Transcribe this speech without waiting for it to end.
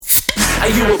Are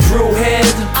you a brewhead?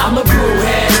 I'm a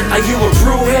brewhead. Are you a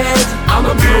brewhead? I'm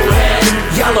a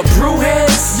brewhead. Y'all are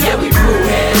brewheads? Yeah, we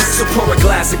brewheads. So pour a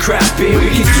glass of craft beer, we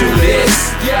can do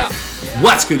this. Yeah.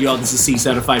 What's good, y'all? This is C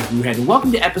Certified Brewhead, and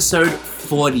welcome to episode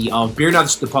 40 of Beer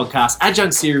Nuts, the podcast,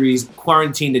 Adjunct Series,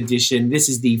 Quarantine Edition. This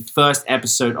is the first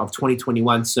episode of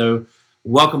 2021, so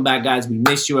welcome back, guys. We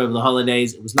missed you over the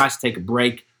holidays. It was nice to take a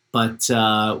break, but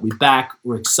we're back.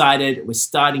 We're excited. We're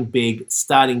starting big,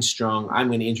 starting strong. I'm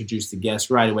going to introduce the guests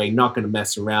right away, not going to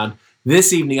mess around.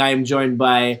 This evening, I am joined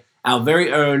by our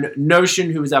very own Notion,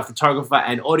 who is our photographer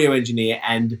and audio engineer,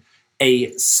 and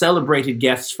a celebrated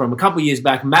guest from a couple years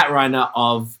back, Matt Reiner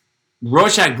of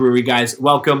Rorschach Brewery. Guys,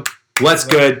 welcome. What's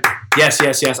good? Yes.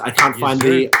 I can't find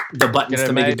the buttons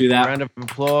to make it do that. Round of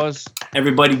applause.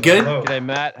 Everybody good? Hello. G'day,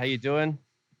 Matt. How you doing?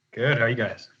 Good. How are you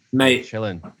guys? Mate,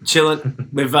 Chilling.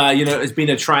 We've, it's been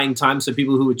a trying time, so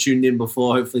people who were tuned in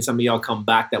before, hopefully some of y'all come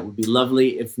back. That would be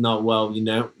lovely. If not, well,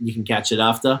 you can catch it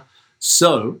after.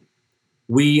 So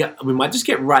we might just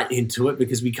get right into it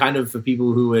because we kind of, for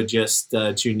people who are just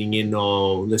tuning in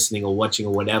or listening or watching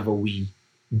or whatever, we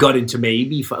got into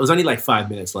it was only like 5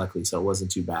 minutes, luckily, so it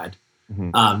wasn't too bad.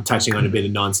 Touching on a bit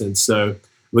of nonsense. So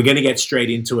we're going to get straight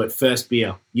into it. First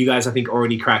beer. You guys, I think,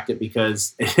 already cracked it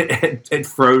because it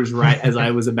froze right as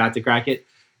I was about to crack it.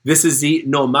 This is the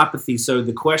Normopathy. So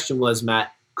the question was,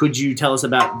 Matt, could you tell us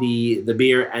about the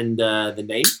beer and the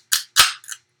name?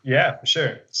 Yeah, for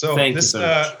sure. So this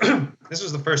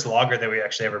was the first lager that we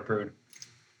actually ever brewed.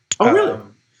 Oh, really?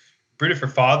 Brewed it for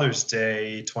Father's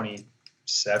Day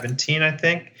 2017, I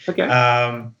think. Okay.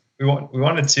 We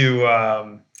wanted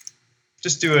to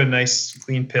just do a nice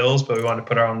clean pills, but we wanted to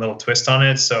put our own little twist on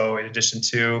it. So in addition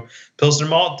to Pilsner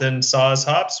malt and Saaz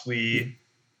hops, we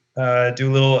do a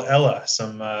little Ella,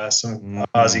 some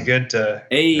Aussie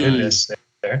goodness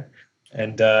there.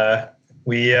 And the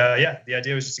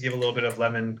idea was just to give a little bit of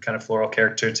lemon kind of floral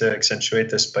character to accentuate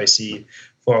the spicy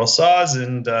floral Saaz.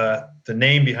 And the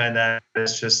name behind that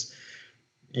is just,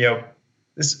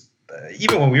 this.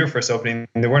 Even when we were first opening,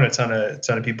 there weren't a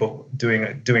ton of people doing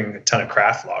a ton of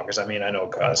craft lagers. I mean, I know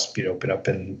Speed opened up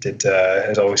and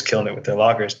is always killing it with their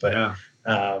lagers, but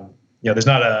there's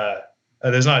not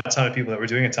a ton of people that were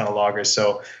doing a ton of lagers.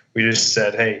 So we just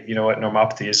said, hey, you know what?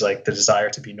 Normopathy is like the desire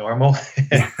to be normal.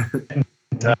 And,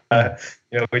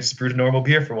 we just brewed a normal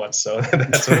beer for once. So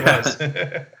that's what it was.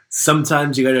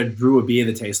 Sometimes you got to brew a beer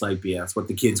that tastes like beer. That's what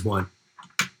the kids want.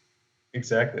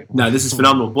 Exactly. No, this is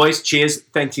phenomenal. Boys, cheers.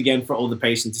 Thanks again for all the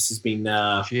patience. This has been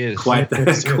quite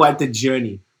the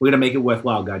journey. We're going to make it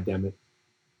worthwhile, goddammit.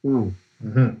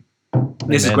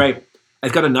 This is great.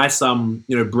 It's got a nice,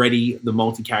 bready, the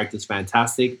malty character is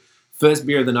fantastic. First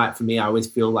beer of the night for me, I always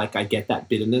feel like I get that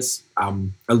bitterness a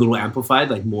little amplified,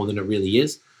 like more than it really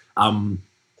is.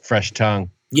 Fresh tongue.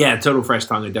 Yeah, total fresh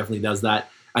tongue. It definitely does that.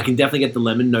 I can definitely get the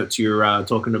lemon notes you're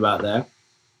talking about there.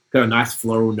 Got a nice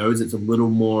floral nose. It's a little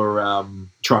more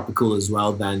tropical as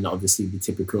well than obviously the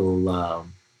typical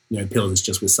pill that's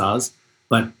just with Saaz.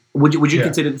 But would you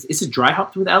consider this? Is it dry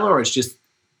hopped with Ella, or it's just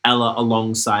Ella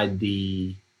alongside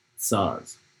the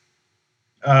Saaz?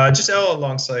 Just Ella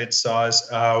alongside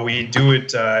Saaz. We do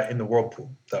it in the Whirlpool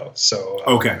though. So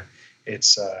okay,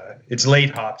 it's late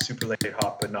hop, super late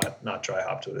hop, but not dry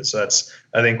hopped with it. So that's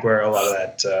I think where a lot of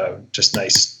that just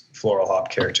nice floral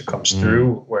hop character comes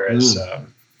through. Whereas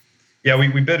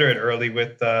we bitter it early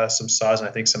with some Saaz and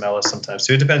I think some Ella sometimes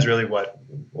too. It depends really what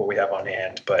we have on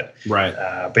hand, but right.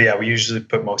 We usually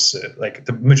put most of it, like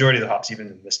the majority of the hops, even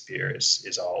in this beer,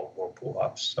 is all Whirlpool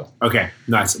hops. So okay,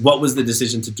 nice. What was the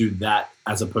decision to do that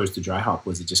as opposed to dry hop?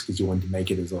 Was it just because you wanted to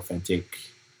make it as authentic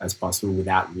as possible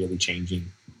without really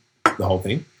changing the whole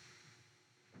thing?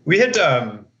 We had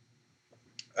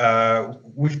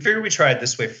we figured we tried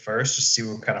this way first to see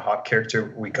what kind of hop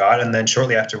character we got, and then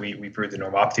shortly after we brewed the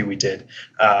Normopathy, we did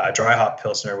a dry hop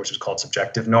pilsner, which was called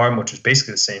Subjective Norm, which was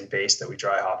basically the same base that we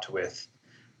dry hopped with.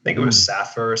 I think it was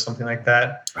Saffir or something like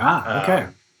that. Okay.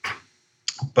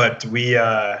 But we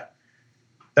that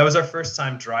was our first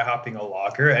time dry hopping a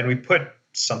lager, and we put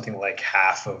something like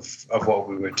half of what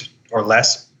we would, or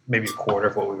less, maybe a quarter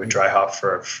of what we would dry hop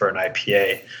for an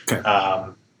IPA.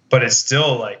 Okay. But it's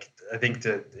still like, I think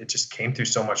that it just came through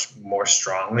so much more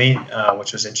strongly,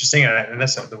 which was interesting. And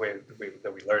that's the way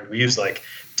that we learned. We use like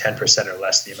 10% or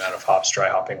less the amount of hops dry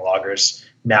hopping lagers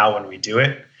now when we do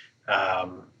it.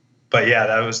 But yeah,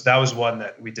 that was one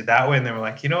that we did that way. And then we're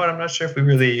like, you know what? I'm not sure if we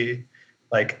really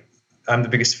like, I'm the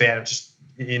biggest fan of just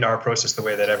in our process, the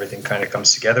way that everything kind of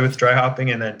comes together with dry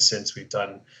hopping. And then since we've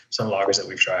done some lagers that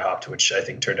we've dry hopped, which I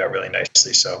think turned out really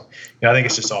nicely. So, I think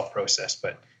it's just all process,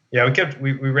 but yeah,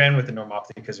 we ran with the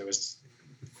Normopathy because it was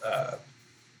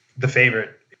the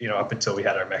favorite up until we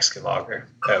had our Mexican lager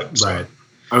out. So. Right.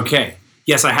 Okay.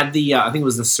 Yes, I had the. I think it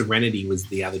was the Serenity was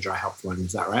the other dry hopped one.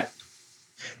 Is that right?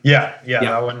 Yeah.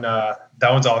 That one.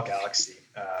 That one's all Galaxy.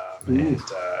 And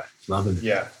loving it.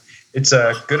 Yeah, it's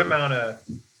a good amount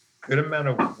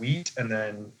of wheat, and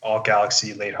then all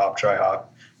Galaxy late hop, dry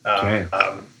hop.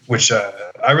 Which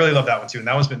I really love that one too, and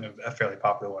that one's been a fairly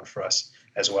popular one for us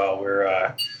as well.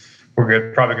 We're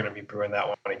probably going to be brewing that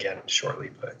one again shortly,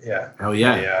 but yeah. Oh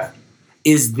yeah.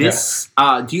 Is this?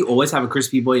 Do you always have a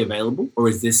Crispy Boy available, or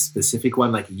is this specific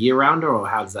one like a year rounder, or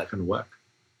how does that kind of work?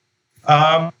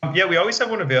 Yeah, we always have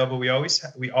one available. We always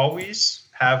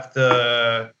have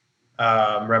the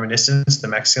Reminiscence, the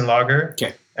Mexican lager,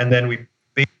 and then we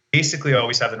basically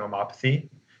always have the Nomopathy,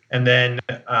 and then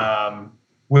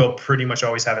we'll pretty much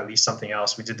always have at least something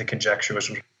else. We did the Conjecture, which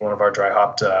was one of our dry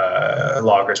hopped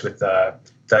lagers with the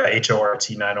HORT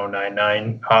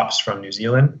 9099 hops from New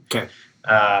Zealand. Okay.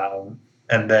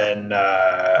 And then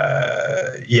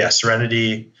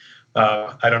Serenity.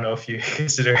 I don't know if you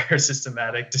consider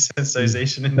systematic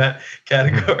desensitization in that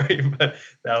category, but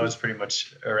that was pretty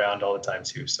much around all the time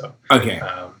too. So okay.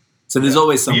 So there's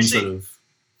always some sort of.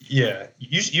 Yeah,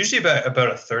 usually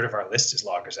about a third of our list is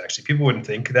lagers. Actually, people wouldn't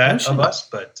think that of us,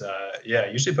 but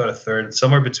usually about a third,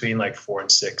 somewhere between like 4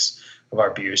 and 6 of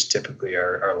our beers typically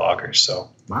are lagers. So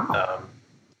wow.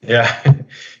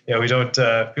 We don't.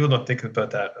 People don't think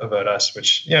about that about us,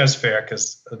 which is fair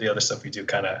because the other stuff we do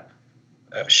kind of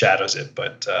shadows it.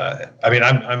 But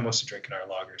I'm mostly drinking our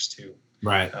lagers too.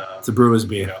 Right. It's a brewer's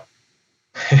beer.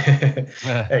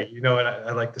 Hey, you know what?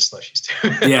 I like the slushies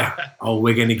too. Yeah. Oh,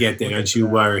 we're gonna get there. Don't you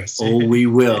worry. Oh, we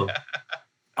will.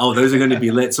 Oh, those are going to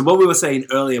be lit. So what we were saying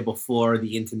earlier before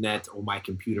the internet or my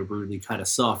computer brutally cut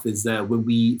us off is that when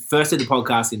we first did the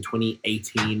podcast in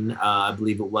 2018, I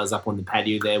believe it was, up on the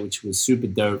patio there, which was super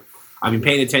dope. I've been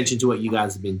paying attention to what you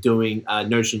guys have been doing.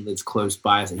 Notion lives close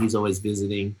by, so he's always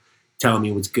visiting, telling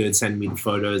me what's good, sending me the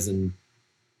photos, and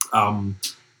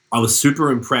I was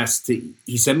super impressed.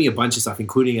 He sent me a bunch of stuff,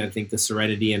 including, I think, the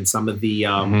Serenity and some of the...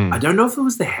 I don't know if it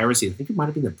was the Heresy. I think it might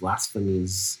have been the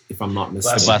Blasphemies, if I'm not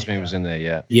mistaken. Blasphemy was in there,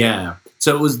 yeah. Yeah.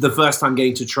 So it was the first time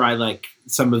getting to try, like,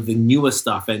 some of the newer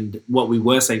stuff. And what we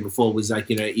were saying before was,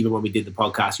 like, even when we did the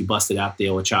podcast, you busted out the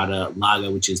Horchata Lager,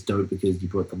 which is dope because you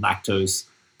brought the lactose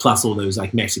plus all those,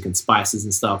 like, Mexican spices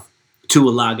and stuff to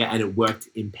a lager, and it worked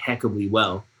impeccably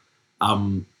well.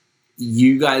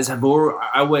 You guys have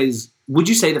always... Would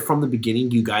you say that from the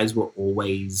beginning, you guys were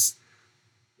always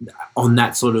on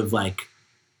that sort of, like,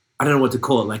 I don't know what to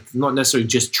call it, like, not necessarily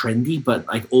just trendy, but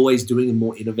like always doing a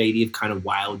more innovative kind of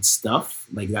wild stuff?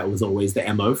 Like that was always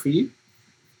the MO for you?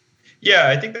 Yeah,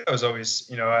 I think that was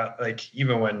always, like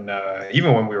even when we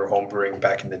were homebrewing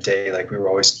back in the day, like we were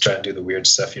always trying to do the weird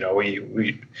stuff. We when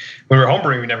we were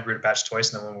homebrewing, we never brewed a batch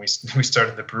twice. And then when we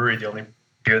started the brewery, the only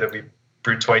beer that we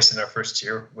brewed twice in our first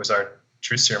year was our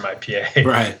Truth Serum IPA.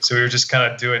 Right. So we were just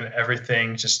kind of doing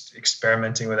everything, just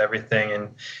experimenting with everything.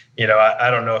 And, I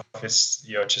don't know if it's,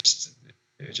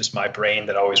 just my brain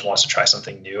that always wants to try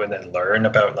something new and then learn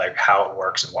about like how it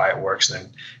works and why it works and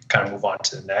then kind of move on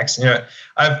to the next.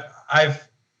 I've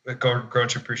grown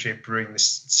to appreciate brewing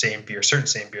this certain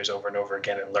same beers over and over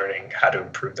again and learning how to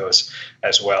improve those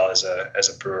as well as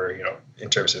a brewer, in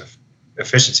terms of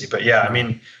efficiency. But yeah, I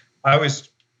mean, I always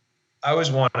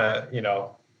want to,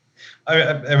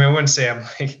 I wouldn't say I'm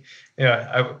like,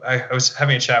 I was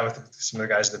having a chat with some of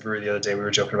the guys at the brewery the other day. We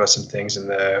were joking about some things, and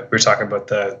we were talking about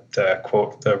the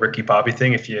quote, the Ricky Bobby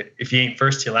thing. If you ain't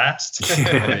first, you last.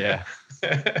 Yeah.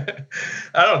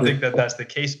 I don't think that's the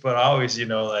case, but I always,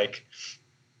 like,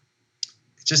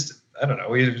 just, I don't know.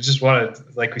 We just want to,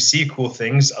 like, we see cool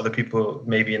things. Other people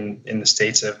maybe in the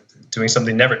States have doing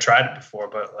something, never tried it before,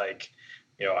 but like,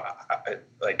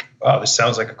 like, wow, this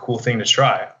sounds like a cool thing to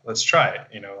try. Let's try it,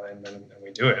 and then we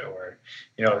do it. Or,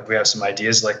 we have some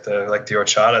ideas like the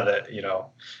horchata that,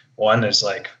 one is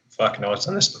like, fuck, no one's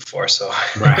done this before. So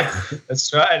right. Let's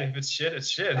try it. If it's shit, it's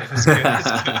shit. If it's good,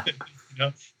 it's good.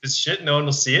 If it's shit, no one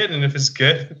will see it. And if it's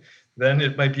good, then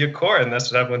it might be a core. And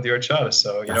that's what happened with the horchata.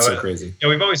 So, that's so crazy.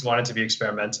 We've always wanted to be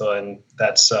experimental, and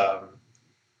that's, I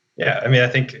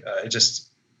think I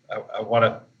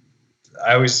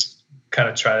always kind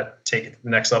of try to take it to the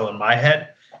next level in my head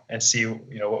and see,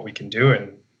 what we can do,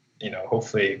 and,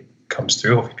 hopefully it comes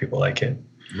through. Hopefully people like it.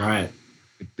 Right.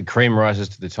 The cream rises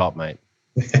to the top, mate.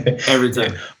 Every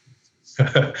time.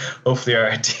 Hopefully our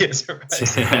ideas are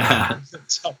rising to the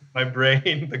top of my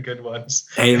brain, the good ones.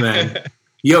 Amen.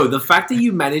 Yo, the fact that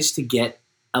you managed to get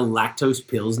a lactose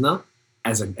Pilsner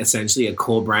as essentially a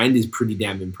core brand is pretty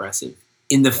damn impressive.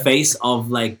 In the face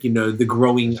of, like, the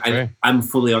growing... I'm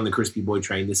fully on the Crispy Boy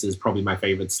train. This is probably my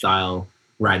favorite style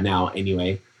right now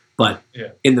anyway. But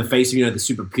in the face of, the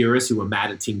super purists who were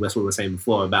mad at Team West, what we were saying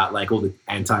before about like all the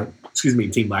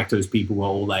Team Lactose people were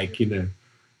all like,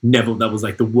 Neville, that was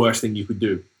like the worst thing you could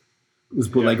do. It was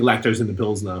put like lactose in the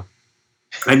pills now.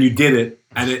 And you did it,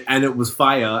 and it was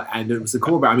fire, and it was a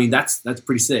core brand. I mean, that's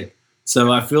pretty sick.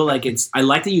 So I feel like I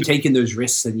like that you're taking those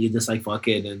risks and you're just like, fuck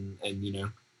it, and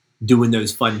doing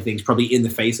those fun things, probably in the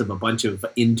face of a bunch of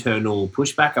internal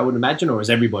pushback, I would imagine, or is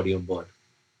everybody on board?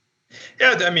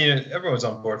 Yeah, I mean, everyone's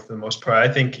on board for the most part.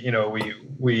 I think,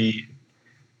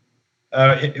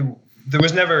 there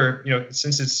was never,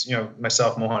 since it's,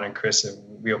 myself, Mohan, and Chris,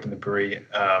 and we opened the brewery,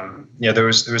 there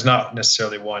was not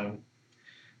necessarily one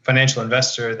financial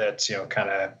investor that, kind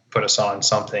of put us on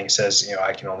something, says,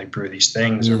 I can only brew these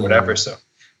things or whatever. So,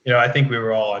 I think we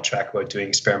were all on track about doing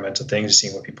experimental things,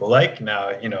 seeing what people like.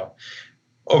 Now,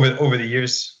 over the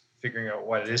years, figuring out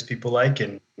what it is people like,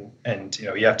 and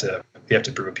you have to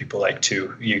brew what people like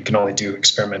too. You can only do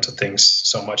experimental things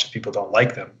so much if people don't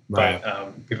like them. Right.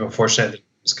 But we've been fortunate that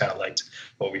it's kind of liked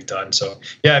what we've done. So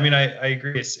yeah, I mean, I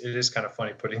agree. It is kind of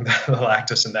funny putting the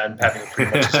lactose in that and having it pretty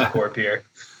much as a core beer.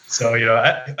 So,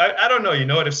 I don't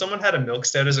know, what, if someone had a milk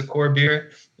stout as a core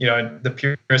beer,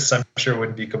 the purists I'm sure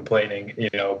wouldn't be complaining,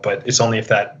 but it's only if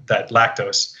that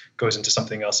lactose goes into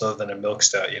something else other than a milk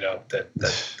stout,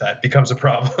 that becomes a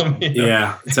problem.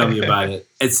 Yeah, tell me about it.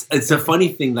 It's a funny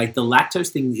thing, like the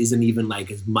lactose thing isn't even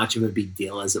like as much of a big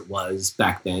deal as it was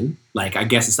back then. Like, I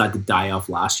guess it started to die off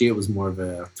last year. It was more of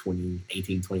a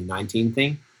 2018, 2019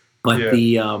 thing. But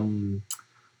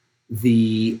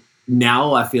the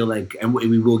now I feel like, and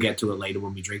we will get to it later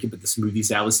when we drink it, but the smoothie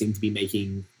sours seem to be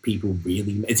making people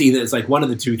really, it's like one of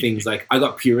the two things. Like, I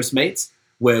got purist mates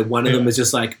where one of them is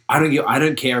just like, I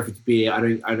don't care if it's beer.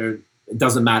 It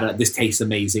doesn't matter. This tastes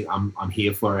amazing. I'm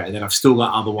here for it. And then I've still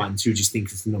got other ones who just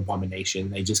think it's an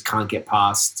abomination. They just can't get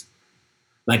past,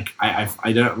 like,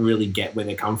 I don't really get where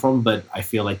they come from, but I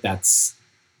feel like that's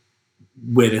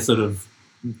where they're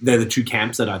the two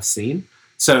camps that I've seen.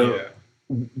 So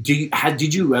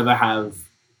did you ever have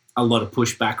a lot of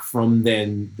pushback from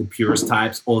then the purist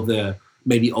types, or the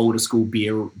maybe older school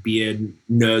beer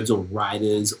nerds or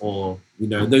writers, or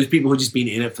those people who've just been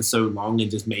in it for so long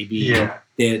and just maybe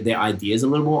their ideas a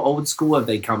little more old school? Have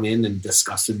they come in and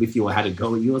discussed it with you or had a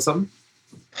go at you or something?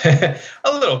 A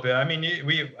little bit. I mean,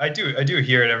 I do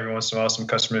hear it every once in a while. Some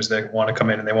customers that want to come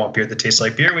in and they want beer that tastes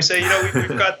like beer. We say,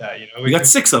 we've got that. We got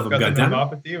 6 of them. Got the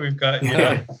neuropathy. We've got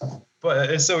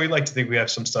But so we like to think we have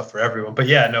some stuff for everyone. But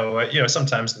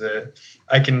sometimes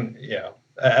I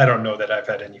don't know that I've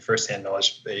had any firsthand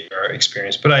knowledge or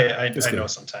experience, but I know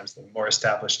sometimes the more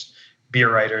established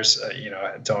beer writers,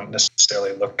 don't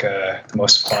necessarily look the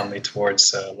most fondly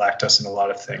towards lactose in a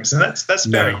lot of things, and that's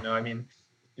fair. I mean,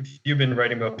 if you've been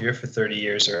writing about beer for 30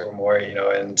 years or more,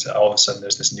 and all of a sudden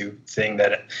there's this new thing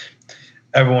that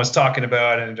everyone's talking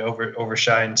about, and it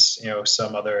overshines,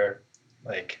 some other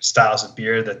like styles of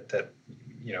beer that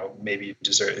maybe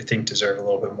deserve a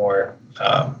little bit more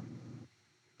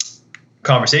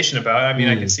conversation about. I mean,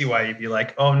 I can see why you'd be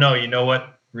like, oh no, you know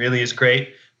what really is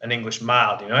great? An English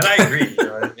mild, and I agree.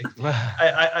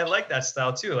 I like that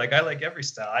style too. Like, I like every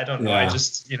style. I don't know. I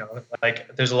just,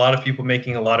 like, there's a lot of people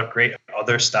making a lot of great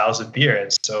other styles of beer,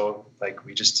 and so like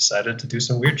we just decided to do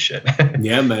some weird shit.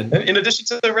 Yeah, man. In addition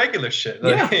to the regular shit.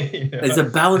 Like, It's a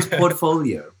balanced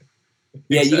portfolio.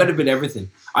 Yeah, you got a bit of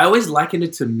everything. I always liken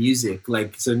it to music.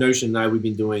 Like, so Notion and I, we've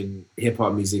been doing hip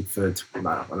hop music for, I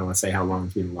don't want to say how long,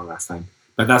 it's been a long last time.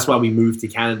 But that's why we moved to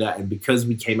Canada. And because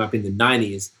we came up in the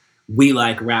 90s, we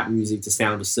like rap music to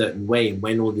sound a certain way. And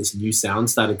when all this new sound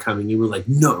started coming in, we were like,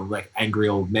 no, like angry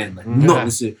old men. Like, no,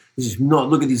 this is not,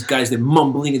 look at these guys, they're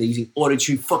mumbling and they're using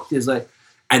auto-tune, fuck this. Like,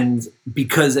 and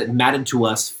because it mattered to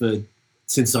us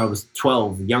since I was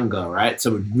 12, younger, right?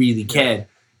 So we really cared.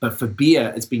 But for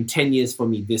beer, it's been 10 years for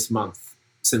me this month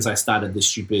since I started this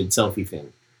stupid selfie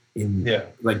thing in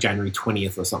like January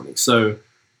 20th or something. So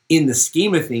in the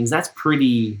scheme of things, that's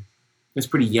pretty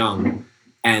young.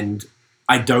 And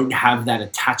I don't have that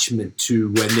attachment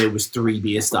to when there was 3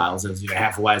 beer styles. There was,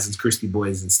 Hefeweizens, Crispy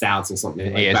Boys, and Stouts or something.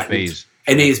 And like ESBs.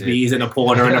 And ESBs and a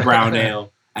porter and a brown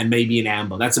ale and maybe an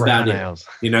amber. That's about ales.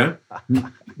 it.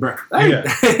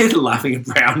 Laughing at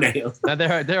brown ales. No,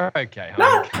 they're okay.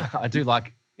 No. I do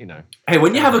like, Hey,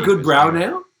 when you have a good brown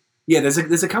ale, there's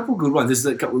a couple good ones.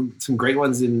 There's some great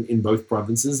ones in both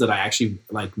provinces that I actually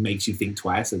like, makes you think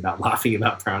twice about laughing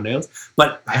about brown ales.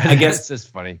 But I guess it's just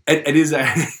funny. It is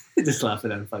just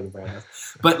laughing at fucking brown ales.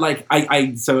 But like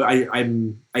I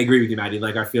agree with you, Maddie.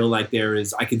 Like, I feel like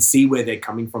I can see where they're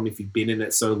coming from if you've been in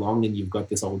it so long and you've got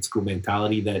this old school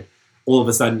mentality that all of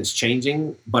a sudden it's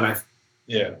changing. But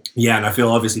Yeah. Yeah, and I feel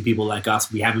obviously people like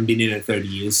us, we haven't been in it 30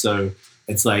 years, so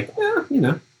it's like,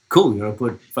 cool.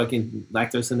 Put fucking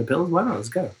lactose in the pills. Why not? Let's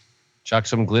go. Chuck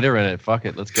some glitter in it. Fuck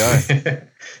it. Let's go.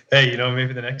 Hey,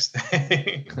 maybe the next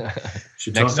thing.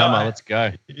 Next summer, let's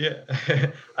go. Yeah.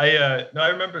 I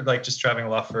remember like just traveling a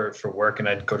lot for work, and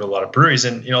I'd go to a lot of breweries,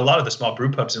 and a lot of the small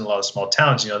brew pubs in a lot of small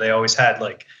towns, they always had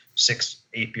like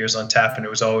 6-8 beers on tap, and it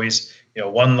was always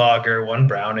one lager, one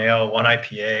brown ale, one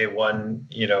IPA, one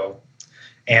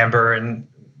amber, and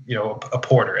a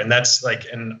porter. And that's like,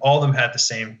 and all of them had the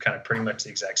same kind of pretty much the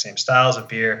exact same styles of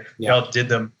beer. Yeah. They all did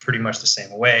them pretty much the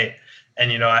same way.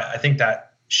 And I think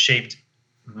that shaped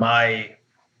my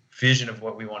vision of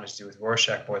what we wanted to do with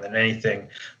Rorschach more than anything,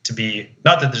 to be,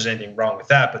 not that there's anything wrong with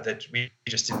that, but that we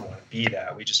just didn't want to be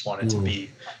that. We just wanted to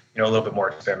be a little bit more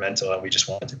experimental, and we just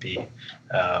wanted to be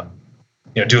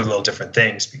do a little different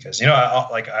things, because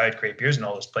I had great beers in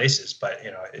all those places, but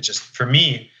it just, for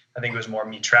me, I think it was more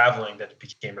me traveling that it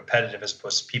became repetitive, as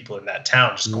opposed to people in that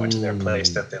town just going to their place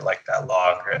that they like that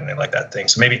lager and they like that thing.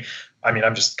 So maybe,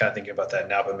 I'm just kind of thinking about that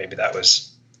now, but maybe that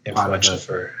was influential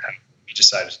for how we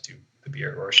decided to do the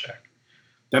beer at Rorschach.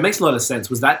 That makes a lot of sense.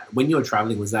 Was that, when you were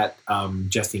traveling, was that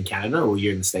just in Canada, or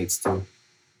you're in the States too?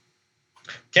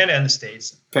 Canada and the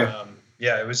States. Okay.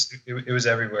 It was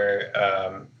everywhere.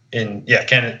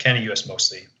 Canada, US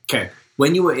mostly. Okay.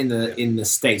 When you were in the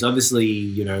States,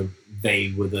 obviously,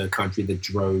 they were the country that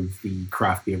drove the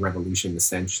craft beer revolution,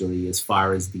 essentially, as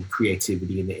far as the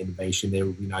creativity and the innovation. There,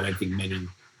 I don't think many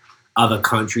other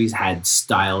countries had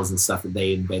styles and stuff that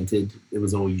they invented. It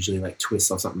was all usually like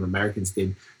twists or something Americans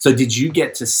did. So did you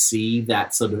get to see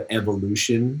that sort of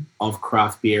evolution of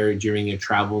craft beer during your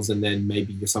travels? And then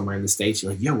maybe you're somewhere in the States,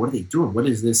 you're like, yo, what are they doing? What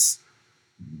is this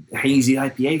hazy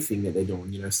IPA thing that they're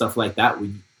doing? Stuff like that.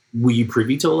 Were you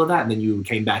privy to all of that, and then you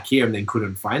came back here and then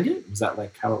couldn't find it? Was that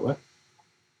like how it worked?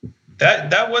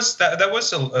 That was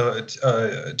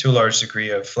to a large degree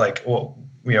of like,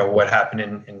 what happened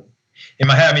in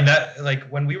my head. That, like,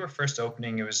 when we were first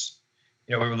opening, it was,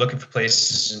 we were looking for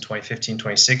places in 2015,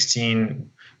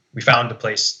 2016. We found a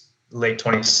place late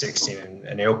 2016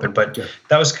 and they opened, but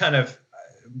that was kind of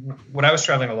when I was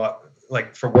traveling a lot,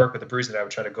 like for work with the breweries that I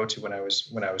would try to go to when I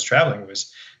was traveling,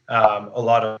 was a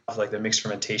lot of like the mixed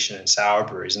fermentation and sour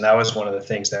breweries. And that was one of the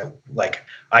things that, like,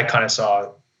 I kind of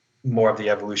saw more of the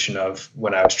evolution of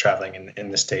when I was traveling in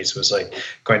the States, was like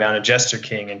going down to Jester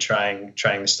King and trying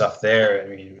the stuff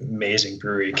there. Amazing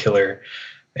brewery, killer,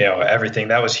 everything.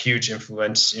 That was huge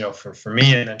influence, for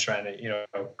me. And then trying to,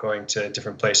 going to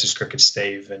different places, Crooked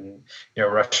Stave and,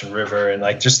 Russian River, and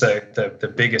like just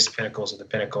the biggest pinnacles of the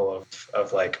pinnacle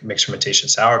of like mixed fermentation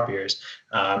sour beers,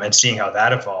 and seeing how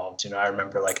that evolved. I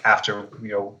remember like after,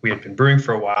 we had been brewing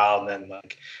for a while, and then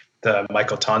like the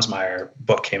Michael Tonsmeyer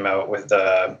book came out with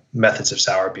Methods of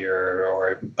Sour Beer,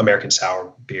 or American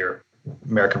Sour Beer,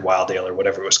 American Wild Ale, or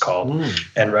whatever it was called.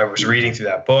 And I was reading through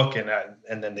that book,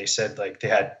 and then they said like they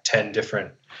had 10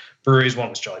 different breweries. One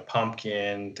was Jolly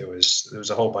Pumpkin. There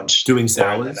was a whole bunch doing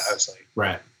sours. And I was like,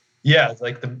 right. Yeah,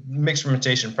 like the mixed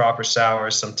fermentation, proper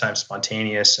sours, sometimes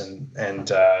spontaneous, and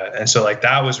so like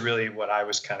that was really what I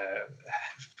was kind of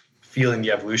feeling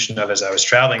the evolution of as I was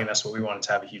traveling, and that's what we wanted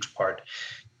to have a huge part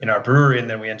in our brewery. And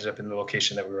then we ended up in the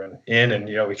location that we were in, and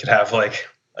we could have like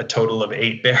a total of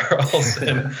 8 barrels,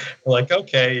 and we're like,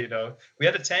 okay, we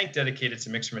had a tank dedicated to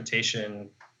mixed fermentation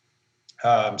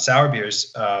sour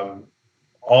beers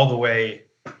all the way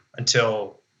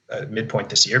until midpoint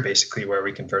this year, basically, where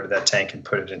we converted that tank and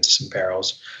put it into some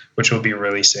barrels, which we'll be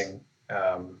releasing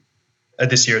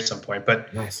this year at some point.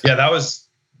 But nice. Yeah, that was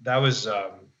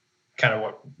kind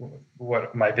of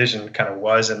what my vision kind of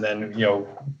was. And then,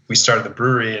 we started the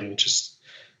brewery, and just,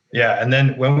 yeah. And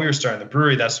then when we were starting the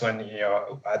brewery, that's when,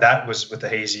 that was with the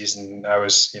hazies, and I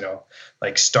was,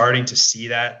 like starting to see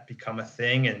that become a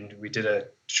thing. And we did a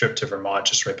trip to Vermont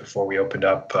just right before we opened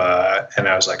up. And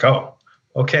I was like, oh,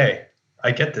 okay,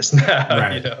 I get this now,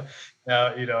 right.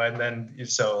 And then,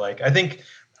 so like, I think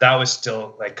that was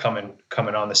still like coming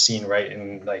on the scene right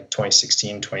in like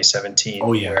 2016, 2017.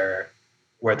 Oh yeah.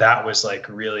 Where that was like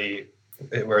really,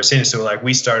 where I was saying, so like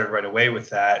we started right away with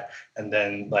that, and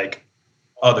then like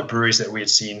other breweries that we had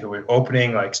seen who were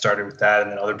opening like started with that,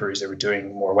 and then other breweries that were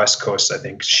doing more West Coast, I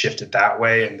think, shifted that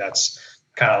way, and that's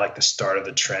kind of like the start of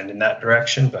the trend in that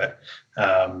direction. But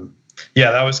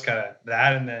yeah, that was kind of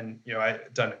that. And then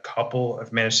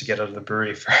I've managed to get out of the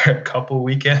brewery for a couple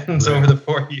weekends over the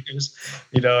 4 years,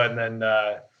 and then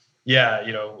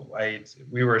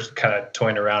we were kind of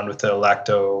toying around with the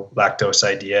lactose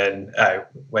idea, and I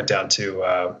went down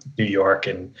to New York,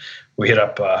 and we hit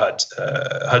up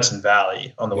Hudson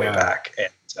Valley on the way back,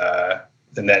 and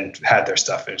then had their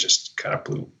stuff, and it just kind of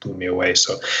blew me away.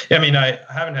 So yeah, I mean, I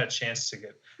haven't had a chance to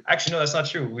get. Actually, no, that's not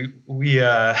true. We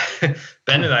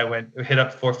Ben and I hit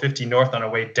up 450 North on our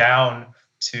way down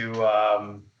to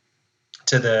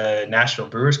the National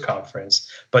Brewers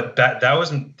Conference, but that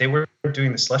wasn't. They were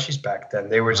doing the slushies back then.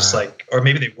 They were just like, or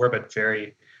maybe they were, but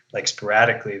very like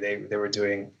sporadically. They were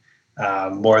doing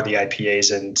more of the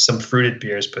IPAs and some fruited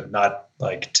beers, but not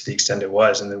like to the extent it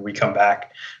was. And then we come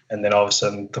back, and then all of a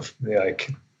sudden the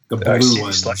blue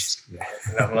ones. Slushies,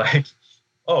 and I'm like,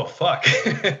 oh fuck!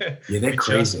 Yeah, they're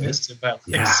crazy. Missed about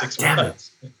 6 damn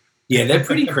months. Yeah, they're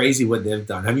pretty crazy what they've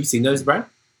done. Have you seen those, Brad?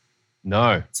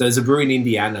 No. So there's a brewery in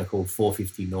Indiana called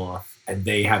 450 North, and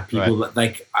they have people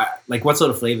like what sort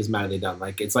of flavors matter they done?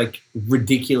 Like it's like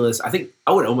ridiculous. I think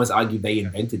I would almost argue they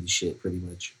invented the shit pretty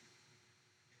much.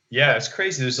 Yeah, it's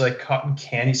crazy. There's like cotton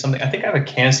candy something. I think I have a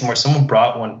can somewhere. Someone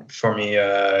brought one for me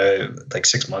like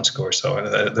 6 months ago or so.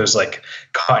 And there's like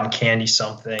cotton candy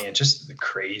something, and just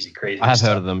crazy. I have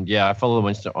heard of them. Yeah, I follow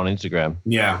them on Instagram.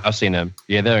 Yeah, I've seen them.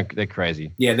 Yeah, they're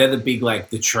crazy. Yeah, they're the big like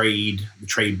the trade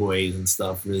boys and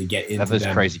stuff. Really get into have those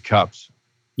them. crazy cups.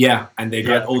 Yeah, and they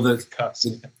got all the cups.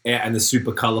 And the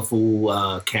super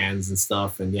colorful cans and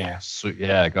stuff. And yeah,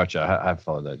 gotcha. I've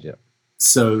followed that. Yeah.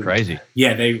 So crazy.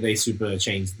 Yeah, they super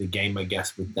changed the game, I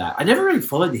guess, with that. I never really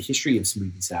followed the history of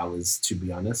smoothie sours, to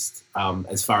be honest,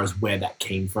 as far as where that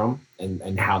came from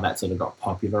and how that sort of got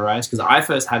popularized. Because I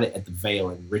first had it at the Vale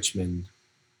in Richmond,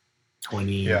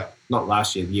 not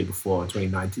last year, the year before,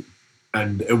 2019.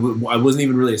 And I wasn't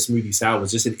even really a smoothie sour. It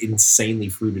was just an insanely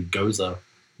fruited goza,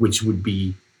 which would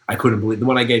be, I couldn't believe, the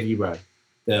one I gave you, Brad.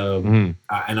 And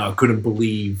I couldn't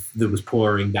believe that was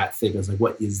pouring that thick. I was like,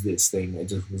 what is this thing? It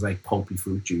just was like pulpy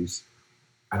fruit juice.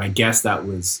 And I guess that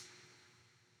was...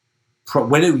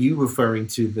 when are you referring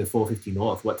to the 450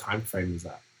 North? What time frame is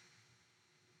that?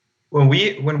 When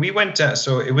we went down,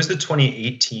 so it was the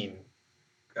 2018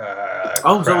 so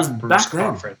it was back then.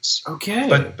 Conference. Okay.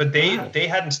 But they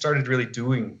hadn't started really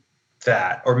doing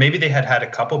that, or maybe they had a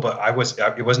couple, but it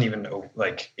wasn't even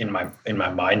like in my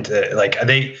mind.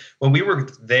 When we were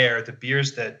there, the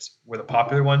beers that were the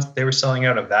popular ones they were selling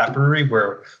out of that brewery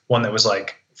were one that was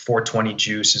like 420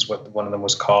 juice is what one of them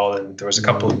was called, and there was a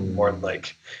couple more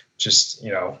like just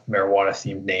marijuana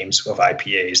themed names of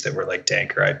IPAs that were like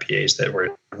Danker IPAs that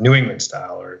were New England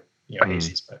style or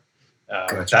hazies, but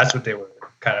Gotcha. That's what they were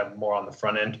kind of more on the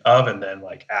front end of, and then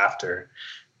like after.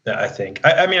 I think.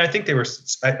 I think they were.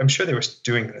 I'm sure they were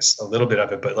doing this a little bit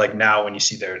of it, but like now when you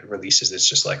see their releases, it's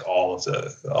just like all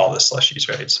the slushies,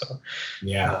 right? So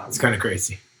yeah, it's kind of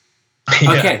crazy.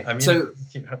 Yeah, okay, I mean, so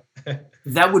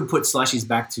that would put slushies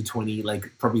back to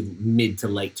probably mid to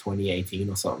late 2018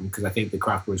 or something, because I think the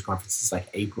Craft Brewers Conference is like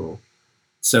April.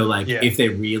 So like if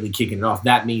they're really kicking it off,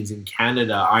 that means in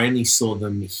Canada, I only saw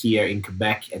them here in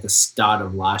Quebec at the start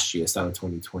of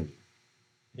 2020.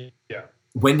 Yeah.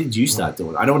 When did you start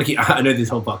doing it? I don't want to keep. I know this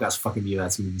whole podcast fucking you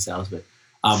about smoothie sales, but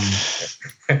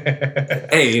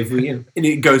hey, if we and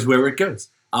it goes where it goes.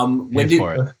 When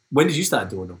did you start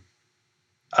doing them?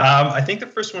 I think the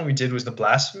first one we did was the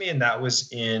Blasphemy, and that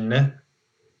was in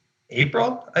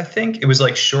April. I think it was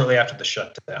like shortly after the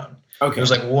shutdown. Okay, it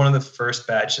was like one of the first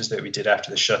batches that we did after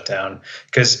the shutdown,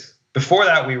 because before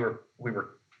that we were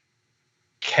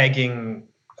kegging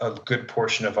a good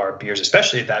portion of our beers,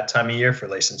 especially at that time of year for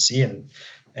licensee,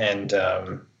 and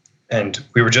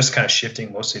we were just kind of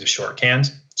shifting mostly to short cans.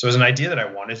 So it was an idea that I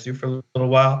wanted to do for a little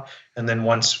while, and then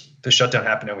once the shutdown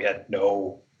happened and we had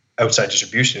no outside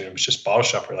distribution, it was just bottle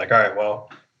shop. We're like, all right, well,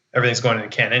 everything's going in the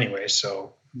can anyway,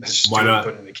 so let's just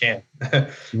put it in the can.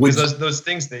 Because those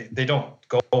things they don't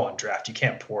go on draft. You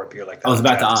can't pour a beer like that. I was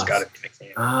about to ask. It's got to be in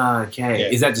the can. Okay. Yeah.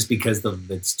 Is that just because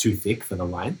it's too thick for the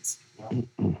lines?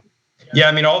 Yeah,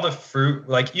 I mean, all the fruit,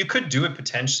 like you could do it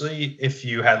potentially if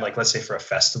you had like, let's say for a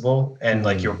festival and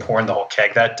like you're pouring the whole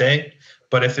keg that day.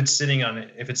 But if it's sitting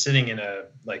in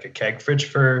a keg fridge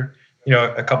for,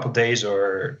 a couple of days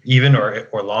or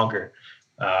longer,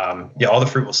 all the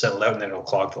fruit will settle out and then it'll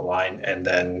clog the line. And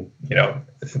then,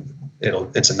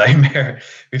 it's a nightmare.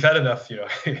 We've had enough,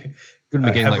 couldn't be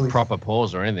getting like proper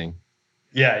pours or anything.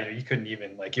 Yeah, you couldn't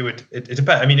even it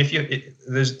depends. I mean,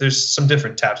 there's some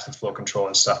different taps with flow control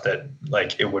and stuff that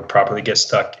like it would properly get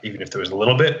stuck even if there was a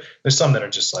little bit. There's some that are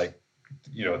just like,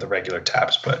 the regular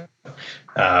taps, but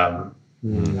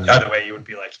either way, you would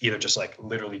be like either just like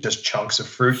literally just chunks of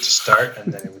fruit to start,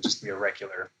 and then it would just be a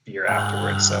regular beer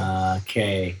afterwards.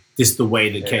 Okay, just the way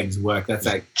the kegs work. That's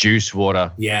like juice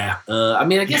water. Yeah, I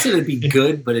mean, I guess it would be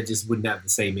good, but it just wouldn't have the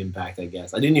same impact. I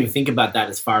guess I didn't even think about that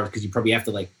as far as because you probably have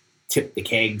to like tip the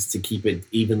kegs to keep it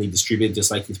evenly distributed,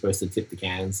 just like you're supposed to tip the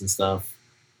cans and stuff.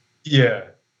 Yeah,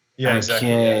 Yeah, exactly.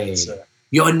 Yeah, Okay. it's,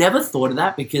 Yo, I never thought of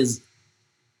that because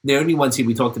the only ones here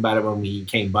we talked about it when we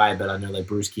came by, but I know like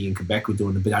Brewski and Quebec were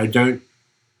doing it, but I don't.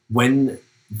 When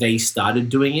they started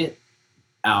doing it,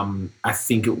 I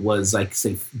think it was like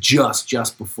say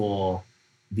just before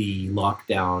the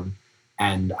lockdown,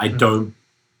 and I don't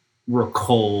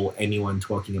recall anyone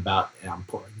talking about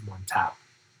pouring them on tap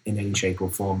in any shape or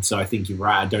form. So I think you're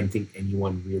right. I don't think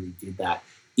anyone really did that.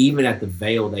 Even at the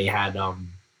Vale, they had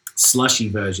slushy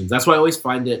versions. That's why I always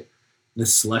find it the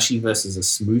slushy versus a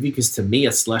smoothie, because to me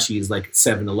a slushy is like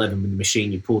 7-Eleven with the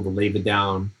machine. You pull the lever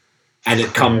down and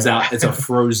it comes out. It's a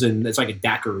frozen. It's like a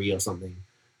daiquiri or something.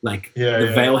 Like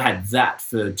the Vale had that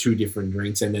for 2 different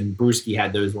drinks, and then Brewski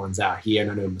had those ones out here.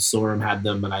 And I know Masorum had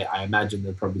them, and I imagine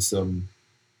there are probably some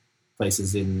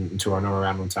places in Toronto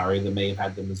around Ontario that may have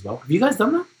had them as well. Have you guys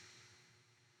done that?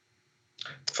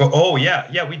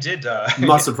 Yeah, we did. I'm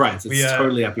not surprised. It's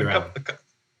totally up your alley.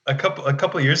 A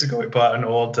couple of years ago, we bought an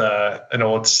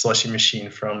old slushy machine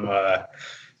from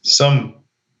some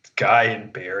guy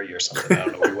in Barrie or something. I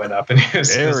don't know. We went up and it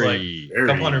was like a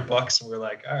couple $100, and we're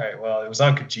like, all right, well, it was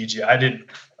on Kijiji. I didn't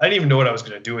even know what I was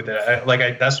going to do with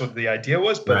it. That's what the idea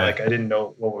was, but I didn't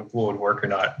know what would work or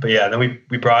not. But yeah, then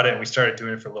we brought it and we started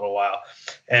doing it for a little while,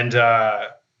 and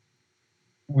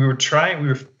we were trying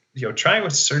with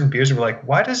certain beers, and we're like,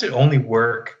 why does it only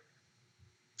work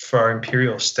for our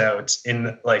imperial stouts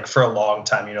in like for a long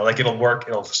time? Like it'll work,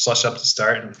 it'll slush up to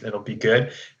start and it'll be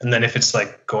good, and then if it's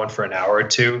like going for an hour or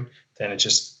two, then it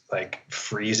just like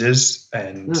freezes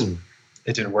and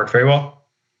it didn't work very well.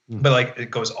 But like it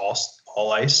goes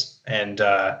all ice, and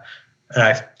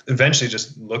I eventually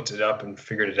just looked it up and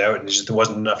figured it out, and there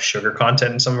wasn't enough sugar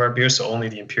content in some of our beers, so only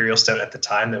the imperial stout at the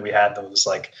time that we had that was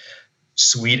like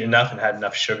sweet enough and had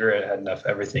enough sugar and had enough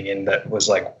everything in that was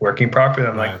like working properly.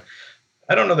 I'm like,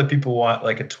 I don't know that people want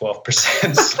like a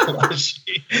 12%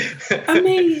 slushy. I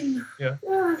mean, yeah.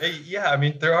 I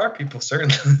mean, there are people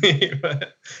certainly.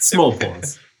 But small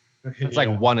pause. It's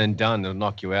like one and done. It'll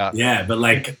knock you out. Yeah, but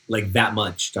like that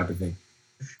much type of thing.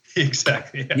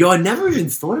 Exactly. Yeah. Yo, I never even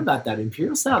thought about that.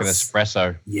 Imperial stouts. Like an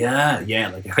espresso.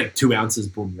 Yeah, like 2 ounces,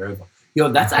 boom, you're over. Yo,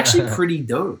 that's actually pretty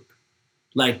dope.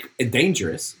 Like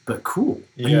dangerous, but cool.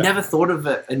 Yeah. I never thought of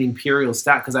an imperial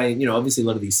stout because obviously a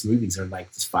lot of these smoothies are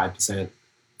like just 5%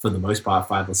 for the most part,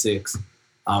 5 or 6.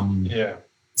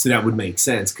 So that would make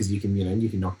sense because you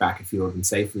can knock back a few of them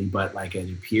safely. But like an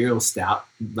imperial stout,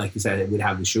 like you said, it would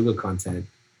have the sugar content.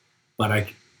 But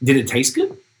like, did it taste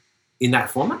good in that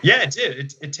format? Yeah, it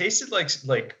did. It tasted like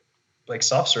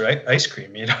soft serve ice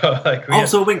cream. Like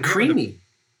so it went creamy.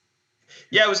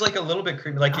 Yeah, it was like a little bit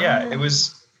creamy. Like it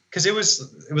was. Because it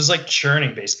was like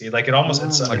churning basically, like it almost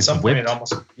at some point it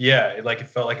almost it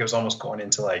felt like it was almost going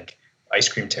into like ice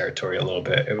cream territory a little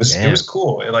bit. It was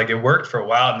cool. It worked for a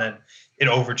while, and then it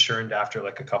over churned after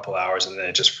like a couple hours, and then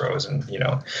it just froze. And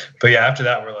but yeah, after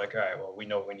that we're like, all right, well, we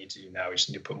know what we need to do now. We just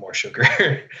need to put more sugar,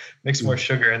 mix more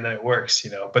sugar, and then it works.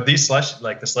 But these the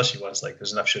slushy ones, like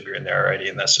there's enough sugar in there already,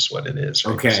 and that's just what it is.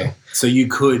 Right? Okay, so you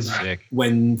could,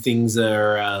 when things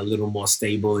are a little more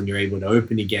stable and you're able to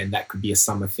open again, that could be a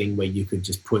summer thing where you could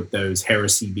just put those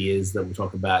heresy beers that we'll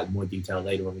talk about in more detail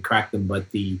later when we crack them, but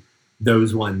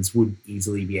those ones would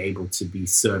easily be able to be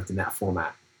served in that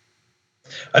format.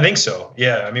 I think so.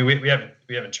 Yeah. I mean, we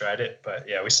haven't tried it, but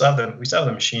yeah, we still have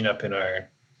the machine up in our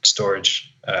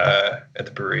storage at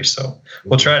the brewery. So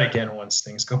we'll try it again once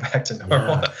things go back to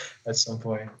normal at some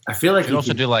point. I feel like you could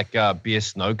also do like beer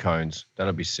snow cones.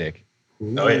 That'll be sick.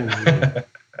 Ooh. Oh yeah.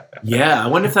 Yeah. I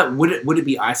wonder if that would it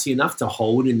be icy enough to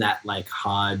hold in that like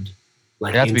hard,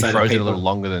 like it has to be frozen a little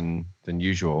longer than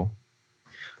usual.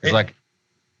 It's like.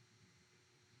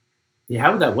 Yeah.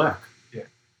 How would that work?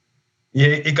 Yeah,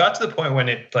 it got to the point when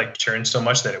it like churned so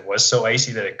much that it was so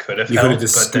icy that it could have held,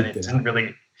 but then it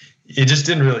just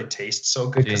didn't really taste so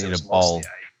good because it was mostly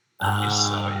ice.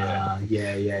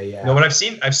 Yeah. No, what I've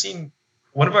seen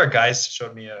one of our guys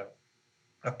showed me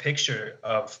a picture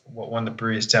of one of the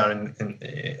breweries down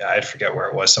in I forget where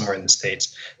it was, somewhere in the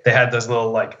States. They had those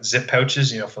little like zip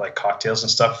pouches, for like cocktails and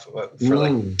stuff for like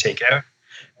takeout,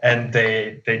 and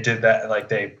they did that, like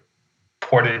they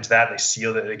poured it into that, they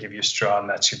sealed it, they give you a straw, and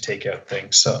that's your takeout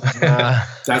thing. So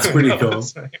that's pretty cool.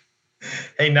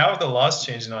 Hey, now with the laws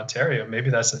changed in Ontario, maybe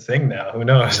that's a thing now. Who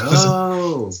knows?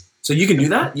 Oh, so you can do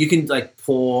that? You can like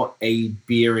pour a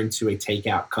beer into a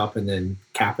takeout cup and then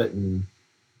cap it,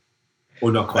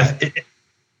 or not quite.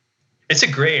 it's a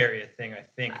gray area thing, I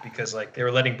think, because like they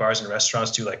were letting bars and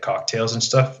restaurants do like cocktails and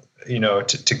stuff, you know,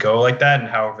 to go like that. And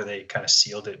however they kind of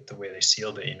sealed it the way they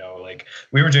sealed it, you know, like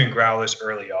we were doing growlers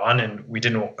early on, and we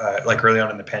didn't like early on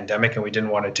in the pandemic, and we didn't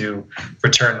want to do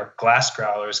return glass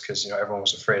growlers because, you know, everyone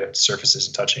was afraid of surfaces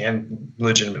and touching, and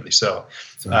legitimately so.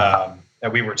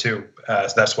 And we were too.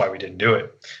 So that's why we didn't do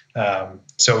it.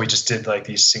 So we just did like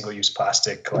these single-use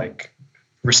plastic, like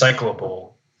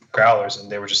recyclable growlers, and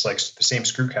they were just like the same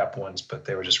screw cap ones, but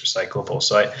they were just recyclable.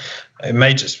 So it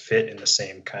might just fit in the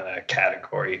same kind of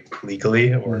category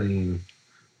legally,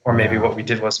 or maybe what we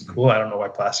did wasn't cool. I don't know why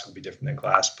plastic would be different than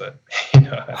glass, but you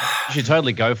know. You should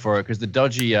totally go for it, because the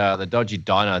dodgy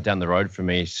diner down the road from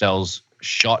me sells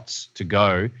shots to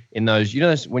go in those. You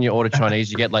know, when you order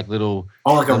Chinese, you get like little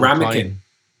like a little ramekin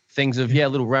things of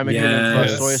little ramekin and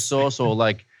soy sauce or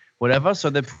like whatever. So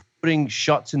they're putting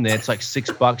shots in there. It's like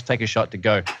 $6. Take a shot to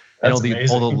go. And all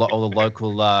the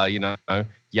local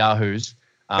yahoos,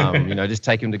 just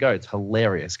take them to go. It's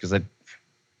hilarious because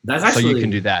that's actually, so you can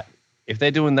do that. If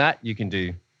they're doing that, you can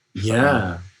do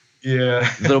yeah a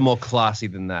little more classy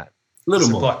than that. A little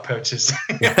more block pouches.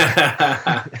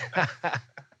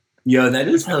 Yo, that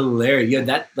is hilarious. Yo,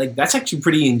 that's actually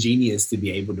pretty ingenious to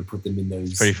be able to put them in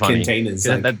those containers.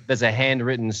 There's a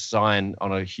handwritten sign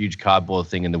on a huge cardboard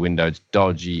thing in the window. It's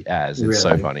dodgy as. It's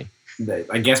so funny.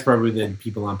 I guess probably then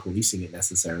people aren't policing it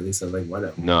necessarily. So like,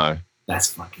 whatever. No.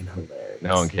 That's fucking hilarious.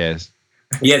 No one cares.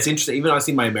 Yeah, it's interesting. Even I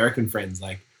see my American friends,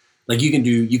 like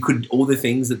you could all the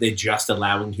things that they're just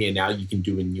allowing here now, you can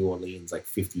do in New Orleans like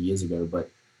 50 years ago.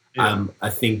 But I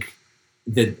think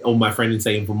that all my friends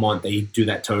say in Vermont, they do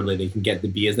that totally. They can get the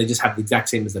beers. They just have the exact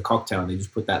same as the cocktail. And they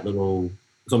just put that little,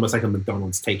 it's almost like a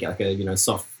McDonald's takeout, like a,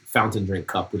 soft fountain drink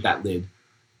cup with that lid.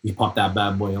 You pop that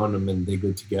bad boy on them and they're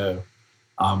good to go.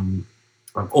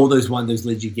 All those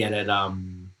lids you get at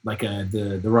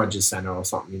the Rogers Center or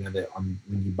something, that when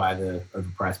you buy the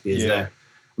overpriced beers there.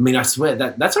 I mean, I swear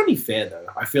that's only fair though.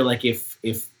 I feel like if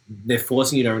they're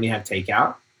forcing you to only have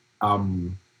takeout,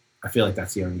 I feel like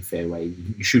that's the only fair way.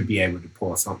 You should be able to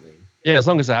pour something. Yeah, as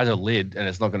long as it has a lid and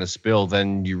it's not going to spill,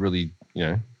 then you really,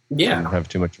 don't have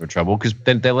too much of a trouble, because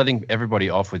they're letting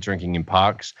everybody off with drinking in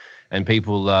parks, and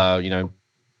people,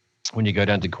 when you go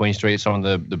down to Queen Street, some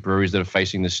of the breweries that are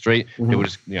facing the street, people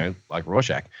just, like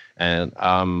Rorschach, and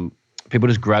people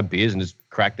just grab beers and just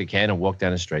crack the can and walk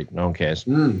down the street. No one cares.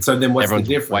 So then what's Everyone's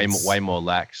the difference? Way more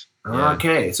lax.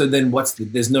 Okay, so then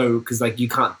there's no, because like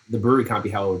the brewery can't be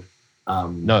held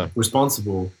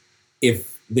responsible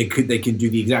if they could do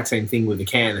the exact same thing with a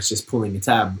can. It's just pulling a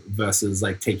tab versus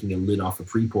like taking a lid off a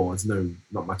pre-pour. It's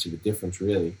not much of a difference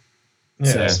really.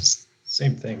 Yeah, it's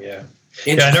same thing. Yeah.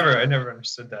 Yeah, I never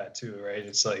understood that too, right?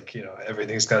 It's like,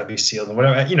 everything's got to be sealed and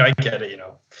whatever. I get it,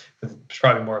 it's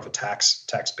probably more of a tax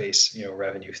base,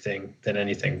 revenue thing than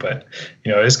anything. But,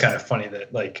 it is kind of funny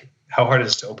that like how hard it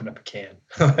is to open up a can.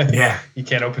 You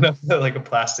can't open up like a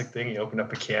plastic thing. You open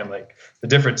up a can, like the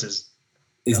difference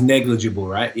is negligible,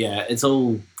 right? Yeah, it's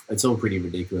all pretty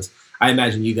ridiculous. I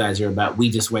imagine you guys are we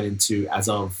just went into, as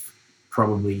of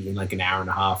probably in like an hour and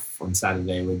a half on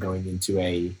Saturday, we're going into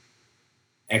a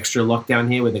extra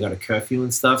lockdown here where they got a curfew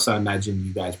and stuff. So I imagine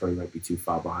you guys probably won't be too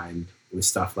far behind with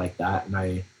stuff like that. And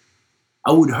I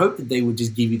would hope that they would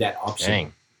just give you that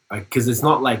option. Because it's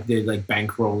not like they're like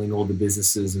bankrolling all the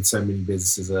businesses, and so many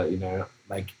businesses are,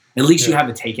 like at least you have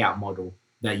a takeout model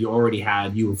that you already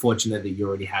had. You were fortunate that you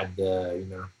already had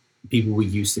the, people we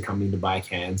used to come in to buy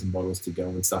cans and bottles to go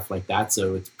and stuff like that.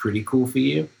 So it's pretty cool for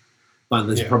you. But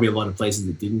there's probably a lot of places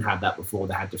that didn't have that before.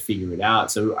 They had to figure it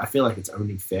out. So I feel like it's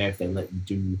only fair if they let you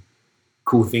do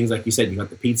cool things. Like you said, you got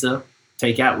the pizza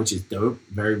takeout, which is dope.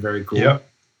 Very, very cool. Yep.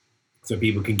 So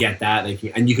people can get that. They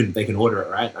can order it,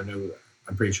 right?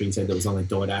 I'm pretty sure you said that was on like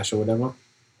DoorDash or whatever.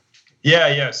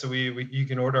 Yeah. So you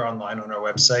can order online on our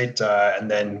website, and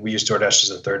then we use DoorDash as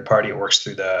a third party. It works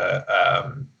through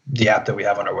the app that we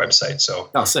have on our website. So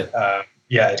sick.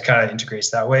 It kind of integrates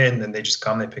that way, and then they just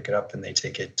come, they pick it up, and they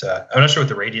take it. I'm not sure what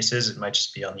the radius is. It might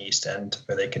just be on the East End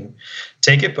where they can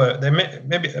take it, but they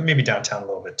maybe downtown a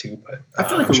little bit too. But I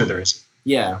feel like I'm sure there is.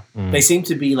 Yeah, They seem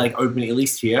to be like opening, at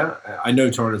least here. I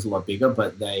know Toronto's a lot bigger,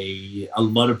 but a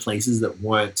lot of places that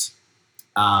weren't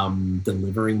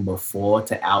delivering before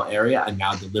to our area are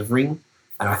now delivering,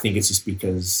 and I think it's just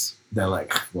because they're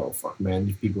like, well, fuck, man,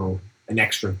 if people an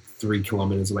extra 3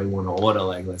 kilometers away want to order,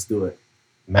 like, let's do it.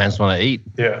 Man's want to eat.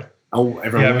 Yeah. Oh,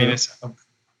 everyone. Yeah, I mean, it's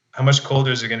how much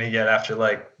colder is it going to get after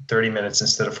like 30 minutes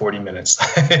instead of 40 minutes?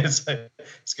 It's going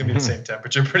to be the same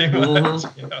temperature pretty much.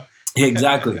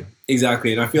 Exactly.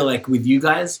 And I feel like with you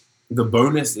guys, the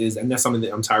bonus is, and that's something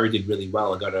that Ontario did really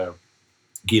well. I got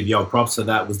give y'all props for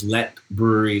that was let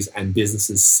breweries and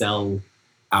businesses sell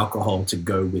alcohol to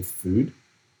go with food.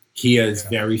 Here is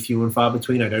very few and far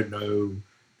between. I don't know.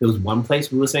 There was one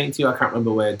place we were saying to you. I can't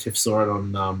remember where Tiff saw it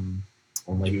on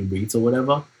like Uber Eats or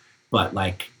whatever. But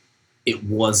like, it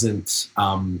wasn't.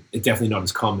 It's definitely not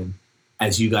as common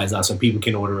as you guys are. So people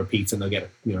can order a pizza and they'll get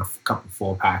a couple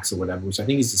 4-packs or whatever, which I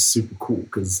think is just super cool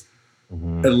because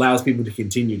it allows people to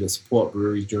continue to support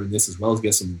breweries during this as well as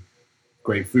get some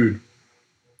great food.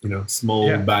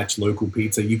 Small batch local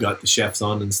pizza. You got the chefs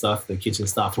on and stuff, the kitchen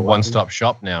staff. It's a one-stop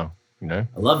shop now. I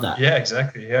love that. Yeah,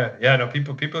 exactly. Yeah. No,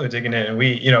 people are digging it, and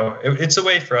we, it's a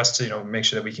way for us to, make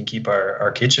sure that we can keep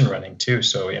our kitchen running too.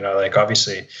 So, like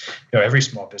obviously, every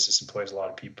small business employs a lot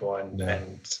of people, and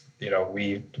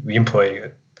we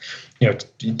employ,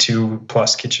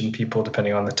 2+ kitchen people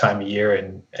depending on the time of year,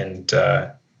 and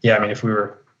I mean, if we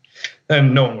were,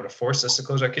 then no one would have forced us to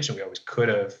close our kitchen. We always could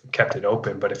have kept it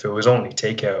open, but if it was only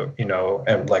takeout,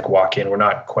 and like walk in, we're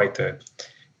not quite the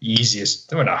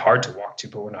easiest. We're not hard to walk to,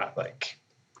 but we're not like,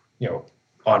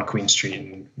 on Queen Street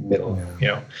in middle,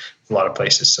 a lot of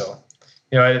places. So,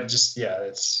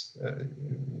 it's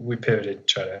we pivoted,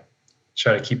 try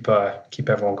to keep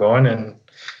everyone going. And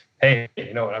hey,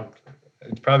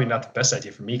 it's probably not the best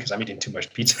idea for me because I'm eating too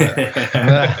much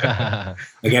pizza.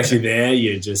 I guess you're there.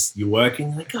 You're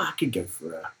working. Like, I could go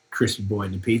for a crispy boy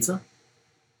and a pizza.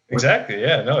 Exactly.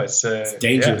 Yeah. No, it's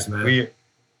dangerous, man.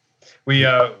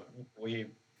 We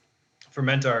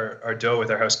ferment our dough with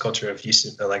our house culture of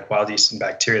yeast, like wild yeast and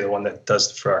bacteria, the one that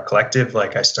does for our collective.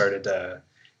 Like I started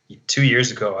 2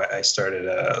 years ago, I started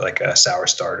a sour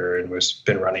starter and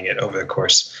been running it over the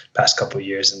past couple of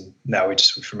years. And now we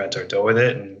ferment our dough with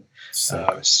it, and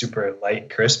super light,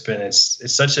 crisp. And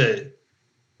it's such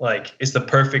it's the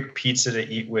perfect pizza to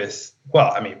eat with,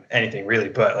 well, I mean, anything really,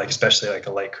 but like, especially like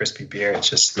a light, crispy beer. It's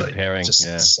just good pairing.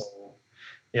 So,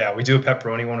 we do a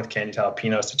pepperoni one with candied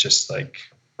jalapenos. It's just like,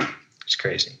 it's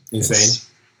crazy. Insane.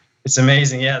 It's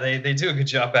amazing. Yeah, they do a good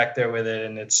job back there with it,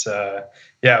 and it's we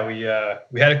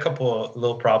had a couple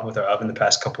little problem with our oven the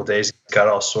past couple of days. Got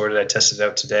all sorted. I tested it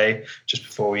out today just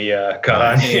before we got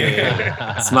on here.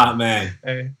 Smart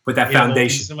man. With that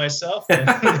foundation. To myself.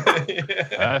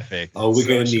 Perfect. Oh, we're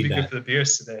gonna need that. Good for the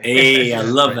beers today. Hey, I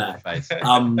love that.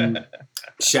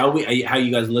 Shall we? How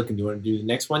you guys looking? Do you want to do the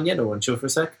next one yet, or want to chill for a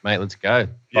sec? Mate, let's go.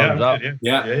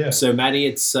 Yeah. So, Maddie,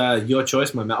 it's your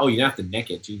choice, my man. Oh, you don't have to neck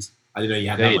it. Jeez, I didn't know you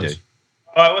had that much.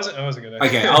 Oh, I wasn't gonna.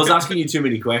 Okay, I was asking you too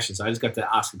many questions. So I just got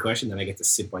to ask a question, then I get to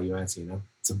sit while you answer.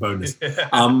 It's a bonus.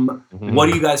 What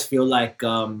do you guys feel like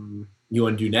you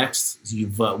want to do next?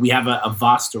 We have a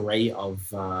vast array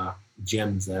of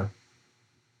gems there.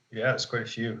 Yeah, there's quite a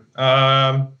few.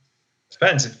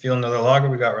 Depends. If you feel another lager,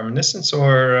 we got Reminiscence,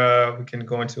 or we can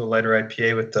go into a lighter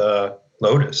IPA with the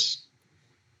Lotus.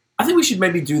 I think we should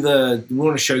maybe we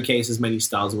want to showcase as many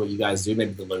styles of what you guys do.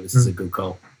 Maybe the Lotus is a good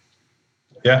call.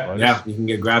 Yeah. You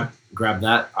can grab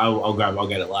that. I'll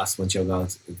get it last once y'all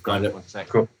guys got it. 1 sec.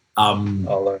 Cool.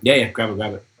 Grab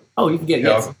it. Oh, you can get it.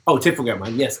 Yes. Oh, Tiff will grab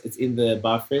mine. Yes, it's in the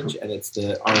bar fridge, and it's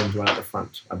the orange one at the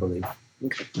front, I believe.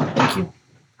 Okay. Thank you.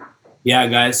 Yeah,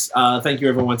 guys. Thank you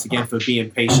everyone once again for being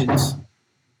patient.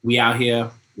 We out here.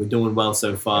 We're doing well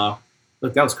so far.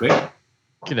 Look, that was quick.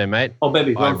 G'day, mate. Oh,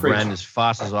 baby, I ran as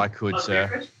fast as I could,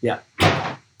 sir. Yeah.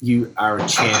 You are a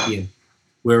champion.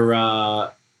 We're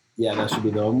that should be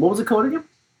the one. What was it called again?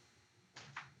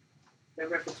 The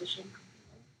repetition.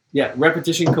 Yeah,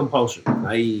 repetition compulsion.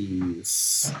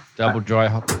 Nice. Double dry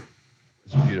hop.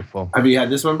 It's beautiful. Have you had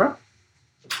this one, bro?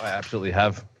 I absolutely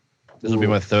have. This will be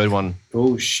my third one.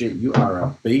 Oh shit, you are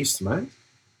a beast, man.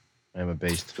 I am a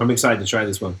beast. I'm excited to try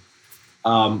this one.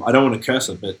 I don't want to curse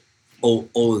it, but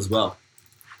all is well.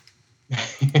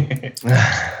 Right?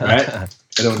 I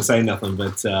don't want to say nothing,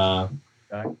 but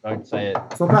don't say it.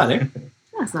 It's not bad, eh?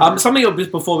 Something just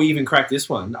before we even crack this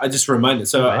one, I just reminded.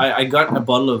 So I got a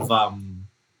bottle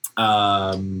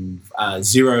of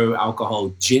zero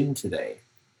alcohol gin today.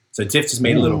 So Tiff just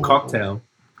made a little cocktail.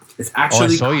 It's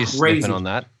actually I saw you crazy. Snipping on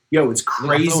that. Yo, it's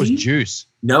crazy. I thought it was juice.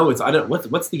 No, it's I don't.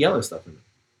 What's the yellow stuff in it?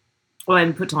 Oh, I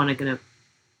put tonic in it.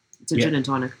 It's a gin and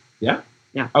tonic. Yeah.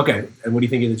 Yeah. Okay, and what do you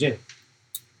think of the gin?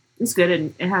 It's good,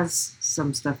 and it has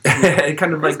some stuff. It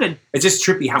kind of it's good. It's just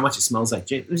trippy how much it smells like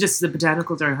gin. It's just the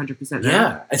botanicals are 100%.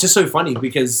 Yeah, it's just so funny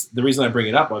because the reason I bring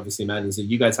it up, obviously, man, is that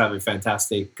you guys have a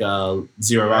fantastic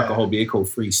zero alcohol beer called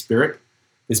Free Spirit.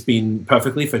 It's been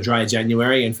perfectly for dry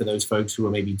January, and for those folks who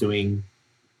are maybe doing,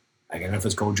 I don't know if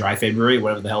it's called dry February,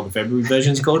 whatever the hell the February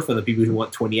version is called, for the people who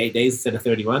want 28 days instead of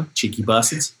 31, cheeky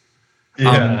bastards.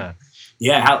 Yeah.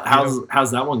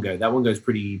 How's that one go? That one goes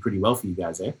pretty well for you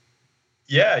guys, eh?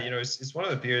 Yeah, it's one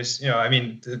of the beers. I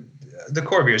mean, the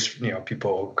core beers.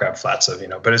 People grab flats of.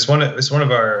 But it's one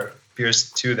of our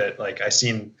beers too that like I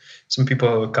seen some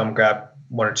people come grab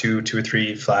one or two or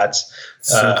three flats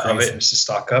of it and just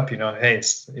stock up. Hey,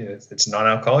 it's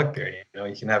non-alcoholic beer.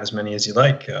 You can have as many as you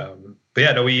like. But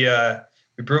yeah, no, we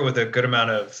brew it with a good amount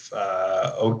of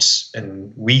oats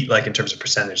and wheat, like in terms of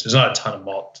percentage. There's not a ton of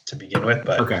malt to begin with,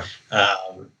 but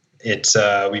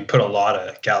we put a lot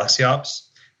of Galaxy hops.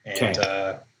 And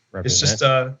it's just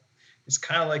it's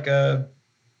kind of like a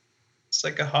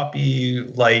hoppy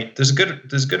light. There's a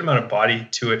good amount of body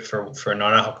to it for a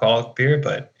non-alcoholic beer,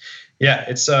 but yeah,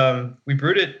 it's we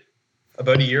brewed it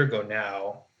about a year ago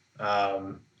now.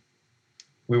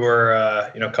 We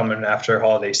were coming after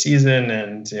holiday season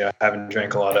and having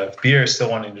drank a lot of beer,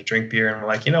 still wanting to drink beer, and we're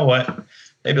like, you know what,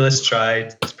 maybe let's try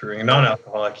brewing a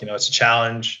non-alcoholic. It's a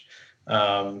challenge.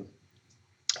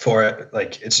 For it,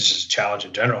 like it's just a challenge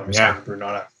in general. I'm just brew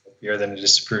non-alcoholic beer than to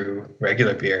just brew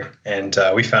regular beer, and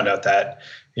we found out that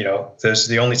there's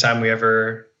the only time we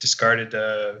ever discarded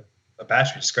a batch.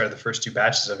 We discarded the first 2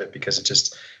 batches of it because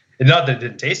not that it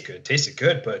didn't taste good. It tasted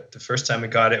good, but the first time we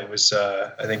got it was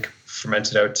I think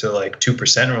fermented out to like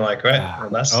 2%, and we're like, well,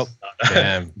 that's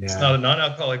it's not a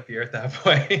non-alcoholic beer at that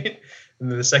point. And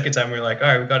then the second time we were like, all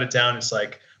right, we got it down. It's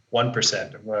like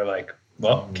 1%, and we're like,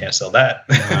 well, can't sell that.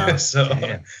 Because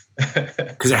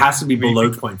it has to be below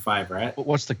 0.5, right?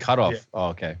 What's the cutoff? Yeah. Oh,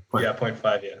 okay.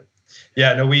 0.5.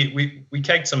 Yeah. No, we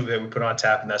kegged some of it. We put on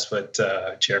tap, and that's what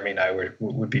Jeremy and I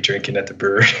would be drinking at the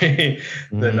brewery.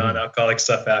 The non-alcoholic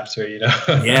stuff after,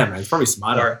 Yeah, man, it's probably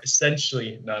smarter. Or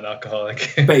essentially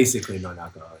non-alcoholic. Basically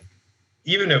non-alcoholic.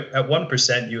 Even at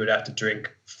 1%, you would have to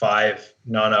drink 5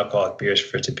 non-alcoholic beers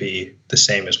for it to be the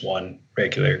same as one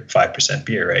regular 5%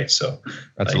 beer, right? So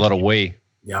that's a lot of whey.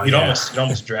 Yeah, you'd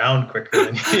almost drown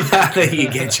quicker than you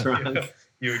get drunk.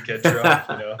 You would get drunk,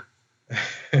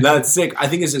 No, it's sick. I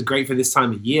think this is great for this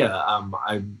time of year.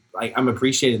 I'm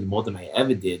appreciating it more than I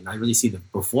ever did, and I really see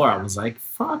that before I was like,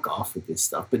 fuck off with this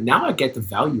stuff, but now I get the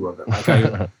value of it. Like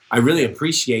I really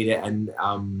appreciate it,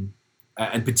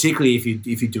 and particularly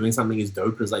if you're doing something as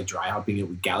dope as like dry hopping it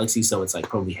with Galaxy, so it's like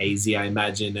probably hazy, I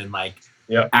imagine, and like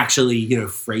actually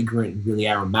fragrant and really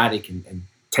aromatic and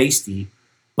tasty.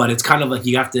 But it's kind of like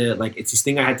you have to like it's this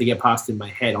thing I had to get past in my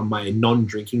head on my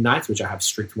non-drinking nights, which I have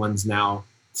strict ones now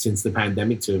since the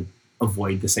pandemic to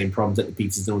avoid the same problems that the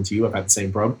pizza's doing to you. I've had the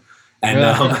same problem,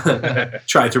 and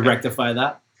try to rectify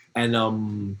that. And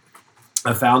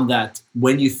I found that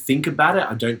when you think about it,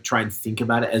 I don't try and think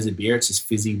about it as a beer. It's just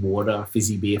fizzy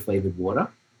beer flavored water.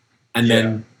 And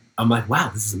then I'm like, wow,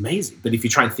 this is amazing. But if you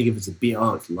try and think of it as a beer,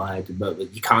 it's light, but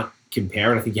you can't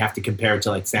compare it. I think you have to compare it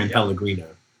to like San Pellegrino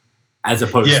as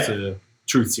opposed to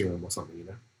Truth Serum or something,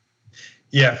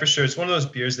 Yeah, for sure. It's one of those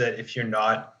beers that if you're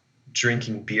not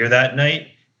drinking beer that night,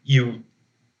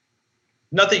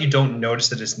 not that you don't notice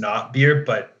that it's not beer,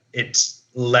 but it's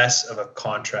less of a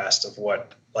contrast of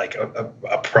what like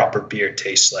a proper beer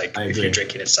tastes like if you're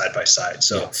drinking it side by side.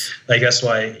 So like that's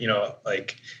why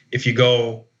like if you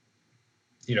go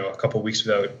a couple of weeks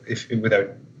without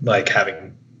like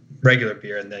having regular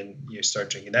beer and then you start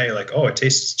drinking that, you're like, oh, it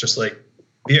tastes just like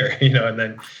beer, and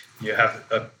then you have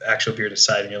an actual beer to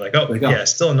side and you're like, oh yeah,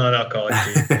 still a non-alcoholic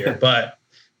beer, but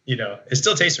it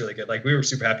still tastes really good. Like we were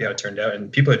super happy how it turned out and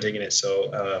people are digging it. So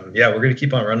we're going to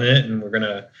keep on running it and we're going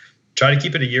to try to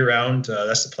keep it a year round.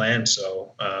 That's the plan.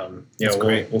 So,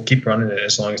 we'll keep running it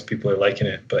as long as people are liking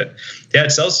it. But yeah,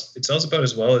 it sells about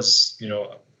as well as,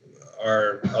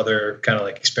 our other kind of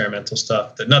like experimental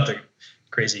stuff, not the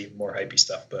crazy, more hypey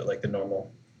stuff, but like the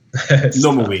normal,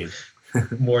 normal weed,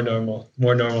 more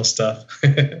normal stuff.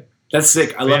 That's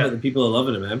sick. I love it. The people are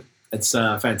loving it, man. It's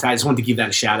fantastic. I just wanted to give that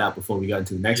a shout out before we go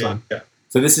into the next one. Yeah.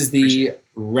 So this is the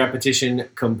Repetition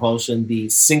Compulsion, the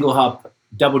single hop,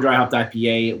 double dry hopped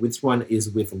IPA. Which one is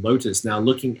with Lotus? Now,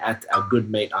 looking at our good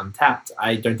mate Untapped,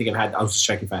 I don't think I was just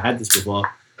checking if I had this before.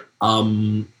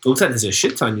 It looks like there's a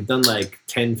shit ton. You've done like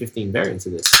 10, 15 variants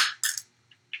of this.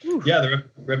 Yeah, the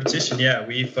Repetition. Yeah,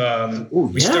 we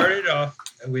started off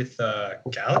with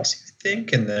Galaxy, I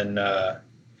think, and then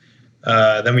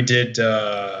we did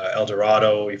El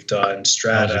Dorado. We've done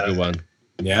Strata. That was a good one.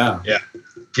 Yeah.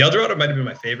 The El Dorado might have been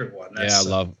my favorite one. I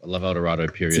love El Dorado.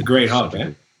 Period. It's a great hop,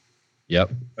 man.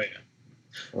 Yep.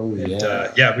 Oh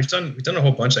yeah. We've done a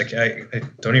whole bunch. Like I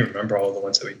don't even remember all of the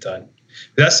ones that we've done.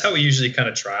 But that's how we usually kind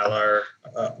of trial our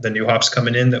the new hops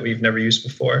coming in that we've never used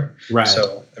before. Right.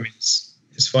 So I mean, it's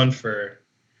fun for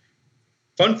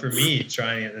me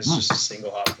trying it as just a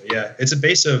single hop. But yeah, it's a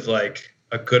base of like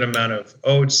a good amount of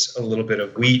oats, a little bit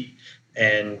of wheat,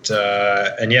 and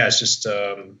yeah, it's just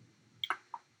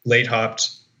late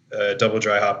hopped double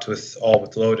dry hopped with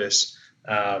Lotus,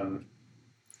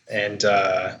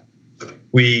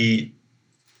 we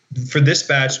for this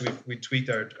batch we tweaked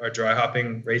our dry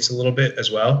hopping rates a little bit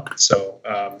as well. So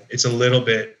it's a little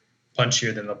bit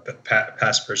punchier than the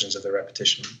past versions of the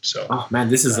repetition. So oh man,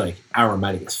 this is like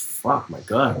aromatic as fuck. My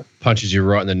God, punches you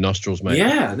right in the nostrils, mate.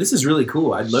 Yeah, this is really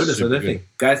cool. I'd Lotus with that thing,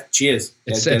 guys. Cheers.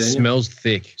 It smells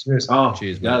thick. Cheers. Oh,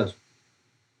 cheers, it does.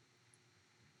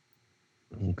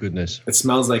 Oh, goodness, it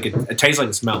smells like it tastes like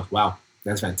it smells. Wow,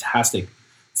 that's fantastic.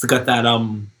 It's got that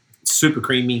super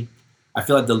creamy. I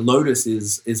feel like the Lotus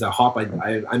is a hop.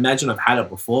 I imagine I've had it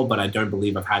before, but I don't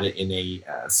believe I've had it in a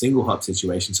single hop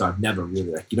situation. So I've never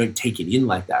really you don't take it in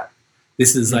like that.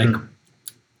 This is like,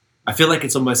 I feel like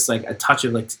it's almost like a touch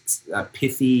of like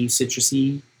pithy,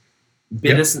 citrusy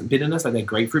bitterness, like that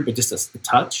grapefruit, but just a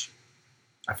touch.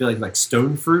 I feel like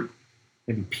stone fruit,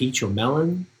 maybe peach or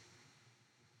melon.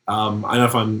 I don't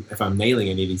know if I'm nailing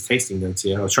any of these tasting notes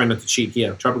here. I was trying not to cheat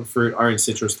here. Tropical fruit, orange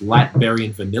citrus, light berry,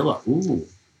 and vanilla. Ooh.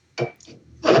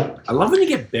 I love when you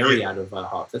get berry out of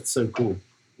hop. That's so cool.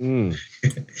 Mm.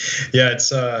 Yeah,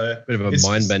 it's bit of a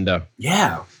mind bender.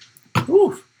 Yeah.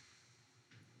 Oof.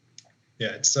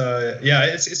 Yeah,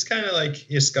 it's kind of like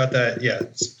it's got that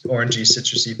it's orangey,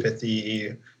 citrusy,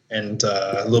 pithy, and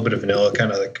a little bit of vanilla,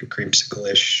 kind of like a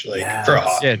creamsicle-ish, for a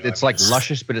hop. Yeah, it's like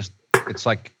luscious, but it's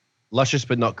like luscious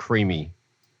but not creamy.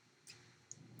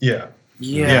 Yeah.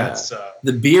 It's,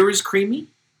 the beer is creamy,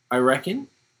 I reckon,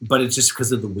 but it's just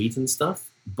because of the wheat and stuff.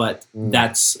 But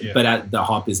the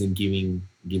hop isn't giving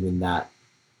that.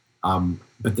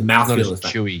 But the mouthfeel is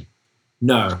chewy.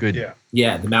 No, it's good.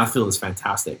 Yeah, the mouthfeel is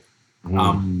fantastic.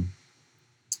 Mm.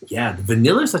 The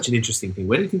vanilla is such an interesting thing.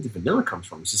 Where do you think the vanilla comes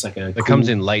from? It's just like it comes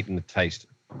in late in the taste.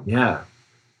 Yeah,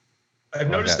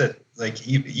 I've noticed that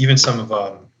even some of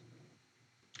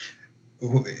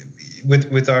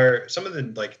with our some of the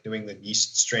New England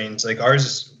yeast strains, like ours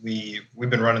is we've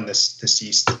been running this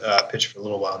yeast pitch for a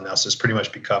little while now, so it's pretty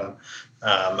much become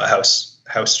a house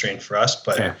strain for us.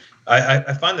 But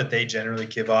I find that they generally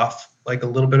give off like a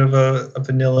little bit of a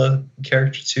vanilla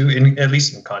character too, at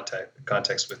least in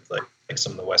context with like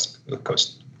some of the West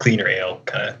Coast cleaner ale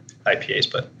kind of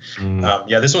IPAs. But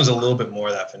this one's a little bit more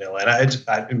of that vanilla,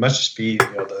 and it must just be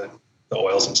the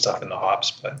oils and stuff in the hops.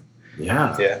 But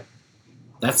yeah.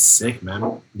 That's sick,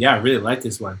 man. Yeah, I really like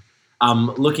this one.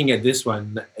 Looking at this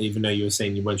one, even though you were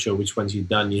saying you weren't sure which ones you'd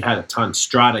done, you had a ton.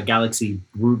 Strata, Galaxy,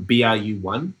 Brut,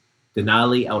 BRU1,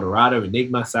 Denali, Eldorado,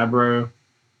 Enigma, Sabro.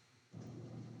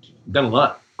 You've done a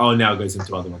lot. Oh, now it goes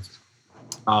into other ones.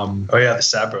 The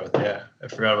Sabro. Yeah, I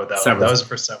forgot about that one. That was the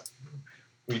first time.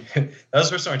 That was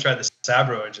the first time I tried the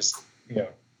Sabro, and just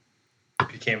it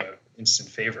became an instant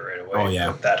favorite right away. Oh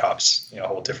yeah, but that hop's a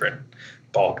whole different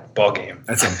ball game.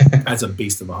 That's a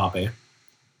beast of a hop, eh?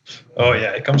 Oh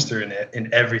yeah, it comes through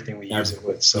in everything we use it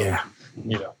with. So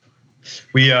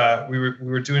we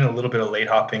were doing a little bit of late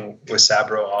hopping with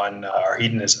Sabro on our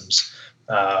hedonisms,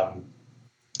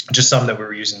 just some that we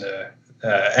were using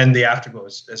and the afterglow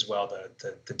as well,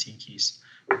 the tikis,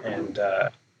 and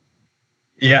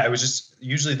it was just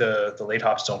usually the late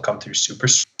hops don't come through super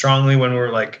strongly when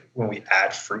we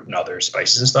add fruit and other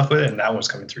spices and stuff with it, and that one was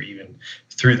coming through even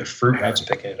through the fruit. I was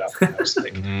picking it up, and I was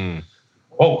like,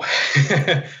 "Oh, all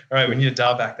right, we need to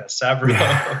dial back that Sabro."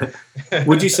 Yeah.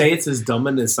 Would you say it's as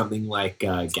dominant as something like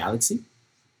Galaxy?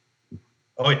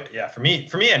 Oh yeah, for me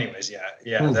anyways,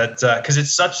 yeah. That because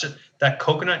it's that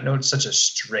coconut note is such a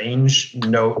strange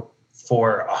note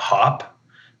for a hop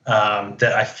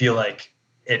that I feel like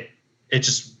it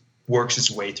just works its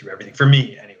way through everything. For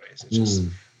me, anyways, it's just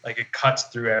like it cuts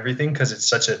through everything because it's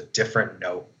such a different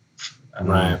note.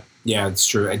 Right. Yeah, it's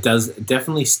true. It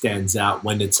definitely stands out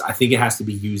when I think it has to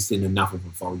be used in enough of a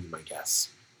volume, I guess.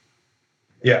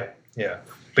 Yeah.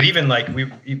 But even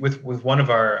with one of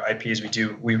our IPs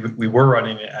we were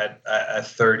running it at a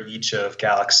third each of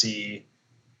Galaxy,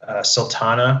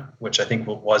 Sultana, which I think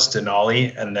was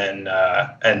Denali, and then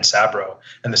and Sabro,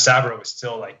 and the Sabro was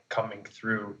still coming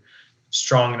through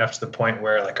strong enough to the point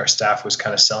where our staff was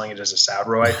kind of selling it as a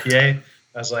Sabro IPA.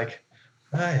 I was like,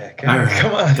 come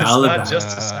on, it's not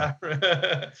just a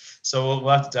Sabro. So we'll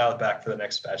have to dial it back for the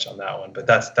next batch on that one. But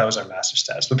that was our master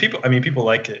status. But people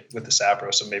like it with the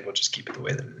Sabro, so maybe we'll just keep it the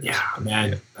way that it is. Yeah,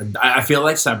 man. Yeah. I feel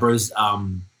like Sabro's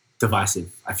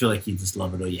divisive. I feel like you just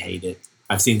love it or you hate it.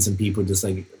 I've seen some people just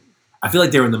I feel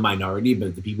like they're in the minority,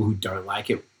 but the people who don't like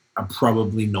it are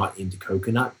probably not into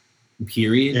coconut,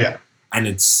 period. Yeah. And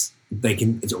it's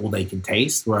all they can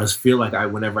taste. Whereas I feel like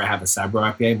whenever I have a Sabro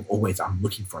IPA, I'm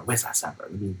looking for it. Where's that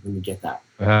Sabro? Let me get that.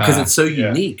 Because it's so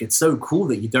unique. It's so cool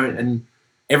that you don't, and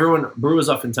brewers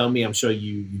often tell me, I'm sure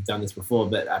you've done this before,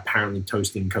 but apparently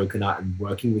toasting coconut and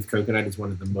working with coconut is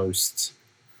one of the most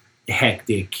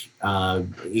hectic,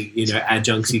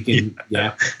 adjuncts you can,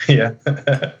 yeah.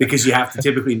 Because you have to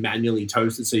typically manually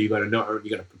toast it. So you got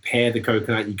to prepare the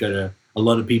coconut. A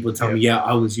lot of people tell me,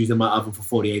 I was using my oven for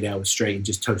 48 hours straight and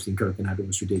just toasting coconut. It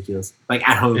was ridiculous. Like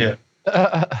at home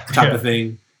type of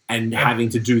thing. And having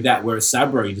to do that, whereas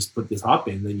Sabro, you just put this hop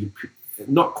in, then you,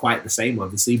 not quite the same,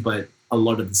 obviously, but a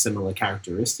lot of the similar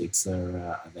characteristics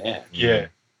are there. Yeah.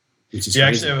 Which is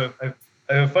crazy. Actually,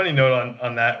 I have a funny note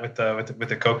on that with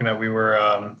the coconut. We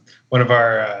were one of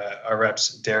our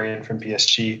reps, Darian from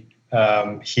PSG.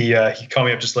 He called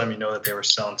me up just letting me know that they were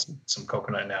selling some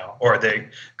coconut now, or they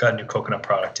got a new coconut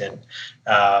product in.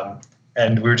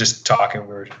 And we were just talking, we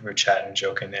were chatting and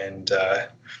joking, and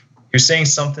he was saying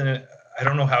something. I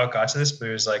don't know how it got to this, but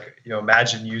it was like,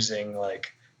 imagine using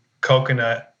like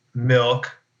coconut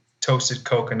milk, toasted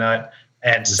coconut,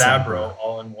 and Sabro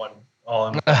all in one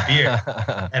beer.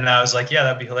 And I was like, yeah,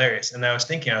 that'd be hilarious. And I was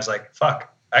thinking, I was like,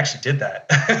 fuck, I actually did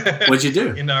that. What'd you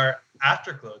do? In our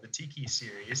Afterglow, the Tiki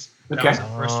series. That was the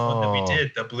first one that we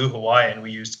did, the Blue Hawaiian.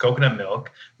 We used coconut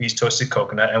milk, we used toasted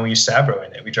coconut, and we used Sabro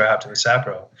in it. We dry hopped with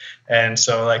Sabro. And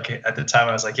so like at the time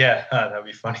I was like, yeah, that'd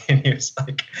be funny. And he was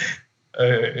like,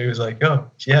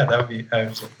 oh yeah, that would be. I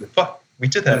was like, fuck, we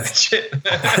did that shit.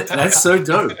 That's so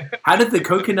dope. How did the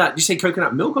coconut? Did you say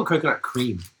coconut milk or coconut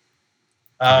cream?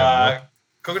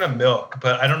 Coconut milk,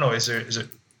 but I don't know. Is it?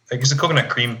 I guess the coconut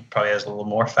cream probably has a little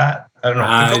more fat. I don't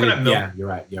know. The coconut milk. Yeah, you're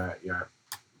right.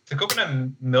 The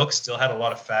coconut milk still had a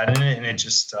lot of fat in it, and it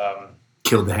just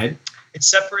killed the head. It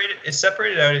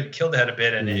separated out. It killed the head a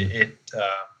bit, and it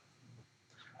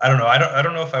I don't know. I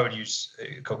don't know if I would use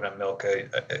coconut milk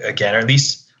again, or at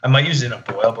least I might use it in a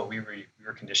boil. But we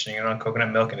were conditioning it on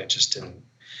coconut milk, and it just didn't.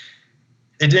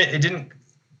 It didn't.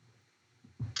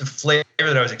 The flavor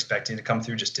that I was expecting to come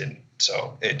through just didn't.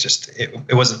 So it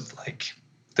wasn't like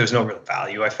there was no real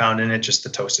value I found in it. Just the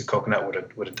toasted coconut would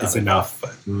have done enough.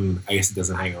 But I guess it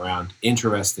doesn't hang around.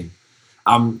 Interesting.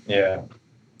 Yeah.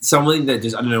 Something that I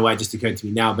don't know why it just occurred to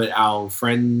me now, but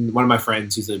one of my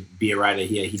friends who's a beer writer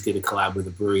here, he did a collab with a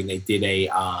brewery and they did a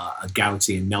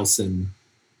Galaxy and Nelson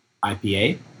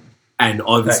IPA. And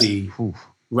obviously,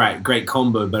 right, great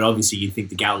combo, but obviously you'd think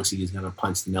the Galaxy is going to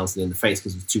punch the Nelson in the face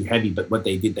because it's too heavy. But what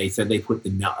they did, they said they put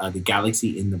the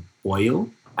Galaxy in the boil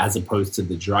as opposed to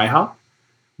the dry hop,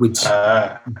 which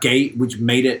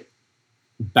made it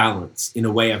balanced in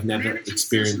a way I've never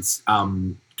experienced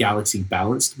Galaxy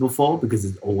balanced before, because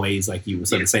it's always like you were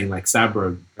sort of saying, like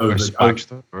Sabro like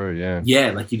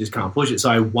you just can't push it.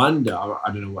 So I wonder, I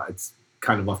don't know what, it's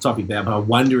kind of off topic there, but I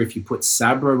wonder if you put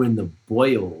Sabro in the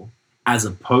boil as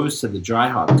opposed to the dry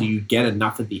hop, do you get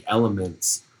enough of the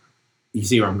elements? You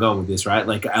see where I'm going with this, right?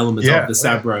 Like elements of the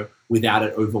Sabro without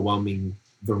it overwhelming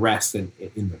the rest in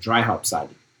the dry hop side.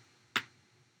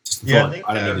 I think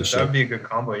that would be a good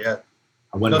combo. Yeah.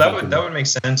 That would make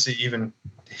sense. Even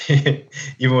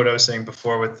what I was saying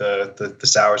before with the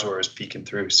sours where it was peeking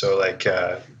through. So like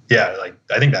I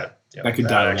think that could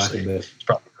dial back a bit. It's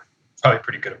probably a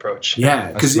pretty good approach.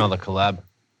 Yeah, because smell the collab.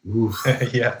 Oof.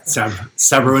 Yeah,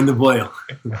 Sabro in the boil.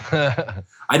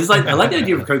 I like the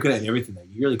idea of coconut and everything. Though.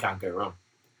 You really can't go wrong.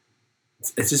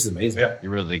 It's just amazing. Yeah, you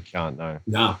really can't.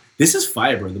 No, this is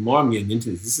fire, bro. The more I'm getting into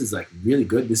this is like really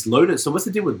good. This Lotus. So what's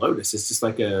the deal with Lotus? It's just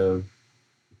like a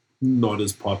not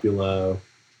as popular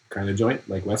kind of joint,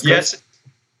 like West Coast.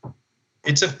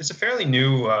 Yes, it's a fairly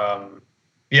new,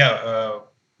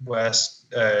 West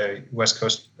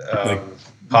Coast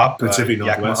hop, Pacific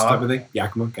Northwest type of thing.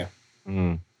 Yakima, okay.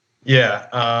 Mm. Yeah,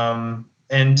 I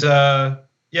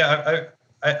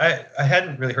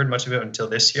hadn't really heard much of it until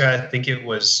this year. I think it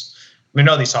was. I mean,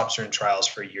 all these hops are in trials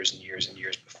for years and years and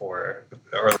years before,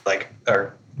 or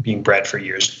being bred for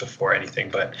years before anything.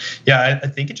 But yeah, I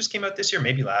think it just came out this year,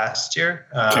 maybe last year.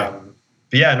 Okay.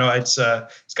 But yeah, no, it's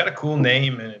got a cool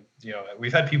name, and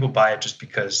we've had people buy it just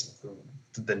because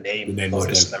the name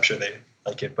Lotus, and I'm sure they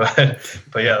like it. But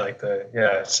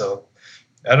yeah, so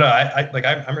I don't know.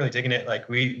 I'm really digging it. Like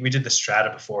we did the Strata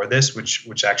before this,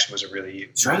 which actually was a really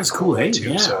Strata's cool, hey?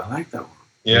 Too, yeah, so. I like that one.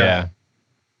 Yeah.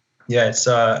 Yeah, it's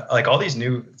like all these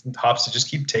new hops that just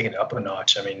keep taking it up a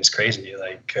notch. I mean, it's crazy.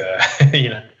 Like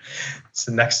it's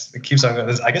the next. It keeps on going.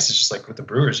 I guess it's just like with the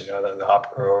brewers, the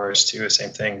hop growers too. Same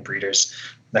thing, breeders,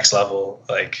 next level.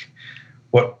 Like,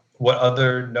 what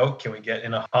other note can we get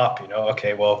in a hop?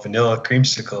 Okay, well, vanilla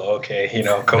creamsicle. Okay,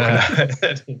 coconut.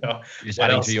 You're just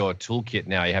adding to your toolkit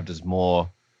now. You have just more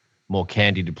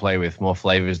candy to play with, more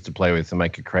flavors to play with to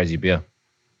make a crazy beer.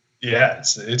 Yeah,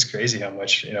 it's crazy how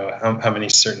much, how many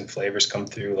certain flavors come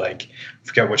through. Like, I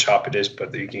forget which hop it is,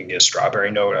 but you can get a strawberry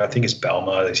note. I think it's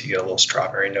Belma. You get a little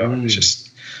strawberry note. It's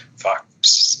just,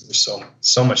 there's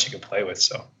so much you can play with.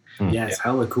 So yeah, it's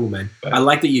hella cool, man. But I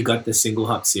like that you got the single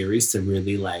hop series to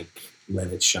really like let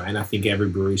it shine. I think every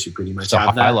brewery should pretty much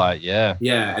have that. Highlight, yeah.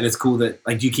 Yeah, and it's cool that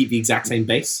like you keep the exact same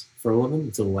base for all of them.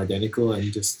 It's all identical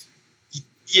and just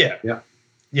yeah.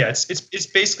 It's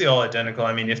basically all identical.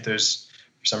 I mean, if there's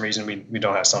for some reason we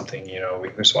don't have something, we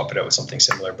can swap it out with something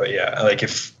similar. But yeah, like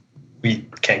if we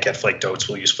can't get flaked oats,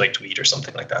 we'll use flaked wheat or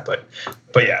something like that. But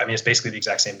yeah, I mean, it's basically the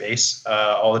exact same base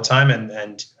all the time,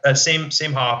 and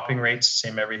same hopping rates,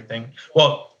 same everything.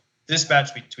 Well, this batch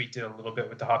we tweaked it a little bit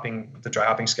with the dry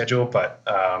hopping schedule, but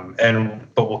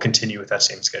we'll continue with that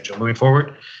same schedule moving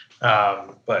forward.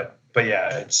 But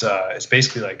yeah, it's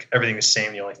basically like everything the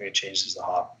same. The only thing that changes is the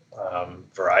hop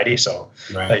variety. So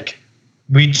like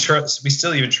we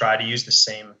still even try to use the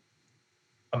same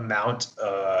amount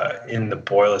in the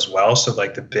boil as well. So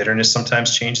like the bitterness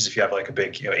sometimes changes if you have like a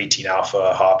big 18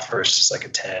 alpha hop versus like a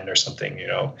 10 or something.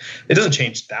 It doesn't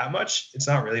change that much. It's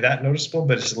not really that noticeable,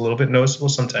 but it's a little bit noticeable.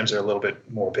 Sometimes they're a little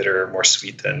bit more bitter, more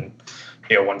sweet than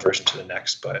one version to the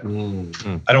next. But I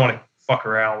don't want to fuck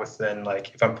around with then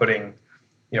like if I'm putting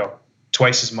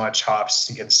twice as much hops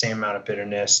to get the same amount of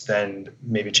bitterness, then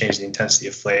maybe change the intensity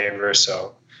of flavor.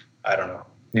 So I don't know.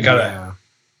 You gotta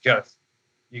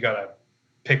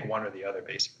pick one or the other,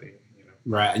 basically.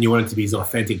 Right, and you want it to be as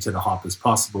authentic to the hop as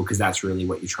possible because that's really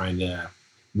what you're trying to,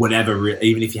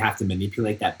 even if you have to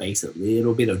manipulate that base a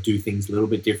little bit or do things a little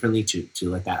bit differently to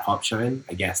let that hop shine,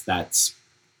 I guess that's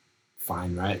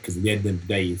fine, right? Because at the end of the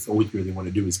day, it's all you really want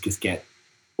to do is just get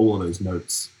all of those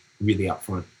notes really up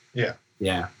front. Yeah.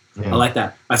 I like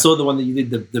that. I saw the one that you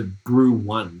did, the Brew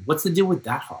One. What's the deal with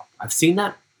that hop? I've seen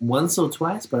that once or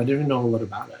twice, but I didn't know a lot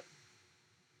about it.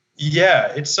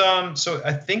 Yeah, it's so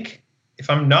I think if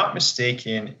I'm not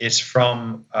mistaken, it's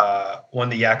from one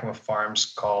of the Yakima farms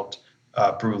called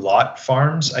Brew Lot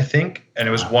Farms, I think, and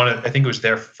it was I think it was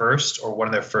their first or one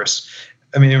of their first.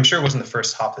 I mean, I'm sure it wasn't the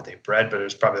first hop that they bred, but it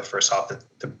was probably the first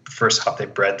hop they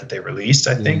bred that they released,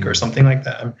 I think, or something like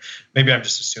that. Maybe I'm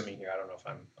just assuming here. I don't know if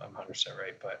I'm 100%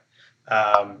 right, but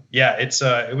yeah,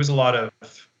 it was a lot of.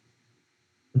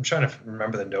 I'm trying to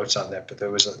remember the notes on that, but there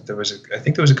was I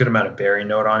think there was a good amount of berry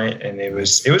note on it, and it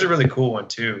was a really cool one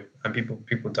too. And people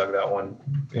dug that one.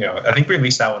 I think we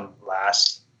released that one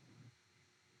last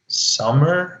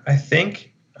summer, I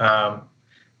think.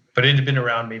 But it had been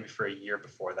around maybe for a year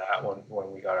before that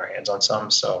when we got our hands on some.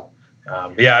 So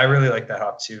yeah, I really like that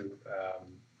hop too.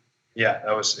 Yeah,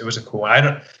 it was a cool one. I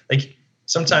don't like.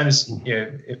 Sometimes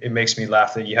it makes me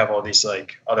laugh that you have all these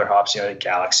like other hops, like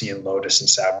Galaxy and Lotus and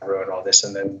Sabro and all this,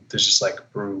 and then there's just like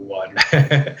Brew One.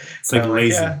 It's like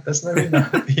lazy. Yeah, that's not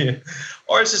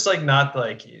or it's just like not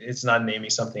like it's not naming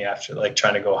something after like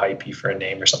trying to go hypey for a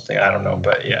name or something. I don't know,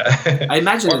 but yeah. I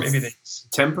imagine it's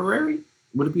temporary.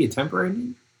 Would it be a temporary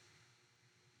name?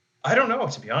 I don't know,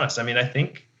 to be honest. I mean, I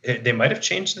think they might have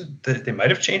changed it. They might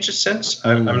have changed it since.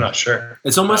 I'm not sure.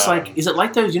 It's almost like, is it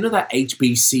like those? That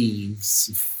HBC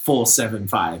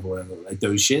 475 or whatever, like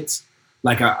those shits.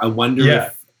 Like I wonder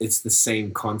if it's the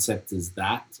same concept as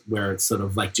that, where it's sort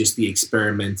of like just the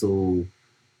experimental,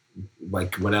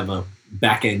 like whatever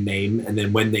back end name, and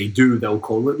then when they do, they'll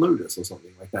call it Lotus or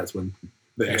something. Like that's when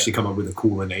they actually come up with a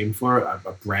cooler name for it,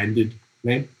 a branded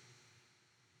name.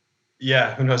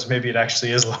 Yeah, who knows? Maybe it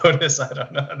actually is Lotus. I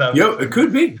don't know. It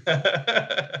could be.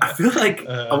 I feel like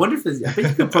I wonder if there's. I think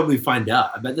you could probably find out.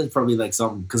 I bet there's probably like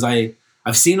something because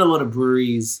I've seen a lot of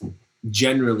breweries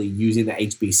generally using the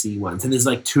HBC ones, and there's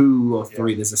like 2 or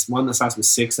 3. There's this one that starts with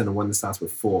 6 and one that starts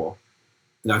with 4,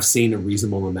 and I've seen a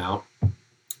reasonable amount.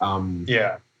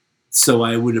 So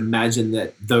I would imagine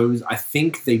that those. I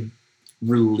think they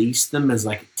release them as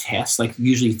like a test, like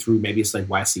usually through maybe it's like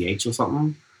YCH or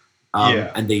something.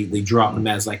 And they drop them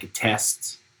as like a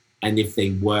test, and if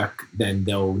they work, then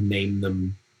they'll name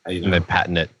them. And they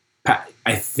patent it.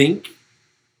 I think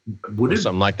would it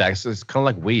something like that? So it's kind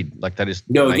of like weed, like that is.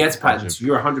 No, it gets patented.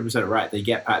 You're 100% right. They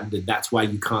get patented. That's why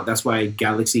you can't. That's why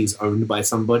Galaxy is owned by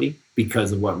somebody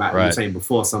because of what Matt was saying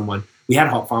before. We had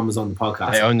Hop Farmers on the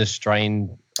podcast. They own the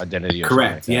strain identity.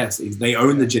 Correct. Yes, they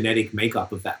own the genetic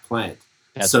makeup of that plant.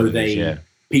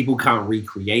 People can't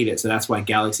recreate it. So that's why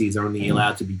Galaxy is only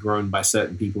allowed to be grown by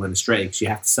certain people in Australia, because you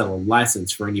have to sell a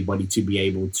license for anybody to be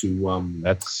able to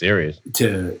that's serious.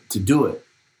 To do it.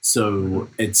 So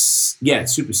it's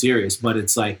super serious. But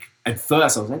it's like at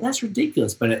first I was like, that's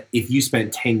ridiculous. But if you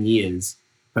spent 10 years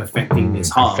perfecting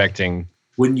this hop,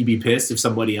 wouldn't you be pissed if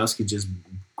somebody else could just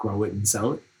grow it and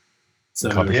sell it? So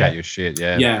complicate your shit,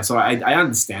 yeah. Yeah, so I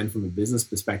understand from a business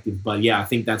perspective, but yeah, I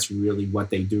think that's really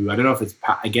what they do. I don't know if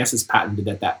I guess it's patented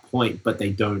at that point, but they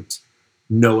don't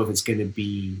know if it's going to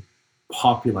be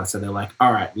popular. So they're like,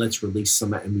 all right, let's release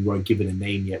some, and we won't give it a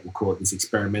name yet. We'll call it this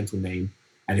experimental name.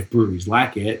 And if breweries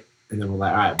like it, and then we're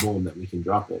like, all right, boom, then we can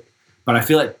drop it. But I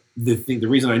feel like the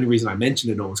only reason I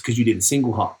mentioned it all was because you did a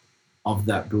single hop of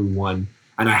that brew one.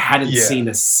 And I hadn't seen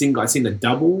a single. I've seen the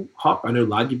double hop. I know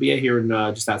Lager Beer here in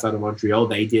just outside of Montreal.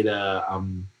 They did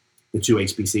the 2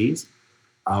 HPCs,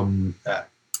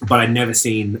 but I'd never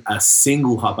seen a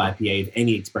single hop IPA of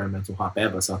any experimental hop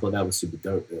ever. So I thought that was super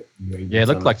dope. It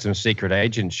looked like some secret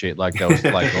agent shit. Like that was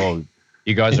like, oh,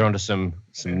 you guys are onto some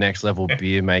next level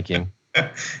beer making.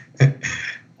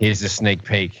 Here's a sneak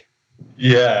peek.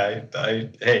 Yeah,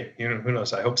 hey, who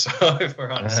knows? I hope so. If we're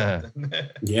on something.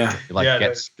 Yeah,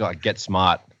 Get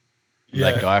Smart.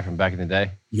 That guy from back in the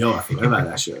day. Yo, I forgot about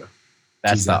that show.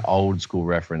 That's the old school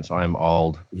reference. I'm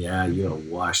old. Yeah, you're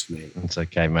washed, mate. It's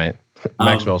okay, mate.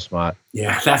 Maxwell Smart.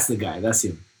 Yeah, that's the guy. That's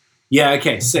him. Yeah,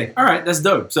 okay, sick. All right, that's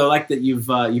dope. So I like that you've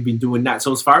been doing that.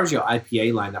 So as far as your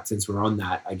IPA lineup, since we're on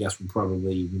that, I guess we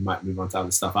might move on to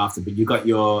other stuff after. But you got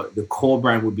the core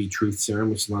brand would be Truth Serum,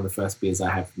 which is one of the first beers I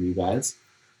have from you guys.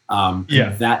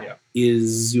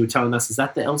 Is, you were telling us, is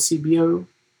that the LCBO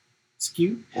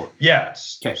SKU?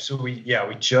 Yes. Okay. So we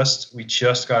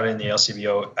just got in the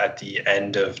LCBO at the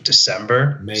end of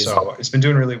December. Amazing. So it's been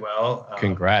doing really well.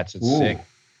 Congrats. It's sick.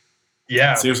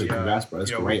 Yeah. Seriously, congrats, bro.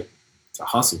 That's great. It's a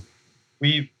hustle.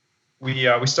 We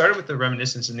started with the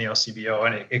Reminiscence in the LCBO,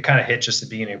 and it kind of hit just at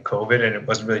the beginning of COVID, and it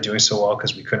wasn't really doing so well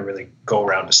because we couldn't really go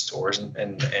around to stores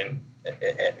and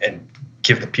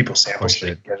give the people samples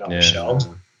to get it on the shelves.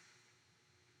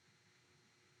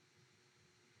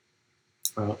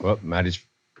 Well, Maddie's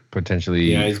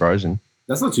potentially frozen.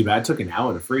 That's not too bad. It took an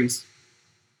hour to freeze.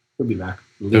 He'll be back.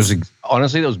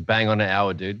 Honestly, that was bang on an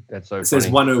hour, dude. That's so funny. It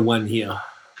says 1:01 here.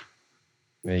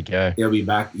 There you go. He'll be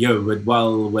back. Yo, but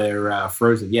while we're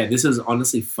frozen, yeah, this is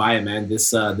honestly fire, man. This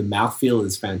the mouthfeel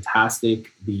is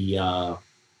fantastic. The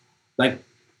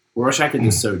Rorschach is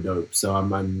just so dope. So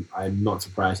I'm not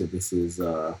surprised that this is.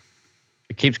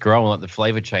 It keeps growing. Like the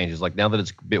flavor changes. Like now that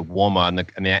it's a bit warmer and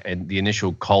the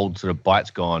initial cold sort of bite's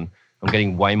gone, I'm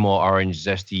getting way more orange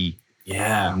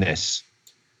zesty-ness,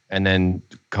 and then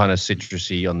kind of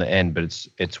citrusy on the end. But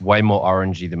it's way more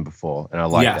orangey than before, and I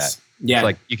like that. Yeah, it's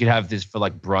like you could have this for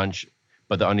like brunch,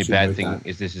 but the only bad thing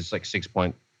is this is like 6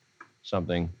 point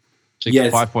something.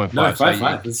 5.5. No,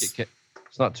 5.5.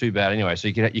 It's not too bad anyway. So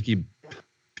you could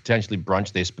potentially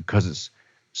brunch this because it's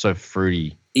so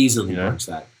fruity. Easily brunch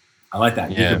that. I like that.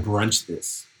 Yeah. You could brunch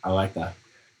this. I like that.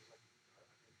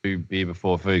 Do beer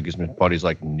before food because my body's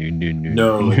like no.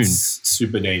 No, it's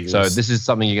super dangerous. So this is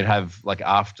something you could have like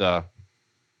after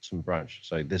some brunch.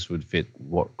 So this would fit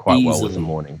quite well with the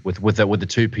morning with the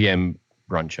 2 p.m.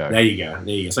 brunch show. There you go.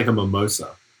 It's like a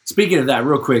mimosa. Speaking of that,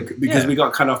 real quick, because we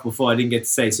got cut off before, I didn't get to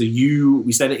say. So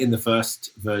we said it in the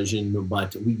first version,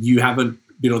 but you haven't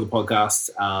been on the podcast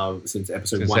since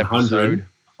episode 100.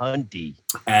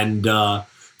 And for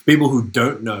people who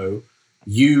don't know,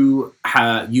 you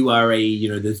are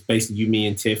there's basically you, me,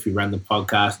 and Tiff who ran the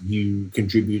podcast. You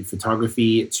contribute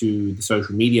photography to the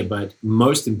social media, but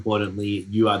most importantly,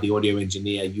 you are the audio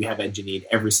engineer. You have engineered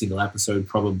every single episode,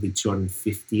 probably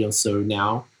 250 or so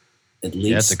now, at least.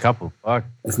 Yeah, it's a couple. Fuck.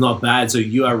 It's not bad. So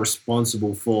you are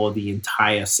responsible for the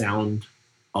entire sound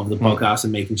of the podcast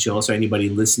and making sure. So anybody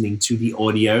listening to the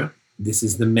audio, this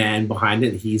is the man behind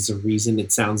it. He's the reason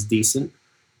it sounds decent.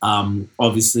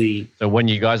 Obviously. So when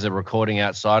you guys are recording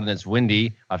outside and it's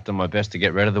windy, I've done my best to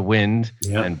get rid of the wind,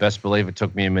 and best believe it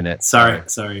took me a minute.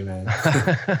 Sorry, man.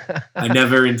 I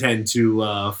never intend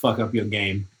to fuck up your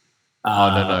game.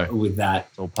 No. With that,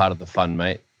 it's all part of the fun,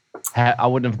 mate. I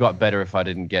wouldn't have got better if I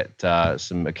didn't get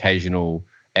some occasional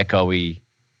echoey,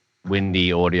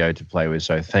 windy audio to play with.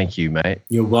 So thank you, mate.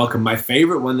 You're welcome. My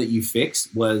favorite one that you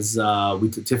fixed was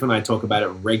Tiff and I talk about it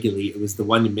regularly. It was the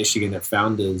one in Michigan at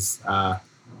Founders.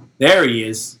 There he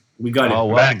is. We got him. Oh,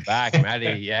 welcome back,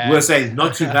 Matty. Yeah. We were saying,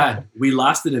 not too bad. We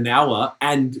lasted an hour,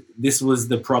 and this was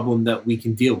the problem that we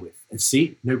can deal with. And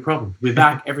see, no problem. We're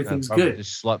back. Everything's good.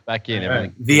 Just slot back in.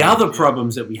 Everything. The other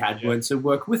problems that we had weren't so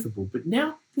work withable, but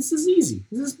now this is easy.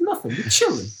 This is nothing. We're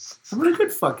chilling. Having a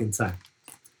good fucking time.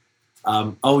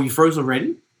 You froze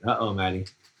already? Uh-oh, Matty.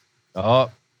 Oh.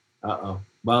 Uh-oh.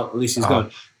 Well, at least he's gone.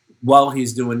 While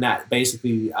he's doing that,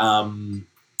 basically,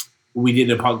 we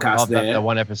did a podcast there. That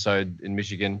one episode in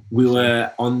Michigan. We were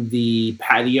on the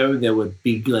patio. There were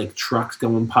big trucks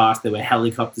going past. There were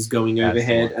helicopters going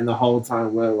overhead, and the whole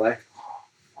time we're like,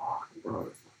 "Oh, fuck, bro."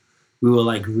 We were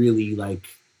really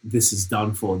this is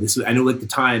done for. I know at the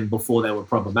time, before they were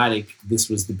problematic, this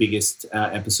was the biggest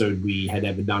episode we had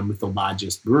ever done with the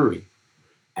largest brewery.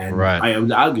 And I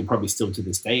would argue probably still to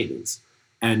this day it is.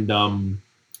 And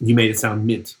you made it sound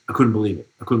mint. I couldn't believe it.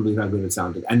 I couldn't believe how good it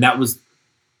sounded. And that was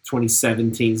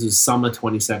 2017. It was summer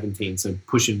 2017. So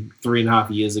pushing 3.5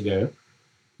 years ago,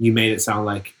 you made it sound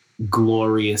like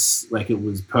glorious, like it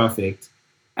was perfect.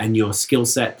 And your skill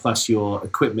set plus your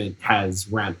equipment has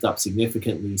ramped up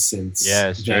significantly since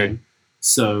then.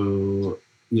 So,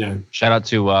 shout out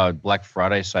to Black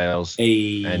Friday sales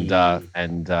and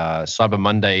Cyber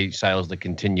Monday sales that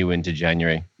continue into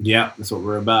January. Yeah, that's what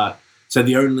we're about. So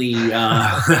the only,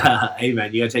 hey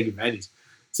man, you gotta take advantage.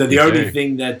 So the only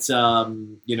thing that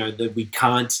that we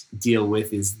can't deal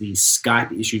with is the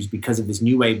Skype issues because of this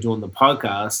new way of doing the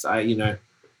podcast.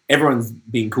 Everyone's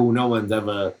been cool. No one's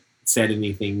ever said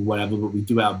anything, whatever, but we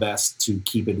do our best to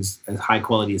keep it as high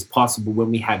quality as possible.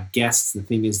 When we have guests, the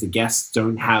thing is the guests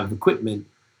don't have equipment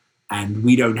and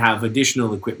we don't have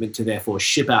additional equipment to therefore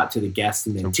ship out to the guests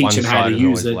and then teach them how to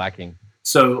use it. Lacking.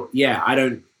 So I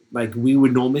don't, we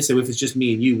would normally, so if it's just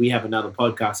me and you, we have another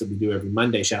podcast that we do every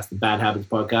Monday. Shouts to Bad Habits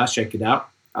Podcast. Check it out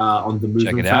on the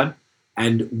Movement Fund.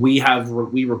 And we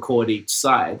record each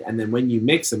side. And then when you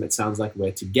mix them, it sounds like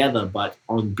we're together. But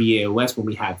on BAOS, when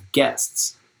we have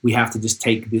guests, we have to just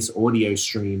take this audio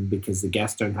stream because the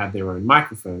guests don't have their own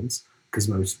microphones because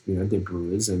most, they're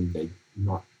brewers and they're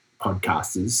not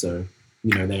podcasters. So,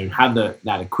 they don't have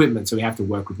that equipment. So we have to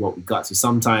work with what we got. So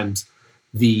sometimes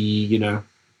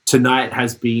tonight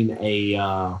has been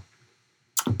a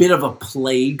bit of a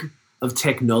plague of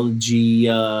technology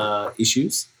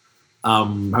issues.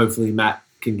 Hopefully Matt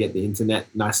can get the internet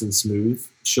nice and smooth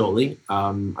shortly.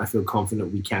 I feel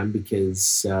confident we can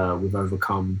because we've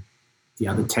overcome the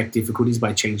other tech difficulties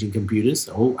by changing computers.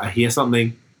 Oh, I hear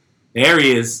something. There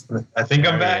he is. I think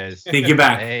I'm back. I think you're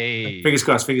back. Hey. Fingers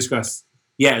crossed.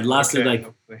 Yeah, it lasted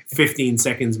 15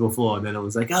 seconds before, and then it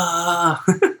was like, I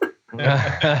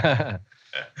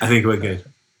think we're good.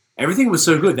 Everything was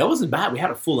so good. That wasn't bad. We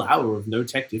had a full hour of no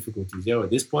tech difficulties.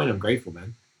 At this point, I'm grateful,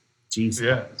 man. Jeez.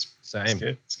 Yeah, same.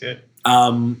 It's good.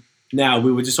 Now,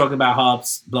 we were just talking about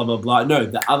hops, blah, blah, blah. No,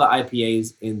 the other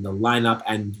IPAs in the lineup,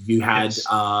 and you had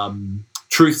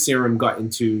Truth Serum got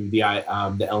into the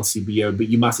LCBO, but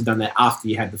you must have done that after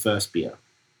you had the first beer.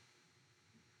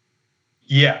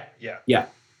 Yeah.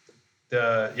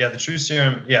 The Truth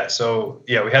Serum. Yeah, so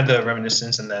we had the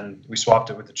Reminiscence, and then we swapped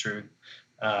it with the Truth.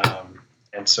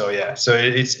 And so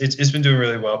it's been doing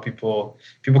really well. People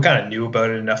kind of knew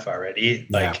about it enough already.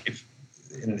 If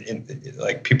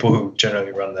in people who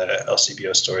generally run the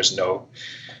LCBO stores know,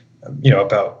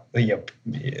 about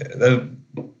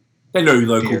they know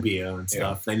local beer and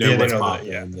stuff. They know what's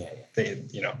popular. They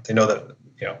know that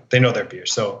they know their beer.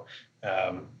 So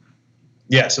so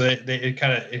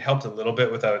it helped a little bit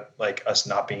without us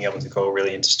not being able to go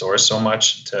really into stores so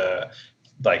much to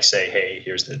say, hey,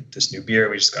 here's this new beer,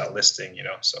 we just got a listing,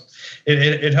 so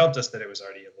it helped us that it was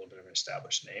already a little bit of an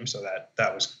established name, so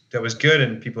that was good,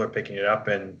 and people are picking it up,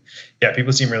 and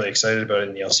people seem really excited about it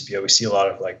in the LCBO. We see a lot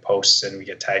of posts, and we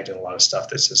get tagged in a lot of stuff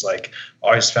that says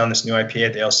I just found this new IPA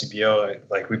at the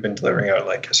LCBO. We've been delivering out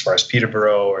as far as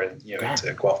Peterborough or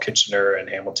to Guelph Kitchener and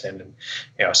Hamilton,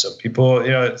 and so people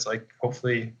it's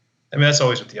hopefully, that's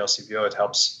always with the LCBO, it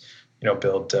helps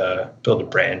build a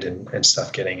brand and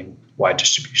stuff, getting wide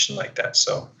distribution like that.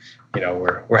 So,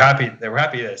 we're happy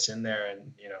that it's in there,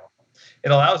 and it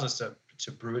allows us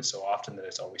to brew it so often that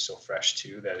it's always so fresh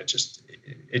too, that it just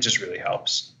really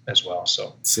helps as well.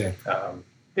 So sick.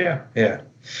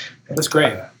 That's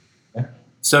great.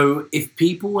 So if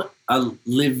people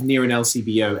live near an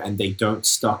LCBO and they don't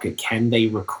stock it, can they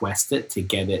request it to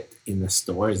get it in the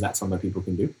store? Is that something people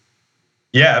can do?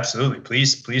 Yeah, absolutely.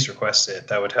 Please request it.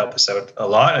 That would help us out a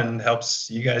lot and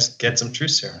helps you guys get some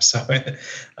Truth Serum. So,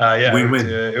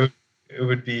 win-win. It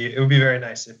would be very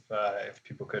nice if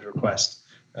people could request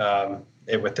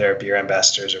it with their beer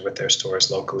ambassadors or with their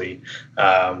stores locally,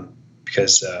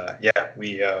 because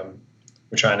we're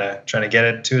trying to get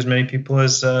it to as many people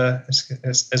as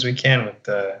we can with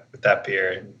that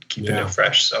beer and keeping it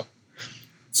fresh.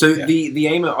 So the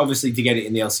aim, obviously, to get it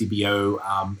in the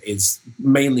LCBO is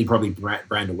mainly probably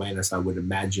brand awareness, I would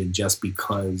imagine, just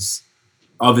because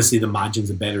obviously the margins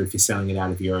are better if you're selling it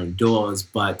out of your own doors.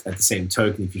 But at the same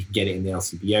token, if you can get it in the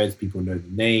LCBOs, people know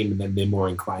the name, and then they're more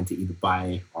inclined to either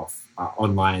buy off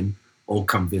online or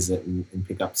come visit and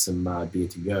pick up some beer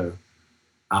to go.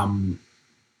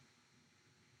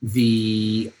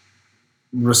 The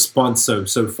response so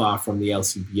far from the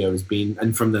LCBO has been,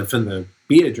 and from the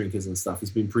beer drinkers and stuff,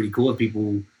 has been pretty cool.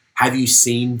 Have you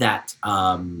seen that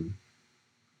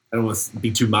I don't want to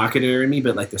be too marketer in me,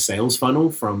 but like the sales funnel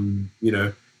from, you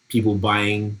know, people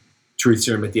buying Truth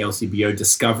Serum at the LCBO,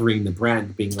 discovering the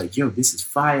brand, being like, yo, this is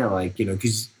fire. Like, you know,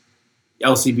 because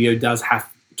LCBO does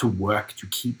have to work to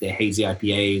keep their hazy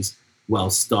IPAs well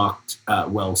stocked,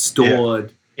 well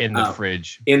stored. In the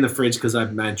fridge. In the fridge, because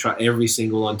I've, man, tried every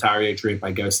single Ontario trip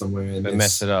I go somewhere and they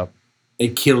mess it up.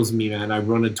 It kills me, man. I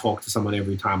want to talk to someone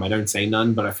every time. I don't say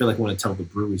none, but I feel like I want to tell the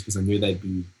breweries because I knew they'd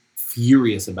be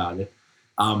furious about it.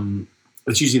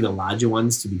 It's usually the larger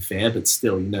ones, to be fair, but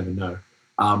still, you never know.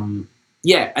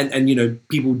 Yeah, and you know,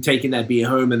 people taking that beer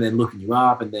home and then looking you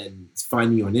up and then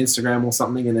finding you on Instagram or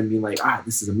something and then being like,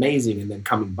 this is amazing, and then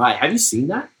coming by. Have you seen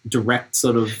that direct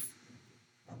sort of?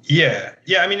 Yeah.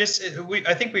 I mean,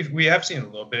 I think we have seen a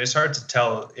little bit. It's hard to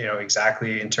tell, you know,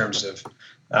 exactly in terms of,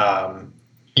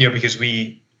 you know, because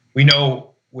we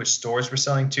know which stores we're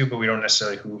selling to, but we don't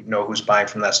necessarily know who's buying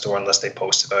from that store unless they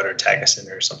post about it or tag us in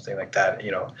it or something like that,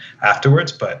 you know,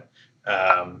 afterwards. But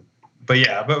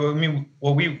yeah, but I mean,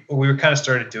 what we were kind of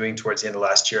started doing towards the end of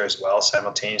last year as well,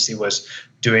 simultaneously, was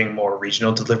doing more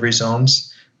regional delivery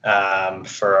zones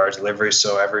for our deliveries.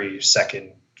 So every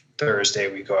second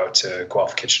Thursday we go out to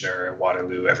Guelph, Kitchener, and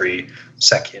Waterloo. Every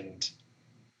second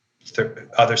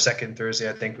Thursday,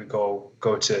 I think we go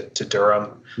to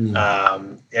Durham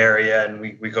area, and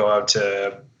we go out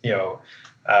to, you know,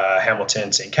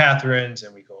 Hamilton, St. Catharines,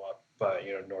 and we go up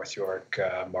you know, North York,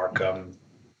 Markham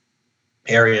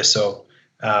area. So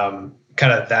kind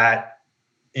of that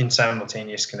in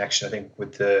simultaneous connection, I think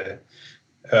with the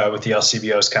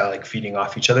LCBOs kind of like feeding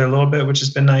off each other a little bit, which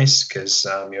has been nice because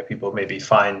you know, people maybe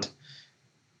find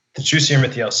the Truth Serum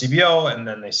at the LCBO and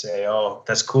then they say, oh,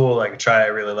 that's cool, I could try, I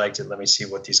really liked it, let me see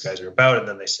what these guys are about. And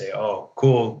then they say, oh,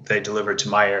 cool, they delivered to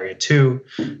my area too,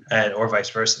 and or vice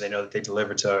versa. They know that they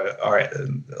delivered to our,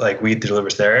 like, we deliver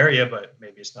to their area, but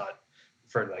maybe it's not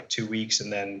for like 2 weeks,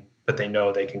 and then but they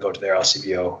know they can go to their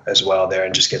LCBO as well there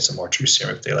and just get some more Truth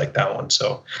Serum if they like that one.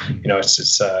 So, you know,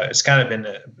 it's kind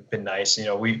of been nice. You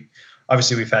know, we've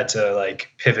had to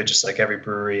like pivot just like every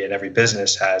brewery and every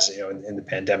business has, you know, in the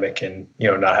pandemic, and, you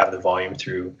know, not have the volume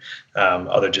through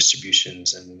other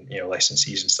distributions and, you know,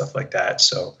 licensees and stuff like that.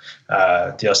 So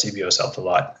the LCBO has helped a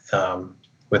lot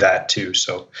with that too.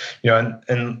 So, you know,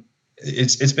 and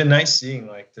it's been nice seeing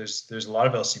like there's a lot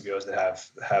of LCBOs that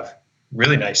have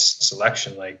really nice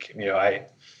selection. Like, you know, I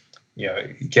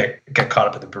get caught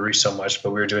up at the brewery so much,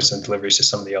 but we were doing some deliveries to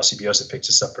some of the LCBOs that picked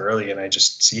us up early, and I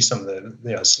just see some of the,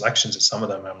 you know, selections at some of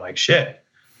them, and I'm like, shit,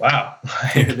 wow,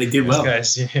 they did well,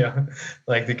 guys. You know,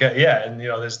 like the guy, yeah, and you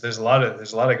know, there's a lot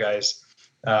of guys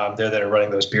there that are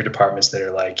running those beer departments that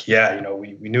are like, yeah, you know,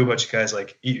 we knew about you guys.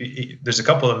 Like, there's a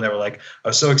couple of them that were like, I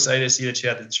was so excited to see that you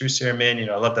had the Truth Serum in. You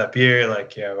know, I love that beer.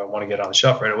 Like, yeah, I want to get it on the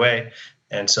shelf right away.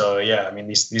 And so, yeah, I mean,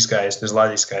 these guys, there's a lot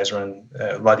of these guys a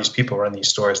lot of these people run these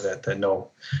stores that know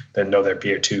their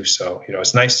beer too. So, you know,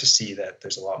 it's nice to see that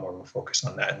there's a lot more of a focus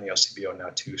on that in the LCBO now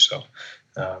too. So,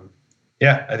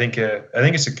 yeah, I think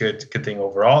it's a good thing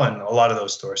overall. And a lot of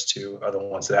those stores too are the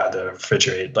ones that have the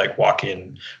refrigerated, like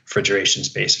walk-in refrigeration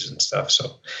spaces and stuff.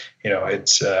 So, you know,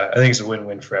 it's I think it's a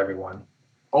win-win for everyone.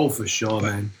 Oh, for sure,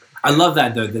 man. I love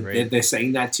that though. They're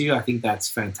saying that to you. I think that's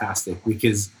fantastic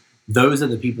because those are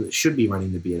the people that should be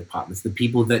running the beer departments. The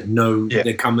people that know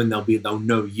they come and they'll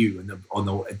know you, and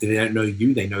if they don't know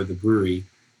you, they know the brewery.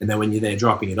 And then when you're there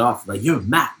dropping it off, like, yo,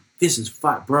 Matt, this is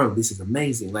fun, bro. This is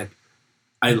amazing. Like,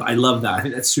 I love that. I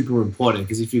think that's super important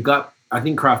because I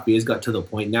think craft beer's got to the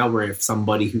point now where if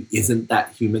somebody who isn't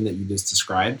that human that you just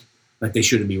described, like, they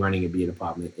shouldn't be running a beer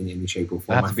department in any shape or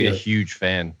form. I have to be a huge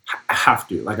fan. I have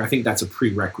to. Like, I think that's a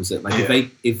prerequisite. Like,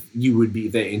 if you would be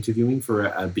there interviewing for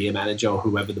a beer manager or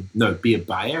whoever beer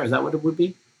buyer, is that what it would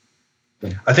be?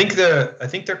 Yeah. I think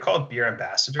they're called beer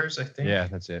ambassadors, I think. Yeah,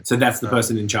 that's it. So that's the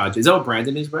person in charge. Is that what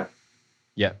Brandon is, Brett?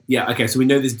 Yeah. Yeah, okay. So we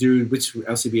know this dude. Which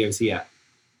LCBO is he at?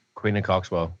 Queen and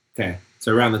Coxwell. Okay.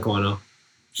 So around the corner.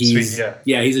 He's a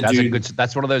dude.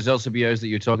 That's one of those LCBOs that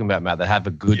you're talking about, Matt, that have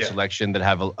a good selection, that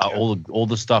have all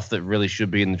the stuff that really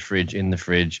should be in the fridge.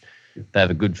 They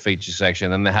have a good feature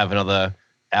section, and they have another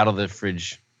out of the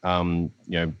fridge, you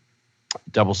know,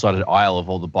 double-sided aisle of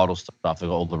all the bottle stuff. They've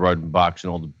got all the Rodenbachs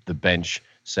and all the bench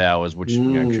sours, which you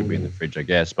know, should be in the fridge, I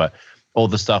guess. But all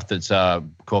the stuff that's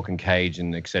cork and cage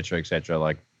and et cetera,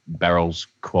 like barrels,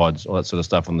 quads, all that sort of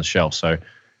stuff on the shelf. So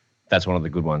that's one of the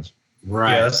good ones.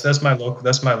 Right. Yeah, that's my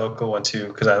local one too,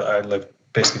 because I live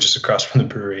basically just across from the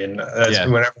brewery, and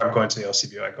whenever I'm going to the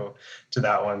LCBO, I go to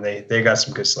that one. They got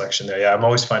some good selection there. Yeah, I'm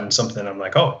always finding something. I'm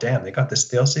like, oh damn, they got this at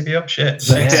the LCBO. Shit,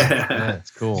 yeah, it's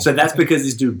cool. So that's because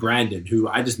this dude Brandon, who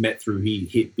I just met through, he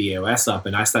hit BOS up,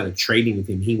 and I started trading with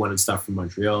him. He wanted stuff from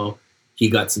Montreal. he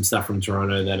got some stuff from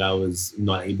Toronto that I was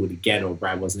not able to get, or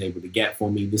Brad wasn't able to get for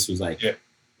me. This was like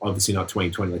obviously not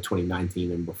 2020, like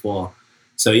 2019 and before.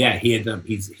 So yeah, he's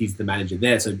the manager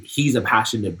there. So he's a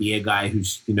passionate beer guy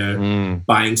who's, you know,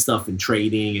 buying stuff and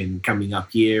trading and coming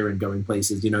up here and going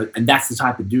places, you know, and that's the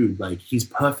type of dude, like he's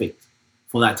perfect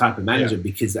for that type of manager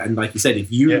because, and like you said,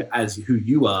 if you, as who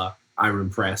you are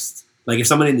impressed, like if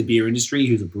someone in the beer industry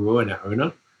who's a brewer and an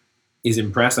owner is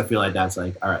impressed, I feel like that's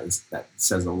like, all right, that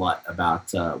says a lot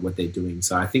about what they're doing.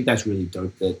 So I think that's really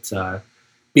dope that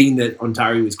being that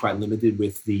Ontario is quite limited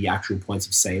with the actual points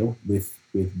of sale with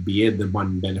beer, the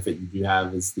one benefit you do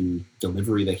have is the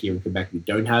delivery that here in Quebec we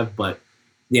don't have, but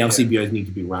the LCBOs need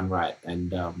to be run right.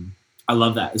 And I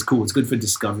love that. It's cool. It's good for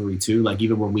discovery too. Like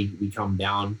even when we come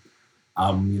down,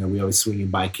 you know, we always swing in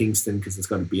by Kingston because it's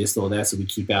got a beer store there. So we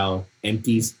keep our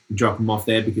empties, drop them off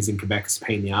there because in Quebec it's a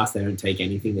pain in the ass. They don't take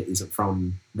anything that isn't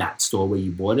from that store where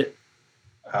you bought it.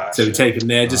 So we take them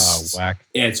there. Just whack.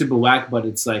 Yeah, it's super whack, but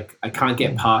it's like I can't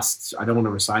get past. I don't want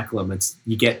to recycle them. It's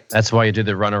you get. That's why you did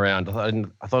the run around.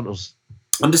 I thought it was.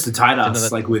 I'm just a tight ass.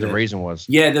 Like with the reason was.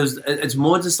 Yeah, it's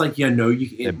more just like you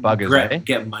They're buggers,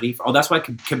 get money. That's why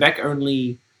Quebec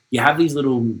only. You have these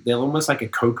little. They're almost like a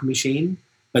Coke machine,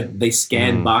 but they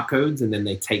scan barcodes and then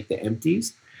they take the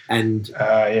empties. And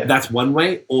that's one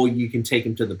way, or you can take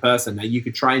them to the person. Now you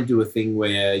could try and do a thing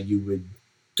where you would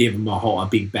give them a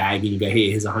big bag and you go,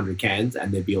 here's 100 cans,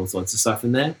 and there'd be all sorts of stuff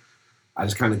in there. I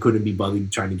just kind of couldn't be bothered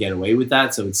trying to get away with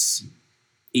that. So it's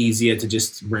easier to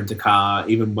just rent a car.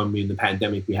 Even when we in the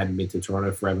pandemic, we hadn't been to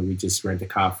Toronto forever. We just rent a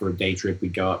car for a day trip. We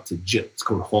go up to it's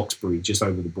called Hawkesbury, just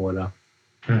over the border,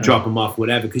 drop them off,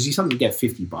 whatever. Because you sometimes get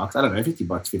 $50. I don't know,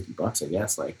 $50, I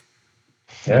guess. Like,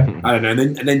 I don't know.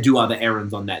 And then do other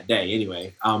errands on that day.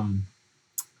 Anyway,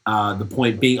 the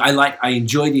point being, I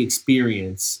enjoy the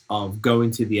experience of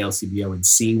going to the LCBO and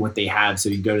seeing what they have. So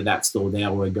you go to that store there,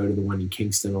 or go to the one in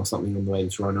Kingston or something on the way to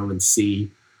Toronto and see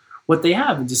what they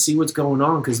have and just see what's going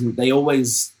on. Because they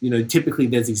always, you know, typically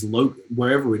there's these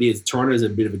wherever it is. Toronto is a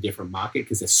bit of a different market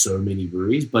because there's so many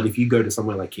breweries. But if you go to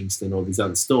somewhere like Kingston or these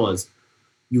other stores,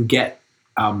 you get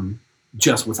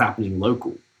just what's happening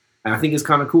local. And I think it's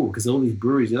kind of cool because all these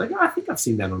breweries, you're like, I think I've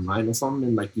seen that online or something.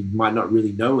 And like, you might not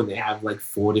really know when they have like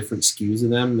 4 different SKUs of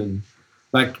them. And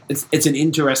like, it's an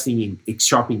interesting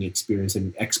shopping experience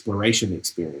and exploration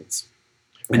experience.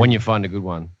 And when you find a good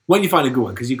one.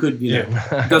 Because you could, you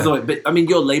know, but I mean,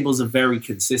 your labels are very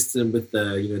consistent with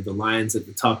the, you know, the lines at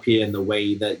the top here and the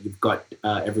way that you've got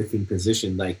everything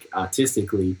positioned, like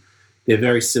artistically. They're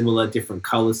very similar, different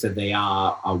colors. So they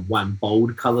are one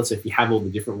bold color. So if you have all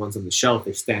the different ones on the shelf,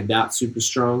 they stand out super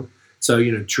strong. So,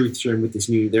 you know, Truth's in with this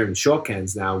they're in short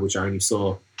cans now, which I only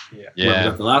saw when we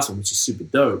got the last one, which is super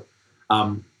dope.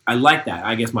 I like that.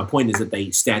 I guess my point is that they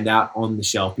stand out on the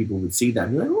shelf. People would see that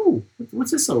and be like, oh,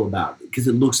 what's this all about? Because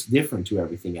it looks different to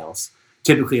everything else.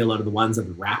 Typically, a lot of the ones are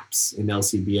the wraps in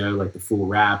LCBO, like the full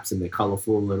wraps, and they're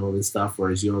colorful and all this stuff,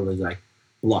 whereas yours is like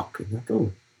block. And like,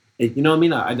 oh. You know what I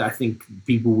mean? I think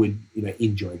people would, you know,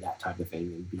 enjoy that type of thing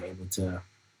and be able to,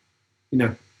 you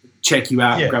know, check you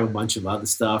out and grab a bunch of other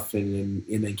stuff and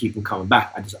then keep them coming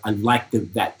back. I like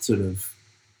that sort of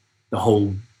the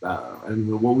whole, I don't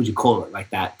know, what would you call it? Like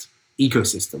that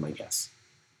ecosystem, I guess.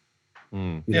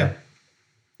 You know,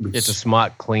 it's a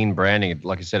smart, clean branding.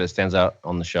 Like I said, it stands out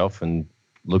on the shelf and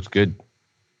looks good,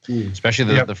 especially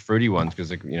the fruity ones because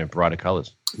they're, you know, brighter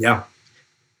colors. Yeah.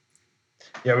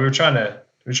 Yeah, we were trying to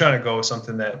go with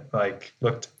something that like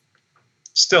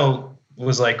still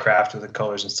was like craft with the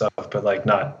colors and stuff, but like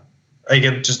not like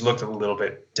it just looked a little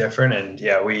bit different. And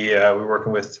yeah, we're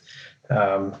working with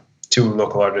 2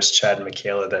 local artists, Chad and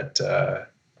Michaela,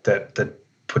 that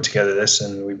put together this,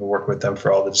 and we've been working with them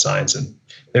for all the designs, and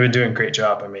they've been doing a great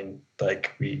job. I mean,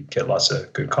 like we get lots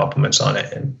of good compliments on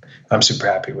it, and I'm super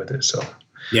happy with it. So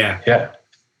yeah.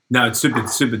 No, it's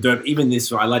super dope. Even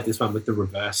this, I like this one with the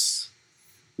reverse.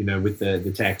 You know, with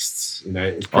the texts, you know,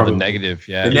 it's probably the negative.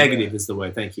 Yeah, the negative is the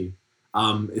word. Thank you.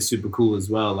 It's super cool as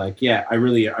well. Like, yeah, I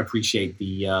really appreciate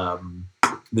the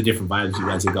different vibes you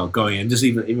guys have got going, and just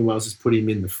even when I was just putting them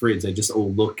in the fridge, they just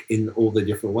all look in all the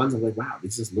different ones. I'm like, wow,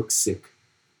 this just looks sick.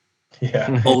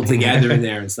 Yeah, all together in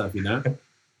there and stuff. You know,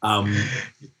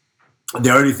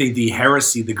 the only thing, the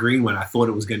heresy, the green one, I thought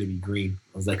it was going to be green.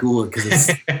 I was like, oh, because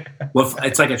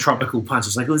it's like a tropical punch.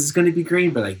 It's like, oh, is this going to be green?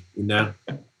 But like, you know.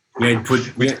 We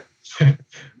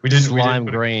did slime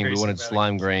green. We wanted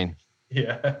slime green.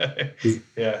 Yeah,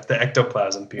 the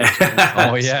ectoplasm beer.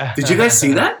 Oh yeah. Did you guys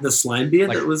see that? The slime beer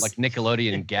that was like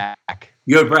Nickelodeon Gak.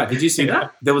 Yo, Brad, did you see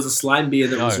that? There was a slime beer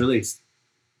that was released.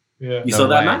 Yeah. You saw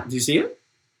that, Matt? Did you see it?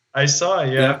 I saw.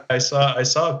 Yeah. I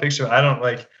saw a picture.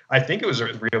 I I think it was a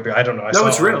real beer. I don't know.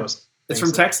 It's real. It's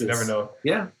from Texas. You never know.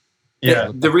 Yeah.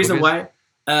 Yeah. The reason why,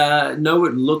 no,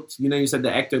 it looked, you said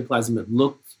the ectoplasm, it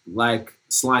looked like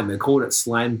slime. They called it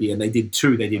slime beer, and they did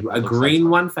two. They did a green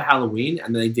one for Halloween,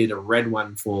 and then they did a red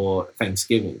one for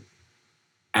Thanksgiving.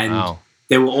 And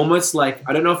they were almost like,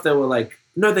 I don't know if they were like,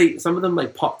 no, some of them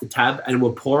like popped the tab and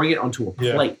were pouring it onto a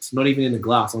plate, not even in a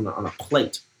glass, on a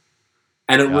plate.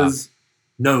 And it was,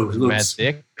 it looked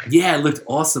thick. Yeah, it looked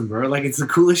awesome, bro. Like, it's the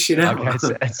coolest shit ever.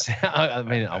 Okay, I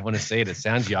mean, I want to see it. It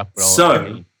sounds yuck.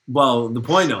 Well, the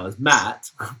point is,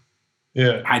 Matt,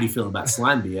 how do you feel about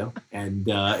slime beer? And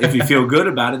if you feel good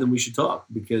about it, then we should talk,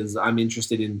 because I'm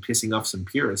interested in pissing off some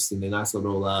purists in a nice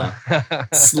little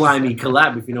slimy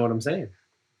collab, if you know what I'm saying.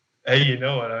 Hey, you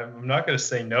know what? I'm not going to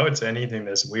say no to anything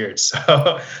that's weird.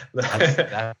 So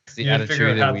that's the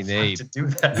attitude that we need to do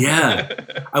that.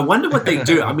 Yeah, I wonder what they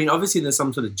do. I mean, obviously there's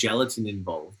some sort of gelatin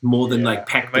involved, more than like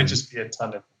pectin. It might just be a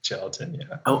ton of gelatin.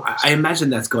 Yeah. Oh, I imagine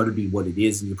that's got to be what it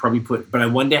is, and you probably but I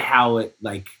wonder how it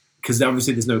because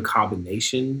obviously there's no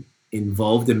carbonation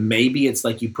involved, and maybe it's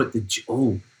like you put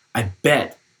I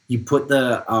bet you put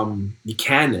you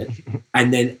can it,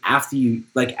 and then after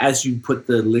as you put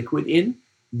the liquid in,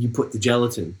 you put the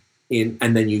gelatin in,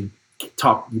 and then you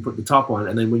put the top on,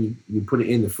 and then when you put it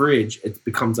in the fridge, it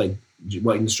becomes like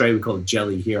what in Australia we call it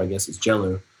jelly. Here, I guess it's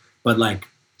Jello, but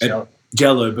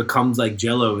Jello becomes like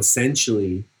Jello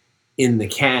essentially in the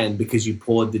can, because you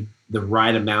poured the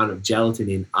right amount of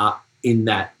gelatin in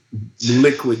that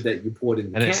liquid that you poured in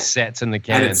the can. And it sets in the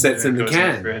can. That's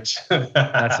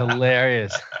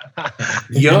hilarious.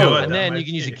 And then you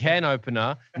can use a can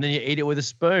opener, and then you eat it with a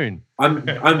spoon.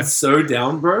 I'm so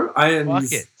down, bro.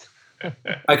 Fuck it.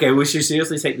 Okay, we should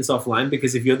seriously take this offline,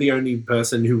 because if you're the only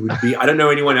person who would be, I don't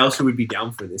know anyone else who would be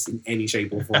down for this in any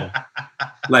shape or form.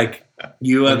 Like,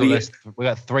 you are we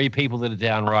got 3 people that are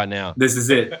down right now. This is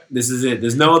it.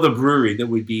 There's no other brewery that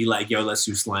would be like, yo, let's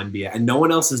do slime beer. And no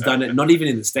one else has done it, not even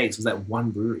in the States. It was that one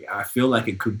brewery. I feel like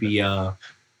it could be,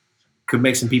 could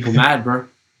make some people mad, bro.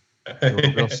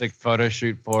 A real sick photo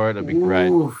shoot for it. It'd be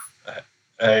great.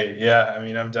 Hey, yeah, I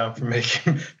mean, I'm down for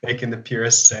making the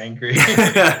purists angry.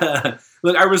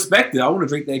 Look, I respect it. I want to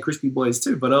drink their crispy boys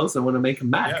too, but I also want to make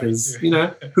them mad, because, who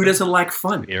doesn't like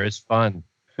fun? Beer is fun.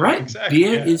 Right? Exactly,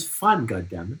 beer is fun,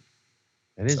 goddammit.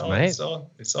 It is, mate.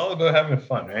 It's all about having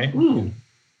fun, right? Mm.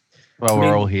 Well,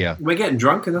 we're all here. We're getting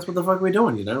drunk, and that's what the fuck we're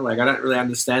doing, Like, I don't really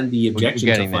understand the objection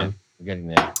to fun. We're getting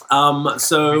there.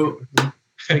 So...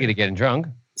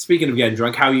 Speaking of getting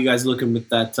drunk, how are you guys looking with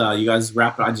that? You guys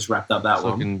I just wrapped up that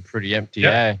one. Looking pretty empty,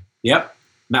 Yep.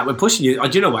 Matt, we're pushing you.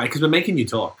 Do you know why? Because we're making you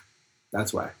talk.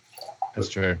 That's why. That's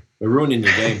true. We're ruining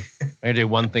your game. I'm going to do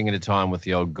one thing at a time with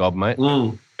the old gob, mate.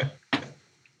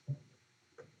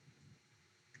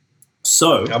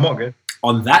 So, I'm all good.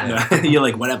 On that note, you're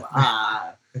like, whatever.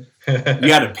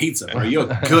 You had a pizza, bro. You're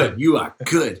good. You are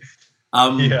good.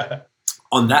 On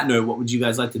that note, what would you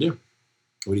guys like to do?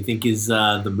 What do you think is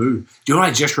the move? Do you know what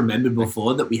I just remembered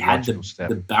before? That we had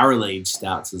the barrel-aged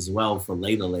stouts as well for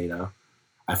later.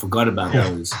 I forgot about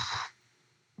those.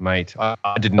 Mate,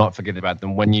 I did not forget about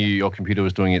them. When your computer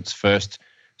was doing its first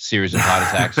series of heart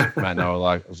attacks, Matt and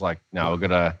I was like, no, we're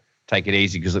going to take it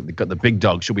easy, because they've got the big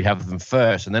dogs. Should we have them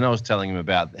first? And then I was telling him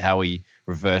about how we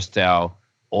reversed our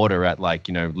order at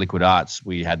Liquid Arts.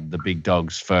 We had the big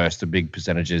dogs first, the big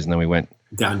percentages, and then we went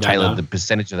tailored the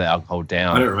percentage of the alcohol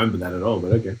down. I don't remember that at all,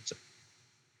 but okay. So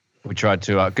we tried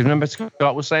to, because remember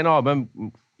Scott was saying,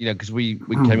 because we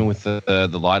came in with the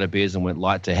lighter beers and went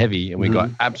light to heavy, and we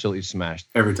got absolutely smashed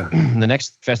every time. The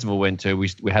next festival we went to, we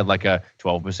had like a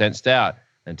 12% stout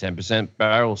and 10%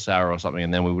 barrel sour or something,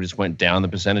 and then we just went down the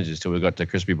percentages till we got to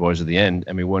Crispy Boys at the end,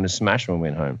 and we weren't as smashed when we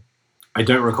went home. I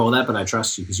don't recall that, but I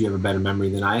trust you because you have a better memory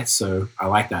than I, so I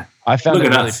like that. I found it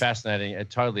really fascinating. It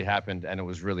totally happened, and it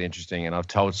was really interesting, and I've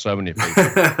told so many people.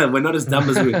 We're not as dumb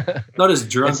as not as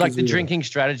drunk. It's like the drinking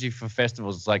strategy for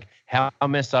festivals. It's like, how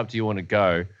messed up do you want to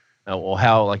go, or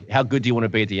how good do you want to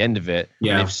be at the end of it?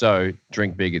 Yeah. And if so,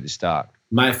 drink big at the start.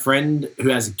 My friend who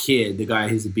has a kid, the guy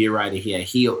who's a beer writer here,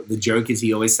 the joke is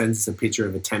he always sends us a picture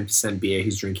of a 10% beer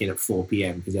he's drinking at 4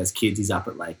 p.m. because he has kids. He's up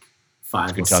at like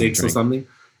 5 or 6 or something.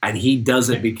 And he does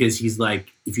it because he's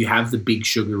like, if you have the big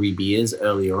sugary beers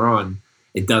earlier on,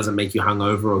 it doesn't make you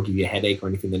hungover or give you a headache or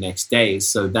anything the next day.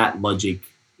 So that logic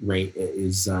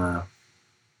is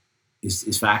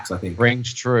facts, I think.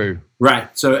 Rings true. Right.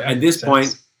 So at this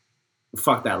point,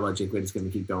 fuck that logic. We're just going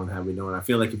to keep going how we're doing. I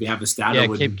feel like if you have a stout,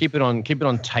 keep it on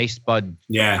taste bud.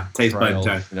 Yeah, taste trail,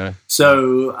 bud.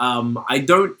 So I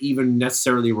don't even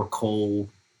necessarily recall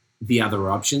the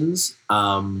other options.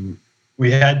 We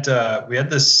had the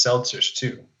seltzers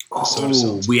too.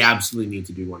 We absolutely need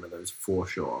to do one of those for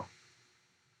sure.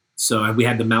 So we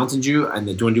had the Mountain Dew, and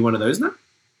do you want to do one of those now?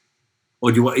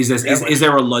 Or is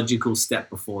there a logical step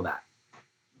before that?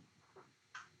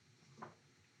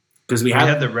 Because we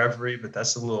had the Reverie, but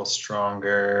that's a little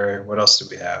stronger. What else do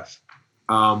we have?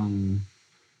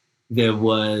 There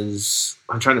was.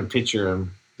 I'm trying to picture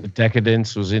them. The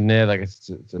Decadence was in there, like it's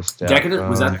a stout. Decadent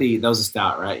was that was a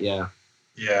stout, right? Yeah.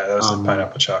 Yeah, that was the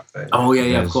pineapple chocolate. Oh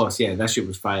yeah, of course, yeah, that shit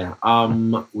was fire.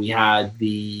 We had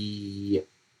the.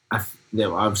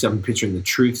 Obviously, I'm picturing the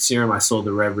Truth Serum. I saw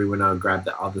the Reverie when I grabbed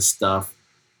the other stuff,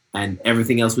 and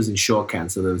everything else was in short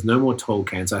cans. So there was no more tall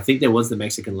cans. So I think there was the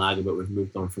Mexican lager, but we've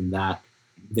moved on from that.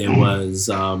 There was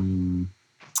I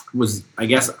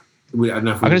guess I don't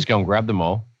know if I can just go and grab them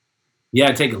all.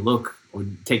 Yeah, take a look or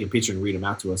take a picture and read them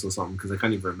out to us or something because I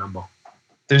can't even remember.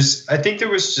 I think there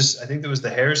was the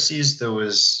Heresies. There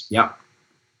was There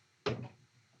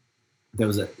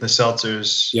was the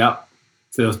seltzers. Yep.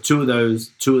 So there was two of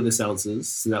the seltzers,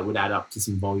 so that would add up to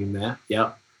some volume there.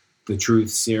 Yep. The Truth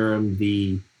Serum,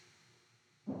 the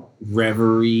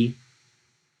Reverie,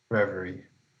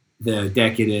 the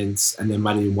Decadence, and there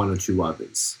might have been one or two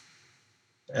others.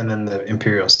 And then the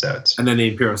Imperial Stouts.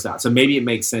 So maybe it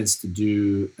makes sense to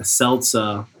do a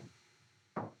seltzer.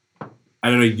 I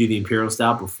don't know, you do the Imperial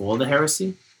Stout before the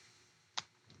Heresy?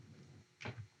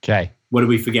 Okay. What did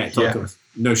we forget? Talk to us.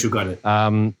 No, she got it.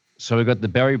 So we got the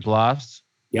Berry Blast.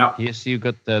 Yep. Here, so you've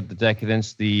got the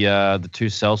Decadence, the two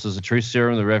seltzers, the Truth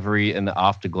Serum, the Reverie, and the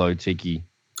Afterglow Tiki.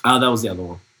 Oh, that was the other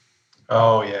one.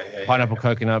 Oh, yeah. Pineapple,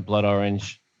 coconut, blood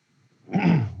orange.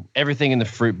 Everything in the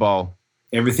fruit bowl.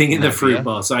 Everything in the fruit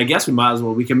bowl. So I guess we might as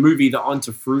well. We can move either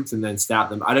onto fruits and then stout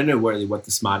them. I don't know really what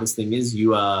the smartest thing is.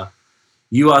 You are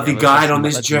the guide on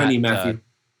this journey, Matthew.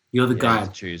 You're the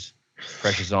guide. Choose.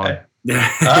 Pressure's on.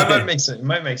 It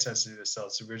might make sense to do this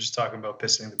seltzer. We were just talking about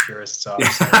pissing the purists off.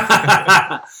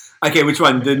 Okay, which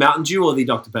one? The Mountain Dew or the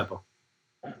Dr. Pepper?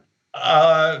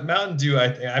 Mountain Dew.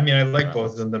 I like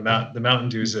both of them. The Mountain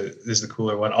Dew is the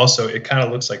cooler one. Also, it kind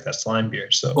of looks like that slime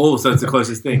beer. So it's the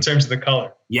closest thing in terms of the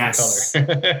color. Yes, the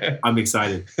color. I'm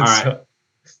excited. All right,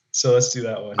 so let's do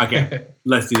that one. Okay,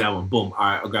 let's do that one. Boom. All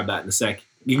right, I'll grab that in a sec.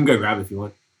 You can go grab it if you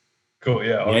want. Cool.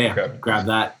 Yeah. Grab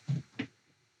that.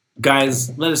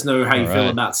 Guys, let us know how you feel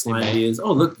about slime beers.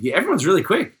 Oh, look, everyone's really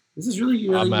quick. This is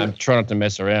really I'm trying not to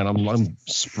mess around. I'm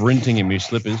sprinting in my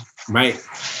slippers. Mate,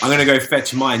 I'm going to go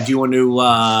fetch mine. Do you want to...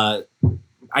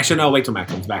 Actually, no, I'll wait till Matt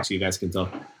comes back so you guys can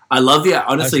talk. I love the...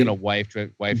 Honestly, I was going to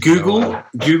wave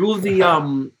Google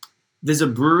the... there's a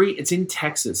brewery. It's in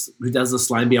Texas who does the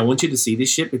slime beer. I want you to see this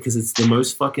shit because it's the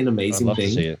most fucking amazing thing.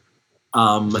 To see it. Is it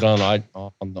on the gram?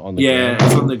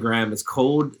 It's on the gram.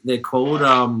 They're called...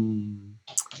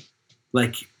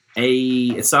 like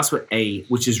it starts with A,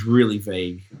 which is really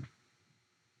vague.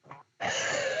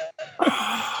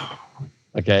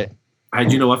 Okay. Do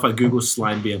you know if I Google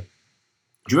slime beer? Do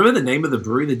you remember the name of the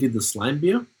brewery that did the slime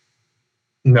beer?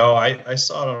 No, I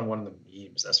saw it on one of the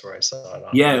memes. That's where I saw it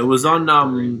on. Yeah, it was on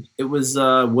it was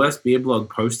Worst Beer Blog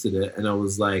posted it, and I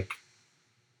was like,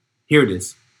 here it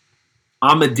is.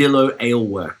 Armadillo Ale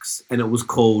Works, and it was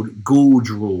called Ghoul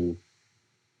Drool.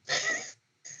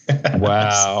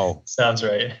 Wow. Sounds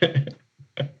right.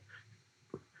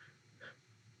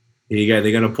 Here you go.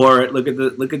 They're gonna pour it. Look at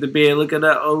the beer. Look at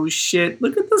that. Oh shit!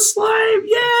 Look at the slime.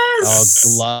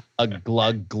 Yes. Oh,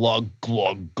 glug, glug,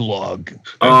 glug, glug.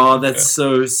 Oh, that's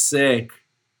so sick.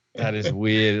 That is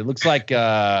weird. It looks like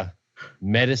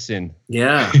medicine.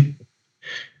 Yeah.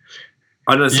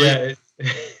 Honestly, yeah,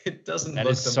 it doesn't. That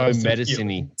look is so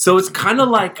medicine-y. So it's kind of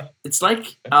like it's like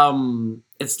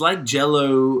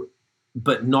Jell-O,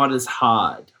 but not as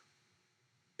hard.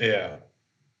 Yeah.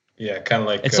 Yeah, kind of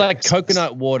like it's like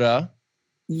coconut water.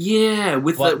 Yeah,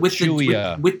 with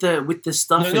the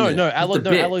stuff. No,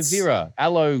 aloe vera,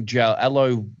 aloe gel,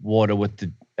 aloe water with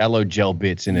the aloe gel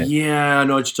bits in it. Yeah, I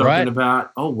know what you're talking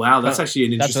about. Oh wow, that's actually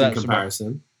an interesting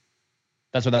comparison.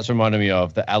 That's what that's reminding me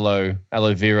of, the aloe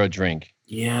vera drink.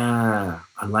 Yeah,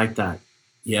 I like that.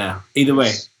 Yeah. Either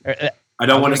way, I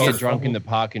don't want to get drunk in the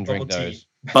park and drink those.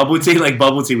 Bubble tea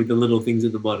with the little things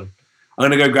at the bottom. I'm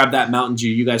gonna go grab that Mountain Dew.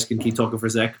 You guys can keep talking for a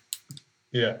sec.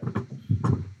 Yeah.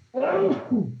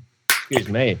 Excuse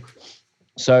me.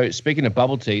 So speaking of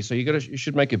bubble tea, so you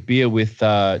should make a beer with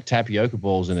tapioca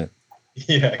balls in it.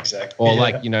 Yeah, exactly. Or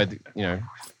like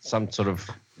some sort of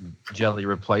jelly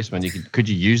replacement. Could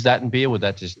you use that in beer? Would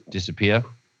that just disappear?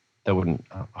 That wouldn't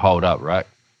hold up, right?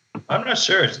 I'm not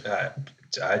sure.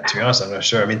 To be honest, I'm not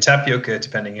sure. I mean, tapioca,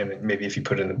 depending on maybe if you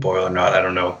put it in the boil or not, I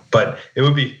don't know. But it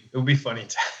would be funny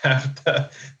to have the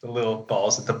little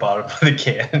balls at the bottom of the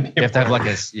can. You have to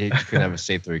have you couldn't have a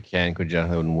see-through can, could you? It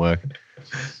wouldn't work.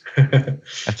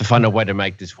 Have to find a way to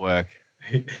make this work.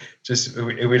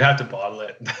 We'd have to bottle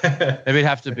it. Maybe it'd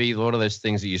have to be one of those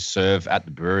things that you serve at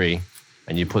the brewery,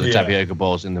 and you put the tapioca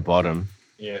balls in the bottom.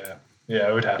 Yeah,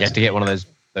 it would have. You have to get one of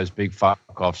those big fuck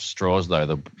off straws though.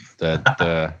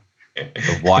 The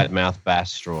wide mouth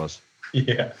bass straws.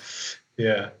 Yeah.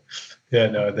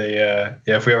 No, they.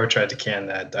 If we ever tried to can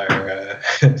that,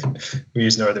 we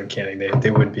use Northern Canning.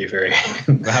 They wouldn't be very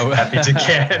happy to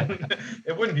can.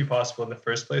 It wouldn't be possible in the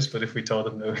first place. But if we told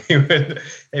them no, we would.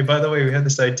 Hey, by the way, we had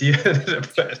this idea to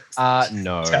put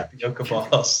no tapioca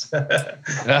balls. It'd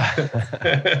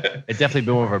definitely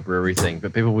be more of a brewery thing,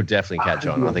 but people would definitely catch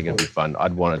on. I think it'd be fun.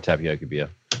 I'd want a tapioca beer.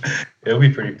 It'll be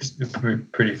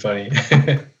pretty funny.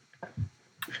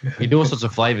 You do all sorts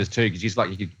of flavors too, because you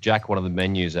could jack one of the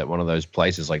menus at one of those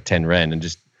places like 10 Ren and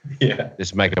just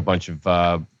make a bunch of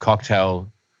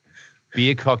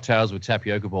beer cocktails with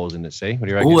tapioca balls in it. See, what do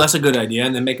you reckon? Oh, that's a good idea,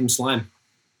 and then make them slime.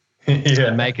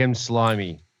 And make them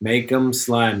slimy. Make them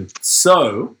slime.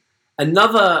 So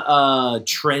another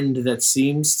trend that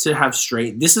seems to have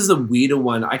this is a weirder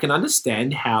one. I can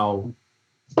understand how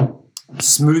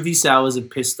smoothie sours are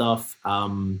pissed off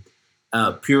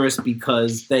purists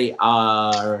because they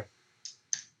are,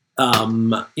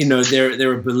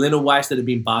 there are Berliner Weiss that have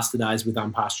been bastardized with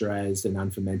unpasteurized and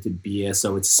unfermented beer.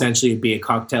 So it's essentially a beer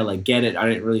cocktail. I get it. I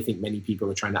don't really think many people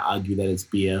are trying to argue that it's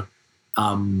beer.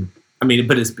 But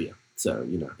it's beer. So,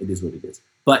 it is what it is.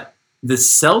 But the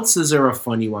seltzers are a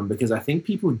funny one because I think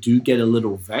people do get a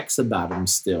little vexed about them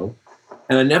still.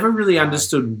 And I never really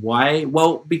understood why.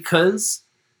 Well, because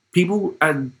people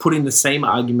are putting the same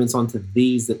arguments onto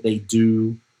these that they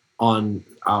do on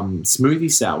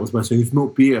smoothie sours by saying it's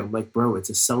not beer. I'm like, bro, it's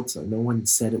a seltzer. No one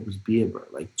said it was beer, bro.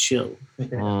 Like, chill.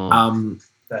 And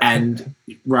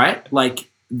right, like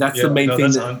that's the main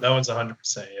thing. That one's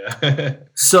 100%. Yeah.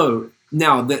 So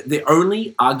now the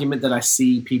only argument that I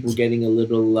see people getting a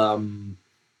little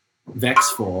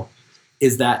vexed for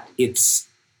is that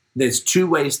there's two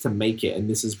ways to make it, and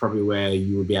this is probably where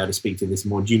you would be able to speak to this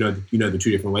more. Do you know the two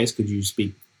different ways? Could you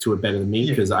speak to it better than me?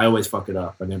 Because I always fuck it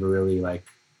up. I never really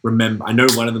remember. I know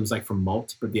one of them is from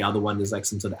malt, but the other one is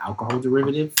some sort of alcohol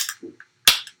derivative.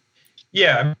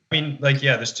 Yeah, I mean,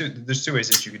 there's two ways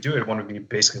that you could do it. One would be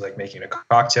basically making a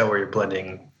cocktail where you're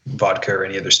blending vodka or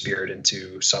any other spirit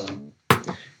into some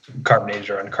carbonated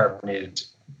or uncarbonated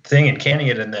thing and canning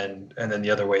it, and then the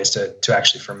other way is to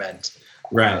actually ferment.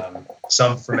 Right.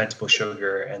 Some fermentable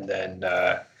sugar, and then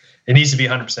it needs to be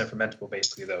 100% fermentable,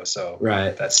 basically, though. So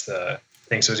that's the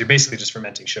thing. So you're basically just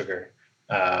fermenting sugar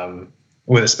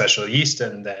with a special yeast,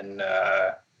 and then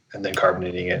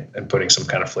carbonating it and putting some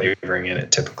kind of flavoring in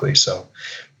it, typically. So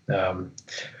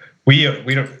we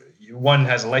don't. One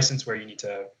has a license where you need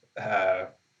to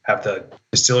have the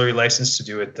distillery license to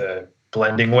do it the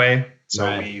blending way.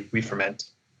 So we ferment.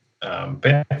 But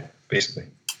yeah, basically.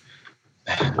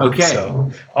 Okay.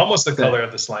 So almost the color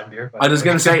of the slime beer. I was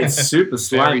going to say it's super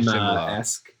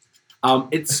slime-esque.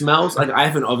 It smells like I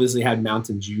haven't obviously had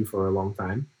Mountain Dew for a long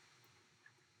time,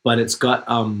 but it's got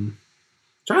trying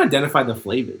to identify the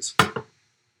flavors.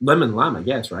 Lemon lime, I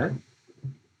guess, right?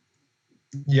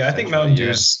 Yeah, I think Mountain Dew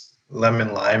is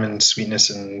lemon lime and sweetness,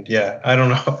 and I don't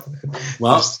know.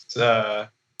 Well, just,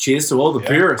 cheers to all the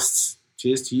purists.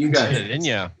 Cheers to you guys.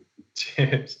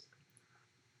 Cheers.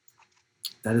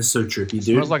 That is so trippy, dude.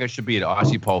 Smells like it should be an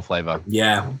Icy Pole flavor.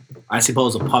 Yeah. Icy Pole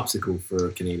is a popsicle for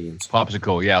Canadians.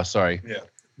 Popsicle, yeah, sorry. Yeah.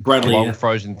 Bradley. A long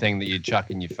frozen thing that you chuck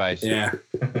in your face. Yeah.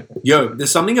 Yo, there's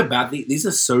something about these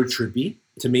are so trippy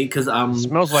to me because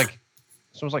smells like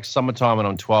summertime and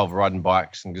on 12 riding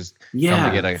bikes and just come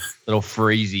to get a little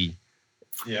freezy.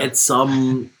 Yeah. It's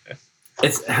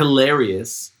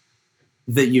hilarious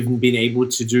that you've been able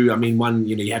to do. I mean, one,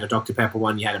 you had a Dr. Pepper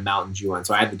one, you had a Mountain Dew one.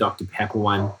 So I had the Dr. Pepper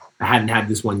one. I hadn't had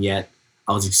this one yet.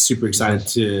 I was super excited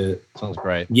to. Sounds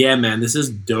great. Yeah, man, this is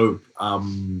dope.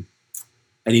 And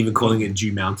even calling it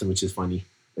Dew Mountain, which is funny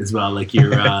as well. Like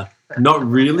you're not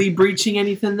really breaching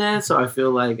anything there, so I feel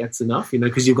like that's enough,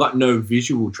 because you've got no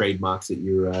visual trademarks that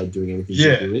you're doing anything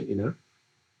to do it,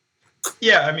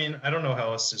 Yeah, I mean, I don't know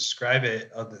how else to describe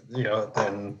it.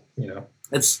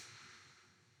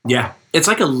 It's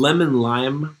like a lemon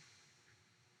lime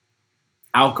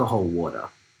alcohol water.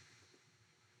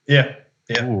 Yeah.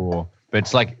 Ooh, but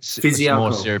it's it's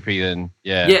more syrupy than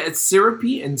Yeah, it's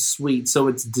syrupy and sweet, so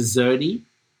it's desserty,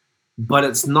 but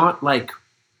it's not like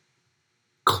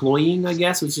cloying, I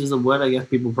guess, which is a word I guess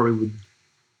people probably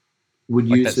would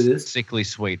like use for this. Sickly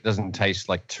sweet. It doesn't taste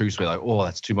like too sweet. Like, oh,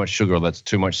 that's too much sugar. Or that's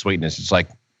too much sweetness. It's like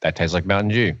that tastes like Mountain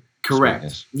Dew. Correct.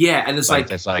 Sweetness. Yeah, and it's like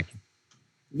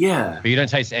yeah. But you don't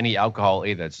taste any alcohol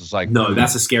either. It's just like no,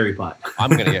 that's the scary part. I'm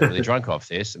gonna get really drunk off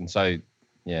this, and so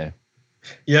yeah.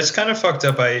 Yeah, it's kind of fucked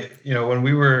up. When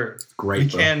we were we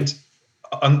canned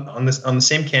on the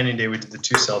same canning day, we did the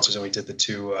 2 seltzers and we did the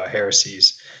 2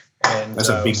 heresies. And that's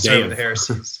a big day of the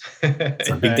heresies. It's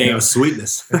a big day of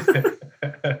sweetness.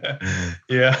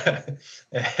 Yeah,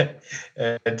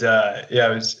 and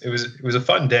it was a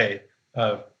fun day.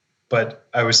 But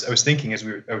I was thinking as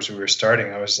we were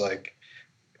starting, I was like,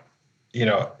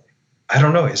 I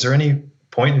don't know. Is there any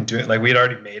point in doing like we had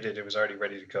already made it? It was already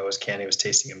ready to go. As candy was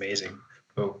tasting amazing,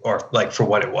 or like for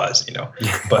what it was,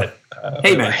 But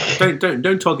hey man,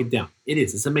 don't talk it down. It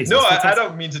is. It's amazing. No, I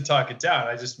don't mean to talk it down.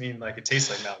 I just mean like it tastes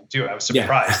like Mountain Dew. I was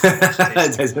surprised that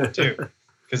it tastes like Mountain Dew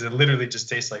because it literally just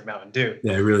tastes like Mountain Dew.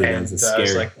 Yeah, it really does. It's scary. I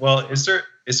was like, well, is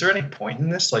there any point in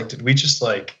this? Like, did we just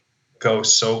like go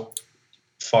so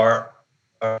far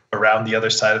around the other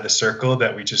side of the circle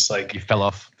that we just like you fell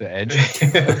off the edge?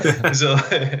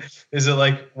 Is it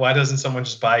like why doesn't someone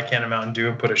just buy a can of Mountain Dew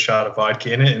and put a shot of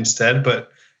vodka in it instead?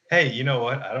 But hey, you know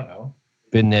what? I don't know.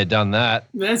 Been there, done that.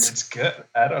 It's good.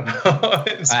 I don't know.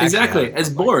 Exactly. It's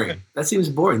boring. That seems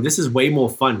boring. This is way more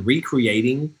fun.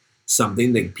 Recreating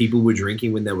something that people were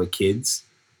drinking when they were kids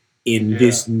in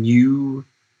this new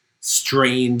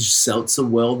strange seltzer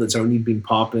world that's only been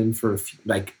popping for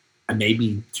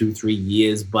maybe 2-3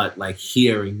 years, but like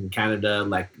here in Canada,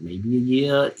 like maybe a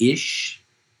year-ish,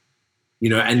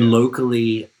 and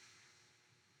locally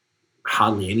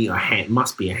hardly any,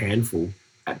 must be a handful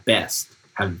at best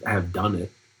have done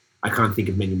it. I can't think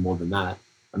of many more than that.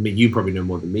 I mean, you probably know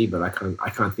more than me, but I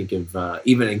can't think of,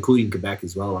 even including Quebec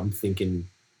as well. I'm thinking,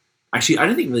 actually, I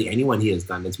don't think really anyone here has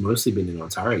done it. It's mostly been in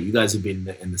Ontario. You guys have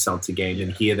been in the seltzer game,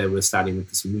 and here they were starting with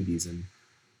the smoothies and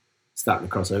starting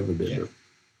to cross over a bit. Yeah.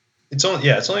 It's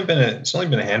only been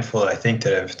a handful I think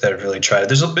that have really tried it.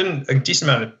 There's been a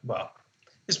decent amount of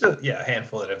there's been a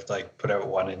handful that have like put out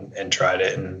one and tried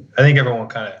it, and I think everyone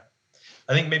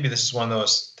I think maybe this is one of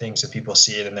those things that people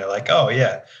see it and they're like, oh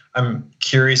yeah, I'm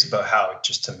curious about how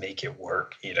just to make it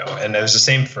work, and it was the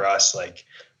same for us, like,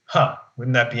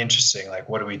 wouldn't that be interesting? Like,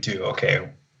 what do we do? Okay,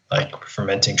 like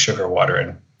fermenting sugar water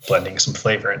and blending some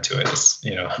flavor into it is,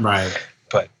 right.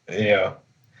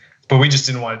 But we just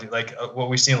didn't want to do like what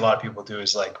we've seen a lot of people do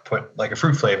is like put like a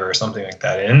fruit flavor or something like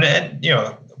that in. And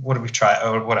what I've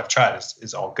tried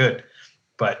is all good,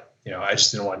 but I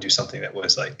just didn't want to do something that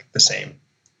was like the same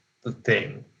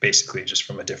thing, basically just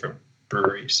from a different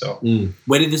brewery. So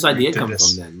where did this idea come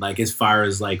from then? Like as far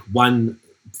as like one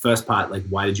first part, like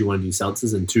why did you want to do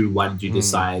seltzers, and 2, why did you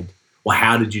decide, or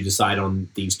how did you decide on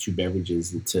these 2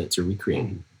 beverages to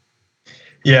recreate?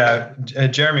 Yeah,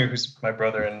 Jeremy, who's my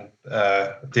brother and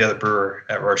the other brewer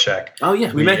at Rorschach. Oh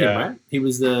yeah, we met him, right? He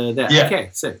was the okay,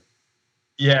 sick.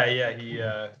 Yeah,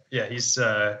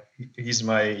 he's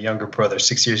my younger brother,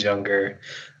 6 years younger,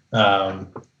 a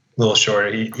little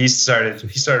shorter. He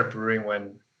started brewing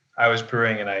when I was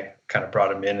brewing, and I kind of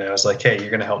brought him in, and I was like, hey,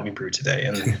 you're gonna help me brew today,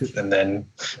 and then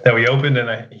we opened,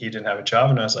 and he didn't have a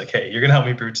job, and I was like, hey, you're gonna help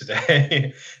me brew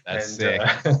today. That's sick.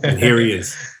 And here he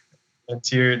is. And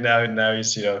here now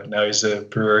he's a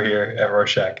brewer here at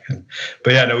Rorschach.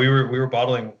 But yeah, no, we were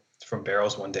bottling from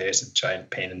barrels one day. It's a giant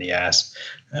pain in the ass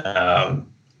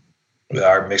with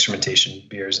our mixed fermentation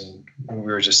beers, and we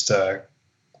were just I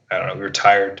don't know, we were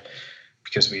tired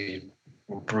because we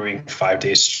were brewing 5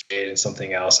 days straight and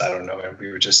something else, I don't know, and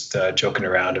we were just joking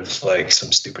around of like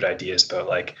some stupid ideas about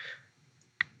like,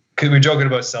 because we were joking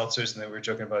about seltzers, and then we were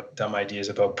joking about dumb ideas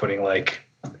about putting like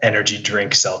energy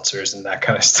drink seltzers and that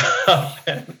kind of stuff.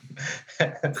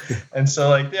 And so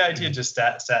like the idea just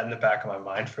sat in the back of my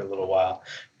mind for a little while.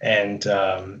 And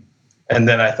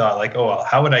then I thought like, oh, well,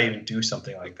 how would I even do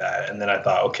something like that? And then I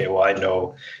thought, okay, well, I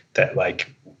know that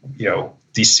like,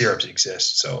 these syrups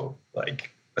exist. So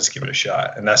like, let's give it a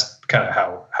shot. And that's kind of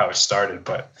how it started.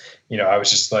 But, I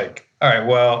was just like, all right,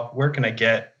 well, where can I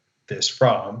get this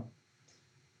from?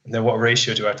 And then what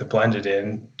ratio do I have to blend it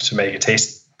in to make it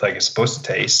taste like it's supposed to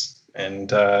taste, and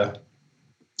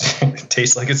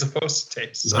taste like it's supposed to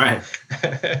taste. So. Right.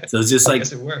 So it's just like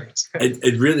it worked.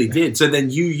 It really did. So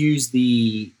then you use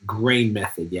the grain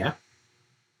method, yeah?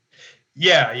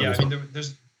 Yeah. I mean,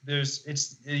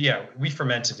 we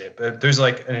fermented it, but there's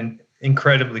like an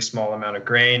incredibly small amount of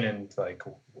grain and like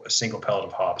a single pellet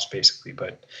of hops, basically.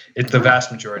 But the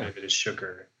vast majority of it is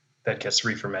sugar that gets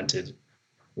re-fermented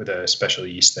with a special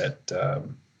yeast that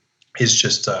is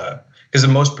just because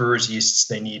in most brewers' yeasts,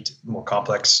 they need more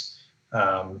complex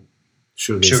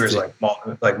sugars like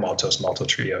maltose,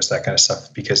 maltotriose, that kind of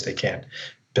stuff, because they can't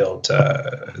build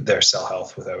their cell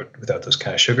health without those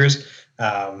kind of sugars.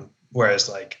 Whereas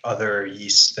like other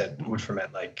yeasts that would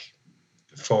ferment like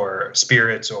for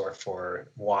spirits or for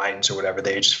wines or whatever,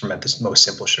 they just ferment the most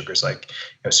simple sugars like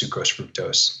sucrose,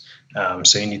 fructose.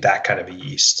 So you need that kind of a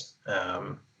yeast,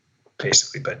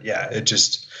 basically. But yeah, it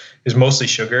just is mostly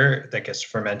sugar that gets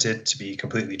fermented to be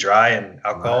completely dry and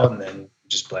alcohol, and then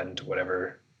just blend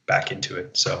whatever back into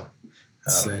it. So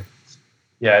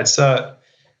yeah, it's I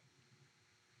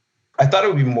thought it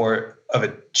would be more of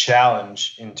a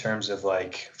challenge in terms of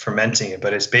like fermenting it,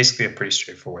 but it's basically a pretty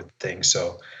straightforward thing.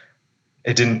 So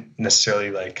it didn't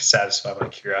necessarily like satisfy my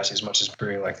curiosity as much as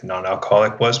brewing like the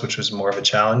non-alcoholic was, which was more of a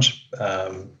challenge.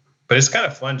 But it's kind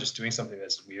of fun just doing something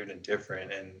that's weird and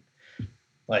different. And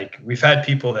like we've had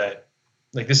people that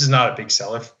like, this is not a big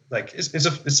seller. Like it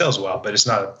sells well, but it's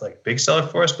not a like big seller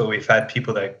for us. But we've had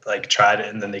people that like tried it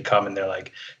and then they come and they're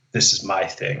like, this is my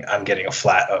thing. I'm getting a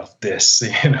flat of this,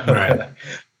 Right.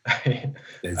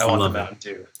 I want the Mountain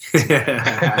Dew.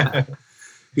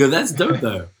 That's dope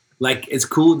though. Like it's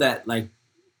cool that like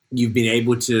you've been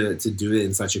able to do it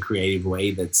in such a creative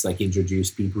way that's like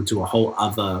introduced people to a whole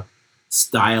other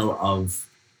style of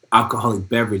alcoholic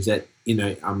beverage that,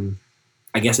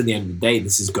 I guess at the end of the day,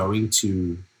 this is going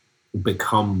to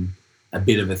become a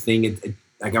bit of a thing.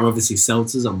 Like obviously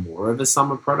seltzers are more of a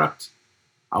summer product,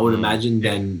 I would imagine,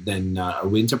 than a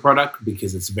winter product,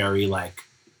 because it's very like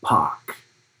park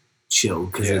chill,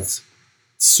 because it's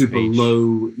super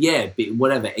low. Yeah,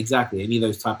 whatever, exactly. Any of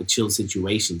those type of chill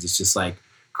situations, it's just like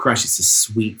crush. It's a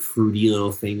sweet, fruity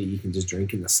little thing that you can just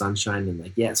drink in the sunshine, and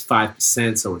like, it's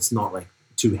 5%, so it's not like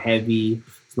too heavy.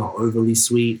 It's not overly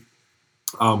sweet.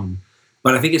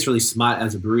 But I think it's really smart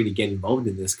as a brewery to get involved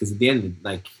in this, because at the end of it,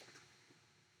 like,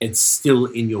 it's still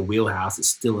in your wheelhouse. It's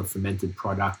still a fermented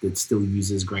product. It still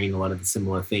uses grain, a lot of the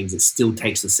similar things. It still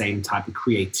takes the same type of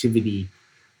creativity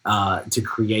to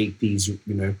create these,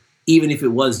 even if it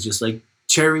was just like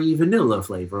cherry vanilla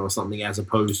flavor or something, as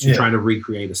opposed to trying to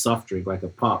recreate a soft drink like a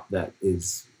pop that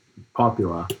is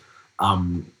popular.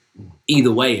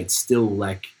 Either way, it's still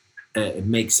like, it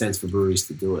makes sense for breweries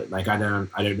to do it. Like I don't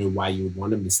know why you would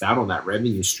want to miss out on that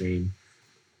revenue stream.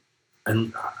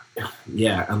 And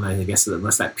and I guess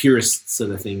unless that purist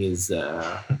sort of thing is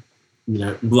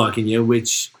blocking you,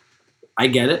 which I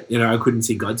get it. I couldn't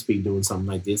see Godspeed doing something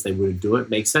like this. They wouldn't do it.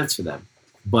 Makes sense for them.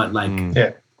 But like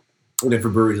for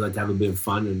breweries like to have a bit of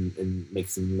fun and make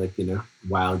some like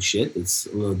wild shit, it's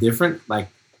a little different. Like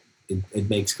it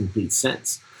makes complete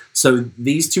sense. So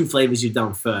these two flavors you've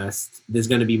done first, there's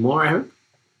going to be more, I hope?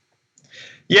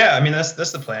 Yeah, I mean, that's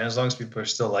the plan. As long as people are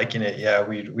still liking it,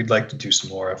 we'd like to do some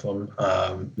more of them.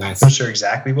 Nice. I'm not sure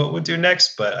exactly what we'll do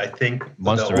next, but I think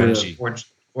Monster Energy.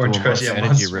 Orange Crush,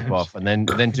 energy rip-off. And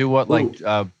then do what like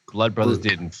Blood Brothers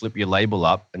did and flip your label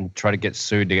up and try to get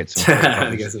sued to get some.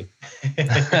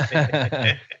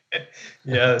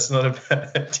 Yeah, that's not a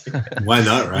bad idea. Why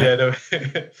not, right? Yeah, no.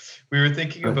 We were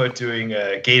thinking about doing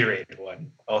a Gatorade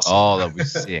one also. Oh, that'd be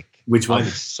sick. Which one? I'll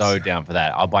be so down for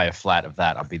that. I'll buy a flat of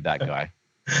that. I'll be that guy.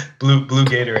 Blue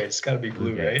Gatorade. It's got to be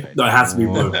blue, right? No, it has to be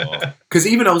blue. Because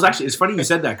even it's funny you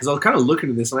said that, because I was kind of looking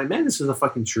at this, I'm like, man, this is a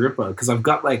fucking tripper. Because I've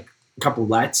got like a couple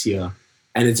lights here,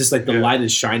 and it's just like the light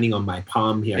is shining on my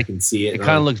palm here. I can see it. It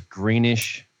kind of looks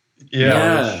greenish.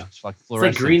 Yeah. It's like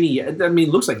fluorescent. It's like greeny. I mean,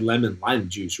 it looks like lemon lime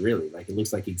juice, really. Like it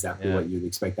looks like exactly what you'd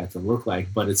expect that to look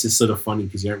like. But it's just sort of funny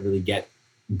because you don't really get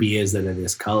beers that are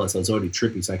this color, so it's already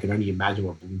trippy. So I can only imagine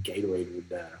what blue Gatorade would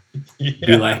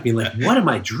be like. Being like, what am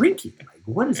I drinking? Like,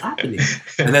 what is happening?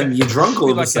 And then you're drunk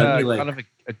all of a sudden. You're like, kind of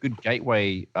a good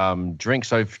gateway drink.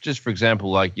 So just for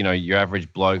example, like your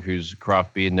average bloke who's a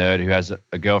craft beer nerd who has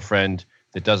a girlfriend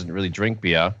that doesn't really drink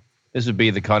beer, this would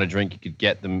be the kind of drink you could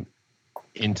get them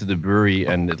into the brewery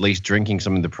and at least drinking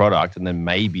some of the product, and then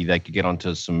maybe they could get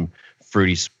onto some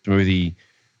fruity smoothie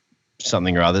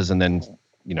something or others, and then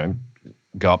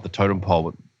go up the totem pole.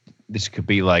 But this could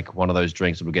be like one of those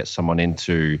drinks that will get someone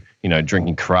into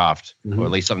drinking craft, or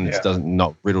at least something that's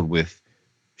not riddled with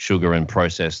sugar and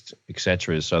processed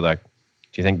etc. So like, do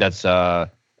you think that's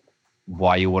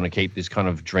why you want to keep this kind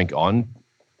of drink on?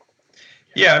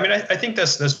 Yeah, I mean, I think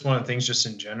that's one of the things just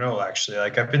in general, actually.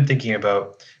 Like I've been thinking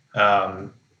about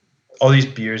all these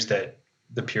beers that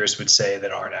the purists would say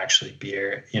that aren't actually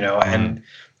beer, and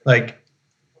like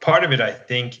part of it, I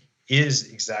think, is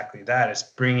exactly that. It's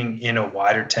bringing in a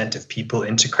wider tent of people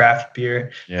into craft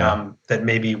beer that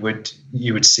maybe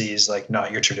you would see as like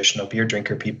not your traditional beer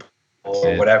drinker people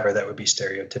or whatever that would be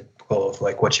stereotypical of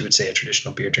like what you would say a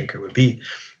traditional beer drinker would be.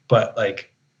 But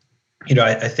like,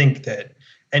 I think that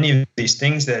any of these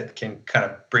things that can kind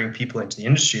of bring people into the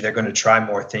industry, they're going to try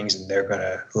more things and they're going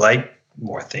to like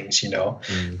more things, you know,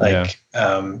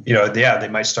 they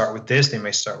might start with this. They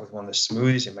might start with one of the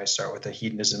smoothies. They might start with the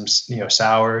hedonism,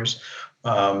 sours.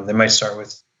 They might start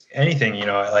with anything,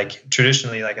 like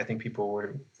traditionally, like I think people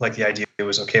were like, the idea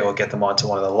was, okay, we'll get them onto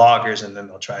one of the lagers and then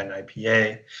they'll try an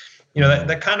IPA.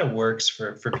 That kind of works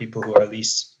for people who are at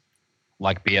least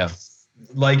like beer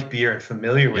and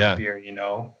familiar with beer,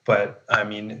 but I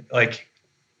mean, like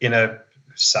in a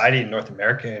society in North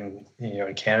America and,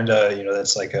 in Canada,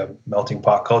 that's like a melting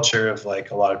pot culture of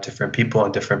like a lot of different people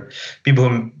and different people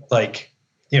who like,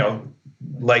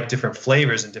 like different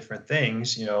flavors and different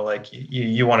things, like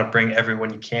you want to bring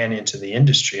everyone you can into the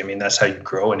industry. I mean, that's how you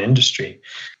grow an industry.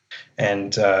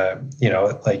 And,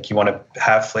 like you want to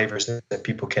have flavors that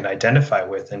people can identify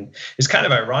with. And it's kind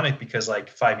of ironic because like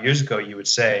 5 years ago, you would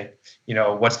say,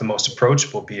 what's the most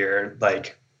approachable beer?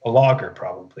 Like a lager,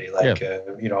 probably like, a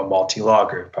malty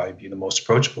lager would probably be the most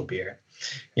approachable beer,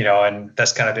 and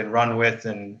that's kind of been run with,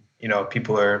 and,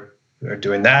 people are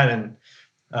doing that.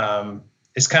 And,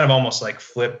 it's kind of almost like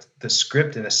flipped the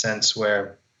script in a sense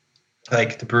where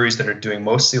like the breweries that are doing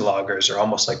mostly lagers are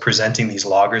almost like presenting these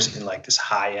lagers in like this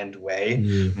high end way,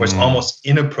 where it's almost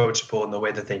inapproachable in the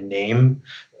way that they name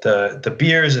the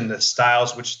beers and the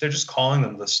styles, which they're just calling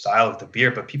them the style of the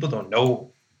beer, but people don't know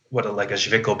what a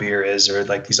Zwickel beer is or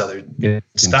like these other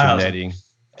styles.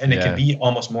 And it can be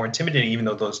almost more intimidating, even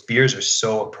though those beers are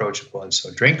so approachable and so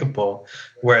drinkable.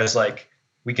 Whereas like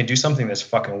we can do something that's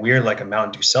fucking weird, like a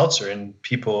Mountain Dew seltzer, and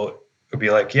people would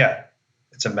be like, yeah,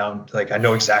 it's a Mountain, like I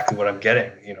know exactly what I'm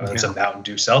getting. It's a Mountain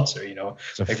Dew seltzer,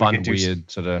 It's a like fun,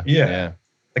 weird sort of,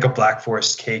 like a Black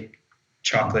Forest cake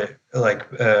chocolate, like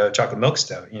chocolate milk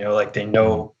stout, like they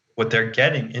know what they're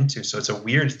getting into. So it's a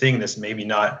weird thing that's maybe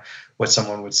not what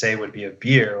someone would say would be a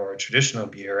beer or a traditional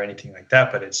beer or anything like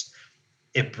that, but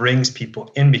it brings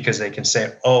people in because they can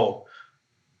say, oh,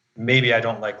 maybe I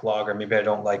don't like lager, maybe I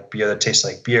don't like beer that tastes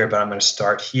like beer, but I'm going to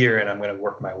start here and I'm going to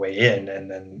work my way in.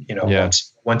 And then,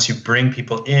 once you bring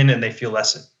people in and they feel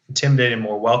less intimidated,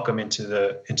 more welcome into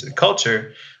the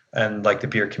culture and like the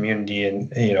beer community,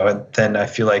 and then I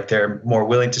feel like they're more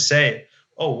willing to say,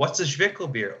 oh, what's a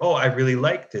Zwickel beer? Oh, I really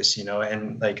like this,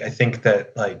 and like I think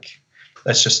that like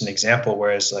that's just an example.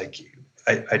 Whereas like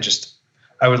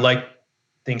I would like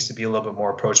things to be a little bit more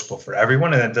approachable for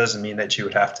everyone. And that doesn't mean that you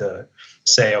would have to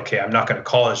say, okay, I'm not going to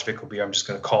call it a Zwickel beer. I'm just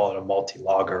going to call it a malty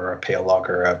lager or a pale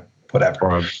lager or whatever.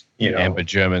 Or amber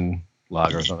German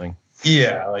lager or something.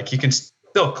 Yeah. Like you can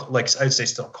still, like I'd say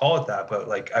still call it that, but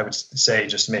like I would say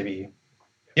just maybe,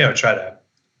 try to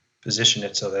position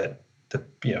it so that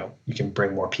you can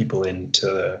bring more people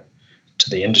into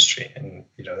the industry. And,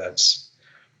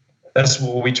 that's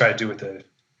what we try to do with the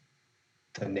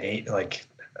name, like,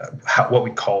 what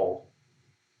we call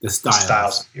the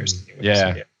styles of beers.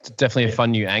 It's definitely a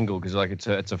fun new angle because like it's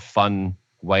a fun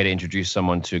way to introduce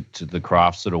someone to the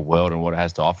craft sort of world and what it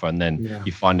has to offer, and then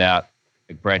you find out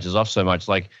it branches off so much.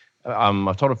 Like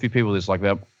I've told a few people this, like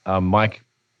Mike,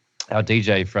 our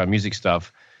DJ for our music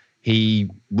stuff, he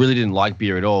really didn't like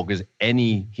beer at all because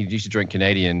he used to drink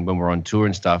Canadian when we're on tour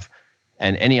and stuff.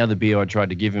 And any other beer I tried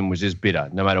to give him was just bitter.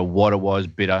 No matter what it was,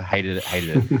 bitter, hated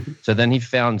it. So then he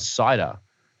found cider.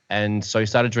 And so he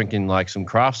started drinking like some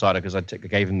craft cider because I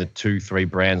gave him the 2-3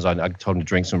 brands. I told him to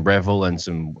drink some Breville and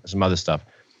some other stuff.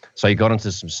 So he got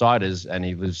into some ciders, and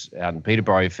he lives out in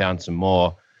Peterborough. He found some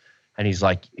more. And he's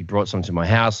like, he brought some to my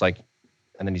house. And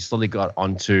then he slowly got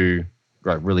onto,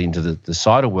 like, really into the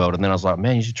cider world. And then I was like,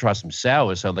 man, you should try some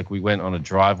sours. So like we went on a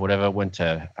drive, went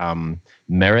to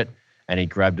Merritt. And he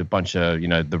grabbed a bunch of,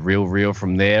 the real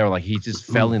from there. Like he just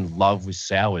fell in love with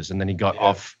sours. And then he got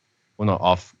not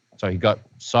off. So he got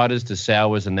ciders to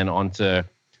sours and then onto,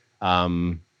 I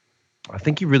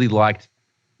think he really liked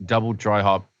double dry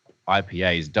hop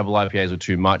IPAs. Double IPAs were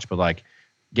too much, but like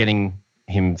getting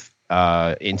him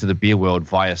into the beer world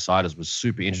via ciders was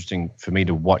super interesting for me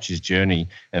to watch his journey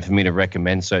and for me to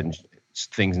recommend certain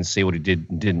things and see what he did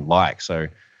and didn't like. So,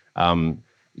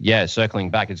 circling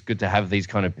back, it's good to have these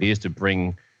kind of beers to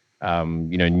bring,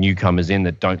 newcomers in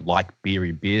that don't like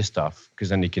beery beer stuff, because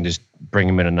then you can just bring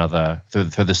them in through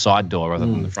the side door rather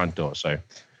than the front door. So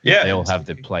they all have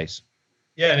their place.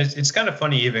 Yeah, and it's kind of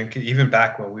funny even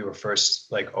back when we were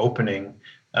first like opening,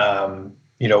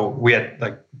 we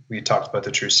had talked about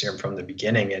the True Serum from the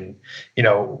beginning, and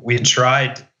we had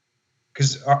tried.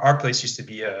 Because our place used to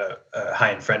be a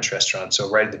high-end French restaurant.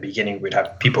 So right at the beginning, we'd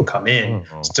have people come in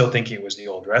still thinking it was the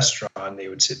old restaurant. They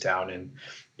would sit down and,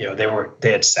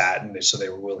 they had sat, and so they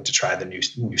were willing to try the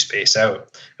new space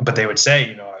out. But they would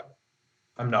say,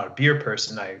 I'm not a beer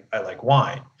person. I like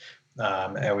wine.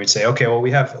 And we'd say, okay, well,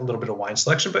 we have a little bit of wine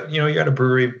selection, but, you're at a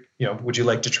brewery, would you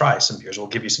like to try some beers? We'll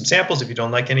give you some samples. If you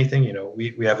don't like anything,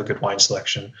 we have a good wine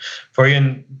selection for you.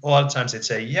 And a lot of times they'd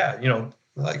say, yeah,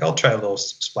 like I'll try a little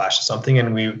splash of something.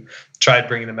 And we tried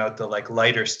bringing them out the like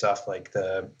lighter stuff, like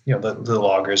the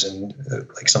lagers and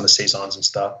like some of the saisons and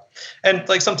stuff. And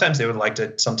like sometimes they would like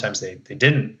it, sometimes they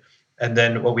didn't. And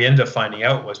then what we ended up finding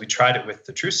out was we tried it with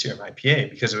the Truth Serum IPA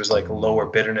because it was like a lower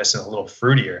bitterness and a little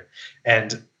fruitier.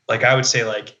 And like I would say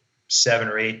like 7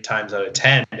 or 8 times out of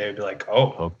 10, they would be like,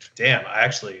 oh, damn, I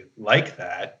actually like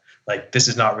that. Like this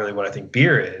is not really what I think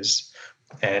beer is.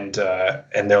 And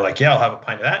they're like, yeah, I'll have a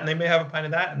pint of that. And they may have a pint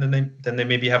of that. And then they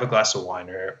maybe have a glass of wine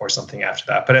or something after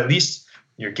that. But at least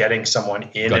you're getting someone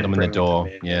in. Got them in the door.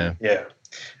 Yeah. Yeah.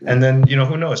 And then,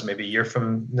 who knows, maybe a year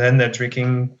from then they're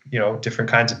drinking,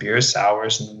 different kinds of beers,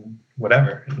 sours and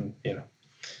whatever. And,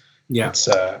 yeah. It's,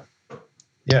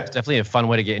 It's definitely a fun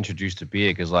way to get introduced to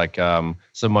beer because like some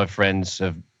of my friends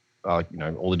have,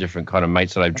 all the different kind of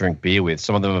mates that I drink beer with.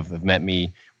 Some of them have met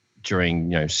me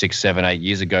during, 6, 7, 8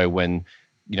 years ago when,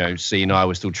 C and I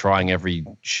were still trying every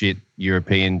shit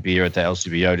European beer at the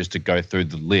LCBO just to go through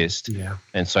the list. Yeah.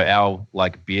 And so our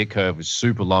like beer curve was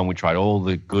super long. We tried all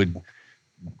the good,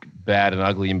 bad and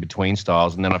ugly in between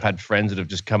styles. And then I've had friends that have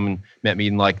just come and met me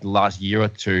in like the last year or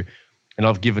two and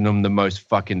I've given them the most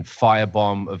fucking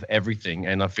firebomb of everything.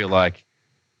 And I feel like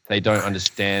they don't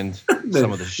understand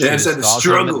some of the shit.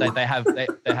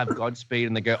 They have Godspeed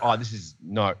and they go, oh, this is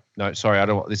no,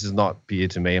 sorry, this is not beer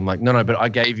to me. I'm like, no, but I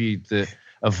gave you the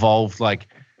evolved like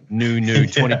new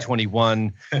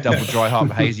 2021 double dry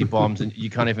hop hazy bombs and you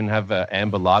can't even have an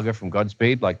amber lager from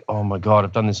Godspeed. Like, oh my God,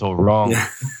 I've done this all wrong. Yeah.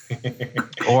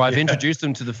 Or I've introduced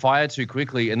them to the fire too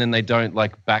quickly and then they don't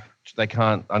they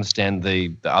can't understand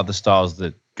the other styles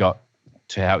that got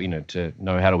to how, to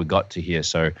know how we got to here.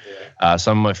 So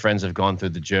some of my friends have gone through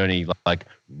the journey like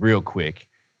real quick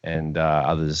and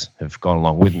others have gone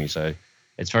along with me. So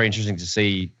it's very interesting to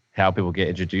see how people get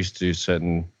introduced to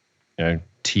certain,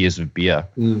 tiers of beer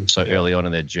so early on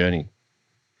in their journey.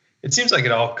 It seems like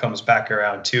it all comes back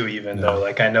around too, even though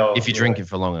like I know if you drink it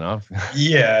for long enough.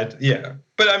 Yeah.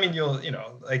 But I mean, you'll,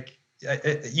 like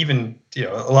even,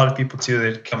 a lot of people too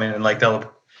that come in and like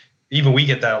even we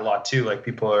get that a lot too. Like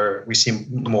we see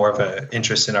more of an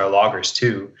interest in our lagers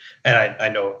too. And I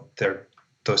know they're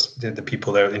the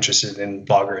people that are interested in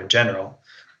lager in general.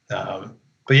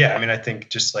 But yeah, I mean, I think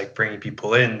just like bringing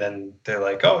people in, then they're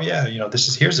like, oh yeah,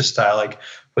 here's a style. Like,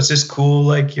 what's this cool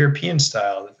like European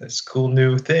style? This cool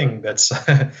new thing that's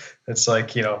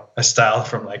like a style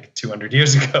from like 200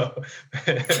 years ago.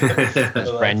 It's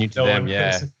brand new to them,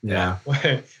 yeah.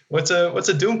 What's a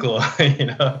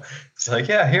dunkel? It's like,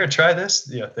 yeah, here, try this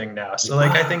thing now. So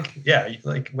like, I think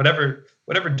like whatever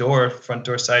door, front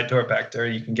door, side door, back door,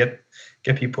 you can get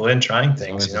people in trying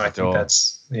things. I think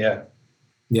that's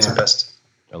it's the best.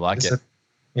 I like it.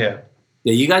 Yeah,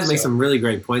 you guys make some really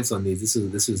great points on these.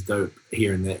 This was dope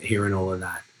hearing all of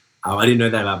that. I didn't know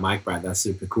that about Mike Brad. That's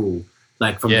super cool.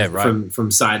 Like from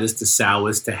ciders to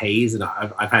sours to haze, and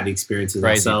I've had experiences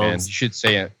myself. Man. You should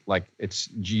see it. Like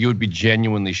you would be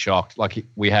genuinely shocked. Like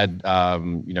we had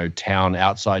town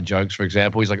outside jokes, for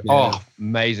example. He's like, oh,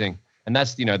 amazing. And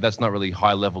that's that's not really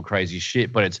high level crazy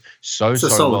shit, but it's so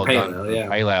well done.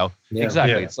 Pale ale. Yeah.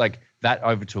 Exactly. Yeah. It's like that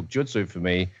overtook Jutsu for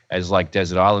me as like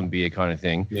desert island beer kind of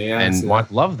thing. Yeah, and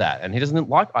Mike loved that. And he doesn't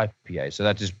like IPA. So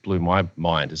that just blew my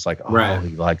mind. It's like,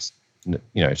 he likes,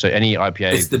 so any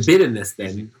IPA. It's the bitterness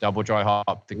then. Double dry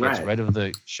hop that gets rid of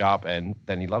the sharp end,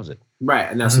 then he loves it. Right.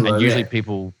 And that's and usually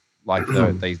people like,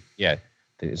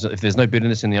 if there's no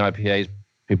bitterness in the IPAs,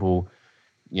 people,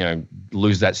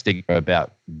 lose that stigma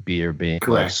about beer being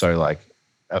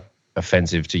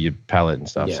offensive to your palate and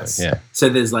stuff. Yes. So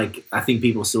there's I think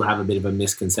people still have a bit of a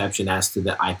misconception as to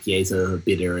the IPAs are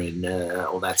bitter and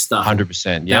all that stuff.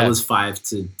 100%. Yeah. That was 5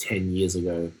 to 10 years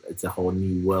ago. It's a whole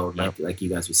new world, like you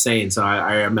guys were saying. So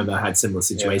I remember I had similar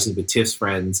situations with Tiff's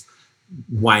friends,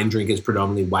 wine drinkers,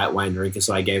 predominantly white wine drinkers.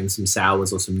 So I gave them some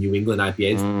sours or some New England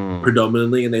IPAs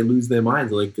predominantly, and they lose their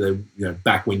minds. Like,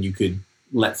 back when you could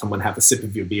let someone have a sip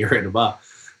of your beer at a bar.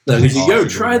 Like,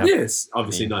 try this.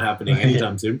 Obviously not happening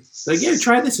anytime soon. Like,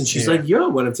 try this. And she's like,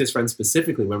 one of Tiff's friends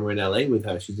specifically, when we were in LA with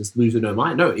her, she's just losing her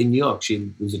mind. No, in New York,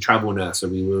 she was a travel nurse, so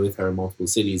we were with her in multiple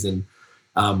cities, and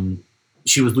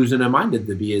she was losing her mind at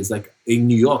the beers. Like, in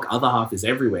New York, other half is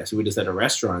everywhere. So we're just at a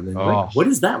restaurant, and like, what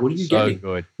is that? What are you getting?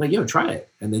 Good. Like, try it.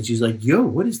 And then she's like,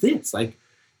 what is this? Like,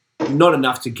 not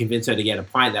enough to convince her to get a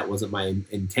pint. That wasn't my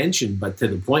intention, but to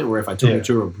the point where if I took her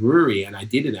to a brewery, and I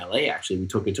did in LA actually, we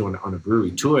took her on a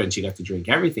brewery tour, and she got to drink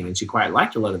everything, and she quite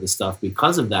liked a lot of the stuff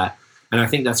because of that. And I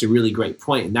think that's a really great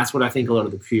point. And that's what I think a lot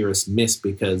of the purists miss,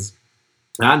 because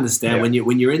I understand when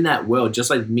you're in that world, just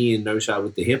like me and Noshad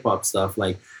with the hip hop stuff,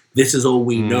 like this is all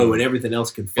we know and everything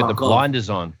else can fuck off. Got the blinders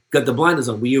on. Got the blinders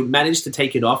on. We managed to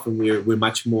take it off, and we're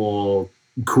much more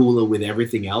cooler with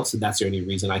everything else. And that's the only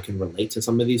reason I can relate to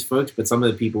some of these folks. But some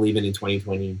of the people, even in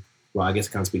 2020, well, I guess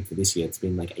I can't speak for this year. It's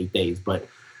been like 8 days, but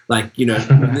like, you know,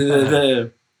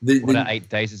 what an 8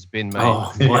 days it's been, mate.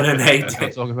 Oh, what an 8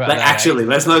 days. Like, actually,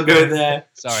 let's not go there.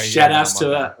 Sorry. Shout outs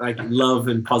to like love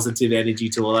and positive energy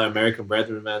to all our American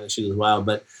brethren, man, and shit as well.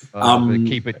 But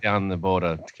keep it down the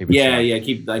border. Keep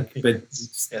like, but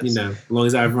you know, as long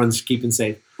as everyone's keeping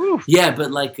safe. Whew. Yeah,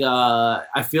 but like,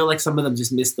 I feel like some of them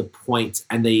just missed the point,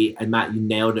 and Matt, you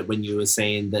nailed it when you were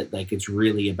saying that like it's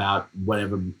really about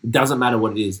whatever. It doesn't matter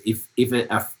what it is. If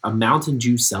a Mountain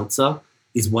Dew seltzer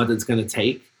is what it's going to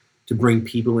take to bring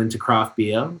people into craft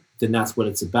beer, then that's what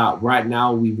it's about. Right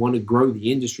now, we want to grow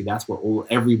the industry. That's what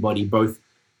everybody, both,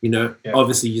 you know,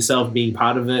 obviously yourself being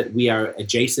part of it, we are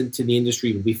adjacent to the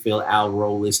industry. We feel our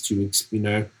role is to, you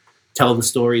know, tell the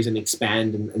stories and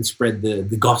expand and spread the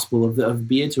gospel of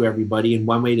beer to everybody. And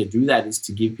one way to do that is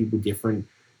to give people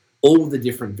all the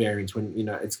different variants. When, you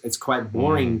know, it's quite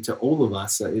boring to all of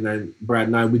us. You know, Brad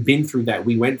and I, we've been through that.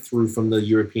 We went through from the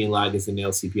European lagers and the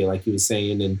LCP, like you were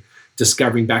saying, and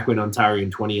discovering back in Ontario in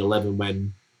 2011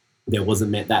 when there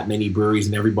wasn't that many breweries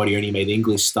and everybody only made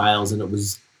English styles, and it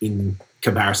was, in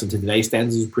comparison to today's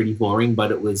standards, it was pretty boring,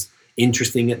 but it was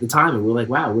interesting at the time. And we were like,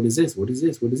 wow, what is this? What is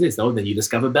this? What is this? Oh, then you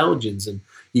discover Belgians, and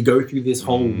you go through this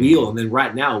whole wheel. And then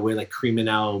right now we're like creaming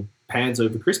our pants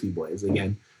over Crispy Boys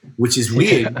again, which is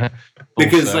weird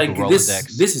because like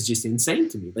this is just insane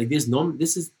to me. Like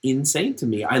this is insane to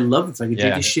me. I love it. So I can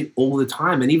drink this shit all the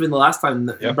time. And even the last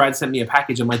time Brad sent me a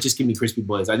package, I'm like, just give me Crispy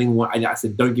Boys. I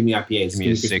said, don't give me IPAs. Give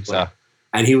me a sixer.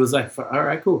 And he was like, all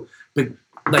right, cool. But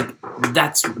like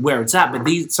that's where it's at. But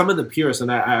some of the purists,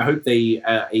 and I hope they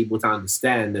are able to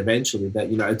understand eventually that,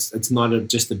 you know, it's not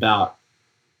just about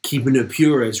keeping it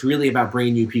pure. It's really about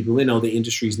bringing new people in, or the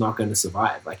industry is not going to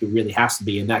survive. Like it really has to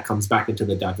be. And that comes back into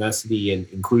the diversity and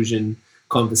inclusion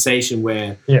conversation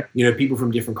where, you know, people from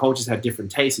different cultures have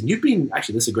different tastes. And you've been,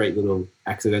 actually, this is a great little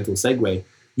accidental segue.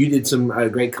 You did some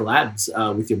great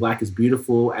collabs with your Black is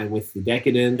Beautiful and with the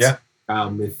Decadence,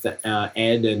 with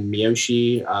Ed and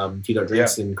Miyoshi, T.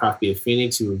 Drinks and Craft Beer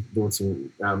Phoenix, who were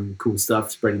doing some cool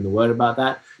stuff, spreading the word about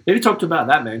that. Maybe talk about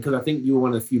that, man, because I think you were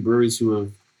one of the few breweries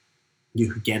who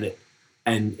get it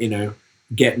and, you know,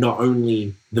 get not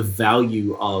only the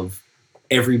value of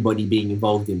everybody being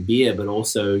involved in beer, but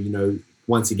also, you know,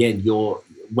 once again,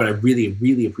 what I really,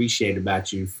 really appreciate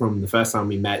about you from the first time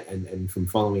we met and from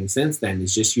following since then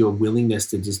is just your willingness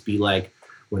to just be like,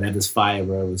 whatever's fire,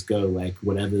 let's go. Like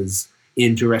whatever's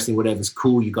interesting, whatever's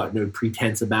cool, you got no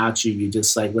pretense about you. You're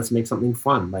just like, let's make something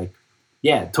fun. Like,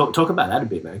 yeah, talk about that a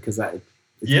bit, man, because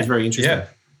it's very interesting. Yeah.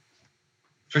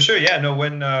 For sure, yeah. No,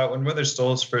 when Weathered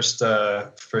Stoles first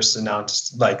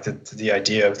announced like the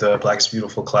idea of the Black is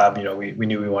Beautiful collab, you know, we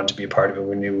knew we wanted to be a part of it.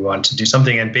 We knew we wanted to do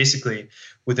something, and basically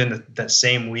within that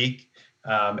same week,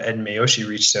 Ed and Miyoshi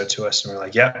reached out to us and we're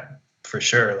like, yeah, for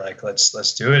sure, like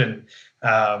let's do it. And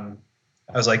I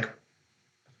was like,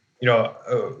 you know,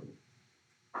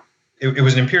 it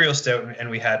was an Imperial Stout, and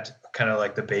we had kind of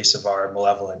like the base of our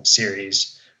Malevolent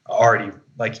series already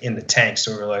like in the tank.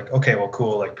 So we were like, okay, well,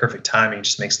 cool, like perfect timing,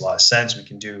 just makes a lot of sense. We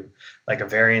can do like a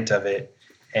variant of it.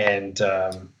 And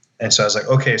so I was like,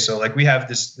 okay, so like we have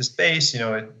this base, you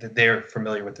know, they're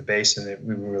familiar with the base, and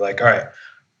we were like, all right,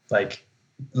 like,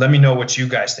 let me know what you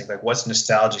guys think. Like, what's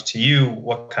nostalgic to you?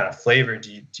 What kind of flavor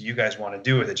do you guys want to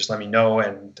do with it? Just let me know,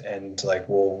 and like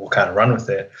we'll kind of run with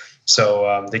it.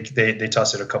 So they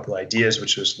tossed out a couple of ideas,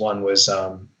 which was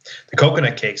the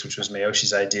coconut cakes, which was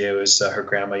Miyoshi's idea. It was her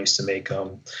grandma used to make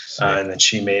them, and then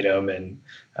she made them,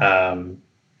 and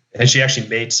she actually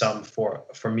made some for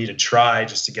me to try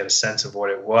just to get a sense of what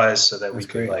it was, so that we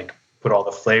could like put all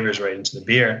the flavors right into the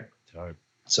beer.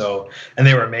 So, and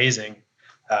they were amazing.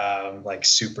 Like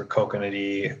super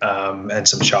coconutty, and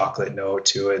some chocolate note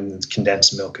to it, and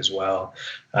condensed milk as well.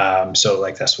 So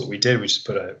like that's what we did. We just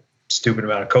put a stupid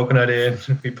amount of coconut in.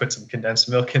 We put some condensed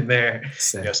milk in there,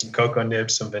 you know, some cocoa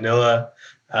nibs, some vanilla,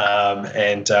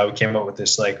 and we came up with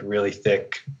this like really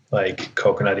thick, like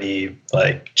coconutty,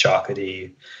 like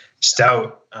chocolatey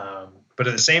stout. But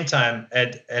at the same time,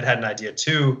 Ed had an idea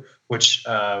too, which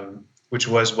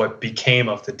was what became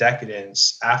of the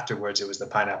Decadence afterwards. It was the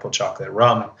pineapple chocolate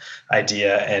rum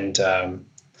idea. And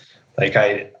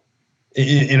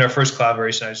in our first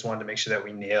collaboration, I just wanted to make sure that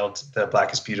we nailed the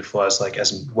Black is Beautiful as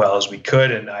well as we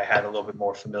could. And I had a little bit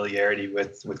more familiarity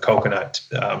with coconut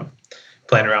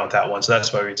playing around with that one. So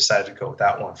that's why we decided to go with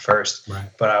that one first. Right.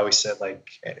 But I always said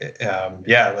like,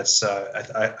 let's.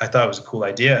 I thought it was a cool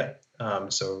idea.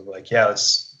 So like,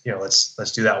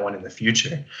 let's do that one in the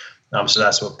future. So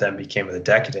that's what then became the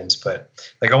Decadence. But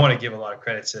like, I want to give a lot of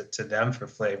credit to them for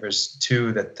flavors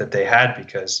too that they had,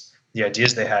 because the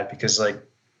ideas they had, because like,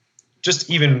 just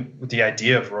even with the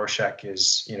idea of Rorschach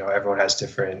is, everyone has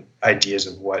different ideas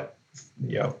of what,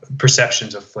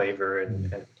 perceptions of flavor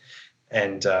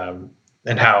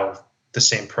and how the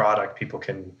same product people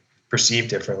can perceive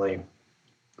differently.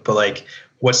 But like,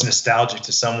 what's nostalgic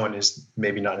to someone is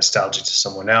maybe not nostalgic to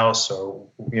someone else, or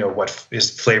what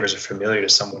is flavors are familiar to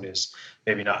someone is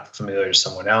maybe not familiar to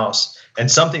someone else. And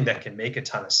something that can make a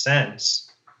ton of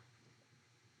sense,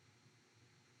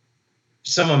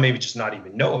 someone maybe just not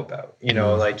even know about,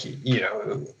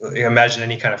 imagine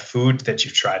any kind of food that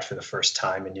you've tried for the first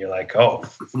time and you're like, oh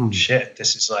shit,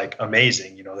 this is like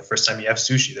amazing. The first time you have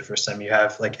sushi, the first time you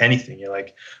have like anything, you're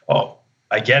like, oh,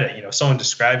 I get it. Someone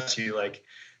describes to you like,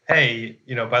 hey,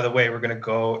 by the way, we're going to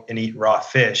go and eat raw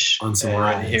fish. On some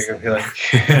rice. You're going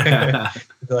to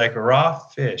be like, raw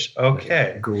fish.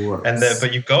 Okay. Gross. And then,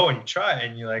 but you go and you try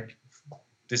and you're like,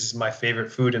 this is my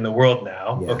favorite food in the world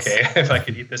now. Yes. Okay. If I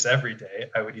could eat this every day,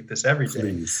 I would eat this every day.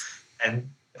 Please.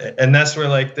 And that's where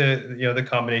like the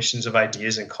combinations of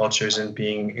ideas and cultures and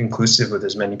being inclusive with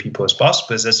as many people as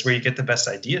possible is that's where you get the best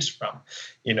ideas from,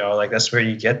 like that's where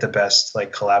you get the best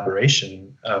like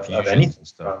collaboration of anything.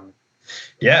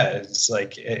 It's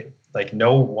like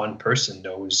no one person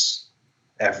knows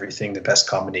everything, the best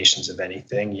combinations of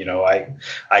anything.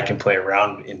 I can play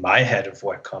around in my head of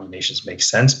what combinations make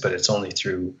sense, but it's only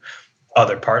through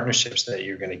other partnerships that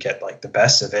you're going to get like the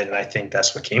best of it. And I think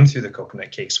that's what came through the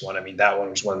coconut cakes one. I mean, that one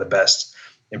was one of the best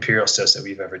imperial stouts that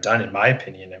we've ever done, in my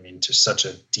opinion. I mean, just such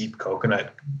a deep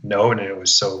coconut note, and it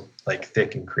was so like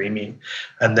thick and creamy.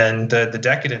 And then the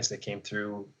Decadence that came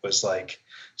through was like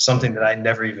something that I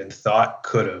never even thought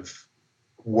could have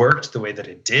worked the way that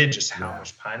it did, just how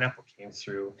much pineapple came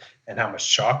through and how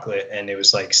much chocolate, and it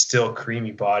was like still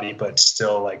creamy body but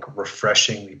still like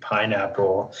refreshingly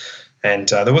pineapple. And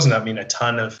there wasn't a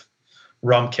ton of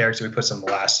rum character. We put some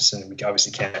molasses in, and we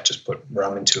obviously can't just put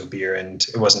rum into a beer, and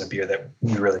it wasn't a beer that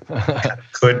we really kind of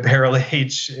could barrel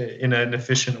age in an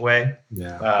efficient way.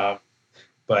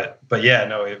 But yeah,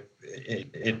 no,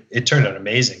 it turned out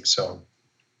amazing. So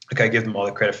like, I give them all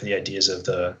the credit for the ideas of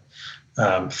the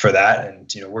for that.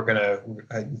 And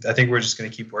I think we're just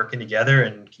gonna keep working together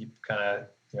and keep kind of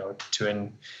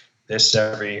doing this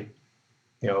every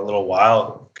a little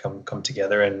while, come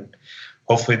together, and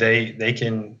hopefully they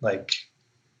can like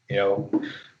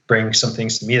bring some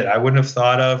things to me that I wouldn't have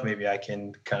thought of. Maybe I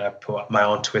can kind of put my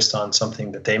own twist on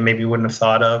something that they maybe wouldn't have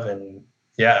thought of. And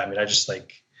I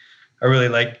really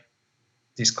like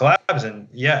these collabs. And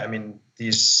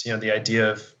these, the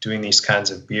idea of doing these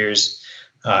kinds of beers,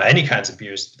 any kinds of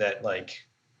beers that I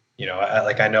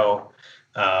know,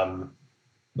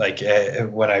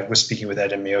 when I was speaking with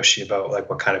Ed and Miyoshi about like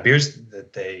what kind of beers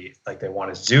that they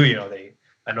wanted to do,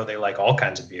 I know they like all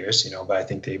kinds of beers, but I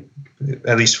think they,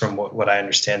 at least from what I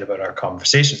understand about our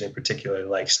conversations, they particularly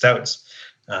like stouts.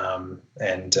 So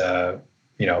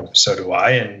do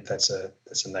I. And that's a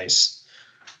nice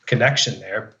connection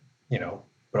there,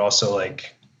 but also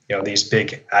like, these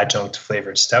big adjunct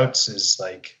flavored stouts is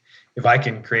like, if I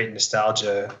can create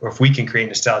nostalgia, or if we can create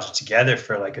nostalgia together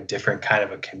for like a different kind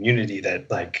of a community that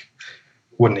like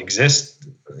wouldn't exist,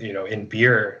 in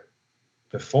beer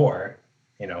before,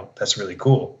 that's really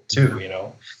cool too.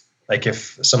 Like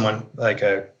if someone like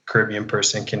a Caribbean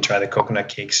person can try the coconut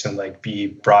cakes and like be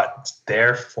brought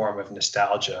their form of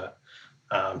nostalgia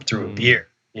through a beer,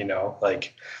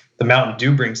 like the Mountain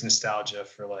Dew brings nostalgia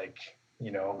for like,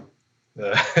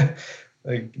 the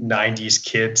like 90s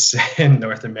kids in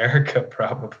North America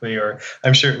probably, or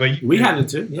I'm sure we had it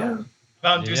too. Yeah.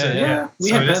 Mountain Dew.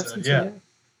 We had that.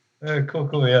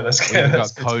 Cool. Yeah, that's good. We've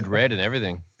got Code Red and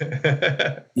everything.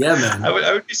 Yeah, man.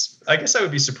 I guess I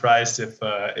would be surprised if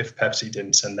Pepsi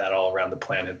didn't send that all around the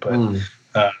planet, but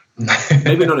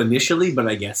maybe not initially, but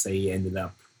I guess they ended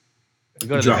up. We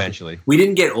got it eventually. We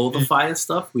didn't get all the fire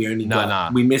stuff. We only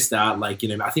we missed out. Like,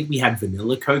 I think we had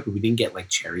vanilla Coke, but we didn't get like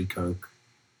cherry Coke,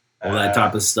 all that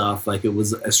type of stuff. Like, it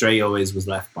was, Australia always was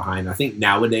left behind. I think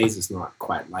nowadays it's not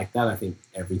quite like that. I think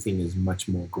everything is much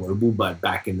more global, but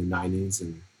back in the 90s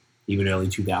and even early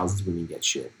 2000s, we didn't get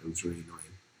shit. It was really annoying.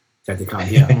 Had to come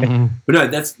here. But no,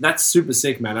 that's super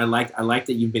sick, man. I like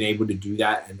that you've been able to do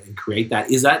that and create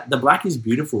that. Is that the Black is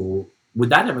Beautiful?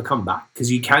 Would that ever come back?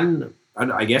 Because you can.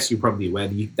 I guess you're probably aware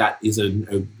that is a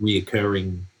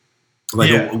reoccurring. Like,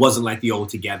 it wasn't like the All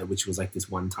Together, which was like this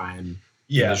one time.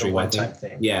 Yeah, the one time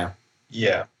thing. Yeah.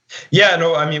 Yeah,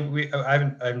 no, I mean, I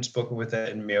haven't spoken with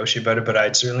Miyoshi about it, but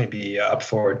I'd certainly be up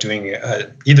for doing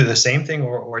either the same thing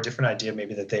or a different idea,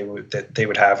 maybe that they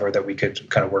would have, or that we could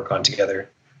kind of work on together.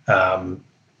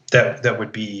 That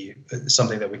would be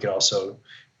something that we could also,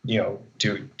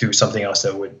 do something else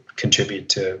that would contribute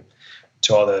to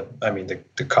all the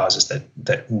causes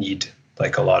that need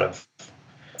like a lot of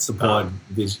support,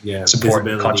 support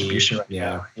and contribution right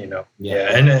now.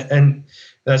 And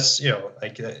that's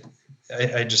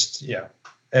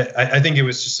I think it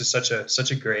was just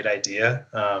such a great idea,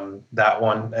 that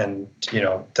one, and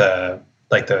the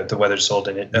Weathered Souls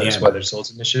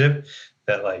initiative,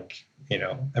 that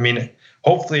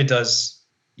hopefully it does,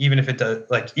 even if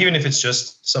it's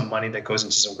just some money that goes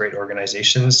into some great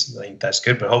organizations, that's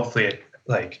good, but hopefully it,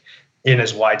 in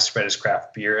as widespread as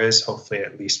craft beer is, hopefully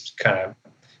at least kind of,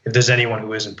 if there's anyone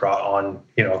who isn't brought on,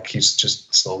 keeps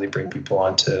just slowly bring people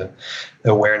onto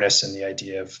the awareness and the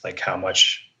idea of how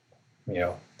much,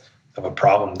 of a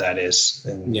problem that is,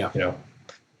 in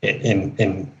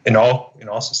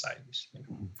all societies.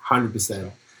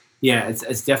 100%. Yeah,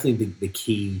 it's definitely the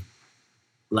key.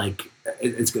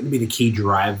 It's going to be the key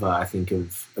driver, I think,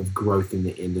 of growth in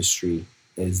the industry,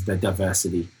 is the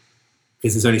diversity.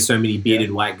 Because there's only so many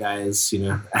bearded white guys,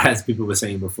 as people were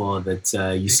saying before, that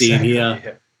you see in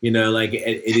here.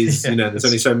 It is, there's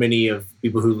only so many of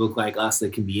people who look like us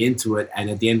that can be into it. And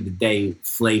at the end of the day,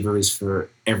 flavor is for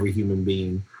every human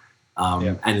being.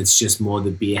 And it's just more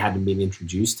that beer hadn't been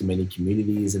introduced to many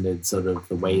communities, and it's sort of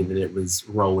the way that it was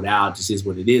rolled out just is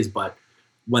what it is. But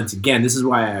once again, this is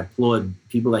why I applaud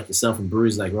people like yourself and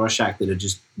brewers like Rorschach that are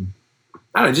just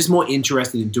more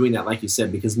interested in doing that, like you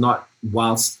said, because not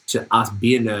whilst to us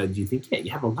beer nerds, you think,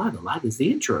 you have a lager is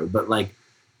the intro, but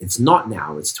it's not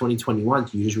now. It's 2021.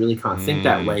 You just really can't think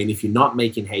that way. And if you're not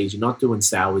making haze, you're not doing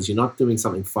sours, you're not doing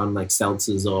something fun like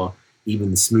seltzers or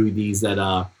even the smoothies that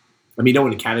are, you don't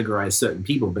want to categorize certain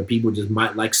people, but people just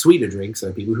might like sweeter drinks.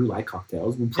 So people who like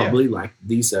cocktails will probably like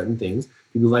these certain things.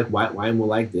 People who like white wine will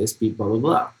like this, blah, blah,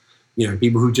 blah.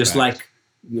 People who just like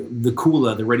the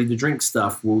cooler, the ready to drink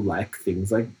stuff will like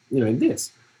things like,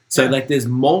 this. So there's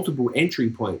multiple entry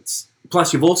points.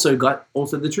 Plus you've also got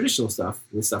the traditional stuff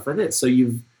with stuff like this. So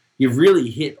you've really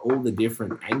hit all the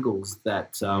different angles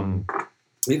that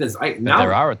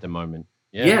there are at the moment.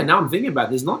 Yeah, now I'm thinking about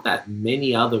it, there's not that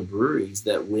many other breweries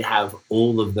that we have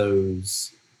all of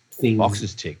those things.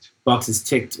 Boxes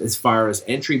ticked as far as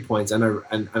entry points. And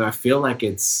I feel like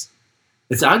it's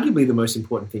arguably the most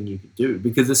important thing you could do,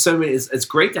 because there's so many. It's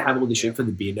great to have all this shit for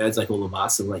the beer nerds, like all of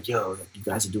us, and you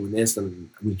guys are doing this, and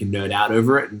we can nerd out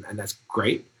over it, and that's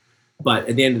great. But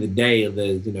at the end of the day,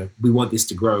 we want this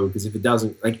to grow, because if it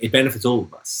doesn't, it benefits all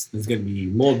of us. There's going to be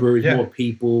more breweries, more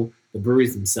people. The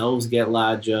breweries themselves get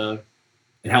larger.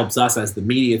 It helps us as the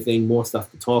media thing, more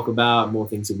stuff to talk about, more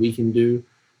things that we can do.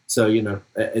 So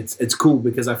it's cool,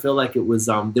 because I feel like it was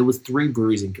there was 3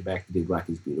 breweries in Quebec that did Black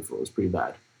is Beautiful. It was pretty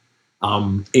bad.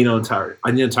 In Ontario,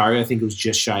 I think it was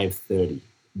just shy of 30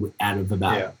 out of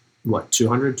about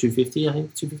 200, 250. I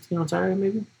think 250 in Ontario,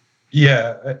 maybe.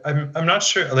 Yeah, I'm not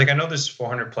sure. I know there's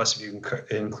 400 plus if you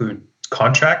include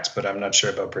contracts, but I'm not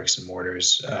sure about bricks and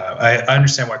mortars. I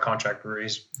understand why contract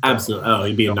breweries. Absolutely. Oh,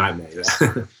 it'd be a nightmare.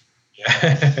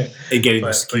 Yeah. And getting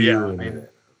the skew.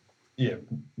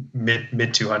 Mid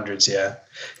 200s. Yeah.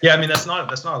 That's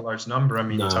not a large number.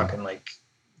 You're talking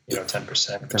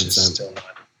 10%, which is still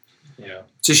not.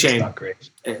 It's a shame. It's not great.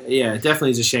 Yeah, it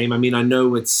definitely is a shame. I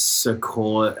know it's a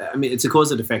cause. It's a cause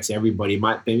that affects everybody.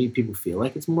 Maybe people feel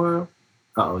like it's more.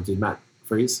 Did Matt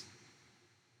freeze?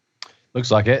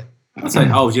 Looks like it. It's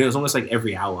it's almost like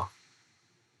every hour.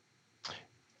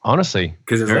 Honestly,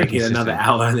 because it's another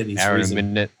hour and then he's hour freezing. and a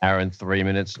minute, hour and 3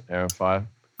 minutes, hour and 5.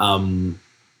 I'll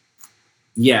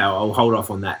hold off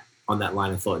on that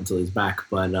line of thought until he's back.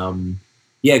 But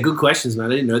good questions, man.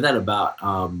 I didn't know that about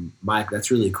Mike. That's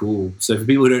really cool. So for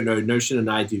people who don't know, Notion and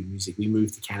I do music. We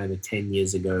moved to Canada 10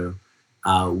 years ago.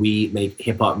 We make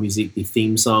hip hop music. The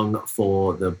theme song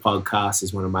for the podcast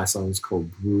is one of my songs called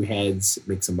Brewheads,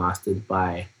 mixed and mastered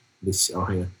by this. Oh,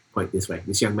 hang on, point this way.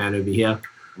 This young man over here.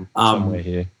 Somewhere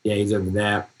here. Yeah, he's over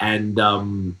there. And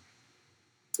so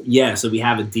we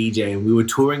have a DJ, and we were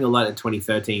touring a lot in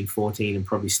 2013, 14, and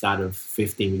probably start of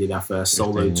 15. We did our first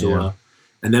solo tour,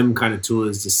 and them kind of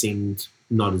tours just seemed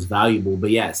not as valuable.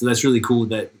 But so that's really cool.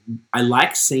 That I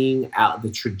like seeing out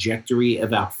the trajectory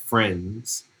of our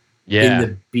friends in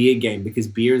the beer game, because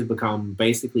beer has become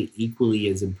basically equally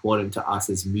as important to us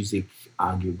as music,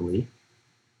 arguably.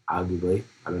 I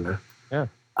don't know. Yeah.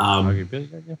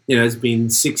 It's been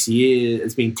 6 years.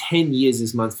 It's been 10 years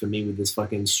this month for me with this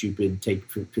fucking stupid take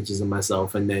pictures of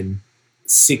myself, and then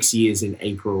 6 years in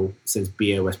April since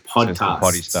BOS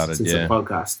podcast since the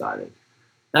podcast started.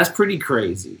 That's pretty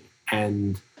crazy,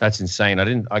 and that's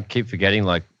insane. I keep forgetting,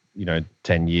 like,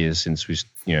 10 years since we,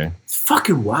 it's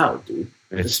fucking wild, dude.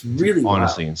 It's really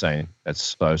honestly wild. Insane.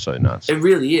 That's so nuts. It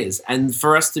really is, and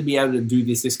for us to be able to do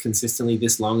this consistently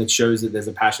this long, it shows that there's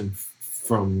a passion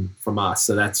from us.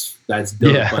 So that's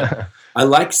dope. Yeah. But I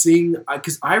like seeing,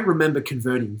 because I remember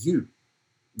converting you,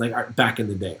 like, back in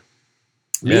the day.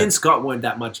 Me and Scott weren't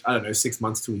that much. I don't know, 6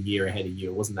 months to a year ahead of you.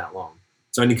 It wasn't that long.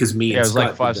 It's only because me and Scott. It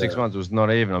was like 5-6 months. It was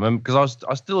not even. I remember because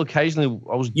I still occasionally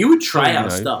You would try our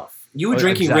stuff. You were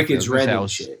drinking exactly. Rickard's Red and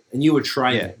shit, and you were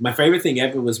trying it. My favorite thing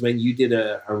ever was when you did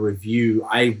a review.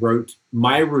 I wrote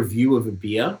my review of a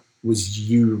beer was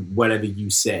whatever you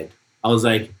said. I was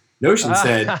like, Notion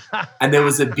said, and there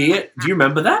was a beer. Do you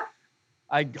remember that?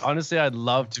 I'd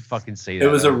love to fucking see that. It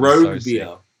was a Rogue beer.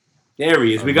 Sick. There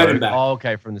he is. We got him back. Oh,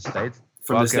 okay, from the States.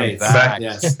 From the States. Back.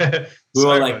 Yes. We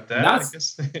were like,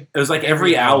 nuts. It was like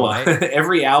every hour.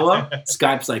 Every hour,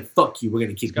 Skype's like, fuck you, we're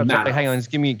going to kick you out. Hang on,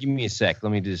 just give me a sec.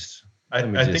 Let me just... I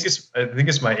think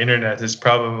it's my internet is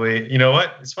probably... You know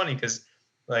what? It's funny because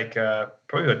like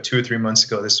probably about 2 or 3 months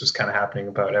ago, this was kind of happening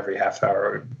about every half hour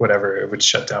or whatever. It would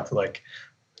shut down for like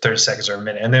 30 seconds or a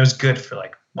minute. And it was good for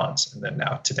like months. And then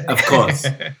now today. Of course.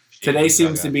 Today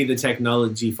seems to be the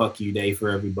technology fuck you day for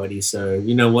everybody. So,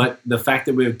 you know what? The fact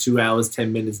that we're 2 hours,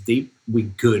 10 minutes deep, we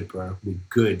good, bro. We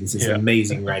good. This is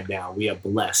amazing right now. We are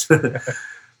blessed.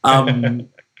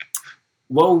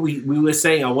 Well, we were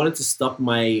saying, I wanted to stop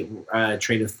my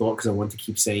train of thought because I wanted to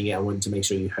keep saying it. I wanted to make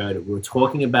sure you heard it. We were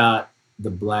talking about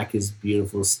the Black is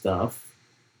Beautiful stuff.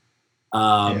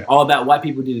 All about why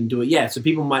people didn't do it. Yeah, so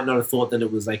people might not have thought that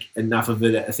it was like enough of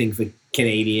it a thing for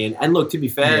Canadian. And look, to be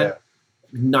fair,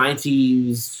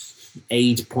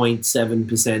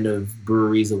 98.7% of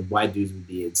breweries are white dudes with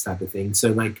beards type of thing.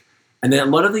 So like, and then a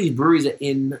lot of these breweries are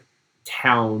in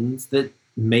towns that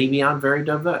maybe aren't very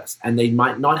diverse, and they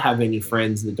might not have any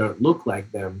friends that don't look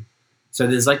like them. So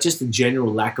there's like just a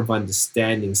general lack of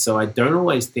understanding. So I don't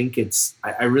always think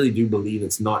I really do believe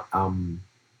it's not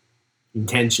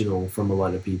intentional from a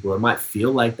lot of people. It might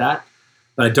feel like that,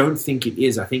 but I don't think it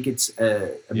is. I think it's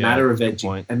a matter of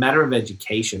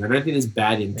education. I don't think there's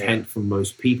bad intent from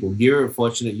most people. You're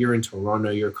fortunate. You're in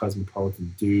Toronto. You're a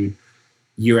cosmopolitan dude.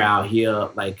 You're out here.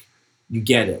 Like, you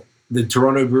get it. The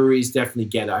Toronto breweries definitely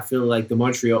get it. I feel like the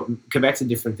Montreal, Quebec's a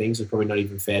different thing, so it's probably not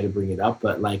even fair to bring it up.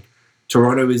 But like,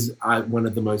 Toronto is one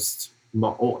of the most,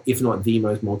 or if not the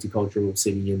most multicultural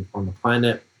city on the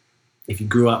planet. If you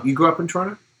grew up in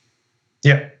Toronto.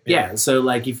 Yeah. So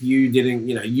like, if you didn't,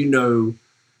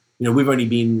 we've only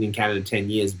been in Canada 10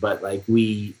 years, but like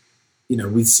we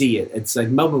see it. It's like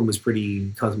Melbourne was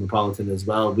pretty cosmopolitan as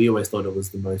well. We always thought it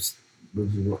was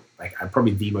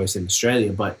probably the most in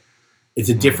Australia, but it's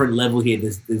a different level here.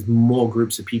 There's more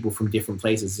groups of people from different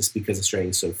places just because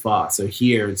Australia is so far. So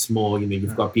here it's more,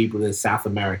 you've got people in South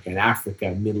America and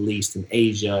Africa, Middle East and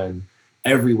Asia and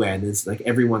everywhere. And there's like,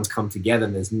 everyone's come together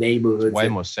and there's neighborhoods. Way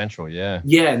more central, yeah.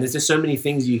 Yeah, and there's just so many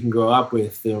things you can grow up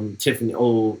with.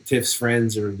 Tiff's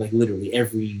friends are like literally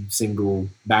every single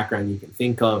background you can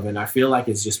think of. And I feel like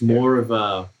it's just more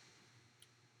of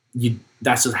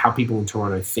that's just how people in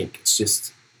Toronto think. It's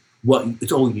just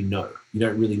it's all you know. You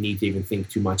don't really need to even think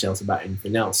too much else about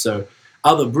anything else. So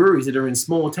other breweries that are in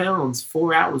small towns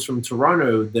 4 hours from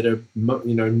Toronto that are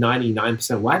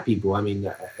 99% white people, I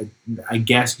mean, I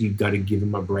guess you've got to give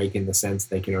them a break in the sense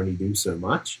they can only do so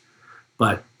much.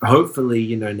 But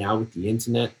hopefully, now with the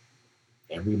internet,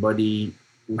 everybody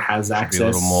has access. Be a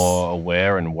little more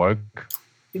aware and woke.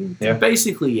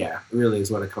 Basically, really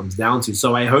is what it comes down to.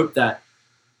 So I hope that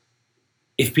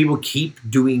if people keep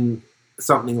doing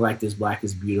something like this Black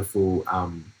is Beautiful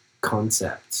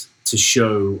concept to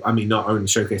show, not only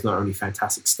showcase not only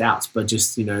fantastic stouts, but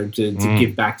just, to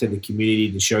give back to the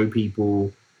community, to show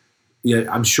people,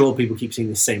 I'm sure people keep seeing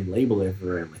the same label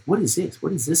everywhere. I'm like, what is this?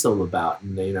 What is this all about?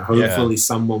 And hopefully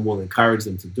someone will encourage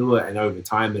them to do it. And over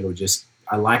time,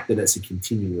 I like that it's a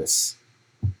continuous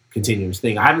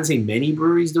thing. I haven't seen many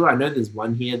breweries do it. I know there's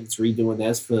one here that's redoing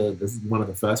theirs this is one of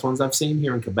the first ones I've seen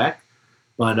here in Quebec.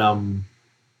 But,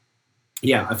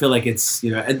 I feel like it's,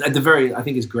 I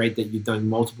think it's great that you've done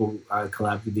multiple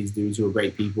collabs with these dudes who are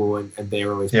great people and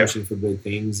they're always pushing for good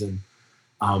things. And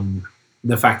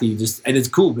the fact that and it's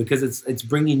cool because it's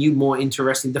bringing you more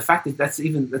interesting. The fact that that's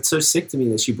so sick to me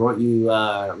that she brought you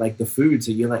like the food.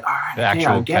 So you're like, all right, the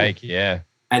actual cake. Yeah.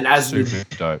 And as super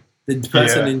dope. The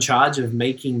person in charge of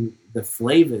making the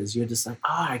flavors, you're just like,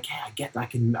 I get I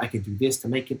can do this to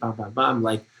make it, blah, blah, blah. I'm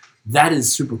like, that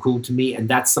is super cool to me. And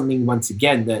that's something, once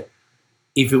again, that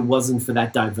if it wasn't for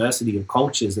that diversity of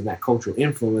cultures and that cultural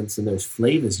influence and those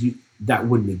flavors, that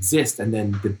wouldn't exist. And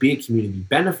then the beer community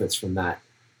benefits from that.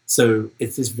 So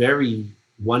it's this very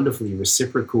wonderfully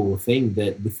reciprocal thing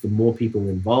that with the more people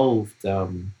involved,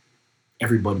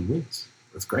 everybody wins.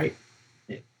 That's great.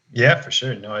 Yeah, for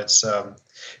sure. No, it's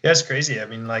it's crazy. I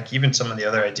mean, like even some of the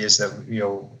other ideas that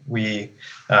we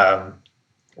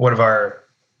one of our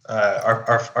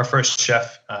first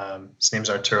chef, his name's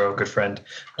Arturo, a good friend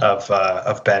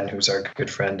of Ben, who's our good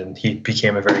friend, and he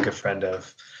became a very good friend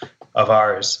of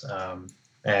ours.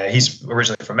 He's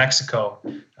originally from Mexico,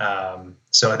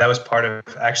 so that was part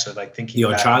of actually like thinking the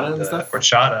horchata and stuff.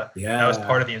 Horchata, yeah, that was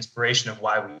part of the inspiration of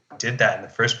why we did that in the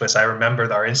first place. I remember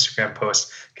our Instagram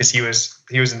post because he was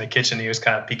in the kitchen. He was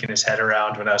kind of peeking his head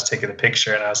around when I was taking the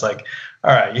picture, and I was like,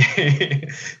 "All right,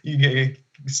 you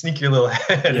sneak your little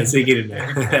head." Yeah, sneak it in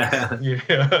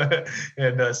there.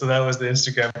 And so that was the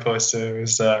Instagram post. So it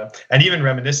was, and even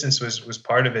Reminiscence was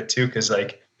part of it too, because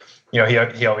like,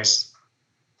 he always.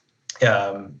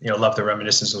 Loved the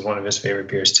Reminiscence was one of his favorite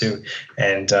beers too,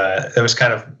 and it was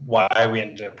kind of why we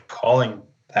ended up calling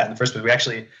that in the first place. We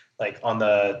actually like on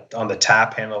the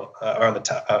tap handle or on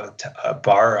the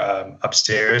bar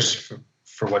upstairs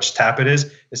for which tap it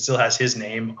is. It still has his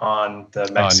name on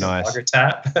the Mexican lager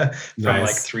tap from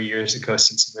like 3 years ago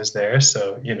since it was there.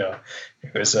 So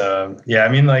it was I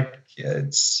mean like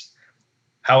it's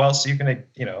how else are you gonna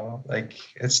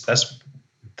that's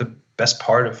the best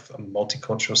part of a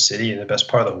multicultural city and the best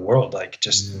part of the world, like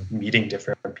just meeting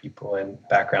different people and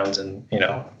backgrounds and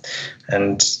I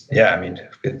mean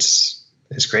it's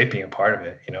great being a part of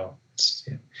it,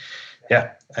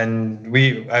 and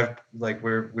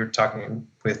we're talking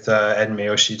with Ed and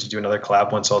Miyoshi to do another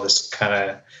collab once all this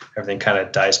everything kind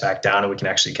of dies back down and we can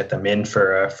actually get them in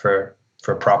for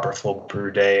a proper full brew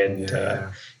day and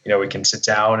we can sit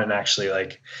down and actually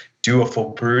like do a full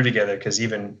brew together, because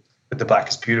even with the Black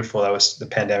is Beautiful, the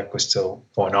pandemic was still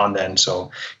going on then, so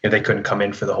they couldn't come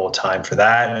in for the whole time for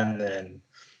that, and then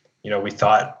we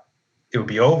thought it would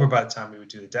be over by the time we would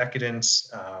do the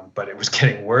Decadence, but it was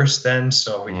getting worse then,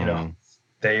 so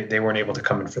they weren't able to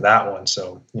come in for that one.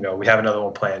 So we have another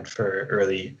one planned for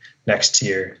early next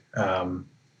year, early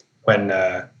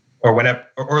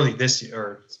this year,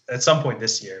 or at some point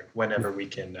this year, whenever we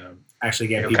can actually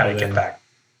get people kind of get back.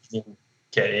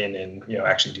 Get in and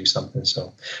actually do something.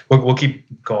 So we'll keep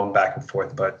going back and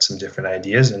forth about some different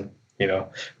ideas, and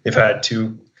they've had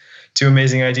two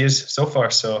amazing ideas so far.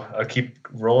 So I'll keep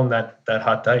rolling that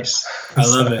hot dice. I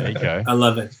love it. Okay. I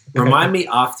love it. Remind me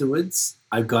afterwards.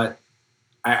 I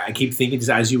keep thinking, just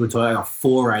as you were talking, I got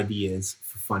 4 ideas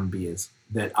for fun beers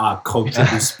that are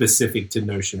culturally specific to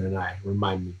Notion and I.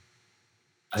 Remind me.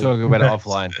 Talking about it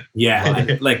offline.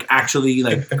 Yeah, like actually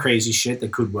like crazy shit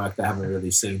that could work that I haven't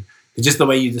really seen. Just the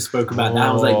way you just spoke about that,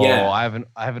 I was like, yeah. I have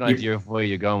an idea of where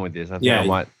you're going with this. I think I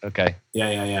might. Okay.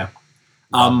 Yeah.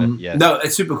 Yes. No,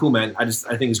 it's super cool, man. I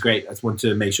think it's great. I just want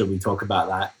to make sure we talk about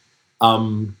that.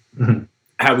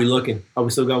 How are we looking? Are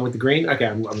we still going with the green? Okay,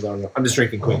 I'm going. I'm just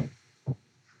drinking quick.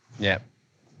 Yeah.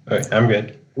 Okay, I'm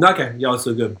good. Okay, y'all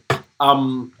still good.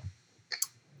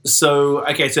 So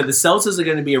the seltzers are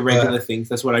going to be a regular thing.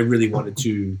 That's what I really wanted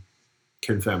to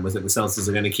confirm, was that the seltzers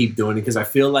are going to keep doing it, because I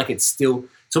feel like it's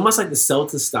almost like the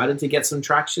seltzers started to get some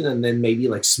traction, and then maybe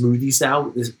like smoothie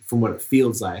sour, from what it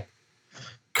feels like,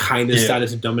 kind of started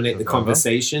to dominate the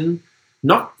conversation.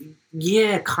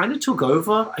 Kind of took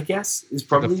over, I guess, is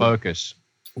probably the focus.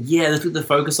 Yeah, they took the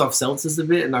focus off seltzers a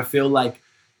bit, and I feel like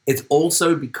it's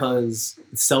also because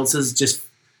seltzers just,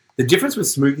 the difference with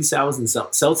smoothie sours and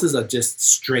seltzers are just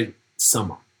straight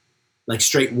summer, like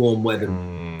straight warm weather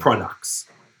products.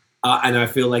 And I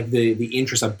feel like the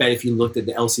interest, I bet if you looked at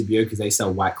the LCBO, because they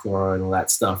sell White Claw and all that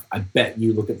stuff, I bet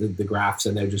you look at the graphs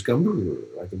and they're just going,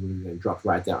 like they drop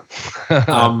right down.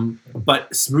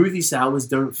 But smoothie sours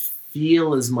don't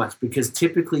feel as much, because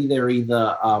typically they're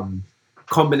either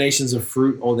combinations of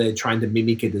fruit or they're trying to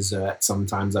mimic a dessert.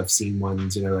 Sometimes I've seen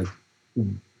ones,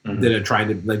 that are trying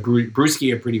to, like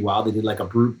Brewski are pretty wild. They did like a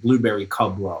blueberry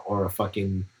cobbler or a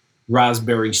fucking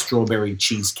raspberry strawberry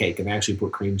cheesecake, and they actually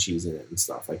put cream cheese in it and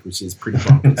stuff, like, which is pretty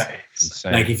bonkers. Nice.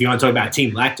 Like if you want to talk about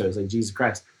Team Lactose, like Jesus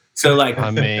Christ. So like,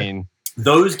 I mean,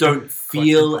 those don't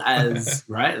feel as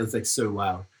right. It's like so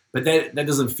wild, but that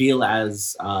doesn't feel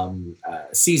as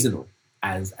seasonal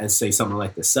as say something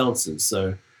like the seltzers.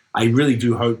 So I really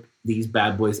do hope these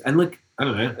bad boys, and look, I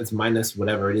don't know, it's minus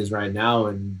whatever it is right now,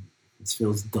 and it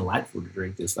feels delightful to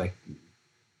drink this. Like,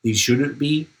 these shouldn't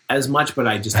be as much, but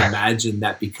I just imagine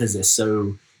that because they're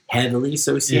so heavily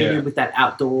associated with that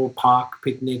outdoor park,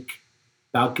 picnic,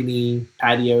 balcony,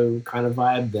 patio kind of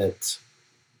vibe, that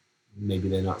maybe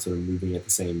they're not sort of moving at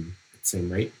the same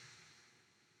rate.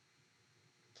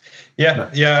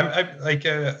 I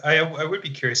would be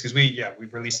curious because we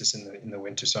released this in the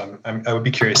winter, so I would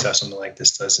be curious how something like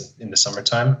this does in the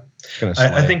summertime.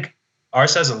 I think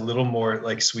ours has a little more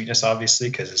like sweetness, obviously,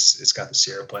 because it's got the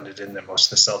syrup blended in than most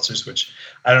of the seltzers, which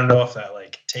I don't know if that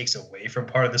like takes away from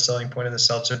part of the selling point of the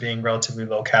seltzer being relatively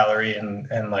low calorie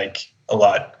and like a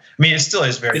lot. I mean, it still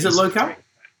is very. Is it low calorie?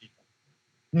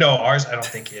 No, ours I don't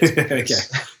think is. Okay,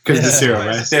 because the syrup,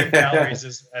 right? It's the same calories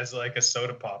as like a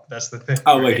soda pop. That's the thing.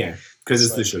 Oh, okay. Because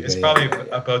it's the sugar. It's probably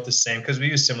about the same because we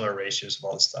use similar ratios of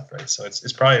all this stuff, right? So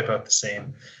it's probably about the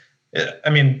same. I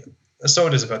mean, a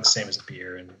soda is about the same as a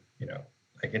beer, and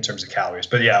like in terms of calories.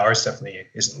 But yeah, ours definitely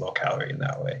isn't low calorie in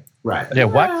that way. Right. Yeah,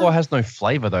 White Claw has no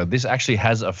flavor though. This actually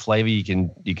has a flavor. You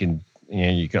can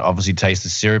obviously taste the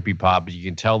syrupy part, but you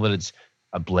can tell that it's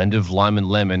a blend of lime and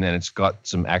lemon, and it's got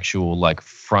some actual like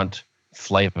front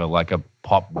flavor, like a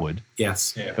pop would.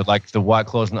 Yes. Yeah. But like the White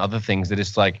Claws and other things, that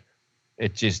it's like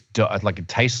it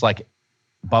tastes like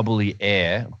bubbly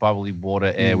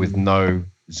water air with no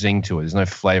zing to it. There's no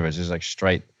flavor. It's just like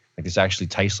straight. Like this actually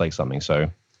tastes like something.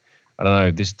 So I don't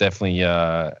know. This definitely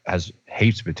has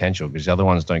heaps of potential because the other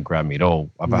ones don't grab me at all.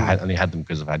 I've only had them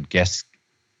because I've had guests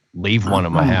leave one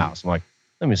at my house. I'm like,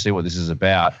 let me see what this is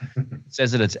about. It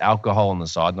says that it's alcohol on the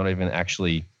side, not even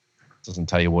actually doesn't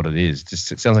tell you what it is.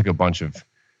 Just it sounds like a bunch of.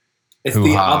 It's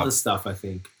the other stuff, I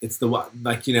think. It's the one,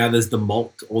 like, there's the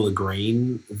malt or the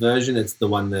grain version. It's the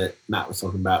one that Matt was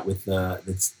talking about with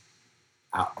that's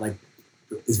out, like,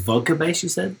 is vodka based, you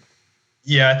said?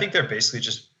 Yeah, I think they're basically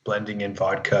just blending in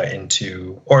vodka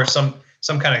into, or some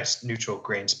kind of neutral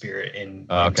grain spirit in.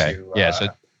 Okay.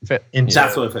 Into,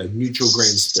 that's what I've heard. Neutral grain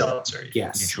spirit. Seltzer.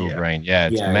 Yes. Neutral grain. Yeah,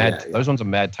 it's mad. Yeah. Those ones are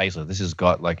mad tasteless. This has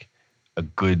got like a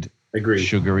good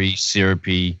sugary,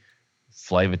 syrupy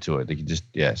flavor to it. They can just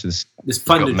so it's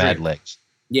fun to drink. Mad legs.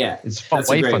 Yeah, it's fun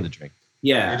to drink.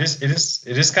 Yeah, it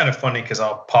is kind of funny because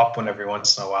I'll pop one every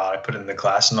once in a while. I put it in the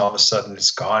glass and all of a sudden it's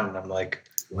gone, and I'm like,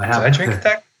 did I drink it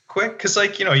that quick? Because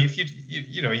like if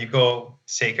you go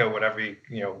take out whatever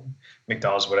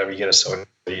McDonald's whatever, you get a soda,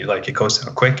 like it goes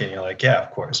down quick, and you're like, yeah,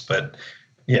 of course, but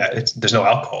there's no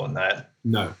alcohol in that.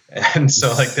 No, and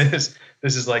so like this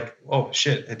is like, oh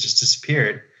shit, it just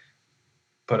disappeared.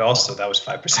 But also that was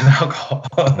 5% alcohol.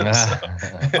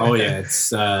 Oh yeah,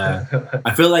 it's.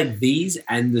 I feel like these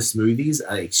and the smoothies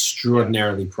are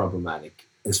extraordinarily problematic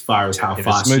as far as how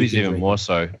fast. The smoothies even more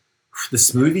so. The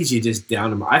smoothies, you just down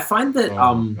them. I find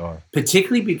that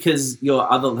particularly because your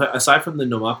other, aside from the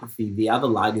nomopathy, the other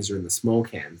lagers are in the small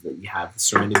cans that you have, the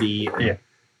Serenity.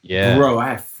 Yeah. Bro,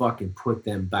 I fucking put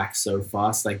them back so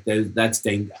fast. Like that's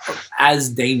as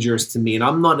dangerous to me, and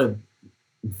I'm not a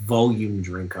volume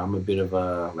drinker. I'm a bit of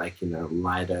a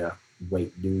lighter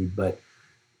weight dude, but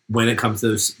when it comes to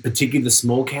those, particularly the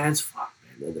small cans, fuck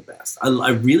man, they're the best. I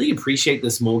really appreciate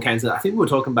the small cans. I think we were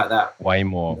talking about that way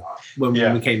more when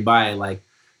we came by, like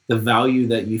the value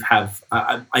that you have.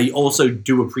 I also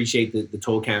do appreciate the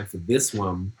tall can for this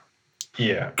one.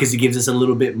 Yeah, because it gives us a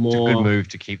little bit more. It's a good move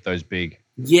to keep those big.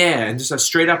 Yeah, and just a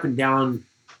straight up and down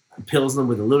Pilsner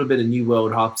with a little bit of New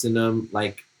World hops in them,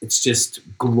 like. It's just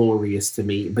glorious to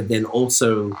me. But then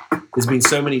also, there's been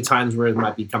so many times where it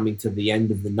might be coming to the end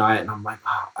of the night, and I'm like,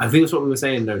 I think that's what we were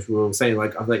saying. We were saying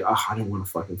like, I was like, I don't want to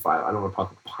fucking fight. I don't want to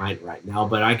pop a pint right now,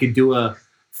 but I could do a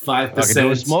 5%. I could do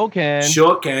a small can,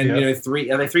 short can. Yep. Are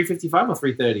they 355 or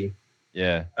 330?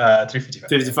 Yeah, 355.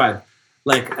 355.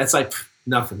 Like that's like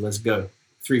nothing. Let's go.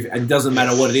 It doesn't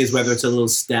matter what it is, whether it's a little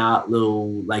stout,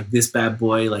 like this bad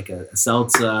boy, like a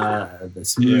seltzer, the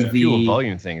smoothie. It's a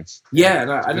volume thing. I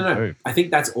don't know. Move. I think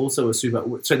that's also a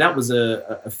super. So that was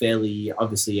a fairly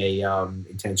obviously a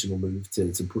intentional move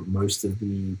to put most of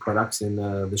the products in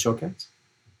the short cans.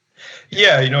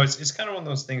 Yeah, it's kind of one of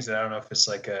those things that I don't know if it's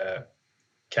like a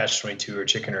catch-22 or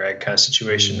chicken or egg kind of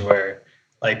situation where,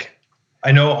 like,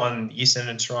 I know on the East End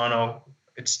in Toronto,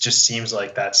 it just seems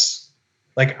like that's.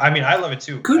 Like, I mean, I love it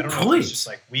too. Good I don't point. know if it's just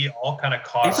like we all kind of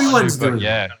caught Everyone's on. doing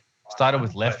it. Started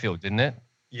with Left Field, didn't it?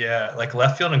 Yeah, like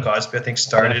Left Field and Godspeed, I think,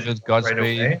 started right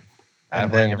away.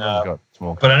 And then, got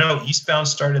small. But I know Eastbound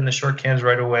started in the short cans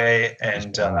right away,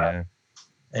 and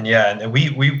and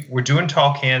we were doing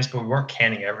tall cans, but we weren't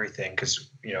canning everything because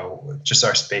just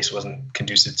our space wasn't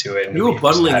conducive to it. And we were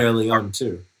bottling early on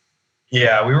too.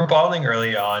 Yeah, we were bottling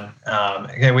early on.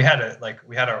 Again, we had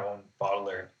our own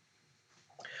bottler.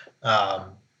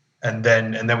 And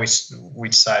then we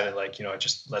decided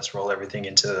just let's roll everything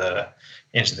into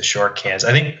the short cans.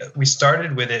 I think we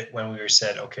started with it when we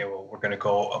said, okay, well, we're going to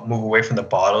go move away from the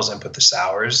bottles and put the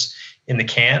sours in the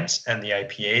cans and the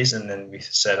IPAs. And then we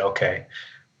said, okay,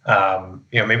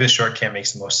 maybe the short can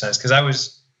makes the most sense because I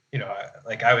was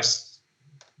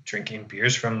drinking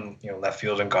beers from Left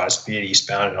Field and Godspeed,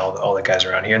 Eastbound, and all the guys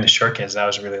around here, and the short cans. And I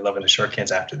was really loving the short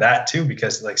cans after that too,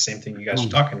 because like same thing you guys were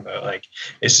talking about. Like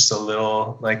it's just a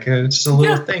little thing. It's a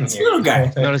little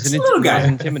guy. Not as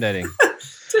intimidating.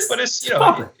 But it's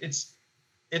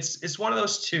it's one of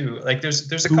those two. Like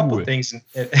there's a couple of things.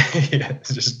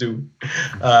 Just do.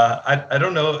 I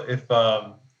don't know if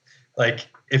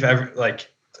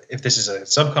this is a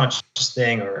subconscious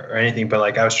thing or anything, but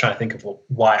like I was trying to think of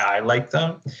why I like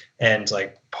them. And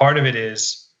like part of it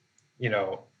is,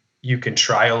 you can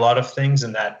try a lot of things.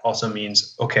 And that also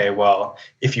means, okay, well,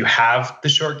 if you have the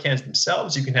short cans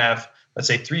themselves, you can have, let's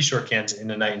say 3 short cans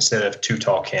in a night instead of 2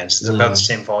 tall cans. It's about the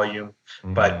same volume,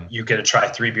 but you get to try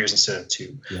 3 beers instead of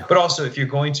 2. Yeah. But also if you're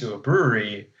going to a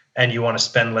brewery and you want to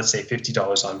spend, let's say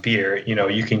 $50 on beer,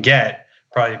 you can get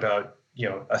probably about,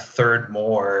 a third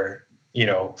more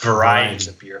varieties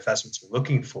of beer if that's what you're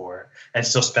looking for, and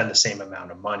still spend the same amount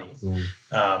of money.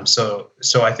 So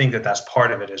I think that's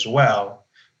part of it as well.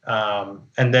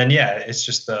 And then it's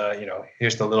just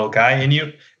here's the little guy, and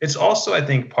it's also, I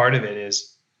think part of it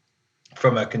is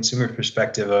from a consumer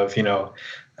perspective of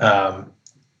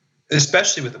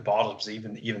especially with the bottles,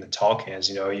 even the tall cans,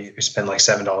 you spend like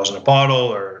 $7 on a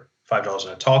bottle or $5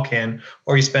 on a tall can,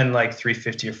 or you spend like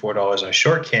 $3.50 or $4 on a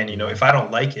short can. If I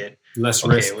don't like it, less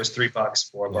risk. It was $3,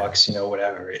 $4,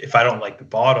 whatever. If I don't like the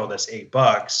bottle, that's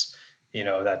 $8.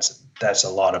 That's a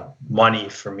lot of money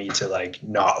for me to like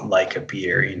not like a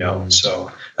beer. So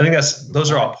I think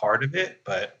those are all part of it.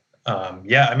 But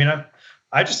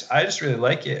I just really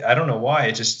like it. I don't know why.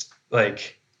 It just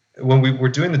like when we were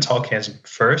doing the tall cans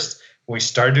first. When we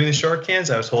started doing the short cans,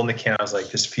 I was holding the can. I was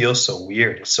like, this feels so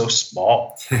weird. It's so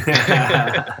small.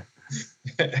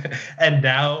 And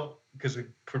now, because we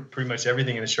put pretty much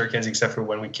everything in the short cans except for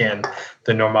when we can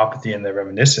the Normopathy and the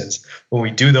Reminiscence. When we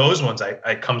do those ones,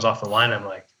 I comes off the line. I'm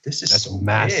like, this is so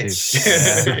massive.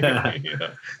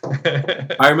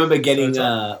 I remember getting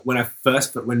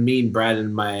when me and Brad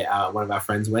and my one of our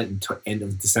friends went in end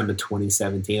of December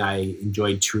 2017. I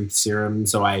enjoyed Truth Serum,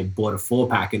 so I bought a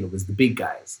 4-pack, and it was the big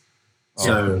guys.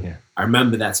 So I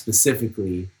remember that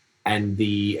specifically, and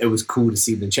it was cool to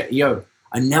see them check.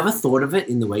 I never thought of it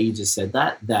in the way you just said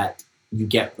that you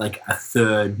get like a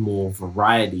third more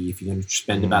variety if you're going to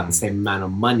spend about the same amount of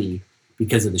money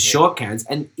because of the short cans.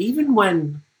 And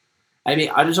even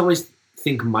I just always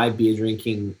think my beer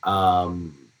drinking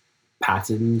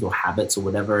patterns or habits or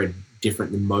whatever are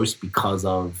different than most because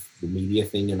of the media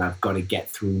thing, and I've got to get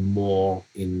through more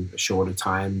in a shorter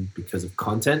time because of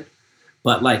content.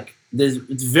 But like,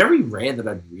 it's very rare that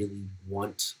I'd really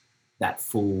want that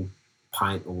full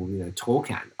pint or tall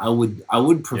can. I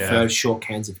would prefer short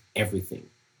cans of everything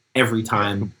every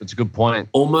time. That's a good point.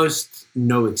 Almost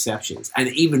no exceptions. And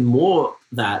even more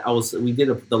that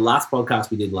the last podcast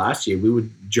we did last year, we were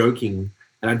joking,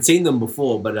 and I'd seen them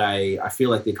before, but I feel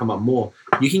like they come up more.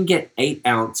 You can get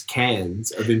 8-ounce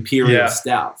cans of Imperial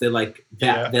Stout. They're like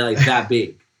that. They're like that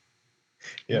big.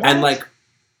 Yeah. And like,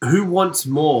 who wants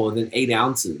more than 8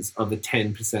 ounces of a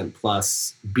 10%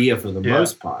 plus beer for the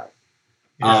most part?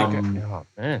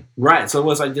 Right. So it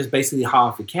was like just basically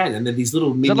half a can, and then these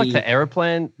little mini. Is that like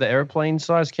the airplane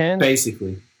size cans?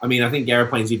 Basically, I mean, I think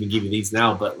airplanes even give you these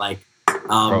now, but like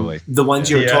probably the ones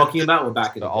you were talking about were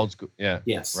back in the old school. Yeah.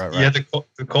 Yes. Right. Yeah. The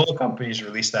cola companies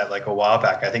released that like a while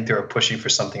back. I think they were pushing for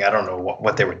something. I don't know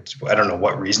what they were. I don't know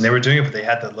what reason they were doing it, but they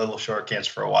had the little short cans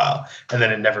for a while, and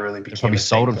then it never really became. They probably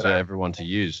sold them to everyone to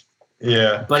use.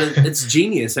 Yeah. But it's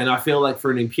genius, and I feel like for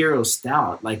an Imperial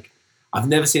Stout, like. I've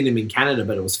never seen them in Canada,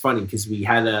 but it was funny because we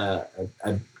had a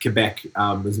Quebec,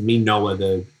 it was me, Noah,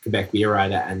 the Quebec beer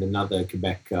writer, and another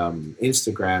Quebec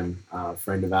Instagram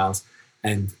friend of ours.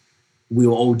 And we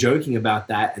were all joking about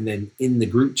that. And then in the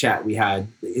group chat we had,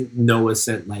 Noah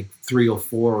sent like 3 or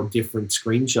 4 different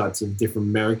screenshots of different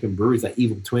American breweries, like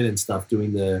Evil Twin and stuff,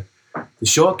 doing the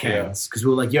short cans. Because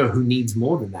we were like, who needs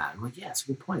more than that? I'm like, it's a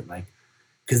good point. Like,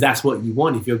 because that's what you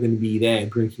want if you're going to be there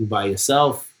drinking by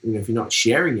yourself. If you're not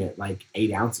sharing it, like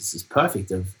 8 ounces is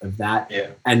perfect of that. Yeah.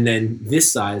 And then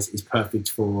this size is perfect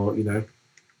for,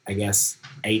 I guess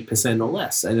 8% or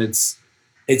less. And it's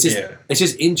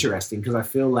just interesting because I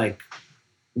feel like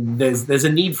there's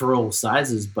a need for all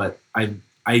sizes, but I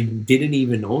didn't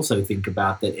even also think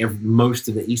about that most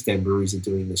of the East End breweries are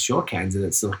doing the short cans, and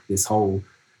it's this whole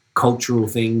cultural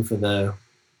thing for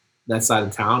that side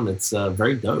of town. It's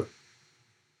very dope.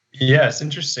 Yeah, it's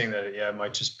interesting that it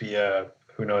might just be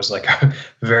who knows, like a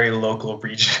very local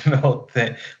regional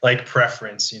thing, like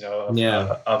preference,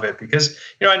 of it. Because,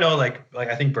 I know like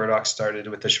I think Burdock started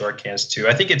with the short cans too.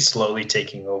 I think it's slowly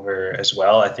taking over as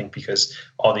well. I think because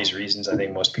all these reasons, I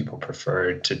think most people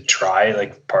prefer to try,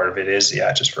 like part of it is,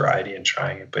 just variety and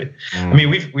trying it. But I mean,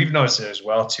 we've noticed it as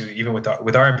well too, even with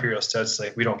our Imperial Stouts,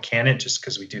 like we don't can it just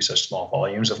because we do such small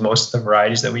volumes of most of the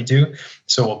varieties that we do.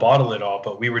 So we'll bottle it all,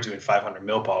 but we were doing 500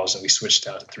 ml bottles and we switched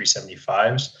down to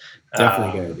 375s.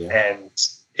 Definitely good, yeah. And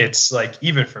it's like,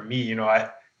 even for me,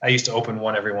 I used to open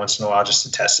one every once in a while just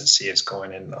to test and see it's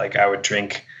going in. Like I would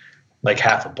drink like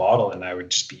half a bottle and I would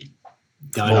just be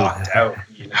knocked out,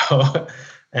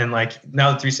 And like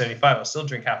now the 375, I'll still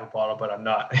drink half a bottle, but I'm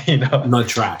not, not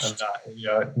trash.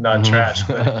 I'm not trash.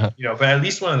 But, but at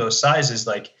least one of those sizes,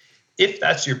 like if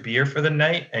that's your beer for the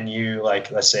night and you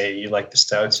like, let's say you like the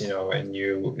stouts, and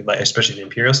you like, especially the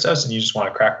Imperial Stouts, and you just want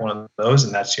to crack one of those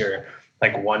and that's your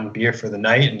like one beer for the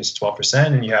night and it's 12%,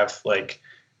 and you have like,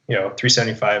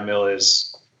 375 ml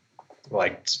is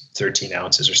like 13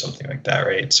 ounces or something like that,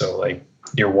 right? So like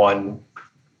your one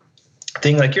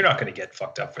thing, like you're not going to get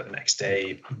fucked up for the next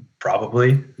day,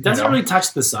 probably. It doesn't really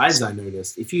touch the size, I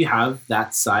noticed. If you have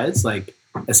that size, like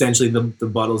essentially the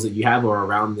bottles that you have are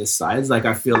around this size, like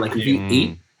I feel like if you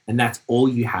eat and that's all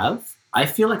you have, I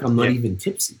feel like I'm not even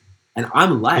tipsy. And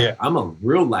I'm light. Yeah. I'm a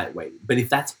real lightweight. But if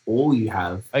that's all you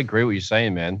have... I agree with what you're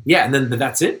saying, man. Yeah, but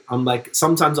that's it. I'm like,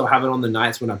 sometimes I'll have it on the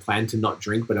nights when I plan to not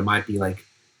drink, but it might be like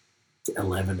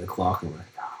 11 o'clock. I'm like,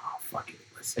 fuck it.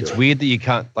 It's weird that you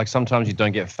can't, like sometimes you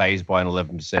don't get phased by an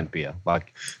 11% beer.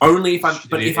 Like only if I've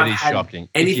had shocking.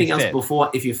 Anything else before,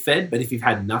 if you're fed, but if you've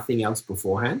had nothing else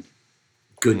beforehand,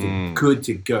 good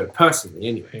to go. Personally,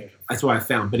 anyway. That's what I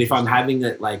found. But if I'm having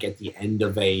it like at the end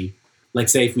of like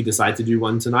say if we decide to do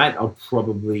one tonight, I'll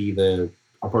probably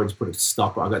just put a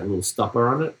stopper. I got a little stopper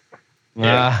on it.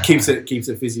 Yeah, keeps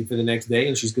it fizzy for the next day,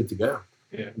 and she's good to go.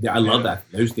 Yeah, I love that.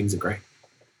 Those things are great.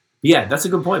 Yeah, that's a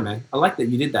good point, man. I like that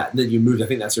you did that you moved. I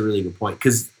think that's a really good point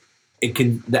because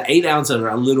the 8 ounce are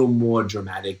a little more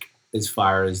dramatic as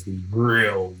far as the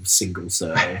real single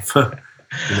serve.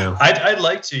 I'd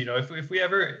like to, if we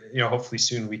ever, hopefully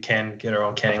soon we can get our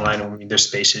own canning line. I mean, there's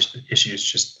space issues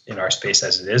just in our space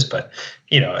as it is, but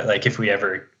like if we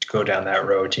ever go down that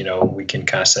road, we can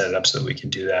kind of set it up so that we can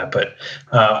do that. But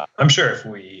I'm sure if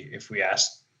we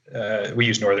ask, we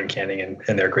use Northern Canning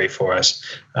and they're great for us.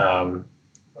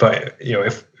 But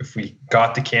if we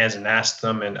got the cans and asked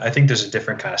them, and I think there's a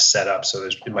different kind of setup, so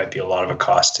it might be a lot of a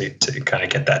cost to kind of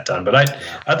get that done. But I thought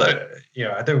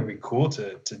I thought it would be cool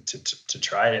to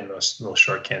try it in those little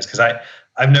short cans because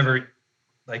I've never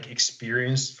like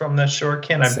experienced from that short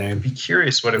can. I'd be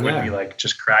curious what it would be like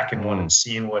just cracking one and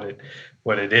seeing what it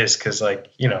is because the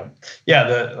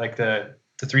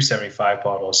 375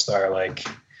 bottles are like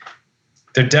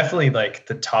they're definitely like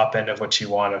the top end of what you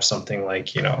want of something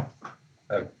like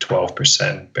a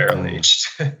 12% barrel aged.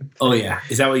 Oh yeah,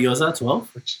 is that what yours are?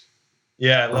 12?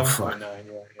 Yeah, 11.9. Yeah.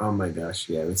 Oh my gosh,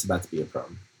 yeah, it's about to be a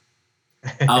problem.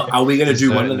 Are we gonna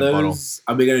do one of those?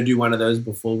 Are we gonna do one of those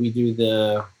before we do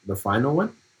the final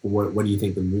one? Or what do you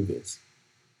think the move is?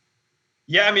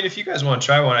 Yeah, I mean, if you guys want to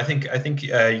try one, I think you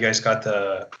guys got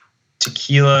the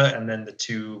tequila and then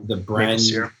the brandy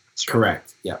syrup.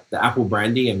 Correct. Yeah, the apple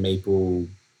brandy and maple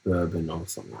bourbon or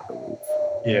something. I believe.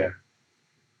 Yeah.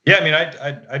 Yeah, I mean,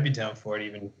 I'd be down for it.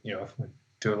 Even if we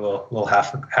do a little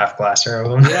half glass of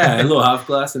them. Yeah, a little half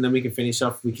glass, and then we can finish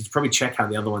off. We could probably check how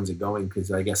the other ones are going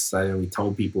because I guess we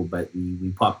told people, but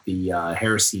we popped the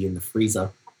Heresy in the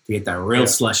freezer to get that real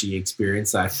slushy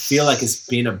experience. I feel like it's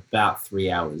been about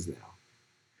 3 hours now.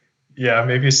 Yeah,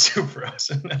 maybe it's too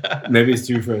frozen.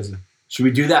 Should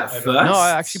we do that first? No,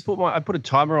 I actually put a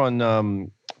timer on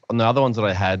the other ones that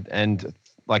I had, and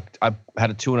like I had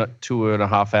a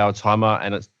 2.5 hour timer,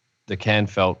 and the can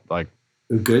felt like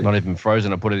good, not even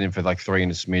frozen. I put it in for like 3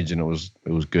 and a smidge, and it was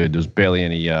good. There was barely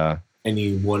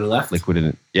any water left, liquid in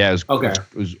it. Yeah, it was okay.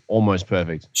 It was almost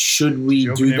perfect. Should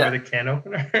we do that with a can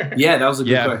opener? Yeah, that was a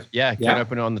good question. Yeah, can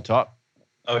opener on the top.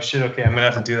 Oh shit! Okay, I'm gonna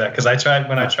have to do that because I tried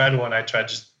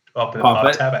just up in the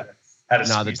top tab.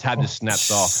 The tab just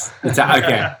snaps off.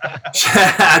 Okay.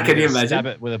 Can you imagine? Stab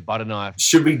it with a butter knife.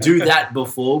 Should we do that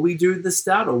before we do the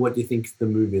stout, or what do you think the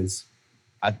move is?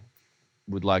 I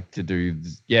would like to do,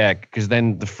 because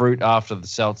then the fruit after the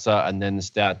seltzer and then the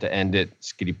stout to end it,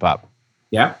 skitty pop.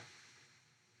 Yeah?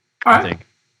 All right. I think.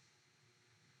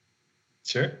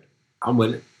 Sure. I'm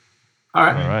with it. All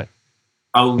right.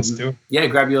 Let's do it. Yeah,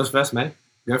 grab yours first, man.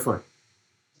 Go for it.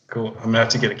 Cool. I'm going to have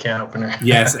to get a can opener.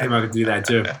 Yes, I'm going to do that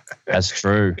too. That's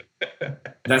true.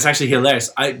 That's actually hilarious.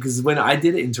 Because when I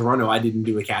did it in Toronto, I didn't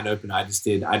do a can opener. I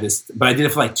did it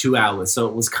for like 2 hours. So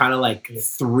it was kind of like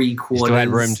 3/4. You still had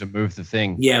room to move the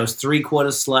thing. Yeah, it was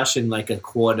 3/4 slush and like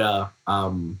 1/4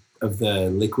 of the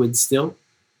liquid still.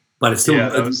 But it still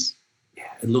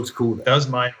it looked cool. That was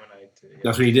mine when I did it.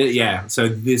 That's what you did? Yeah. So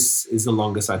this is the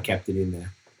longest I've kept it in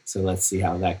there. So let's see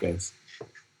how that goes.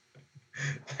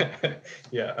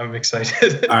 Yeah, I'm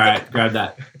excited. All right, grab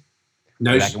that.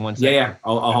 No, yeah.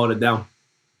 I'll hold it down.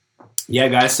 Yeah,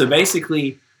 guys. So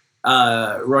basically,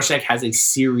 Rorschach has a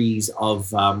series of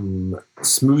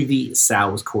smoothie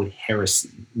sours called Heresy,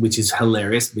 which is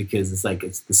hilarious because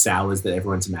it's the sours that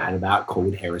everyone's mad about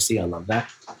called Heresy. I love that.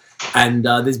 And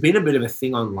there's been a bit of a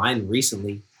thing online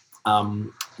recently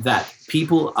that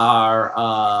people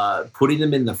are putting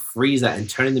them in the freezer and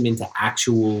turning them into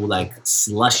actual like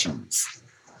slushies.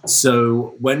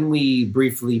 So when we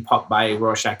briefly popped by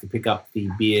Rorschach to pick up the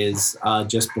beers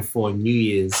just before New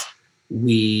Year's,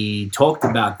 we talked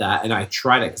about that, and I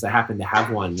tried it because I happened to have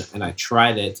one, and I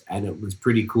tried it, and it was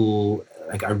pretty cool.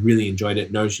 Like I really enjoyed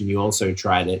it. Notion, you also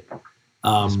tried it.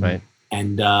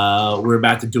 And we're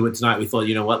about to do it tonight. We thought,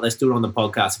 you know what, let's do it on the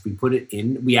podcast. If we put it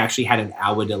in, we actually had an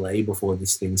hour delay before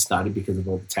this thing started because of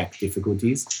all the tech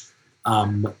difficulties,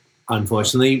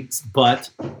 unfortunately. But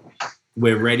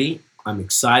we're ready. I'm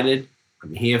excited.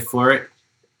 I'm here for it.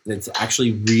 It's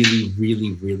actually really,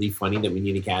 really, really funny that we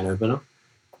need a can opener.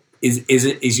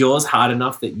 Is yours hard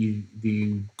enough that you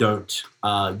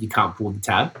can't pull the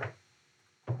tab?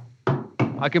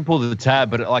 I can pull the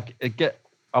tab, but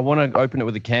I want to open it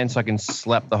with a can so I can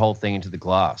slap the whole thing into the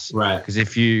glass. Right. Because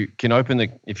if you can open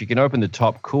the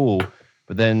top, cool,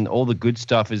 but then all the good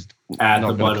stuff is not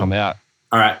going to come out.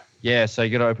 All right. Yeah, so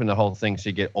you got to open the whole thing so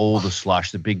you get all the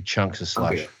slush, the big chunks of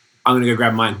slush. Okay. I'm gonna go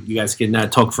grab mine. You guys can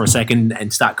talk for a second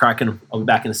and start cracking. I'll be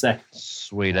back in a sec.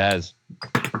 Sweet as.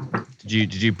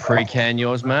 Did you pre-can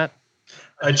yours, Matt?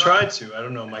 I tried to. I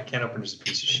don't know. My can opener is a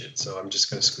piece of shit, so I'm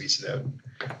just gonna squeeze it out.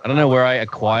 I don't know where I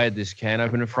acquired this can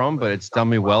opener from, but it's done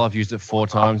me well. I've used it 4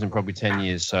 times in probably 10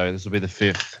 years, so this will be the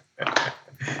 5th.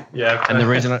 Yeah. And the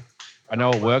reason I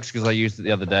know it works because I used it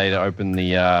the other day to open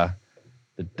the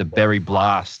Berry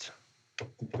Blast.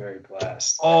 Berry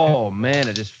Blast. Oh man,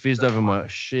 it just fizzed over my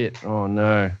shit. Oh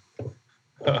no.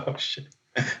 Oh shit.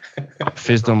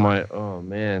 Fizzed on my. Oh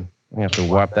man, I have to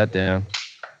wipe that down.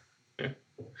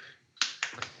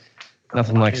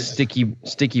 Nothing like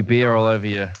sticky beer all over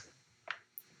your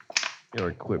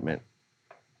equipment.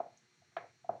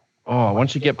 Oh,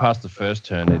 once you get past the first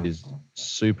turn, it is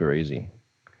super easy.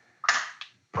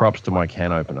 Props to my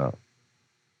can opener.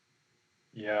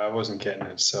 Yeah, I wasn't getting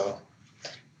it, so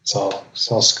it's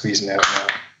all squeezing out now.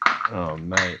 Oh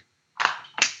mate.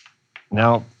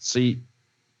 Now see,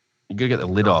 you gotta get the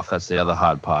lid off. That's the other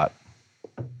hard part.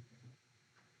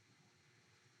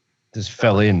 Just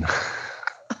fell in.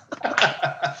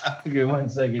 Okay, 1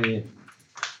 second here.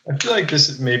 I feel like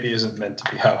this maybe isn't meant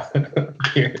to be how it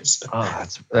appears. Oh,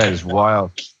 that is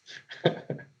wild. I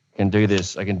can do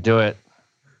this. I can do it.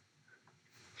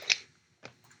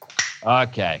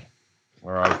 Okay,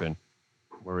 we're open.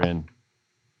 We're in.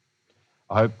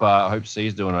 I hope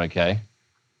C's doing okay.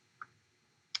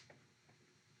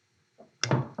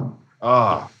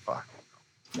 Oh fuck!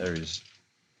 There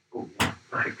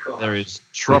is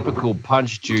tropical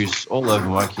punch juice all over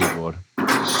my keyboard,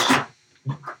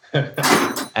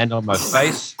 and on my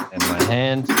face and my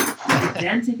hand.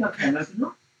 Dan, take our can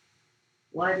opener.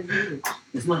 Why did you?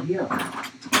 It's not here.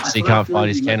 So he can't find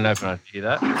his can opener. Do you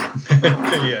hear that?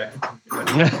 Yeah.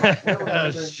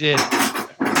 Oh shit!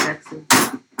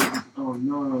 Oh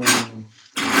no!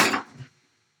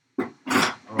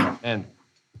 Oh, and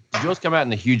did yours come out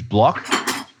in a huge block?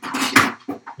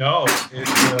 No,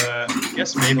 I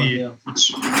guess maybe. Oh,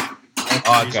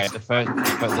 okay.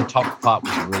 The top part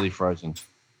was really frozen.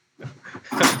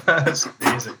 That's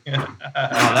amazing. Oh,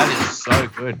 that is so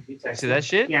good. See that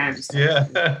shit? Yeah. Yeah.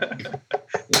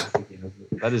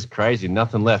 That is crazy.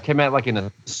 Nothing left. Came out like in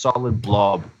a solid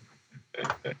blob.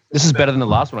 This is better than the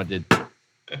last one I did.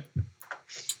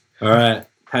 All right.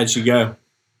 How'd you go?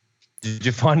 Did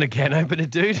you find a can opener,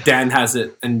 dude? Dan has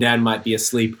it, and Dan might be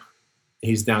asleep.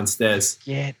 He's downstairs.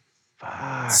 Get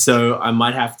fucked. So I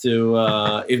might have to,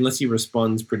 unless he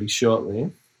responds pretty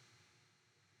shortly.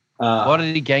 Why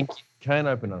did he gank can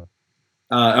opener?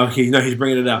 He's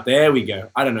bringing it up. There we go.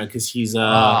 I don't know because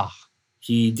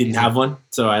he didn't have one,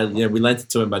 so we lent it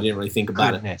to him, but I didn't really think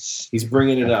about it. He's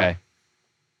bringing it up.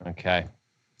 Okay.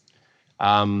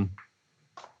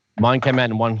 Mine came out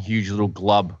in one huge little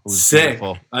glub. It was sick.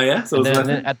 Beautiful. Oh yeah. So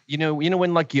then you know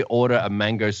when like you order a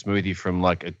mango smoothie from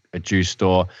like a juice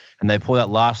store, and they pour that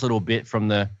last little bit from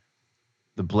the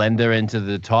blender into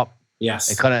the top.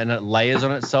 Yes. It kind of and it layers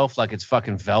on itself like it's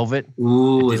fucking velvet.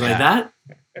 Ooh, is like that?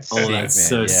 Sick, Oh, that's man.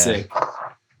 so Yeah. sick.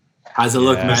 How's it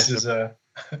look, Matt?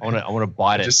 I want to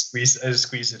bite I it. just squeeze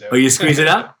it out. Oh, you squeeze it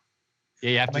out? Yeah,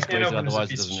 you have to My squeeze can it, opener is a otherwise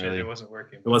it piece of doesn't shit. really. It wasn't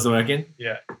working. It wasn't working?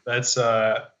 Yeah, that's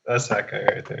that guy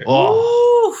right there.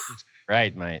 Oh, Ooh.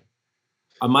 great, mate.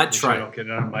 I might Make sure I try. don't get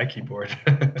it on my keyboard.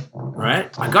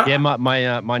 Right? I got. Yeah,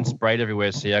 mine sprayed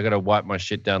everywhere. So I got to wipe my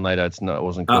shit down later. It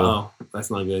wasn't cool. Uh-oh.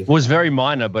 That's not good. It was very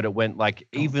minor, but it went like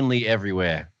evenly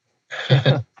everywhere.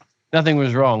 Nothing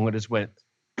was wrong. It just went.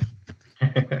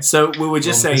 So we were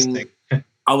just Wrong saying. mistake.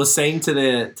 I was saying to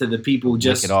the people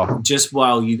Lick it off. just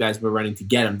while you guys were running to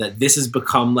get them that this has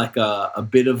become like a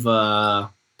bit of a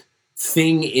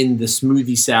thing in the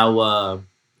smoothie sour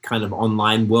kind of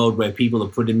online world where people are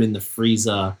putting them in the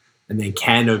freezer and then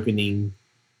can opening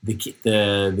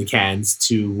the cans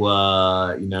to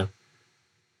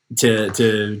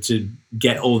to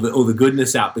get all the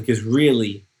goodness out, because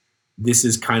really this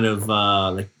is kind of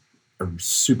like a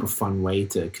super fun way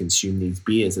to consume these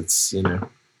beers. It's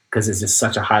because there's just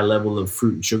such a high level of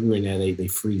fruit and sugar in there, they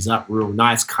freeze up real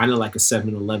nice, kind of like a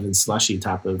 7-Eleven slushy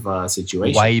type of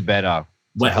situation. Way better.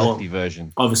 It's a Well, healthy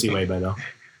version. Obviously, way better.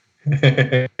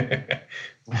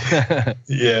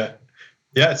 Yeah.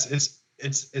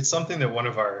 It's something that one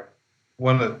of our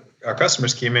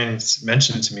customers came in and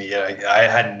mentioned it to me. Yeah, I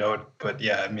hadn't known, but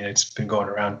yeah, I mean, it's been going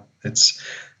around. It's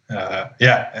and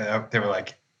they were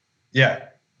like, yeah,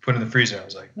 put it in the freezer. I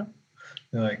was like, no.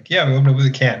 They're like, yeah, we opened it with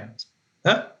a can.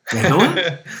 Huh?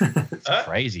 It's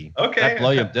crazy. Okay.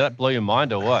 Did that blow your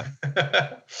mind or what?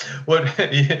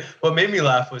 What made me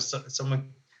laugh was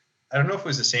someone, I don't know if it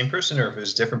was the same person or if it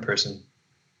was a different person,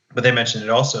 but they mentioned it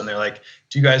also, and they're like,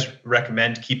 do you guys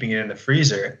recommend keeping it in the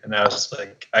freezer? And I was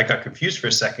like, I got confused for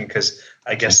a second, because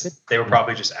I guess they were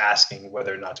probably just asking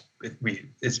whether or not we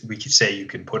could say you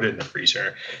can put it in the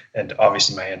freezer. And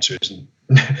obviously my answer is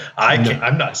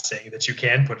I'm not saying that you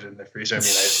can put it in the freezer. I mean,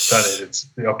 I've done it, it's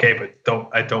okay, but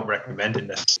I don't recommend it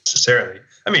necessarily.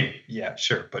 I mean, yeah,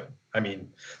 sure, but I mean,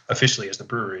 officially as the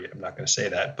brewery, I'm not going to say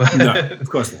that. But No, of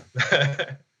course not.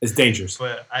 It's dangerous.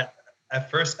 But At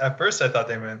first, I thought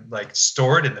they meant like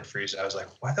store it in the freezer. I was like,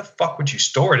 why the fuck would you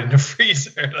store it in the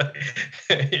freezer?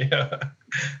 And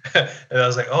I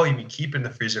was like, oh, you mean keep it in the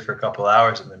freezer for a couple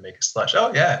hours and then make a slush?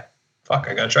 Oh yeah, fuck,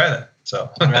 I gotta try that. So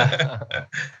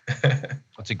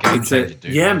It's a game changer,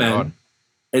 dude. Yeah, My man. God.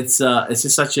 It's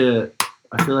just such a.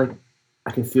 I feel like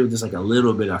I can feel just like a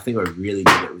little bit. I think I really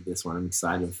did it with this one. I'm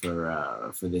excited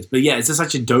for this. But yeah, it's just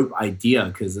such a dope idea,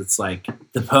 because it's like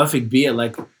the perfect beer.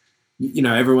 Like,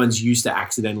 everyone's used to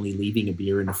accidentally leaving a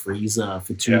beer in the freezer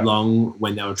for too long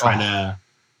when they were trying to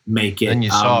make it. And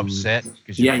you're so upset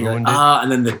because you ruined it.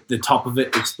 And then the top of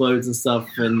it explodes and stuff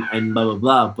and blah blah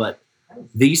blah. But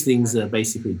these things are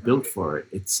basically built for it.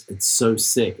 It's so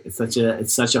sick. It's such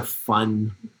a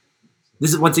fun.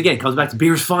 This is, once again, comes back to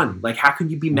beer is fun. Like, how can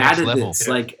you be mad at this?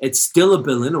 Yeah. Like, it's still a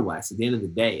Berliner Weiss at the end of the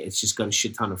day. It's just got a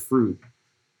shit ton of fruit.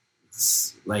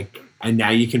 It's like, and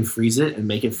now you can freeze it and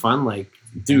make it fun. Like,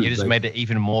 dude, you just made it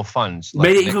even more fun. It's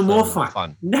made it next even more level of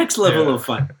fun. Next level of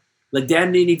fun. Like,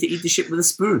 damn near need to eat the shit with a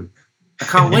spoon. I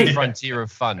can't wait. Frontier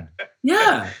of fun.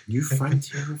 Yeah, new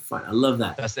frontier of fun. I love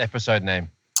that. That's the episode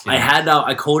name.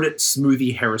 I called it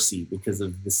Smoothie Heresy because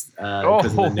of this. Because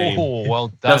of the name. Well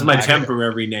done. That was my Matt.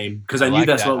 temporary name, because I knew like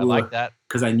that's that. what we I were. like that.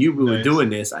 Because I knew we were Nice.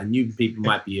 doing this. I knew people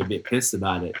might be a bit pissed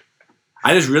about it.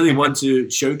 I just really want to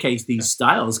showcase these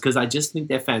styles because I just think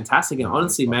they're fantastic. And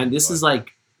honestly, man, this is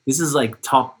like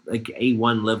top like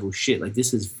A1 level shit. Like,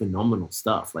 this is phenomenal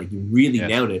stuff. Like, you really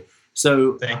nailed it.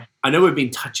 So Thank you. I know we've been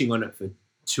touching on it for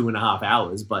 2.5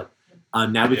 hours, but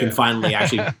now we can finally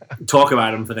actually talk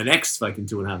about them for the next fucking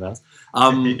 2.5 hours.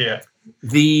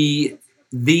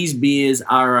 These beers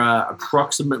are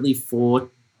approximately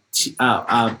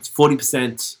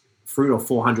 40% fruit, or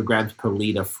 400 grams per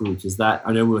liter fruit. Is that?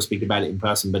 I know we were speaking about it in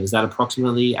person, but is that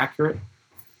approximately accurate?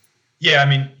 Yeah, I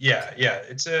mean, yeah,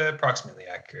 it's approximately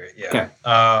accurate. Yeah. Okay.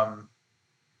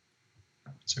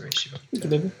 What's the ratio?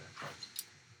 Yeah,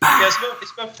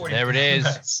 It's about 40. There it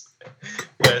is.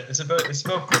 Yeah, it's about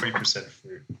 40%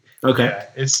 fruit. Okay. Yeah,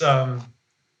 it's I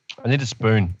need a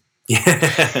spoon.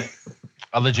 Yeah.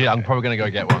 I'm probably going to go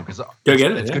get one because Go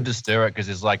get it. It's Yeah. good to stir it because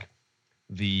it's like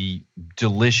the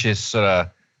delicious sort of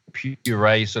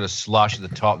puree sort of slush at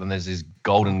the top. Then there's this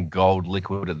golden gold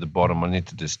liquid at the bottom. I need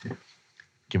to just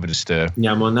give it a stir.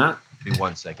 Yeah, I'm on that. Give me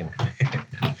 1 second.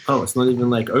 Oh, it's not even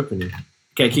like opening.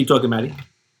 Okay, keep talking, Maddie.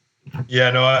 yeah.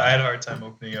 No, I had a hard time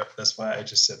opening up. That's why I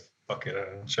just said fuck it.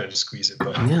 I tried to squeeze it,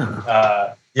 but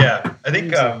Yeah. I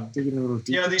think Digging a little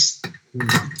deeper. these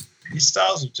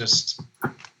styles are just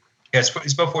Yeah,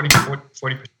 it's about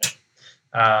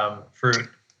 40%. Fruit.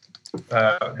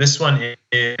 This one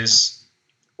is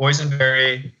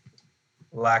boysenberry,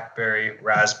 blackberry,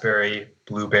 raspberry,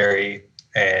 blueberry,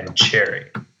 and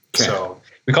cherry. Okay. So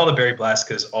we call it berry blast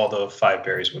because all the 5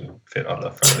 berries wouldn't fit on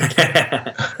the front of the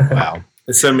can. Wow,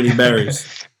 there's so many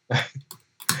berries.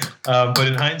 But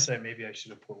in hindsight, maybe I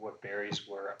should have put what berries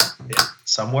were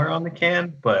somewhere on the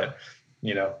can. But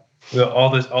all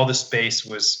the space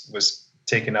was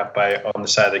taken up by on the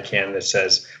side of the can that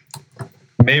says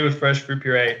made with fresh fruit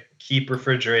puree, keep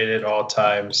refrigerated at all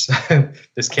times.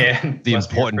 This can the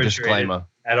important disclaimer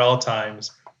at all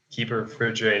times, keep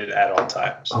refrigerated at all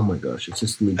times. Oh my gosh, it's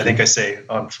just I think I say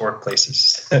on 4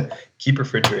 places, keep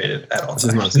refrigerated at all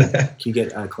times. Can you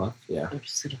get a cloth? Yeah.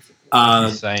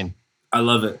 Insane. I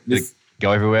love it. Did it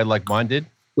go everywhere like mine did?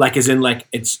 Like as in like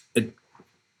it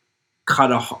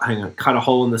cut a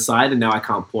hole in the side and now I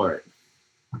can't pour it.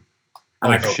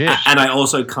 And shit. And I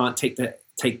also can't take the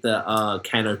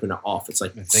can opener off. It's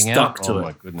like stuck to it. Oh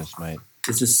my goodness, mate!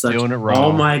 It's just such. Doing it wrong.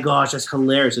 Oh my gosh, that's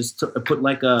hilarious. Just put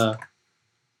like a.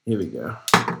 Here we go.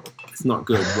 It's not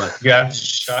good, but yeah.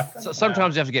 So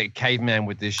sometimes you have to get caveman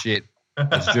with this shit.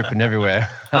 It's dripping everywhere.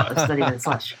 It's not even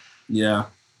flush. Yeah.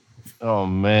 Oh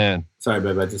man. Sorry,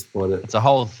 babe. I just poured it. It's a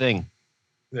whole thing.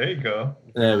 There you go.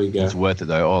 There we go. It's worth it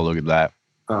though. Oh, look at that.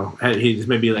 Oh, he just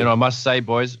maybe like. I must say,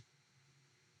 boys,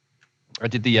 I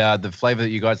did the flavor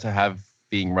that you guys have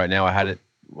being right now. I had it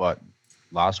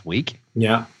last week.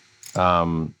 Yeah.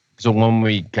 So when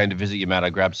we came to visit you, Matt, I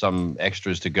grabbed some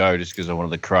extras to go just because I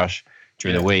wanted to crush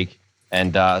during the week,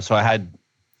 and so I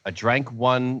drank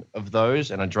one of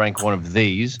those and I drank one of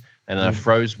these, and then I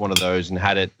froze one of those and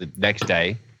had it the next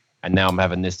day, and now I'm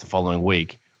having this the following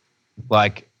week.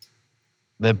 Like,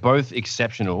 they're both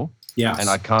exceptional. Yeah. And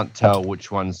I can't tell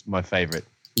which one's my favorite.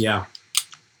 Yeah.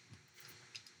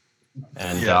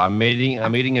 And I'm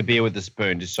eating a beer with a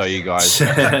spoon, just so you guys, in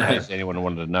case anyone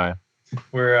wanted to know.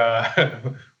 We're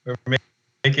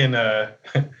making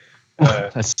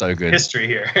that's so good history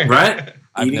here, right?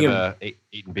 I've never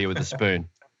eaten beer with a spoon.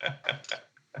 I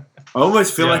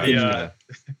almost feel I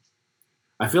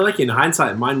feel like in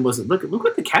hindsight, mine wasn't. Look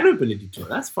what the can opener did to it.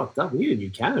 That's fucked up. We need a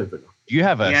new can opener. You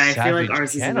have a I feel savage like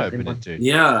ours can opener, dude.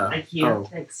 Yeah. IKEA,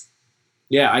 thanks.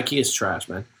 Yeah, IKEA's trash,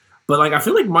 man. But like, I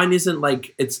feel like mine isn't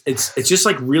like it's just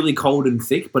like really cold and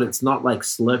thick, but it's not like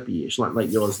slurpy-ish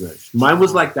like yours knows. Mine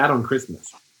was like that on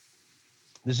Christmas.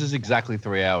 This is exactly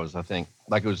 3 hours, I think.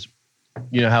 Like it was,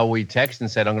 how we text and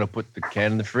said I'm going to put the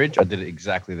can in the fridge. I did it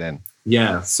exactly then.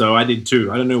 Yeah, so I did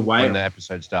too. I don't know why. When the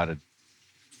episode started.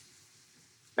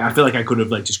 I feel like I could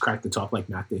have like just cracked the top like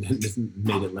Matt did and just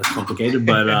made it less complicated.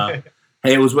 But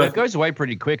hey, it was worth. It goes away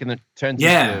pretty quick, and it turns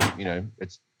into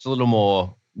it's a little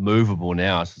more movable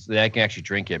now, so they can actually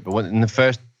drink it. But in the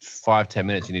first 5-10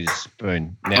 minutes, you need a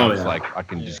spoon. Now it's like I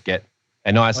can just get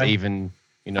a nice even,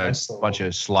 bunch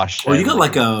of slush. Well, you got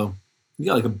like a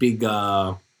big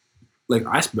like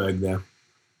iceberg there.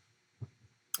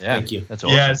 Yeah, thank you. That's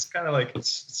awesome. Yeah, it's kind of like it's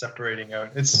separating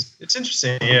out. It's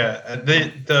interesting. Yeah,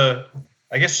 the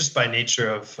I guess just by nature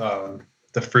of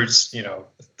the fruits,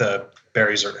 the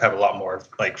berries have a lot more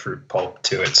like fruit pulp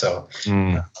to it. So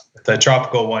the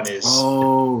tropical one is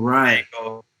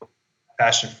mango,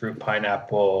 passion fruit,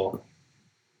 pineapple,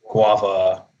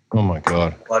 guava. Oh my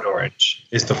god! Blood orange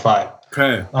is the 5.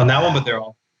 Okay. On that one, but they're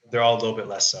all a little bit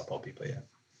less pulpy, but yeah.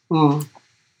 Mm.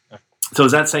 So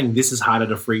is that saying this is harder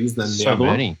to freeze than the other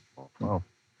many. one?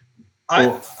 Wow.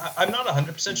 I'm not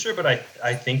 100% sure, but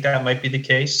I think that might be the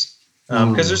case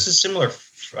because there's a similar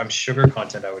sugar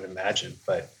content, I would imagine,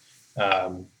 but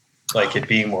like it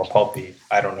being more pulpy,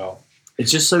 I don't know.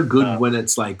 It's just so good when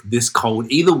it's like this cold.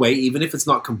 Either way, even if it's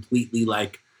not completely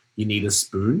like you need a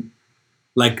spoon.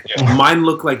 Like mine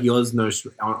looked like yours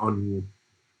on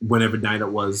whenever night it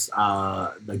was,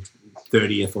 like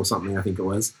 30th or something, I think it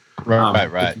was.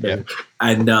 Right. Yeah.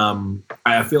 And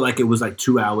I feel like it was like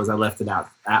 2 hours. I left it out.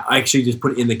 I actually just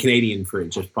put it in the Canadian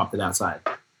fridge, just popped it outside.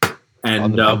 And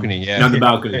on the balcony, on the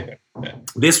balcony.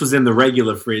 This was in the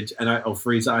regular fridge or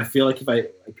freezer. I feel like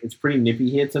it's pretty nippy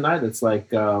here tonight. It's like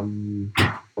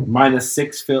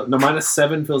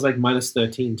 -7 feels like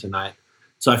 -13 tonight.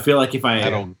 So I feel like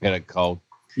that'll get it cold.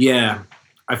 Yeah,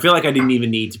 I feel like I didn't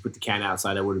even need to put the can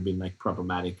outside. I would have been like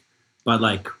problematic, but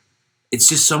like it's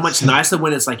just so much nicer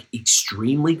when it's like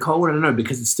extremely cold. I don't know,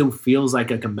 because it still feels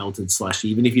like a melted slush.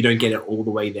 Even if you don't get it all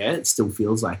the way there, it still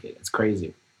feels like it. It's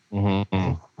crazy.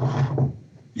 Mm-hmm.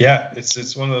 Yeah,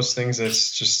 it's one of those things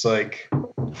that's just like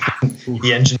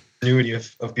the ingenuity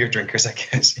of beer drinkers, I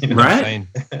guess. Right?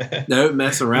 Don't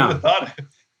mess around.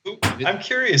 Who I'm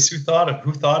curious who thought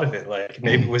of it. Like,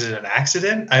 maybe was it an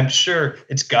accident? I'm sure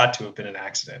it's got to have been an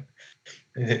accident.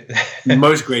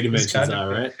 Most great inventions are,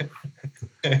 right?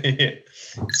 Yeah.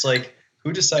 It's like,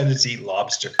 who decided to eat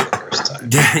lobster for the first time?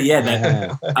 Yeah,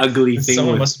 that ugly thing.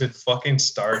 Someone must have been fucking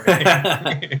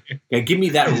starving. Yeah, give me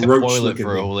that Just roach boil it looking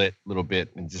for thing. a little bit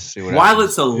and just see what While happens.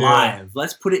 it's alive.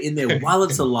 Let's put it in there while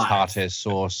it's alive. Tartare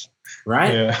sauce.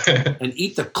 Right? Yeah. And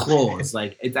eat the claws.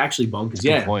 Like, it's actually bonkers. That's a good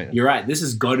Yeah, point. you're right. This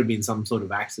has got to be in some sort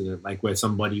of accident, like where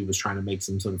somebody was trying to make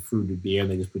some sort of fruited beer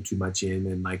and they just put too much in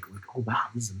and like oh wow,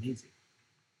 this is amazing.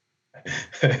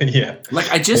 Yeah. Like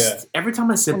I just every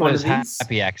time I sip One one of of those these,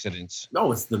 happy accidents.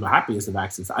 no, it's the happiest of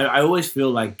accidents. I always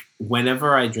feel like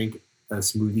whenever I drink a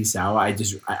smoothie sour,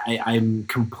 I'm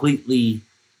completely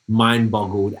mind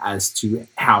boggled as to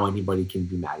how anybody can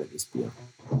be mad at this beer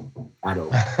at all.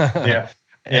 Yeah.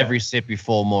 Every sip you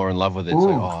fall more in love with it. It's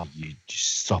like, Ooh. oh, you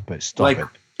just stop it. Like it.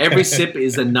 every sip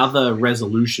is another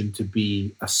resolution to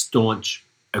be a staunch,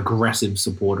 aggressive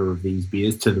supporter of these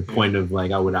beers to the point of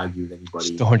like I would argue with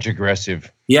anybody. Staunch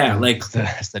aggressive. Yeah, like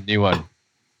That's the new one.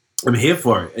 I'm here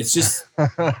for it. It's just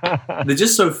they're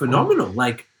just so phenomenal.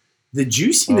 Like the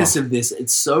juiciness of this,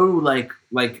 it's so like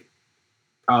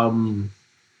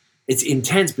it's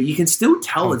intense, but you can still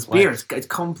tell it's beer. It's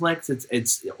complex.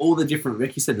 It's all the different.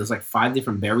 Like you said, there's like 5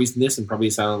 different berries in this, and probably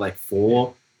sounded like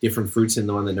 4 different fruits in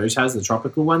the one that Nose has, the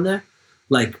tropical one there.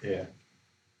 Like,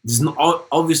 there's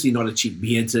obviously not a cheap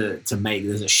beer to make.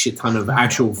 There's a shit ton of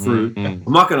actual fruit. Mm-hmm.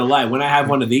 I'm not gonna lie. When I have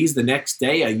one of these, the next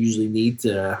day I usually need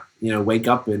to wake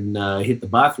up and hit the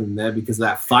bathroom there because of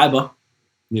that fiber.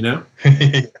 Yeah.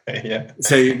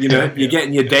 So you're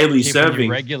getting your daily serving.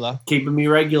 Regular. Keeping me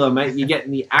regular, mate. You're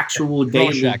getting the actual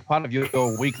daily. Rorschach, part of your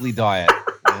weekly diet.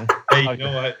 Yeah. Hey, you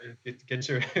know what? Get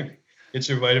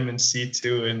your vitamin C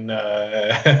too, and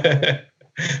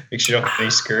make sure you don't get any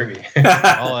scurvy.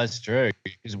 Oh, that's true.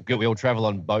 Because we all travel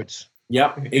on boats.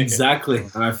 Yep, exactly.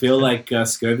 And I feel like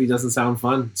scurvy doesn't sound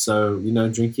fun. So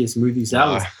drink your smoothie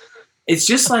salads. It's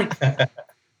just like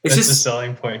That's the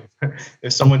selling point.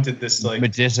 If someone did this like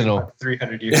medicinal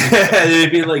 300 years ago,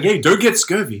 they'd be like, "Hey, don't get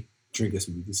scurvy. Drink a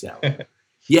smoothie salad."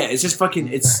 Yeah, it's just fucking.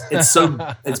 It's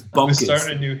bonkers. we're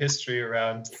starting a new history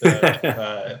around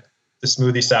the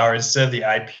smoothie sour instead of the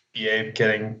IPA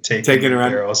getting taken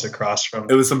around barrels across from.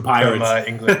 It was some pirates from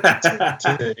England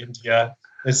to India.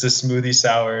 It's a smoothie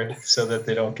sour so that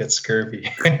they don't get scurvy.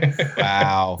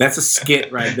 Wow, that's a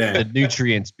skit right there. The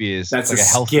nutrients beers. That's like a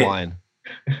health skit. line.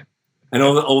 And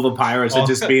all the pirates are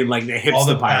just being like the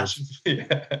hipster pirates.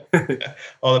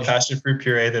 All the passion fruit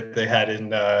puree that they had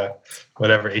in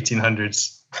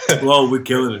 1800s. Well, we're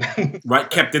killing it. Right,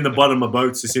 kept in the bottom of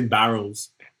boats, just in barrels.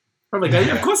 I'm like,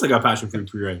 yeah, of course I got passion fruit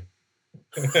puree.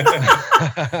 and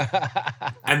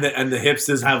the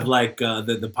hipsters have like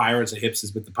the pirates are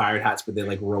hipsters with the pirate hats, but they're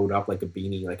like rolled up like a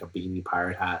beanie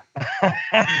pirate hat.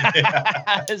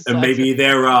 And maybe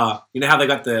they're how they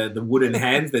got the wooden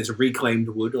hands? There's reclaimed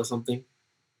wood or something.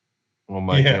 Oh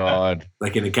my god!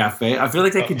 Like in a cafe, I feel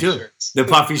like they could do it. The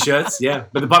puffy shirts, yeah,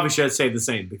 but the puffy shirts stay the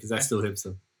same because that's still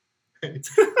hipster.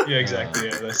 Yeah, exactly.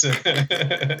 Yeah, that's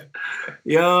it.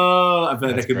 Yo, I feel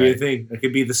like that could great. be a thing. That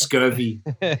could be the scurvy.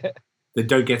 The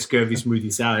don't get scurvy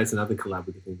smoothie salad. That's another collab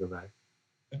we can think about.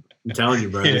 I'm telling you,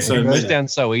 bro. Yeah, It's so It goes good. down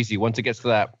so easy once it gets to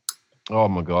that. Oh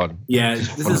my god! Yeah,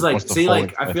 Just this is like wants to fall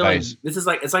into I my feel like face. this is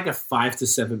like it's like a 5 to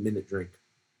 7 minute drink.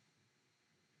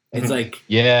 It's like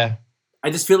Yeah, I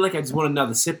just feel like I just want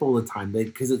another sip all the time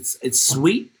because it's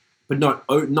sweet, but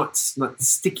not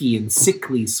sticky and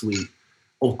sickly sweet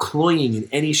or cloying in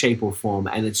any shape or form,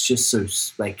 and it's just so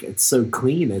like it's so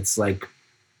clean. It's like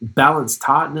balanced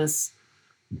tartness.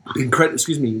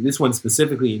 Excuse me, this one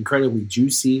specifically incredibly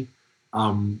juicy.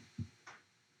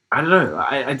 I don't know.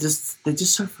 I just they're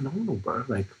just so phenomenal, bro.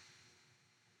 Like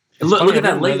look at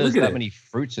that. Look at that it. many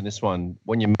fruits in this one.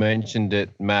 When you mentioned it,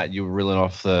 Matt, you were reeling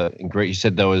off the ingredients. You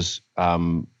said there was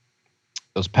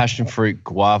passion fruit,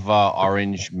 guava,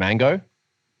 orange, mango.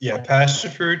 Yeah,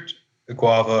 passion fruit,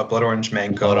 guava, blood orange,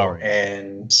 mango, Blood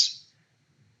orange.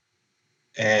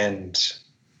 and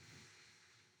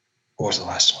what was the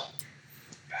last one?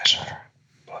 Passion fruit,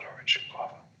 blood orange,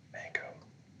 guava, mango,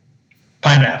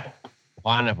 pineapple.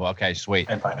 Pineapple. Okay, sweet.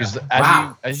 And Because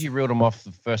pineapple. as you reeled them off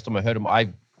the first time I heard them,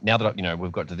 now that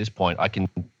we've got to this point, I can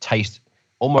taste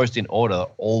almost in order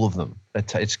all of them.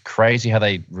 It's crazy how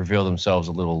they reveal themselves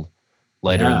a little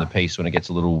later in the piece when it gets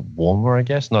a little warmer, I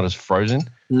guess, not as frozen.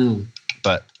 Mm.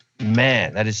 But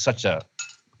man, that is such a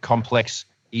complex,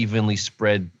 evenly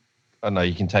spread. I don't know,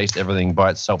 you can taste everything by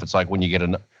itself. It's like when you're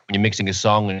mixing a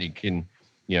song and you can,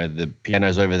 the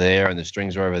piano's over there and the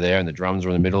strings are over there and the drums are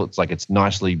in the middle. It's like it's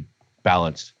nicely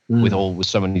balanced with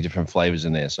so many different flavors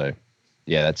in there. So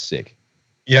yeah, that's sick.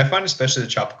 Yeah, I find especially the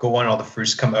tropical one, all the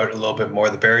fruits come out a little bit more.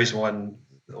 The berries one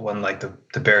like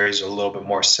the berries are a little bit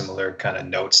more similar kind of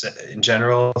notes in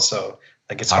general. So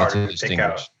like it's harder to pick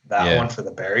out that one for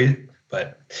the berry.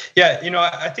 But yeah,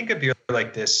 I think a beer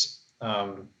like this,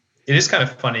 it is kind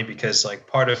of funny because like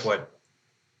part of what,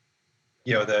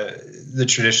 the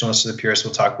traditionalists or the purists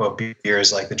will talk about beer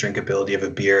is like the drinkability of a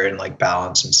beer and like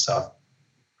balance and stuff.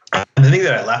 And the thing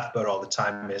that I laugh about all the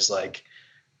time is like,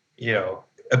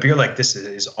 a beer like this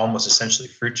is almost essentially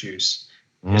fruit juice.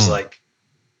 Is like,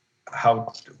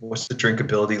 what's the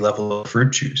drinkability level of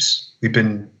fruit juice? We've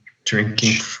been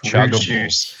drinking fruit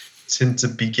juice since the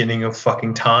beginning of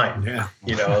fucking time. Yeah.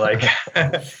 Like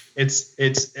it's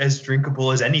as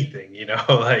drinkable as anything,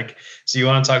 like, so you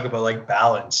want to talk about like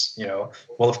balance,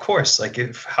 well, of course, like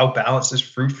how balanced is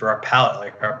fruit for our palate?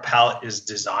 Like our palate is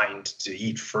designed to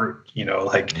eat fruit,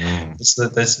 like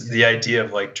that's the idea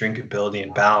of like drinkability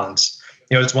and balance.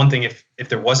 It's one thing if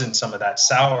there wasn't some of that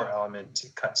sour element to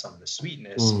cut some of the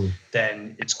sweetness,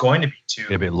 then it's going to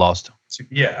be a bit lost. So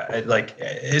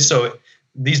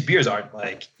these beers aren't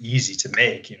like easy to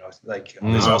make, like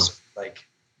there's also like,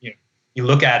 you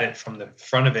look at it from the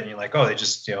front of it and you're like, oh, they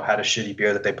just, had a shitty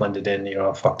beer that they blended in,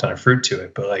 a fuck ton of fruit to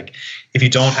it. But like, if you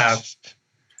don't have,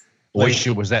 wish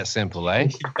it was that simple, eh?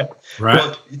 Yeah. Right.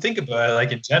 Well, you think about it,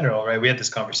 like in general, right? We had this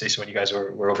conversation when you guys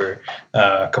were over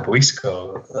a couple weeks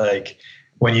ago, like,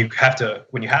 when you have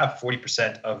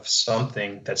 40% of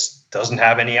something that doesn't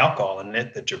have any alcohol in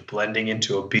it that you're blending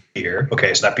into a beer.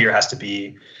 Okay, so that beer has to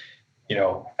be,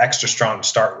 extra strong to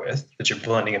start with, that you're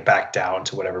blending it back down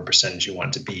to whatever percentage you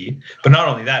want it to be. But not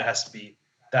only that, it has to be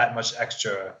that much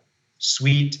extra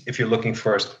sweet if you're looking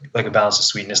for like a balance of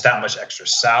sweetness, that much extra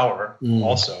sour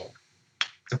also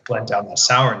to blend down that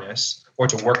sourness or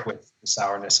to work with the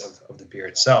sourness of the beer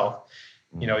itself.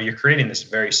 You're creating this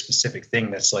very specific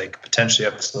thing that's like potentially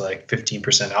up to like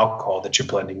 15% alcohol that you're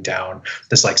blending down.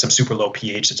 There's like some super low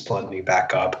pH that's blending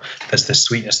back up. That's the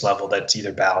sweetness level that's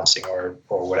either balancing or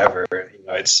whatever.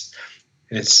 It's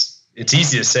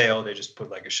easy to say, oh, they just put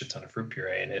like a shit ton of fruit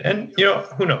puree in it. And,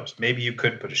 who knows? Maybe you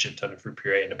could put a shit ton of fruit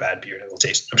puree in a bad beer and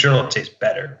I'm sure it'll taste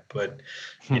better. But,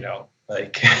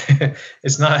 like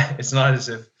it's not as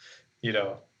if,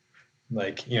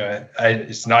 like,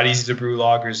 it's not easy to brew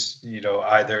lagers,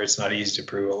 either. It's not easy to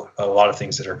brew a lot of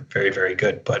things that are very, very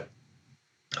good. But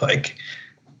like,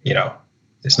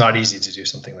 it's not easy to do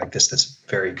something like this that's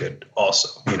very good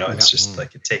also. It's just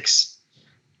like it takes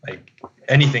like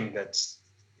anything that's,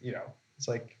 it's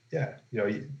like,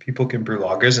 people can brew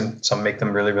lagers and some make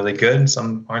them really, really good and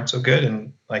some aren't so good.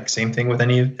 And like same thing with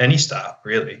any style,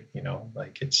 really,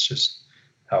 like it's just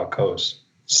how it goes.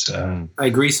 So I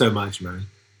agree so much, man.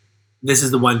 This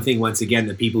is the one thing, once again,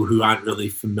 that people who aren't really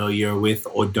familiar with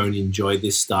or don't enjoy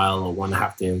this style or want to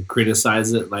have to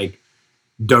criticize it, like,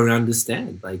 don't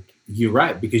understand. Like, you're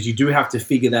right, because you do have to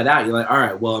figure that out. You're like, all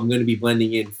right, well, I'm going to be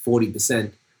blending in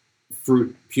 40%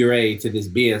 fruit puree to this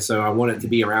beer, so I want it to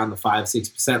be around the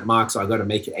 5-6% mark, so I got to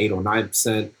make it 8 or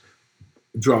 9%,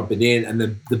 drop it in, and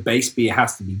the base beer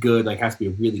has to be good, like, has to be a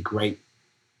really great,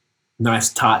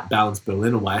 nice, tart, balanced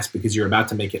Berliner Weiss, because you're about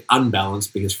to make it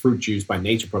unbalanced because fruit juice by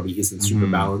nature probably isn't super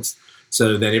balanced.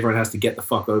 So then everyone has to get the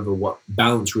fuck over what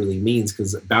balance really means,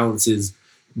 because balance is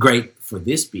great for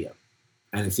this beer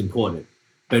and it's important.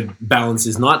 But balance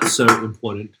is not so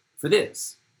important for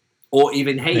this. Or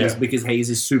even haze, because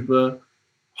haze is super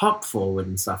hop forward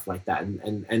and stuff like that.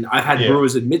 And I've had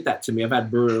brewers admit that to me. I've had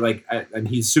brewer and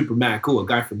he's super mad cool, a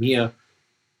guy from here.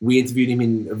 We interviewed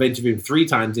him 3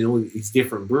 times in all these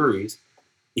different breweries.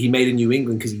 He made in New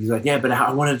England because he's like, yeah, but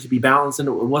I wanted it to be balanced and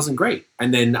it wasn't great.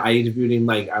 And then I interviewed him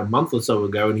like a month or so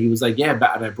ago and he was like, yeah,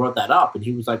 but and I brought that up and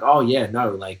he was like, oh yeah,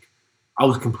 no, like I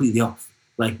was completely off.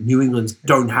 Like New England's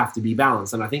don't have to be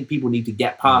balanced. And I think people need to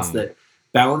get past that.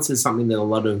 Balance is something that a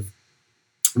lot of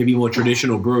maybe more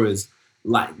traditional brewers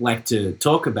like to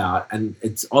talk about. And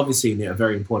it's obviously a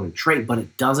very important trait, but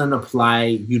it doesn't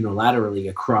apply unilaterally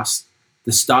across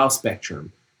the style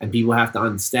spectrum, and people have to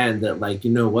understand that, like,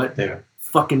 you know what,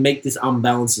 fucking make this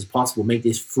unbalanced as possible, make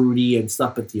this fruity and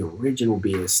stuff, but the original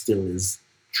beer still is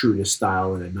true to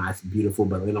style and a nice, beautiful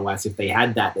Berliner Weiss. If they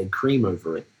had that, they'd cream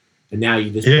over it, and now you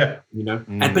just,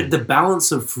 and but the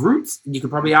balance of fruits, you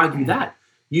could probably argue that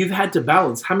you've had to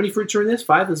balance. How many fruits are in this?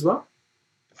 5 as well.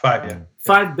 5,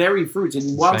 5 berry fruits,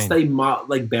 and whilst they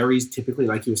like berries, typically,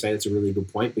 like you were saying, it's a really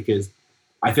good point because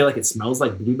I feel like it smells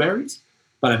like blueberries.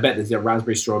 But I bet there's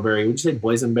raspberry, strawberry. Would you say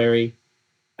boysenberry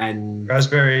and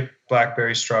raspberry,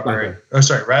 blackberry, strawberry? Blackberry. Oh,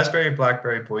 sorry, raspberry,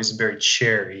 blackberry, boysenberry,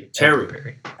 cherry,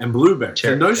 and blueberry.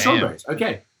 Cherry. So no strawberries.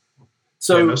 Okay.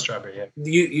 So no strawberry. Yeah.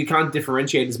 You can't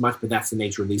differentiate as much, but that's the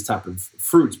nature of these type of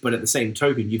fruits. But at the same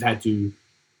token, you've had to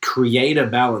create a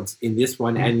balance in this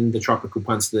one and the tropical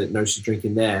punch that Nosha's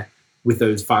drinking there with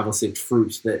those 5 or 6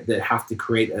 fruits that have to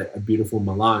create a beautiful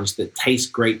melange that tastes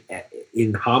great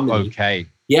in harmony. Okay.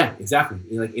 Yeah, exactly.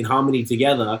 Like in harmony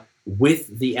together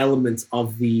with the elements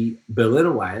of the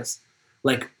Berliner Weiss.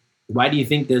 Like, why do you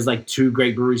think there's like 2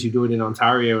 great breweries who do it in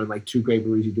Ontario and like 2 great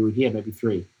breweries who do it here, maybe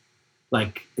 3?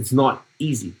 Like, it's not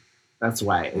easy. That's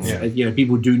why.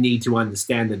 People do need to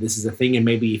understand that this is a thing, and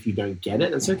maybe if you don't get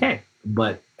it, that's okay.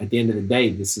 But at the end of the day,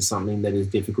 this is something that is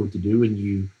difficult to do, and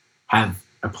you have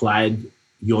applied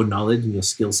your knowledge and your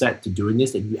skill set to doing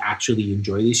this, and you actually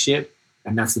enjoy this shit,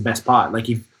 and that's the best part. Like,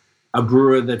 if a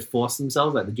brewer that forced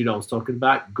themselves, like the dude I was talking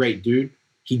about, great dude,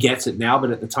 he gets it now,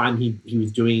 but at the time he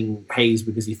was doing haze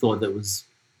because he thought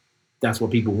that's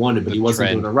what people wanted, but he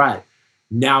wasn't doing it right.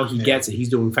 Now he gets it. He's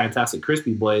doing fantastic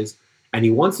crispy boys, and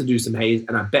he wants to do some haze,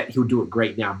 and I bet he'll do it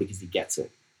great now because he gets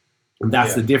it. And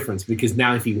that's the difference, because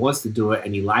now if he wants to do it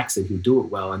and he likes it, he'll do it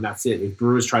well, and that's it. If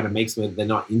brewers try to make something they're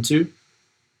not into,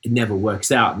 it never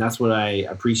works out, and that's what I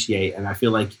appreciate. And I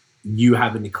feel like you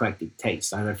have an eclectic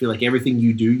taste, and I feel like everything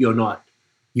you do,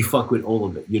 you fuck with all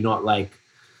of it. You're not like,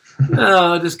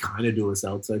 oh, just kind of do a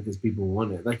seltzer because people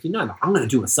want it. Like, I'm going to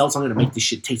do a seltzer. I'm going to make this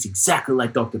shit taste exactly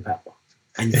like Dr. Pepper.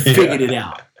 And you figured it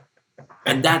out.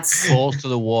 And that's... Balls to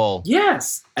the wall.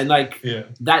 Yes. And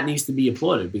that needs to be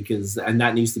applauded and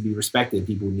that needs to be respected.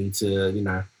 People need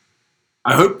to,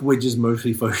 I hope we're just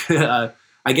mostly focused.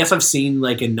 I guess I've seen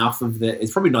like enough of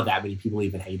it's probably not that many people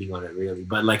even hating on it really,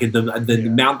 but like the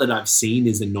amount that I've seen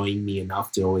is annoying me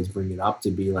enough to always bring it up,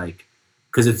 to be like,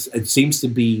 because it seems to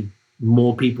be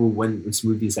more people when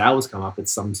smoothie sours come up,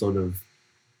 it's some sort of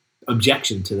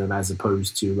objection to them as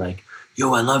opposed to like,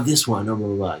 yo, I love this one, blah,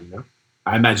 blah, blah,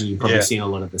 I imagine you've probably seen a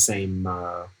lot of the same.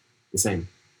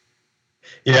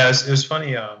 Yeah, it was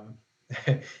funny.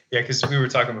 Because we were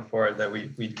talking before that we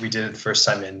did it the first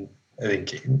time in, I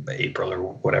think, April or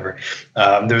whatever.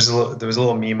 There was a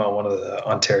little meme on one of the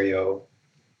Ontario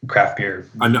craft beer.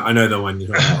 I know the one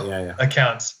you're talking about. Yeah.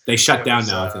 Accounts. They shut down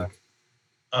now, I think.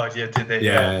 Oh yeah, did they?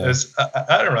 Yeah. It was,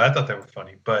 I don't know. I thought they were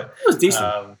funny, but it was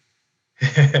decent.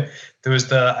 There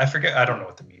was I forget. I don't know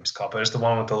what the meme's called, but it's the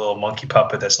one with the little monkey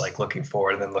puppet that's like looking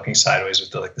forward and then looking sideways with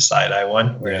the side eye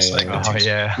one. Where it's like,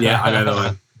 yeah, I know the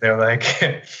one. They're like,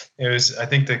 it was. I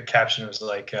think the caption was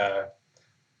like,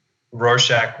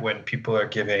 Rorschach when people are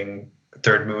giving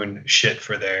Third Moon shit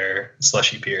for their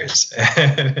slushy beers,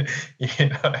 and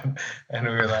we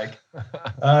were like,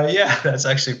 yeah, that's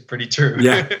actually pretty true.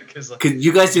 Yeah, because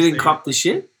you guys didn't cop the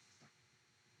shit.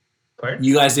 Pardon?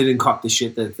 You guys didn't cop the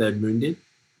shit that Third Moon did.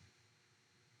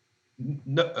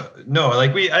 No.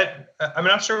 Like I'm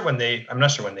not sure when they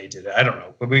did it. I don't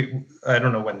know. But I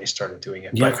don't know when they started doing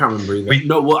it. Yeah, I can't remember either.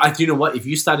 No, well, you know what? If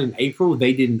you start in April,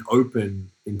 they didn't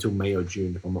open until May or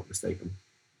June, if I'm not mistaken.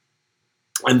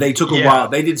 And they took a while.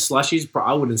 They did slushies, but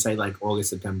I wouldn't say like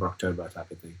August, September, October type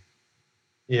of thing.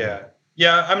 Yeah.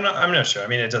 I'm not sure. I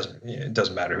mean, it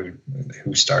doesn't matter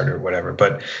who started or whatever.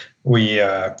 But we,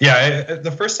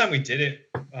 the first time we did it,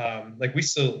 like we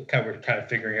still were kind of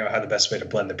figuring out how the best way to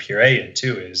blend the puree in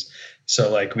too is. So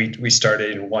like we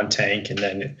started in one tank and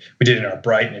then we did it in our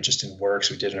bright and it just didn't work.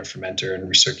 So we did it in a fermenter and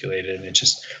recirculated, and it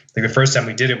just like the first time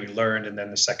we did it, we learned, and then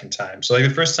the second time. So like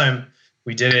the first time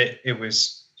we did it, it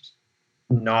was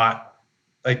not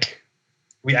like.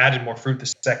 We added more fruit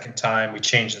the second time. We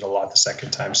changed it a lot the second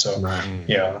time. So,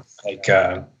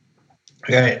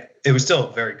 it was still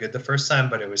very good the first time,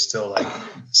 but it was still like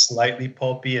slightly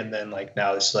pulpy. And then like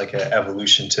now this is like an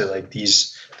evolution to like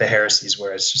the heresies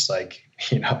where it's just like,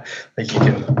 like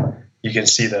you can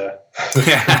see the.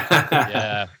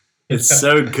 Yeah. It's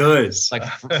so good. It's like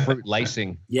fruit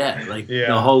lacing. Yeah. Like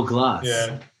the whole glass.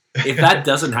 Yeah. If that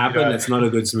doesn't happen, it's not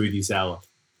a good smoothie sour.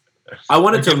 I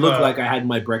wanted to look like I had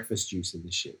my breakfast juice in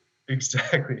this shit.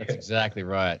 Exactly. That's exactly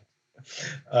right.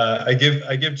 I give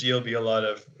GLB a lot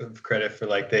of credit for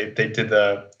like they did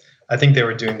I think they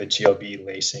were doing the GLB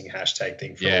lacing hashtag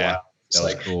thing for a while. It's that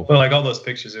was like cool. Well, like all those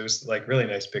pictures, it was like really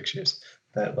nice pictures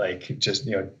that like just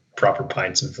proper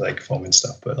pints of like foam and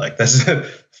stuff. But like that's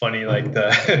funny, like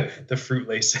the fruit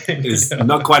lacing. It's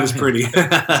not quite as pretty.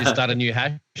 Just start a new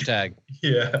hashtag.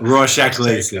 Yeah. Rorschach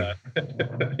lacing.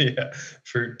 Yeah.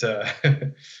 Fruit.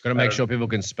 Gotta make sure people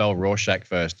can spell Rorschach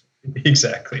first.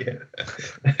 Exactly.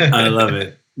 I love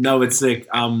it. No, it's sick.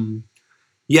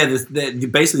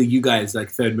 Basically you guys,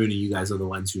 like Third Moon and you guys are the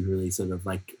ones who really sort of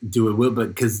like do it well, but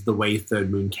because the way Third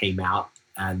Moon came out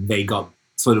and they got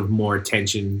sort of more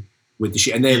attention with the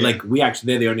shit. And they're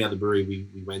they're the only other brewery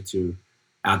we went to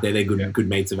out there. They're good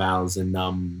mates of ours. And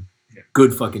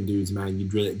Good fucking dudes, man.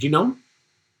 You'd really. Do you know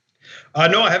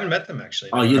them? No, I haven't met them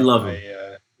actually. Oh, you'd love them.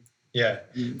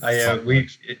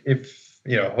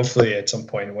 Hopefully at some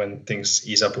point when things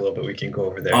ease up a little bit, we can go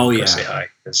over there and say hi.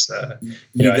 Because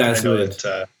you guys I know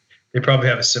that they probably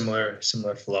have a similar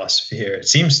philosophy here. It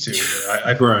seems to.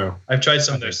 I've tried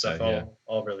some of their stuff.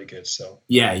 All really good. So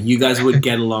yeah, you guys would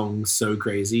get along so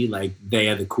crazy. Like they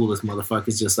are the coolest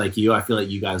motherfuckers, just like you. I feel like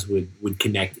you guys would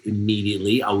connect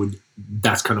immediately.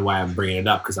 That's kind of why I'm bringing it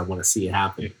up, because I want to see it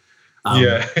happen. I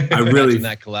really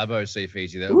that collabo, see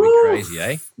Fiji. That would be crazy,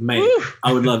 eh? Mate,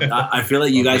 I would love. I feel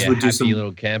like you guys would do some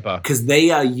little camper, because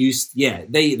they are used. Yeah,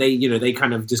 they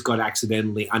kind of just got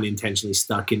accidentally, unintentionally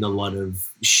stuck in a lot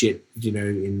of shit.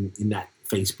 In that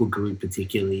Facebook group,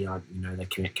 particularly on the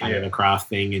Canada Craft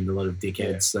thing, and a lot of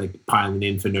dickheads like piling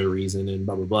in for no reason and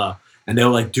blah blah blah. And they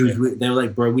were like, dude, they were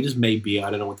like, bro, we just made beer. I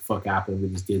don't know what the fuck happened. We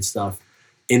just did stuff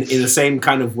in the same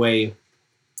kind of way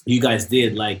you guys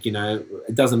did. Like,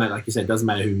 it doesn't matter, like you said, it doesn't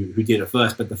matter who did it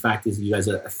first, but the fact is you guys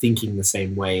are thinking the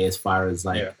same way as far as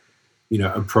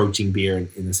approaching beer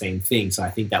in the same thing. So I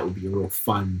think that would be a real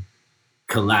fun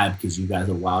collab, because you guys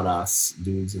are wild ass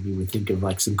dudes and you would think of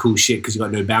like some cool shit because you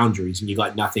got no boundaries and you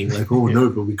got nothing like, oh no,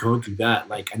 but we can't do that.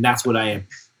 Like, and that's what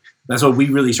we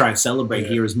really try and celebrate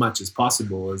here as much as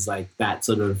possible, is like that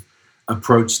sort of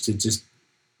approach to just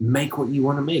make what you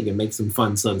want to make and make some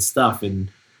fun sort of stuff. And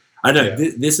I know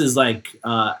this is like,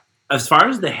 as far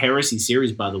as the Heresy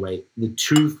series, by the way, the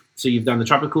two, so you've done the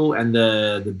Tropical and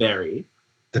the Berry.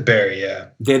 The Berry, yeah.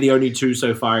 They're the only two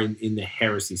so far in the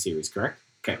Heresy series, correct?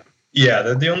 Okay. Yeah,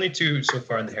 they're the only two so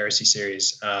far in the Heresy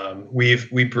series.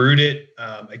 We brewed it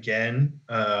again.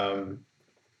 It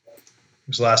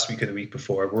was last week or the week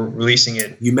before. We're releasing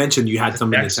it. You mentioned you had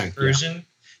some in the tank. Version.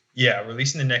 Yeah,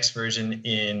 releasing the next version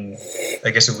in, I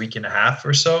guess, a week and a half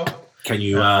or so. Can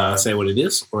you say what it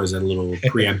is, or is it a little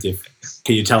preemptive?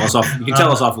 Can you tell us off? You can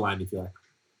tell us offline if you like.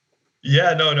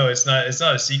 Yeah, no, it's not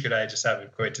a secret. I just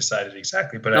haven't quite decided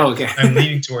exactly, but I'm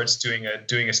leaning towards doing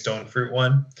a stone fruit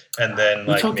one, and then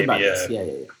like maybe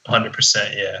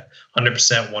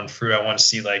 100% one fruit. I want to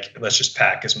see, like, let's just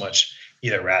pack as much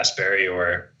either raspberry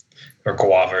or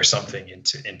guava or something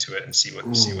into it and see what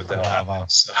the hell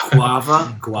happens. So.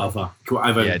 Guava.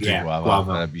 Yeah,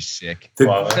 guava. That'd be sick.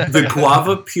 The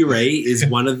guava puree is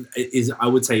I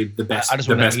would say the best. I just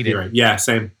want to eat puree. it. Yeah,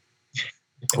 same.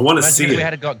 I want to see it. We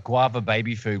had got guava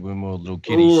baby food when we were little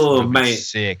kiddies. Oh, mate.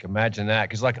 Sick. Imagine that.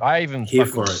 Because, like, I even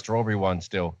fuck with the strawberry one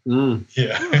still.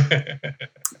 Yeah.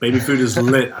 Baby food is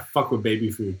lit. I fuck with baby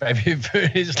food. Baby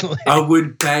food is lit. I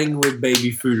would bang with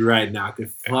baby food right now. I could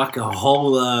fuck a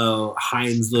whole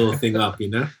Heinz little thing up,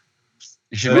 You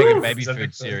should make a baby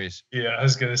food series. Yeah, I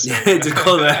was going to say. Just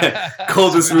call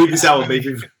the smoothie sour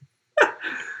baby food.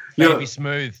 Baby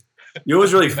smooth. You know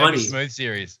what's really funny? Smooth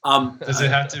series. Does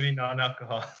it have to be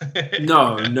non-alcohol?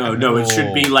 No. It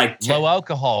should be like low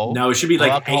alcohol. No, it should be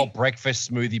like alcohol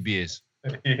breakfast smoothie beers.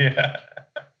 Yeah.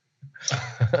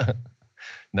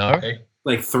 No.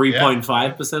 Like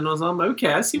 3.5% or something.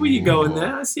 Okay, I see where you're going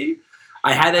there. I see.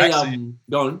 I had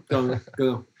Go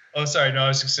on. Oh, sorry. No, I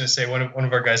was just going to say one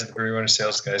of our guys at the brewery, one of the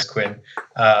sales guys, Quinn.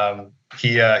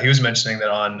 He was mentioning that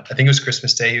on, I think it was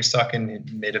Christmas Day, he was talking,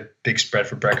 he made a big spread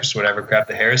for breakfast or whatever, grabbed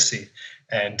the Heresy,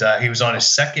 and he was on his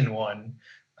second one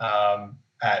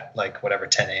at like whatever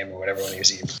 10 a.m. or whatever when he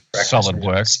was eating breakfast. Solid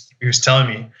work. He was telling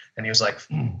me, and he was like,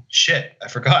 shit, I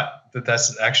forgot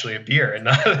that's actually a beer and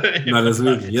not it's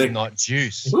not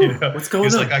juice. Ooh, what's going on?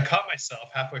 He was like, I caught myself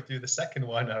halfway through the second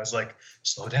one. I was like,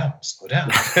 slow down.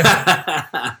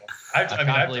 I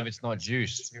can't believe it's not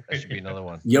juice. That should be another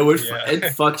one. Yo, it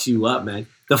fucks you up, man.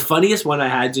 The funniest one I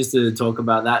had, just to talk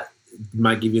about that,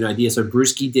 might give you an idea. So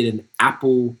Brewski did an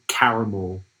apple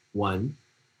caramel one,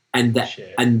 and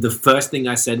the first thing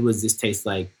I said was, this tastes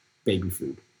like baby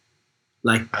food.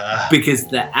 Like, because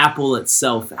the apple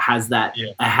itself has that,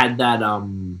 had that,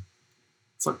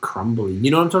 it's like crumbly. You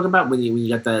know what I'm talking about? When you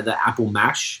got the apple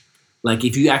mash? Like,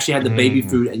 if you actually had the baby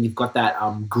food and you've got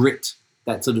that grit,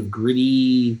 that sort of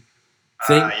gritty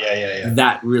thing,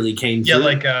 that really came through. Yeah,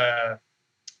 like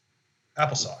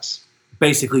applesauce.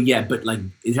 Basically, yeah, but like,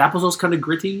 is applesauce kind of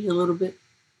gritty a little bit?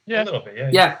 Yeah, a little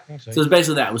bit, yeah. So it's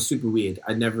basically that. It was super weird.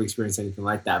 I'd never experienced anything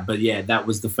like that. But yeah, that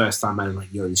was the first time I was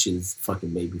like, yo, this shit is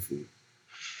fucking baby food.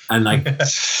 And like,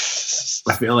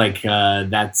 I feel like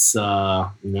that's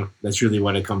really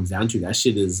what it comes down to. That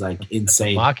shit is like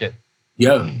insane. Market.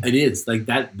 Yo, it is like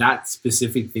that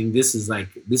specific thing. This is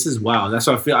wow. That's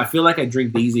what I feel like I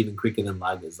drink these even quicker than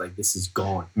lagers. Like, this is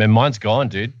gone. Man, mine's gone,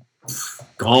 dude.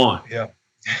 Gone. Yeah.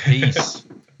 Peace.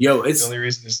 Yo, it's the only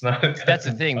reason it's not. That's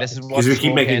the thing. This is why we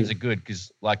keep making cans are good,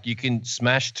 because like you can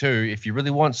smash 2 if you really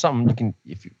want something. You can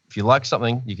if you like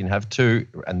something, you can have 2,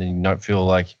 and then you don't feel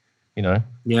like you've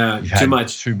had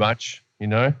too much.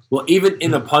 Well, even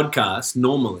in a podcast,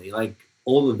 normally, like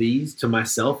all of these to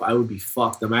myself, I would be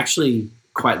fucked. I'm actually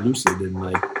quite lucid and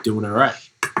like doing all right.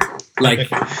 Like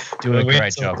doing a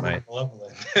great job, mate.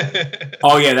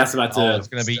 Oh yeah, that's about to. It's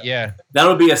gonna be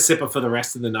That'll be a sipper for the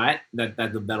rest of the night.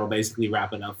 That'll basically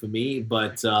wrap it up for me.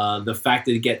 But the fact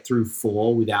that to get through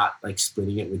 4 without like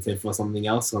splitting it with Tiff or something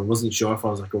else, I wasn't sure if I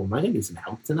was like, oh, am I gonna need some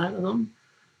help tonight or something?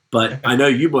 But I know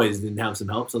you boys didn't have some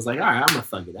help, so I was like, all right, I'm gonna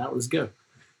thug it out. Let's go.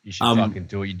 You should fucking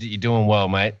do it. You're doing well,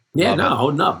 mate. Yeah,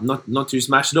 holding up. Not too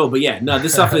smashed at all. But yeah, no,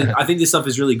 this stuff is, I think this stuff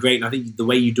is really great. And I think the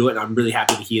way you do it, I'm really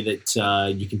happy to hear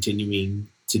that you're continuing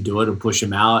to do it and push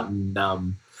them out.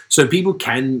 And so people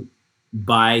can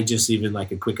buy, just even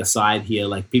like a quick aside here,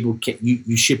 like people can,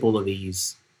 you ship all of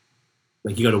these,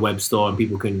 like you go to a web store and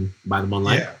people can buy them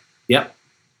online. Yeah. Yep.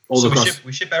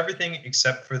 We ship everything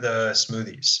except for the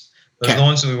smoothies. Those are the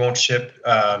ones that we won't ship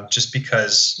just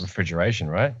because. Refrigeration,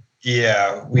 right?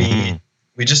 Yeah, we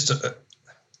just to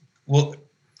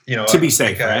be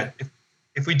safe, right?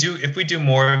 If we do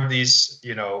more of these,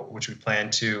 which we plan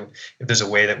to, if there's a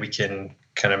way that we can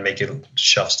kind of make it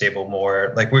shelf stable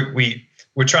more, like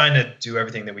we're trying to do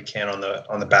everything that we can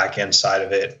on the back end side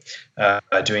of it,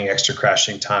 doing extra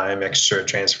crashing time, extra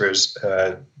transfers,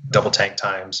 double tank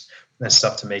times, and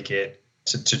stuff to make it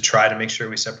to try to make sure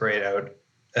we separate out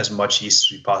as much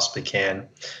yeast as we possibly can.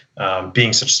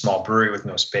 Being such a small brewery with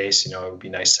no space, it would be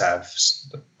nice to have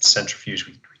centrifuge.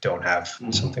 We don't have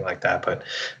something like that, but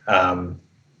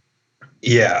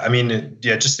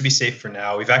just to be safe for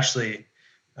now, we've actually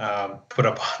put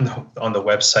up on the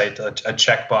website a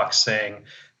checkbox saying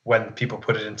when people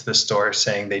put it into the store,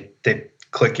 saying they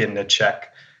click in a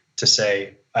check to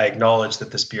say, I acknowledge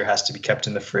that this beer has to be kept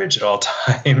in the fridge at all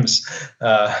times,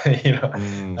 in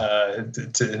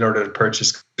order to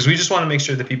purchase. Because we just want to make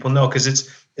sure that people know, because it's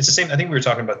the same. I think we were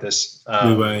talking about this.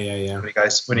 When you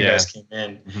guys came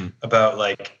in about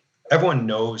like everyone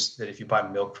knows that if you buy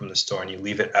milk from the store and you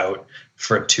leave it out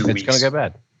for 2 weeks, it's gonna go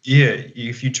bad. Yeah,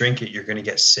 if you drink it, you're gonna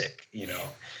get sick.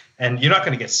 And you're not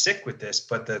gonna get sick with this,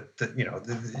 but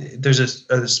there's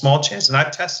a small chance. And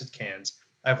I've tested cans.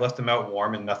 I've left them out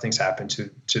warm and nothing's happened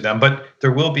to them, but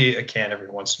there will be a can every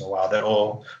once in a while that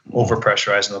will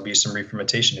overpressurize and there'll be some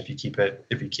re-fermentation if you keep it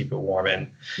warm.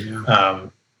 And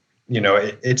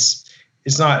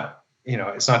it's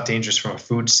not dangerous from a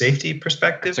food safety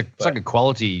perspective. It's like a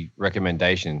quality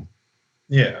recommendation.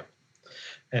 Yeah.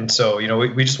 And so,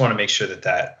 we just want to make sure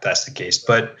that's the case.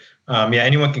 But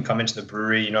anyone can come into the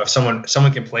brewery. If someone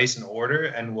can place an order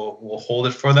and we'll hold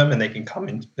it for them, and they can come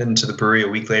into the brewery a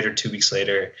week later, 2 weeks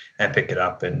later, and pick it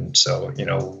up. And so,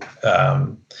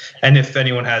 and if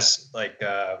anyone has like,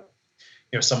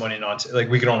 someone in Ontario, like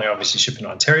we could only obviously ship in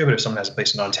Ontario, but if someone has a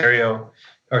place in Ontario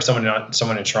or someone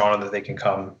in Toronto, that they can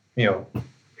come,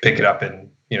 pick it up,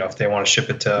 and if they want to ship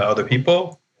it to other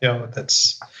people,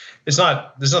 there's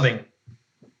nothing.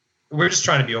 We're just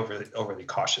trying to be overly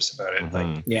cautious about it.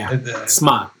 Like,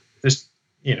 smart. There's,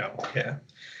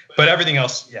 But everything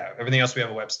else, we have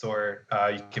a web store.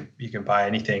 You can buy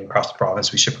anything across the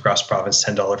province. We ship across the province,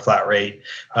 $10 flat rate.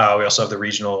 We also have the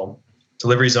regional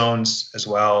delivery zones as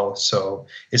well. So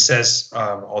it says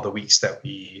all the weeks that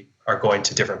we are going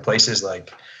to different places,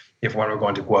 like when we're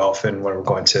going to Guelph and when we're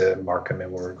going to Markham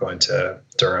and when we're going to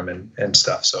Durham and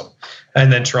stuff. So,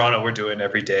 and then Toronto, we're doing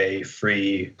every day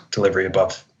free delivery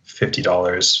above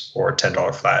 $50 or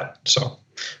 $10 flat. So,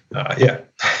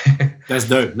 that's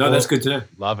dope. No, that's good to know.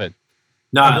 Love it.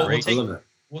 No, I love that.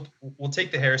 We'll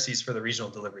take the heresies for the regional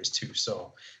deliveries too.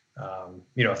 So,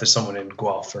 if there's someone in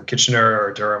Guelph or Kitchener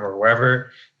or Durham or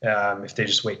wherever, if they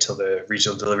just wait till the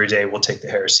regional delivery day, we'll take the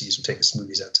heresies. We'll take the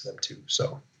smoothies out to them too.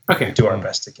 So, we do our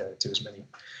best to get it to as many.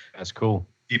 That's cool.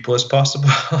 People as possible.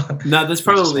 No, that's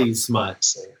probably smart.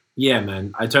 Yeah,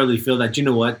 man. I totally feel that. You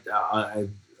know what?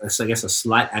 I guess a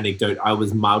slight anecdote. I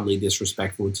was mildly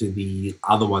disrespectful to the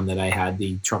other one that I had,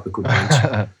 the tropical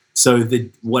punch. So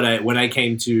when I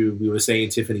came to, we were staying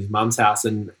at Tiffany's mum's house,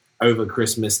 and over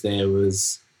Christmas there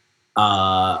was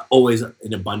always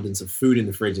an abundance of food in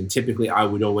the fridge, and typically I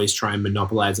would always try and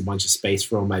monopolize a bunch of space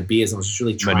for all my beers. I was just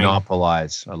really trying.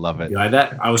 Monopolize, I love it. You know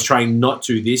that? I was trying not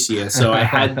to this year, so I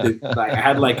had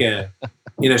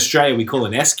in Australia we call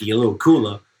an esky, a little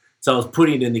cooler. So I was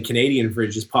putting it in the Canadian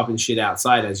fridge, just popping shit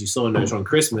outside, as you saw in those on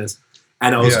Christmas.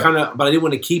 And I was but I didn't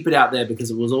want to keep it out there because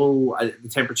it was the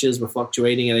temperatures were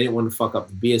fluctuating and I didn't want to fuck up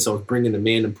the beer. So I was bringing them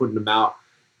in and putting them out.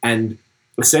 And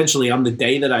essentially on the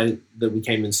day that we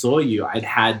came and saw you, I'd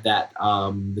had that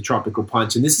the tropical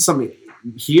punch, and this is something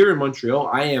here in Montreal.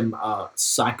 I am a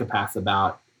psychopath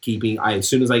about keeping. As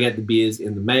soon as I get the beers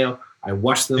in the mail, I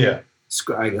wash them. Yeah.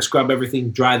 I scrub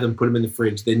everything, dry them, put them in the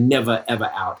fridge. They're never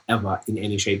ever out ever in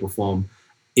any shape or form.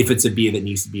 If it's a beer that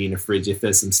needs to be in a fridge, if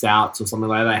there's some stouts or something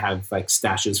like that, I have like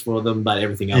stashes for them. But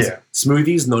everything else,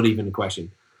 smoothies, not even a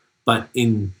question. But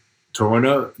in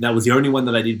Toronto, that was the only one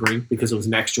that I did bring because it was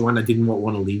an extra one. I didn't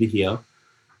want to leave it here.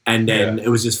 And then it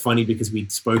was just funny because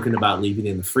we'd spoken about leaving it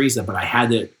in the freezer, but I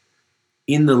had it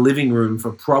in the living room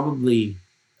for probably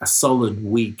a solid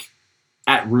week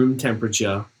at room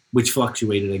temperature, which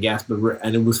fluctuated, I guess,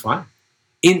 and it was fine.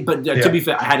 To be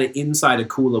fair, I had it inside a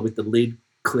cooler with the lid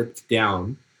clipped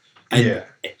down, and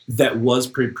that was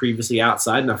previously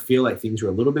outside, and I feel like things were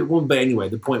a little bit warm. But anyway,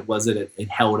 the point was that it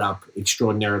held up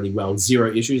extraordinarily well,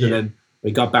 zero issues. And then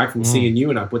we got back from seeing you,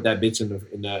 and I put that bitch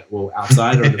in the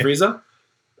outside or in the freezer.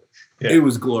 It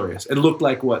was glorious. It looked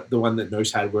like the one that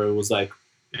Nosh had, where it was like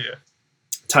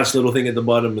touch little thing at the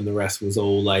bottom, and the rest was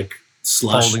all like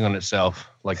slush holding on itself,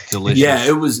 like delicious. Yeah,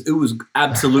 it was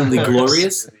absolutely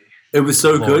glorious. It was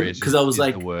so good because I was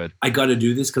like, I got to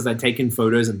do this because I'd taken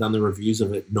photos and done the reviews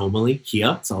of it normally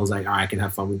here. So I was like, all right, I can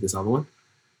have fun with this other one.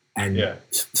 And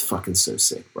it's fucking so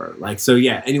sick, bro. Like, so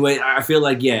yeah, anyway, I feel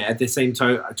like, at the same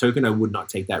token, I would not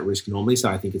take that risk normally. So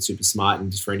I think it's super smart. And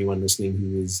just for anyone listening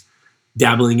who is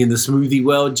dabbling in the smoothie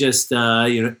world, just,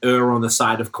 err on the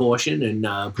side of caution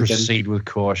and proceed with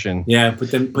caution. Yeah,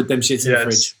 put them shits in the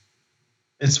fridge.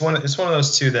 It's one of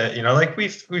those two that, like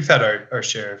we've had our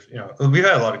share of, we've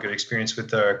had a lot of good experience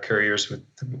with our couriers with,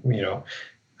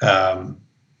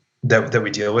 that we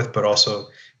deal with, but also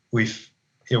we've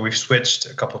switched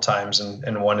a couple times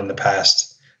and one in the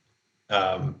past,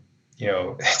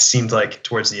 it seemed like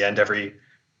towards the end, every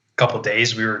couple of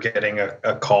days we were getting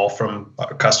a call from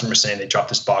a customer saying they dropped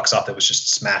this box off that was just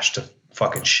smashed to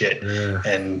fucking shit.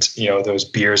 And, those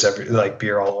beers,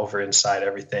 beer all over inside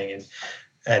everything.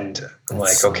 And I'm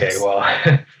like, okay, well,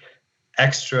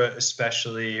 extra,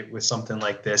 especially with something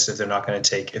like this, if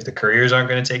the couriers aren't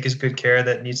going to take as good care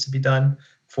that needs to be done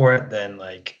for it, then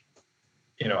I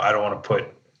don't want to put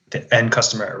the end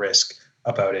customer at risk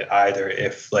about it either.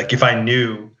 If I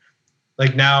knew,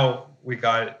 now we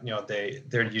got, they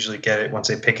usually get it once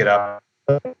they pick it up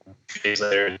 2 days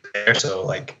later there.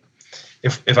 So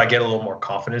if I get a little more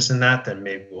confidence in that, then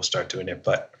maybe we'll start doing it.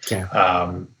 But,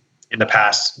 in the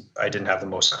past, I didn't have the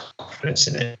most confidence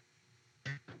in it.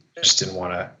 I just didn't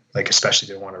want to, especially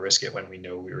didn't want to risk it when we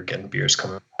knew we were getting beers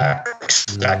coming back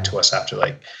to us after,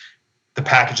 the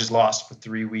package is lost for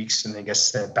 3 weeks and they get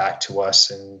sent back to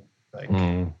us. And,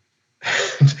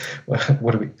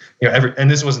 what do we, and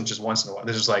this wasn't just once in a while.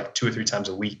 This was 2 or 3 times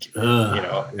a week,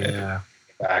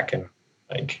 back and,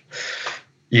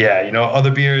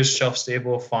 other beers, shelf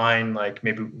stable, fine.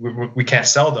 Maybe we can't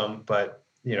sell them, but,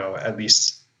 at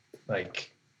least,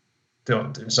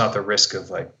 it's not the risk of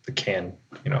the can,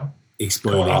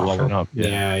 exploding up.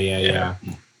 Yeah.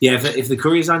 If the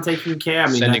couriers aren't taking care, I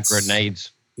mean, sending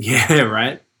grenades. Yeah,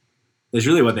 right. That's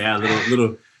really what they are.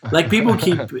 Little. People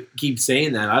keep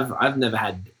saying that. I've never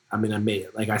had. I mean,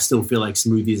 I still feel like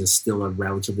smoothies are still a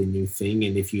relatively new thing,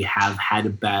 and if you have had a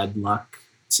bad luck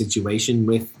situation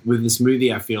with the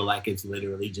smoothie, I feel like it's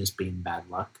literally just been bad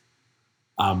luck.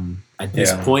 At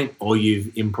this point, or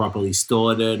you've improperly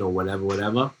stored it or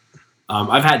whatever.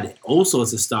 I've had all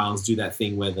sorts of styles do that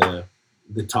thing where the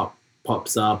top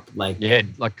pops up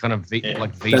kind of V,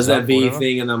 V does that V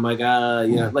thing, and I'm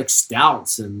like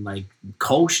stouts and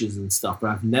Kolsch's and stuff,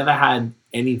 but I've never had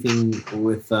anything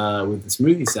with the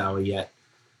smoothie sour yet.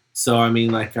 So I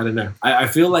mean, I don't know. I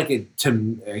feel like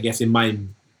I guess in my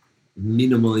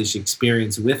minimalish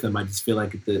experience with them, I just feel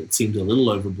like it seems a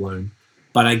little overblown.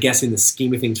 But I guess in the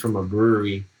scheme of things from a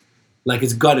brewery,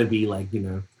 it's got to be 1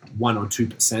 or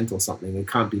 2% or something. It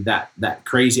can't be that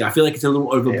crazy. I feel like it's a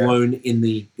little overblown in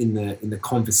the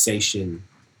conversation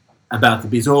about the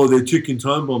beers. Oh, they're ticking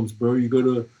time bombs, bro. You got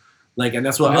to and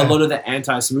that's what a lot of the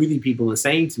anti-smoothie people are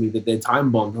saying to me, that they're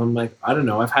time bombs. I'm like, I don't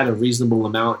know. I've had a reasonable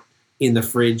amount in the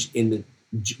fridge in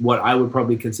what I would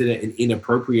probably consider an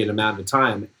inappropriate amount of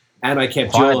time. And I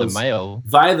kept yours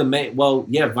via the mail. Well,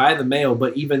 yeah, via the mail.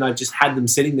 But even I just had them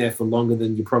sitting there for longer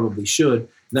than you probably should. And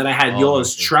then I had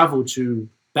yours travel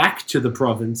back to the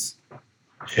province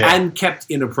and kept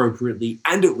inappropriately,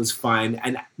 and it was fine.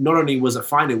 And not only was it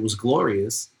fine, it was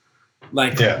glorious.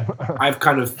 I've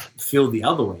kind of feel the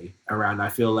other way around. I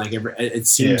feel like it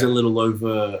seems a little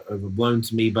overblown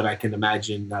to me, but I can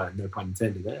imagine no pun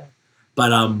intended there.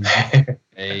 But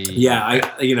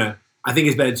I think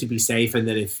it's better to be safe, and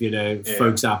then if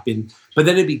folks up in, but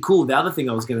then it'd be cool. The other thing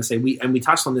I was going to say, we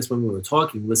touched on this when we were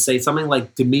talking, was say something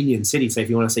like Dominion City. So if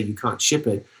you want to say you can't ship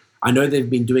it, I know they've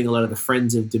been doing a lot of the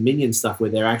Friends of Dominion stuff where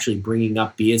they're actually bringing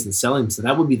up beers and selling them. So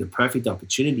that would be the perfect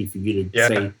opportunity for you to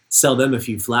say sell them a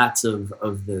few flats of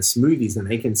the smoothies, and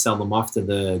they can sell them off to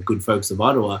the good folks of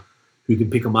Ottawa, who can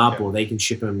pick them up, or they can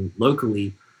ship them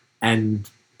locally, and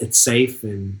it's safe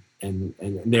and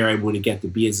they're able to get the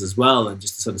beers as well, and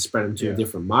just sort of spread them to a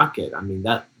different market. I mean,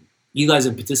 that you guys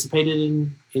have participated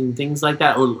in things like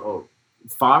that, or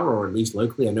far, or at least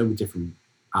locally. I know with different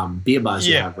beer bars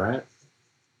you have, right?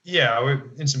 Yeah, we're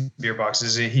in some beer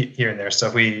boxes here and there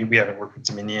stuff. We haven't worked with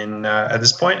Dominion at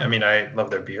this point. I mean, I love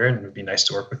their beer and it would be nice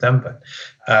to work with them, but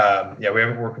we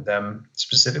haven't worked with them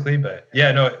specifically. But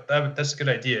that's a good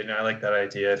idea, and I like that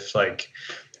idea.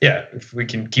 If we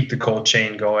can keep the cold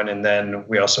chain going, and then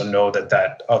we also know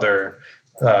that other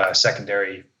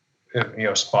secondary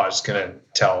spot is going to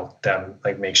tell them,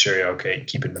 like, make sure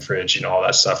keep it in the fridge, all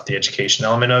that stuff, the education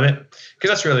element of it, because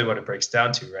that's really what it breaks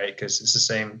down to, right? Because it's the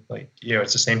same,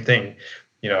 it's the same thing.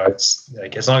 It's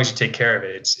like, as long as you take care of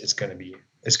it, it's going to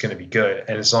be good.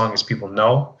 And as long as people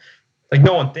know, like,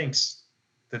 no one thinks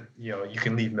that you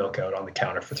can leave milk out on the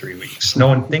counter for 3 weeks. No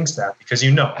one thinks that, because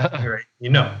right?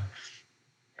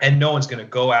 And no one's going to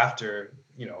go after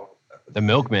the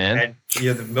milkman. And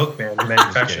the milkman, the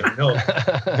manufacturer of milk.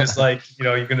 Because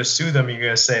you're going to sue them. You're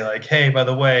going to say, like, hey, by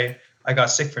the way, I got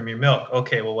sick from your milk.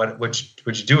 Okay, well,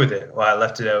 what'd you do with it? Well, I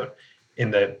left it out in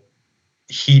the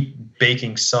heat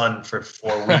baking sun for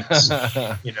 4 weeks.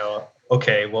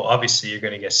 Okay, well, obviously you're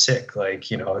going to get sick.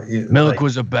 Milk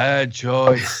was a bad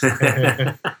choice.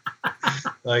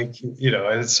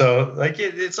 And so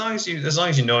as long as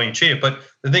you know and you treat it. But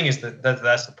the thing is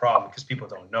that's the problem, because people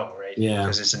don't know, right? Yeah.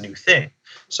 Because it's a new thing.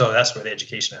 So that's where the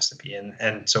education has to be in.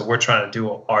 And so we're trying to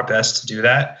do our best to do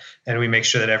that. And we make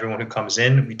sure that everyone who comes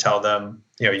in, we tell them,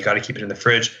 you got to keep it in the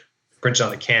fridge, print on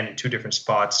the can in 2 different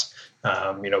spots.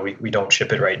 We don't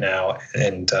ship it right now.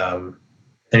 And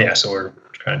so we're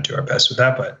trying to do our best with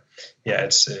that. But yeah,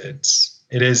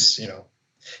 it is,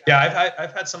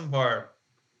 I've had some of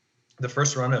the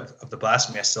first run of the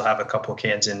Blasphemy. I still have a couple of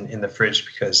cans in the fridge,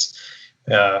 because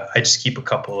I just keep a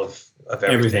couple of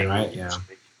everything, right? Yeah,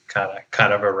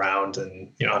 kind of around,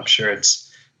 and I'm sure it's,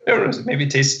 I don't know, maybe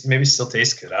it still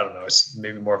tastes good. I don't know. It's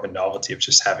maybe more of a novelty of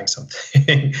just having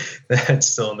something that's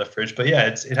still in the fridge. But yeah,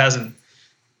 it hasn't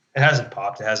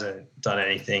popped. It hasn't done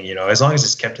anything. As long as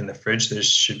it's kept in the fridge, there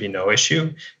should be no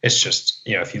issue. It's just,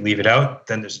 if you leave it out,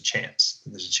 then there's a chance.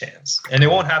 And it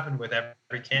won't happen with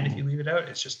every can if you leave it out.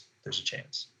 It's just, there's a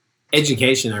chance.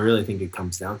 Education, I really think it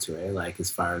comes down to it. Like,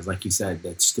 as far as, like you said,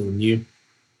 that's still new.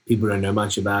 People don't know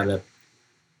much about it.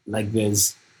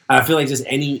 I feel like just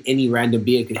any random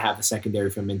beer could have a secondary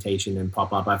fermentation and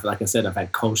pop up. Like I said, I've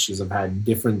had Kolsch's, I've had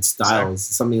different styles.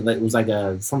 Something that was like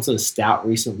some sort of stout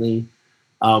recently.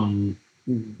 I don't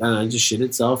know, it just shit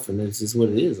itself, and it's just what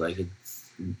it is. Like,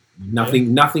 it's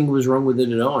nothing was wrong with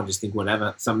it at all. I just think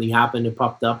whatever, something happened, it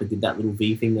popped up, it did that little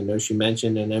V thing that Noshu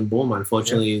mentioned, and then boom,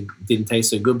 unfortunately it didn't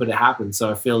taste so good, but it happened. So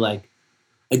I feel like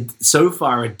so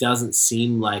far it doesn't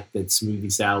seem like that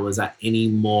smoothie sours have any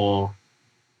more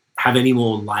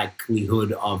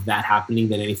likelihood of that happening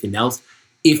than anything else,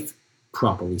 if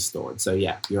properly stored. So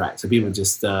yeah, you're right. So people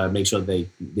just make sure they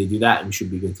do that, and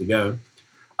should be good to go.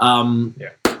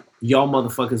 Y'all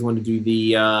motherfuckers want to do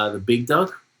the big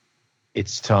dog?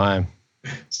 It's time.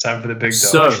 It's time for the big dog.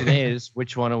 So, the question is,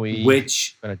 which one are we going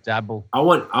to dabble? I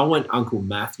want Uncle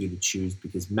Matthew to choose,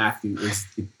 because Matthew is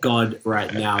the god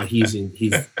right now. He's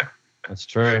That's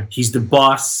true. He's the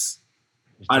boss.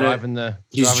 He's driving the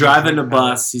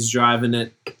bus. He's driving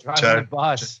it. Driving the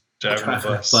bus. Driving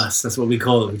the bus. That's what we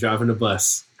call it. We're driving the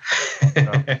bus.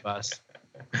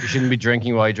 You shouldn't be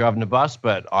drinking while you're driving the bus,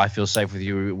 but I feel safe with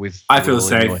you. I feel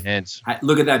safe. In your hands.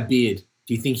 Look at that beard.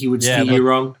 Do you think he would steer you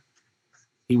wrong?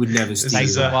 He would never steer you. It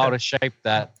takes a while to shape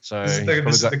that. So this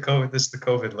is the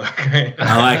COVID look. Right?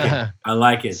 I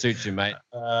like it. Suits you, mate.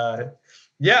 I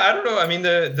don't know. I mean,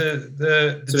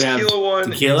 the tequila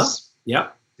one. Tequila.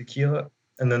 Yep. Tequila,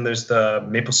 and then there's the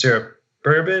maple syrup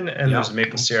bourbon, and there's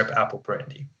maple syrup apple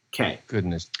brandy. Okay.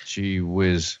 Goodness, gee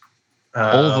whiz.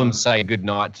 All of them say good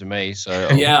night to me. So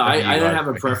I don't have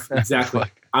a preference. Exactly.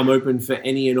 I'm open for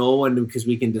any and all, and because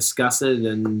we can discuss it,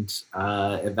 and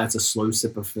if that's a slow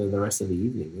sipper for the rest of the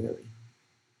evening, really.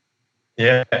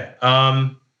 Yeah.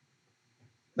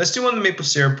 Let's do one of the maple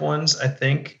syrup ones, I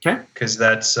think. Okay. Because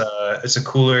that's it's a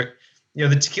cooler.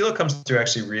 The tequila comes through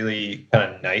actually really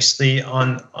kind of nicely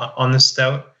on the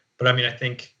stout, but I mean, I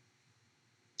think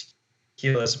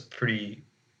tequila is a pretty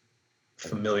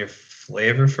familiar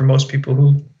flavor for most people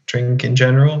who drink in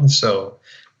general. So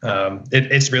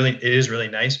it is really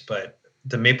nice. But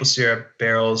the maple syrup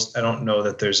barrels, I don't know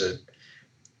that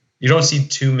you don't see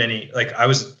too many. Like I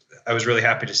was really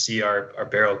happy to see our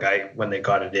barrel guy when they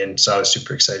got it in. So I was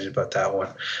super excited about that one.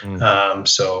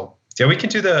 So yeah, we can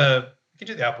do the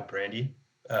apple brandy.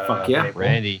 Fuck yeah, maple.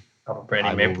 Brandy. Apple brandy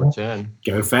I maple. will return.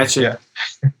 Go fetch it.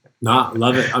 Yeah. Nah,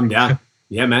 love it. I'm down.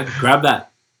 Yeah, man. Grab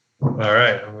that. All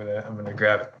right, I'm gonna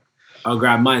grab it. I'll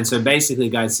grab mine. So basically,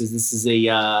 guys, this is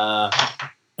a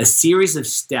series of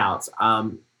stouts.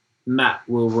 Matt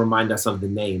will remind us of the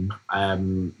name.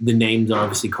 The names are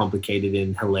obviously complicated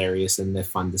and hilarious, and they're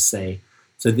fun to say.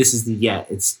 So this is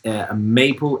it's a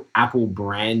maple apple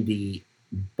brandy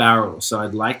barrel. So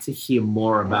I'd like to hear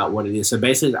more about what it is. So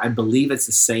basically, I believe it's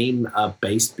the same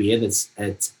base beer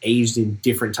it's aged in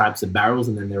different types of barrels,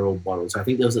 and then they're all bottled. So I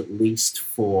think there was at least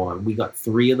 4. We got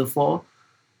 3 of the 4.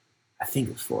 I think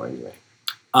it was 4 anyway.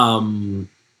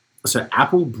 So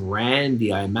apple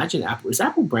brandy, I imagine is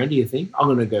apple brandy a thing? I'm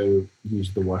gonna go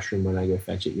use the washroom when I go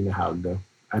fetch it. You know how it go.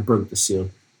 I broke the seal.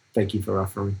 Thank you for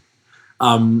offering.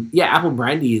 Apple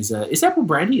brandy is apple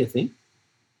brandy a thing?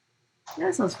 Yeah,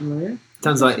 that sounds familiar.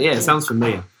 It sounds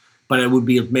familiar. But it would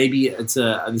be this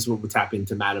is what we'll tap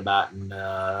into Matt about and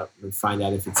we'll find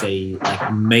out if it's a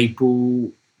maple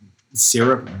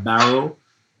syrup barrel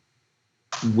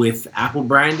with apple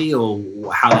brandy or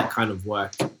how that kind of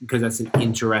worked, because that's an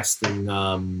interesting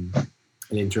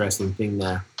thing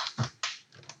there.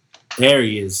 There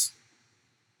he is.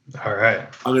 All right.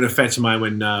 I'm gonna fetch mine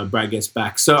when Brad gets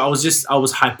back. So I was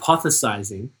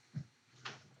hypothesizing.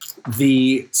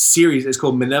 The series is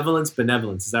called Malevolence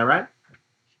Benevolence. Is that right?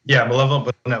 Yeah,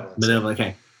 Malevolent Benevolence. Benevolent.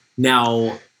 Okay.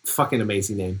 Now, fucking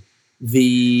amazing name.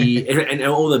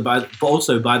 Also,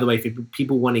 by the way, if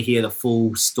people want to hear the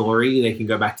full story, they can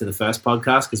go back to the first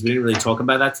podcast because we didn't really talk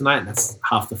about that tonight. And that's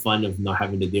half the fun of not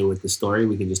having to deal with the story.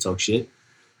 We can just talk shit.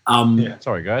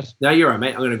 Sorry, guys. No, you're right,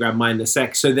 mate. I'm going to grab mine in a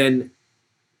sec. So then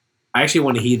I actually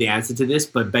want to hear the answer to this,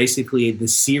 but basically the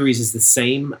series is the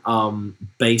same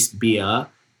base beer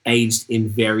aged in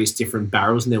various different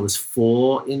barrels, and there was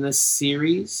 4 in the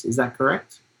series. Is that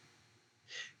correct?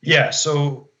 Yeah.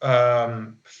 So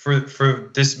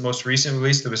for this most recent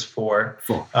release, there was 4.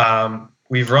 4.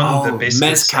 We've run the base.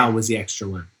 Mezcal was the extra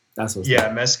one. That's what.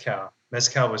 Yeah, Mezcal.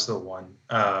 Mezcal was the one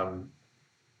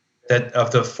that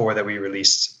of the 4 that we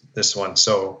released this one.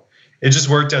 So it just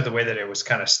worked out the way that it was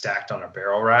kind of stacked on our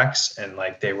barrel racks, and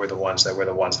like they were the ones that were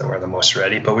the most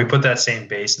ready. But we put that same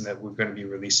base, and that we're going to be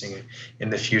releasing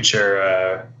in the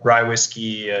future rye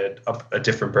whiskey, a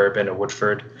different bourbon, a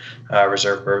Woodford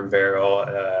Reserve bourbon barrel,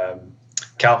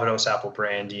 Calvados apple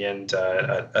brandy, and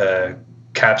a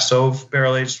Cab Sauv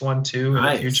barrel aged one too in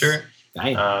the future.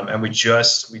 And we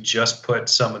just put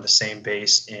some of the same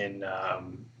base in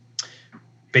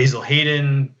Basil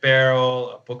Hayden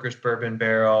barrel, a Booker's bourbon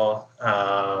barrel,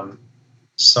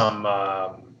 some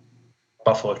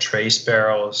Buffalo Trace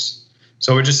barrels.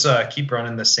 So we just keep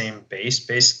running the same base.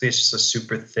 Basically, it's just a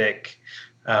super thick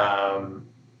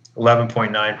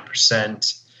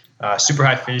 11.9%, super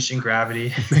high finishing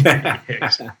gravity.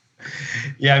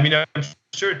 Yeah, I mean, I'm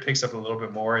sure it picks up a little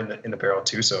bit more in the barrel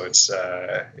too. So it's.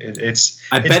 I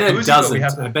bet it doesn't.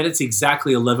 I bet it's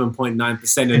exactly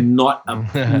 11.9% and not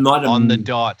on the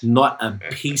dot, not a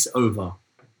piece over.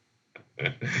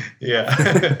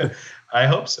 Yeah, I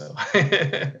hope so.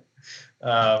 Okay.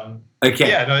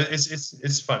 Yeah, no,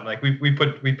 it's fun. Like we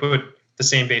put the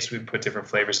same base. We put different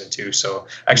flavors in too. So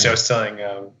actually, I was telling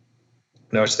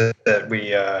Noach that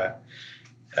we.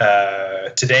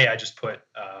 Today I just put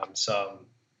some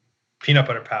peanut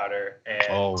butter powder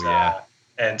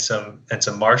and some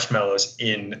marshmallows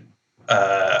in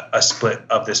a split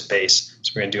of this base.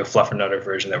 So we're gonna do a Fluffer Nutter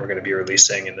version that we're gonna be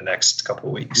releasing in the next couple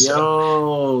of weeks.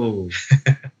 Yo.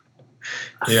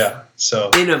 Yeah.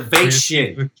 So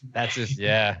innovation. That's just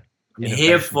I'm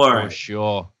here for it.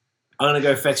 Sure. I'm gonna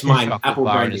go fetch mine. Apple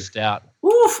brandy stout.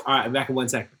 Oof. All right, I'm back in 1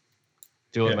 second.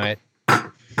 Do it, mate.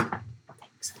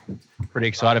 Pretty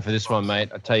excited for this one, mate.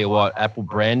 I tell you what, apple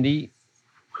brandy,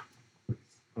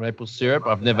 maple syrup,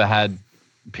 I've never had,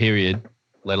 period,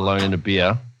 let alone in a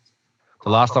beer. The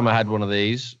last time I had one of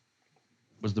these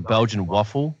was the Belgian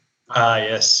waffle.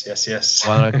 Yes.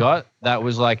 One I got. That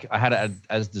was like, I had it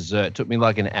as dessert. It took me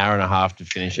like an hour and a half to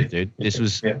finish it, dude. This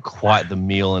was quite the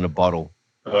meal in a bottle.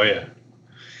 Oh, yeah.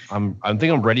 I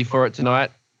think I'm ready for it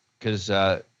tonight because,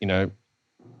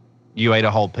 you ate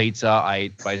a whole pizza. I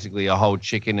ate basically a whole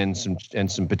chicken and some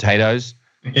potatoes.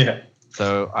 Yeah.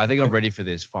 So I think I'm ready for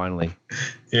this finally.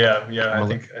 Yeah.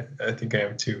 I think I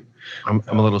am too. I'm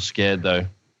a little scared though.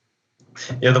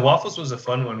 Yeah, the waffles was a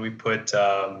fun one. We put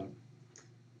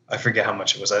I forget how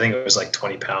much it was. I think it was like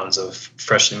 20 pounds of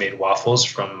freshly made waffles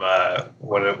from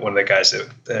one of the guys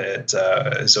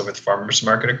that is over at the farmers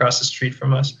market across the street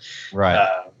from us. Right.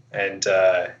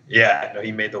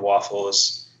 He made the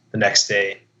waffles the next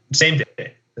day, same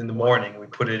day. In the morning, we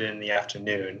put it in the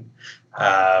afternoon,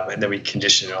 and then we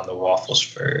conditioned it on the waffles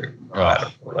for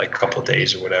like a couple of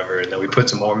days or whatever. And then we put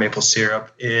some more maple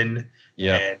syrup in,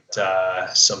 and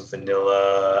some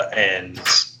vanilla and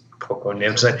cocoa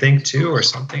nibs, I think, too, or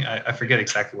something. I forget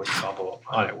exactly what the combo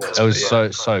on it was. It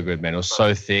was so good, man. It was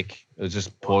so thick. It was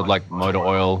just poured like motor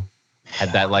oil,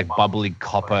 had that like bubbly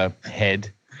copper head,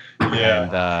 and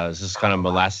it was just kind of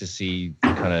molassesy,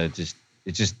 kind of just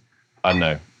I don't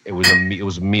know. It was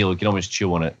a meal. You can almost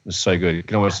chew on it. It was so good. You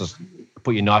can almost just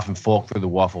put your knife and fork through the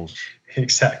waffles.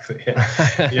 Exactly.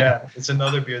 Yeah. It's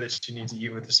another beer that you need to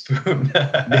eat with a spoon.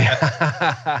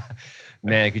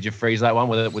 Man, could you freeze that one?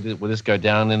 Will this go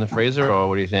down in the freezer, or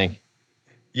what do you think?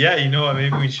 Yeah, you know what?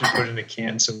 Maybe we should put it in a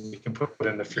can so we can put it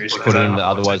in the freezer.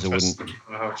 Otherwise it wouldn't. I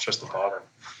don't know how to trust the bottle.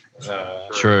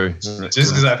 True. Just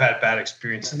because I've had bad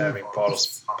experiences having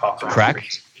bottles pop crack.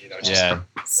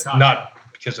 Not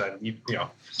because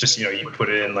you put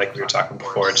it in like we were talking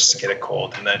before just to get it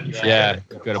cold, and then you've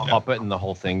got to pop it and the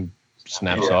whole thing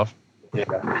snaps off. Yeah.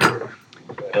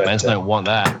 Mans don't want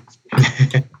that.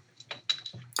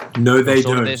 No, they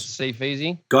don't. This, see,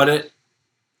 Feezy? Got it.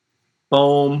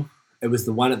 Boom. It was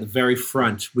the one at the very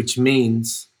front, which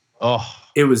means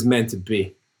it was meant to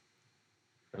be.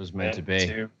 It was meant to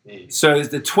be. So it's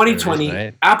the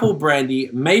 2020 Apple Brandy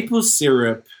Maple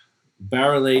Syrup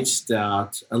Barrel Aged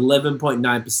Stout,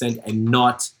 11.9%, and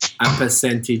not a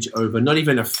percentage over. Not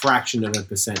even a fraction of a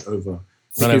percent over.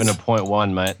 Not even a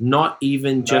 0.1, mate. Not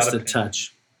even just a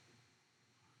touch.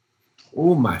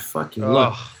 Oh my fucking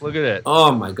look at it.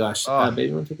 Oh my gosh. Baby,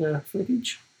 you want to take a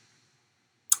footage?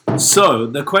 So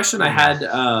the question I had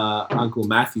Uncle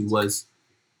Matthew was,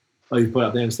 you put it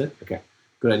up there instead? Okay,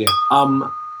 good idea.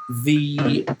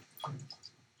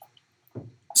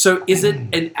 So is it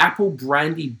an apple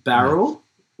brandy barrel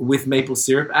with maple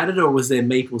syrup added, or was there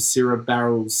maple syrup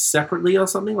barrels separately or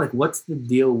something? Like, what's the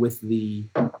deal with the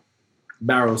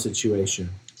barrel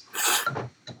situation?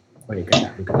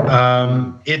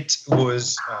 It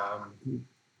was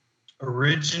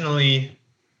originally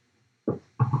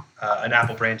an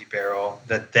apple brandy barrel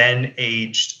that then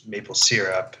aged maple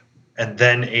syrup and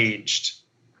then aged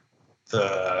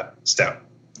the stout.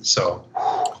 So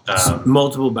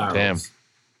multiple barrels. Damn.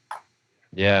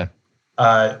 Yeah.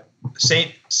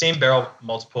 Same barrel,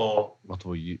 multiple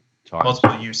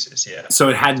uses. Yeah. So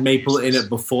it had maple in it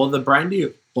before the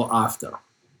brandy or after?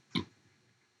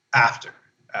 After.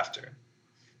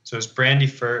 So it's brandy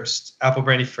first, apple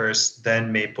brandy first,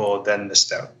 then maple, then the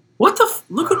stout. What the?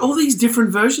 Look at all these different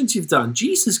versions you've done.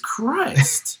 Jesus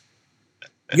Christ!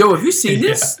 Yo, have you seen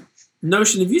this? Yeah.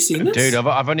 Notion, have you seen this? Dude,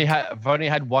 I've only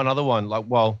had one other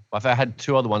one. I've had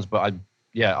two other ones, but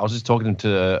I was just talking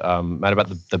to Matt about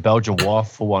the Belgian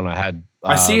waffle one I had.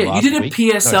 I see it. You did a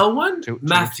PSL one,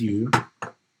 Matthew.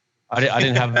 I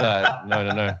didn't have that.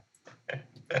 No.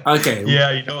 Okay.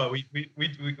 Yeah, you know what?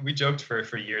 We joked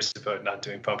for years about not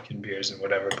doing pumpkin beers and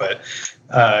whatever, but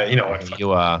you know what?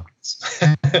 You are.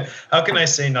 How can I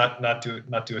say not do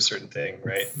a certain thing,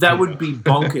 right? That would be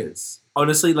bonkers.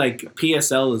 Honestly, like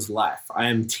PSL is life. I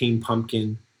am Team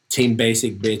Pumpkin, Team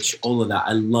Basic Bitch, all of that.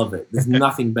 I love it. There's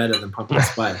nothing better than pumpkin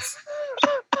spice.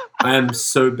 I am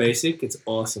so basic. It's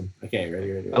awesome. Okay,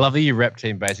 ready. I love that you rep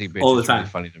Team Basic Bitch. All the time. Really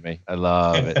funny to me. I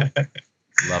love it.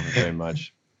 Love it very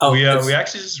much. Oh, we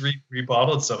actually just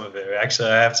rebottled some of it. Actually,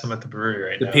 I have some at the brewery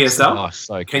right now. The PSL? Oh,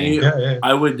 so can you? Yeah.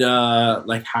 I would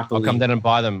happily. I'll come down and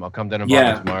buy them. Buy them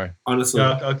tomorrow. Honestly,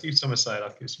 I'll keep some aside.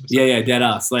 Yeah, dead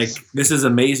ass. Like, this is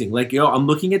amazing. Like, I'm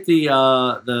looking at the.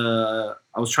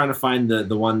 I was trying to find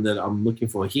the one that I'm looking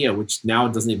for here, which now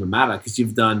it doesn't even matter because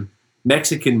you've done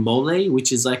Mexican mole,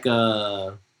 which is like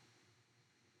a.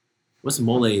 What's a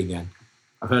mole again?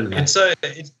 I've heard of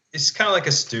that. It's kind of like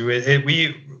a stew.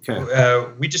 We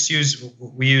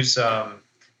use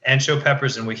ancho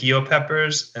peppers and guajillo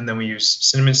peppers, and then we use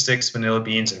cinnamon sticks, vanilla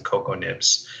beans, and cocoa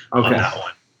nibs on that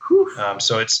one.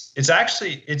 So it's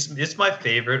my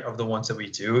favorite of the ones that we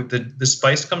do. The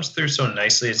spice comes through so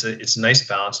nicely. It's a nice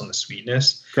balance on the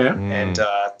sweetness, and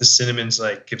the cinnamon's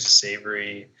gives a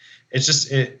savory. It's just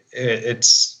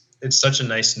it's such a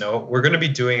nice note. We're going to be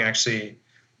doing actually.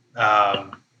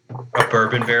 A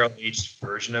bourbon barrel aged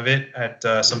version of it at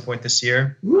some point this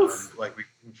year.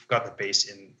 We've got the base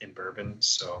in bourbon,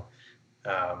 so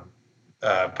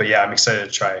but yeah, I'm excited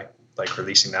to try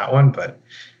releasing that one. But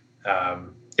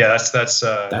Yeah, that's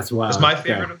wild. That's my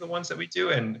favorite of the ones that we do,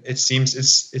 and it seems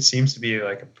to be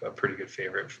like a pretty good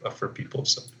favorite for people.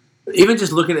 So even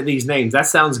just looking at these names, that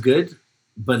sounds good,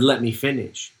 but let me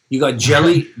finish. You got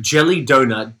jelly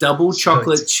donut, double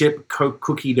chocolate chip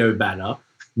cookie dough batter,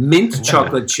 mint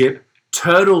chocolate chip,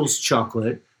 turtles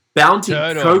chocolate, bounty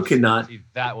coconut. See,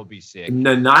 that would be sick.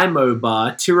 Nanaimo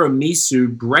bar,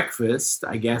 tiramisu breakfast,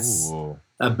 I guess. Ooh.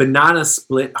 A banana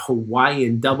split,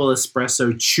 Hawaiian double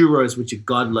espresso, churros, which are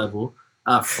god level,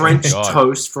 French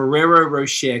toast, Ferrero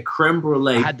Rocher, creme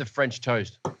brulee. I had the French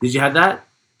toast. Did you have that?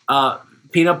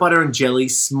 Peanut butter and jelly,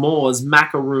 s'mores,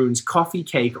 macaroons, coffee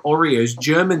cake, Oreos,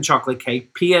 German chocolate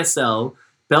cake, PSL,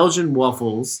 Belgian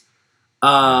waffles,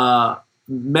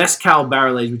 mezcal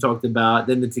barrel age we talked about,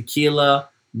 then the tequila,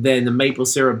 then the maple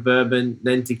syrup bourbon,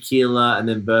 then tequila, and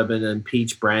then bourbon and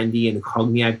peach brandy and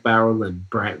cognac barrel and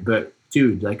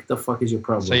dude, like, the fuck is your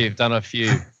problem? So you've done a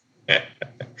few.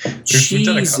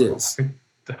 Jesus. We've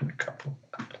done a couple.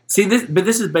 See,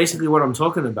 this is basically what I'm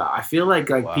talking about. I feel like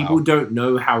wow. people don't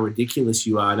know how ridiculous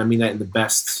you are, and I mean that in the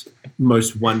best,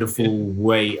 most wonderful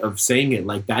way of saying it.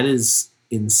 Like, that is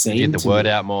insane. Get the word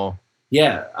out more.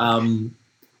 Yeah.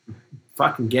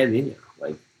 Fucking get it in you.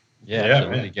 Like, yeah,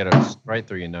 really get it straight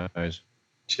through your nose.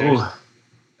 Cheers. Oh,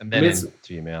 and then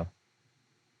into your mouth.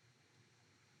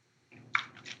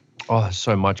 Oh, there's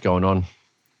so much going on.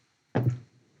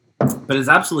 but it's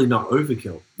absolutely not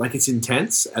overkill. Like, it's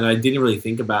intense, and I didn't really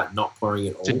think about not pouring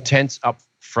it all. It's intense up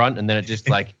front, and then it just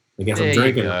like, I guess there I'm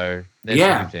drinking you it. go. There's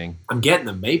Yeah. everything. I'm getting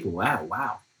the maple.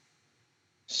 Wow.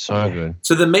 So good.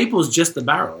 So the maple's just the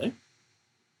barrel, eh?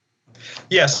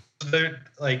 Yes, they're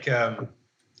like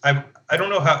I don't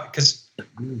know how, because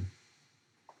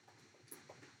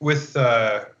with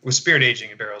spirit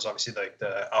aging in barrels, obviously like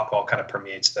the alcohol kind of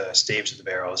permeates the staves of the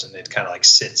barrels, and it kind of like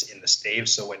sits in the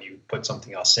staves. So when you put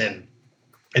something else in,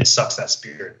 it sucks that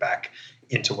spirit back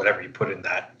into whatever you put in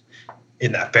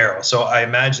that barrel. So I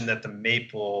imagine that the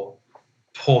maple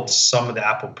pulled some of the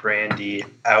apple brandy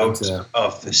out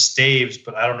of the staves,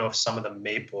 but I don't know if some of the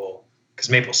maple, because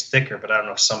maple's thicker, but I don't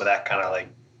know if some of that kind of like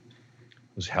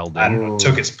Was held in. I don't know,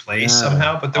 took its place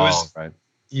somehow. But there was right.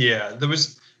 Yeah, there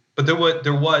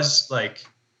was like,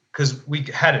 because we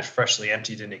had it freshly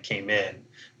emptied and it came in,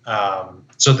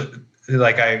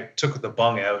 like I took the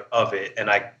bung out of it and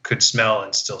I could smell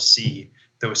and still see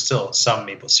there was still some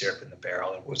maple syrup in the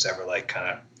barrel. It was ever like kind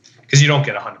of, because you don't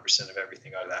get 100% of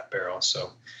everything out of that barrel,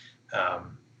 so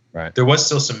right. there was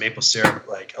still some maple syrup,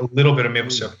 like a little bit of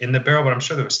maple syrup in the barrel, but I'm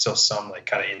sure there was still some like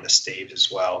kind of in the staves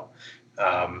as well,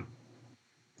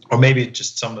 or maybe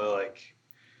just some of the like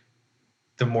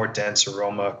the more dense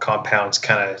aroma compounds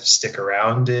kind of stick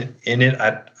around in it.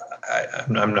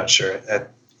 I'm not sure,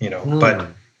 but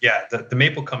yeah, the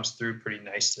maple comes through pretty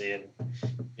nicely, and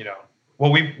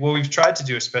what we've tried to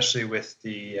do, especially with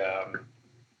the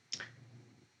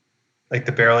like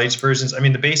the barrel aged versions. I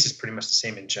mean, the base is pretty much the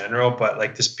same in general, but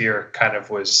like this beer kind of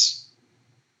was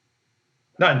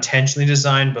not intentionally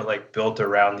designed, but like built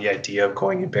around the idea of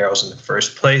going in barrels in the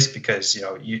first place, because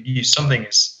you something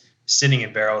is sitting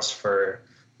in barrels for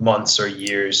months or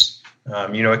years,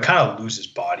 it kind of loses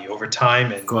body over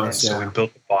time, and so we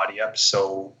built the body up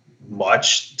so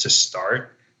much to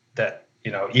start that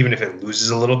even if it loses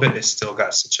a little bit, it's still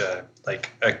got such a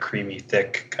creamy,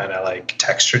 thick kind of like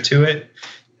texture to it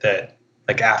that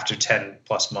like after 10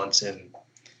 plus months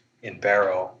in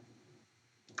barrel,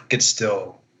 it's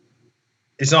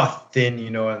not thin,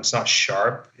 and it's not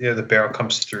sharp. The barrel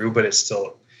comes through, but it's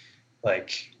still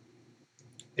like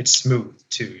it's smooth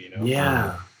too.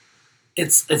 Yeah.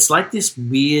 It's like this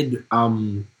weird,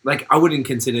 like I wouldn't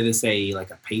consider this a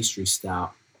pastry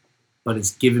stout, but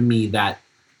it's given me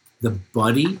the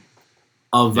body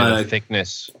of the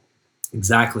thickness.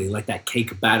 Exactly, like that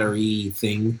cake battery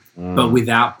thing, but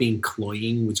without being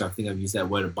cloying, which I think I've used that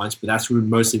word a bunch, but that's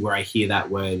mostly where I hear that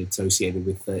word associated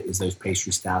with is those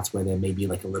pastry stouts where they're maybe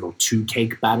like a little too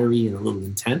cake battery and a little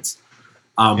intense.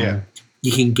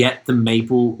 You can get the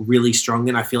maple really strong,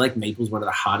 and I feel like maple is one of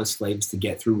the hardest flavors to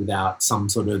get through without some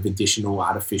sort of additional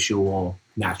artificial or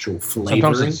natural flavoring.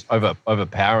 Sometimes it's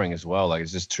overpowering as well. Like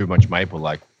it's just too much maple.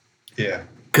 Like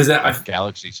because like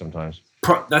Galaxy sometimes.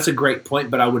 That's a great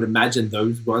point, but I would imagine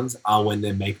those ones are when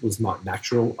their maple is not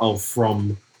natural or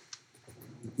from,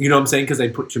 you know what I'm saying? Because they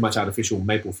put too much artificial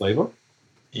maple flavor.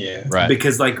 Yeah, right.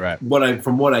 Because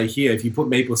from what I hear, if you put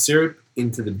maple syrup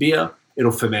into the beer,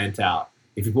 it'll ferment out.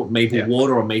 If you put maple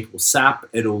water or maple sap,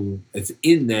 it's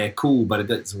in there, cool, but it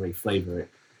doesn't really flavor it.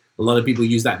 A lot of people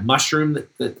use that mushroom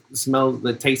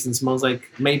that tastes and smells like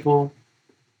maple.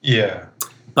 Yeah.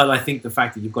 But I think the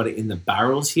fact that you've got it in the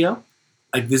barrels here,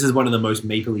 like this is one of the most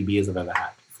mapley beers I've ever had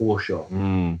for sure.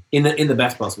 In the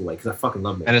best possible way, because I fucking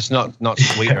love it. And it's not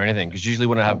sweet or anything, because usually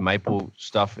when I have maple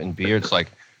stuff in beer, it's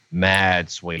like mad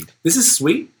sweet. This is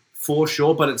sweet for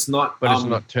sure, but it's not. But it's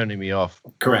not turning me off.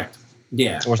 Correct.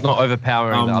 Yeah. Or it's not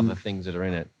overpowering the other things that are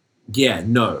in it. Yeah.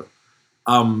 No.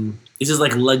 This is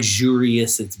like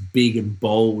luxurious. It's big and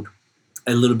bold.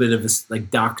 A little bit of this like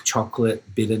dark chocolate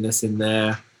bitterness in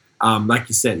there. Like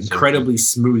you said, incredibly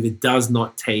smooth. It does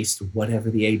not taste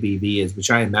whatever the ABV is, which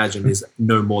I imagine is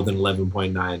no more than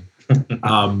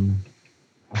 11.9.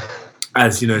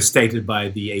 As you know, stated by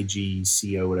the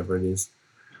AGCO, whatever it is.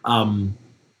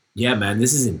 Yeah, man,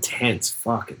 this is intense.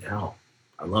 Fucking hell.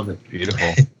 I love it.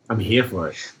 Beautiful. I'm here for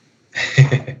it.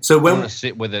 So when I want to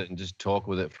sit with it and just talk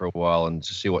with it for a while and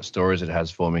just see what stories it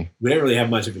has for me. We don't really have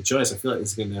much of a choice. I feel like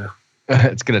it's gonna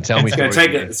it's gonna tell me.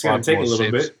 It's gonna take a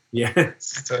little bit. Yeah.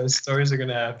 Stories are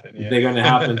gonna happen. Yeah. They're gonna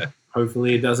happen.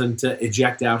 Hopefully, it doesn't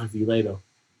eject out of you later.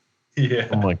 Yeah.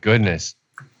 Oh my goodness.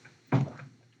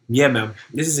 Yeah, man,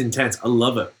 this is intense. I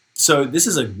love it. So this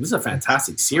is a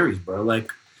fantastic series, bro. Like,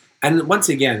 and once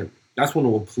again, I just want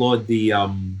to applaud the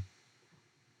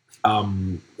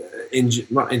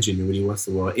not ingenuity, what's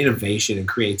the word? Innovation and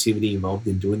creativity involved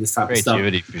in doing this type of stuff.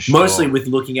 For sure. Mostly with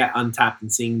looking at Untapped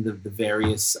and seeing the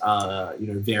various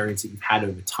variants that you've had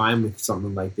over time with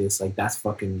something like this. Like that's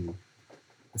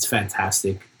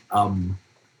fantastic.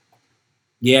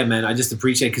 Yeah, man, I just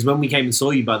appreciate it because when we came and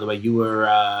saw you, by the way, you were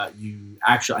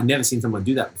I've never seen someone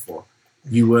do that before.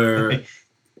 You were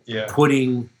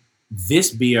putting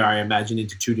this beer, I imagine,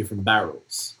 into two different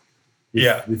barrels.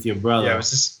 With your brother.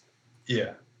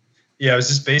 Yeah, it was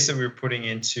this base that we were putting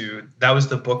into. That was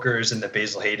the Booker's and the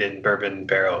Basil Hayden bourbon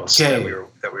barrels that we were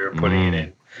putting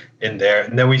it in there.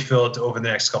 And then we filled over the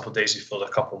next couple of days. We filled a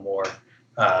couple more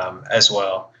as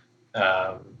well.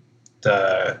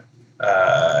 The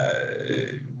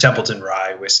Templeton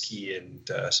Rye whiskey and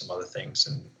some other things.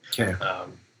 And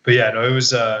but yeah, no, it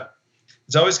was.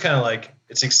 It's always kind of like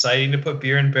it's exciting to put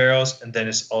beer in barrels, and then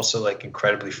it's also like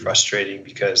incredibly frustrating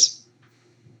because.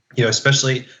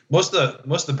 Especially most of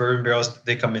the bourbon barrels,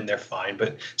 they come in, they're fine.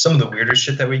 But some of the weirder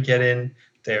shit that we get in,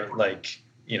 they're like,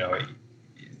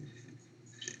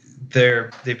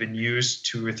 they've been used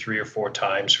 2 or 3 or 4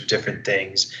 times for different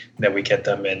things. And then we get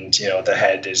them, and the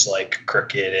head is like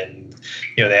crooked, and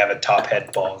they have a top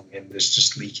head bung, and it's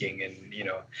just leaking, and you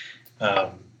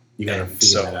gotta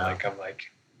figure that out.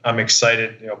 I'm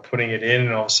excited, putting it in,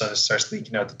 and all of a sudden it starts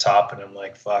leaking out the top, and I'm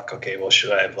like, fuck, okay, well,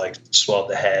 should I have like swelled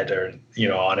the head or,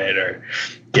 on it or,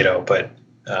 but,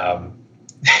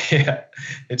 yeah,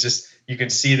 it's just, you can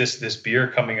see this beer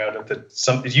coming out of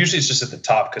usually it's just at the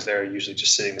top because they're usually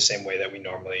just sitting the same way that we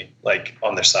normally like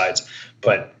on their sides,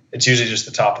 but it's usually just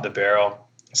the top of the barrel.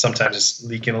 Sometimes it's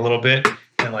leaking a little bit,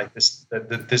 and like this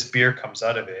beer comes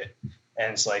out of it,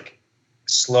 and it's like,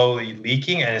 slowly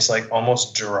leaking, and it's like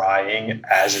almost drying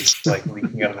as it's like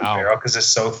leaking out of the barrel because it's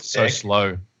so thick. So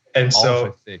slow. And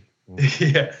so thick.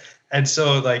 Yeah. And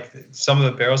so like some of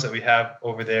the barrels that we have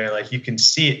over there, like you can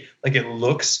see it, like it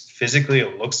looks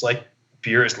like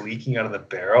beer is leaking out of the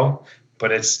barrel,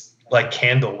 but it's like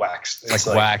candle wax. It's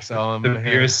like wax. Oh, the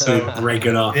beer is so break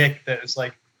it off. thick that it's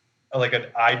like an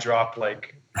eye drop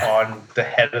like on the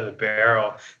head of the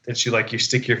barrel that you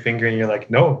stick your finger and you're like,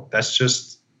 no, that's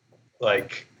just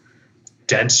like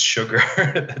dense sugar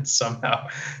that somehow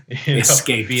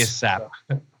escapes beer sap.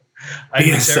 I'd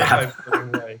be terrified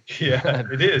putting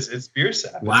it is. It's beer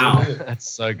sap. Wow, that's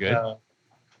so good.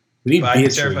 We need beer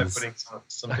trees. Putting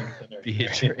something thinner. Beer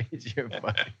trees. You're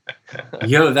funny.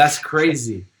 Yo, that's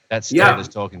crazy. That's State is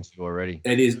talking to you already.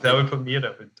 It is. That would put me out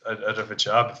of a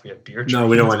job if we had beer trees. No,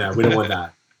 we don't want that. We don't want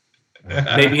that.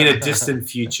 Maybe in a distant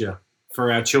future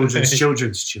for our children's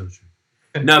children.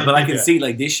 No, but I can see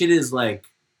like this shit is like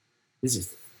this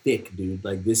is thick, dude.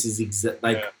 Like this is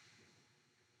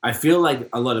I feel like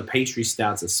a lot of pastry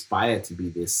stouts aspire to be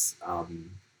this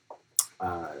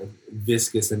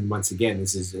viscous, and once again,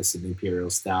 this is just an imperial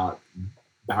stout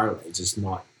barrel. It's just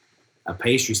not a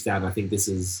pastry stout. I think this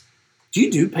is. Do you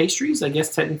do pastries? I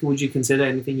guess technically, would you consider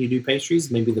anything you do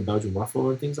pastries? Maybe the Belgian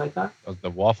waffle and things like that. The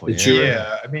waffle,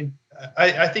 yeah. I mean.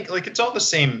 I think like it's all the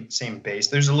same base.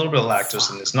 There's a little bit of lactose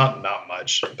in this, not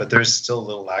much, but there's still a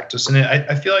little lactose in it.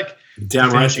 I feel like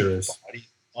downright there is body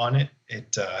on it.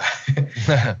 It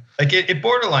like it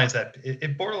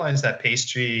borderlines that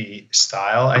pastry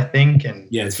style, I think. And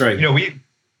yeah, it's very.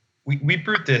 We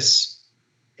brewed this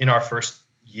in our first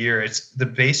year. The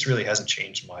base really hasn't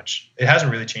changed much. It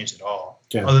hasn't really changed at all,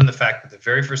 other than the fact that the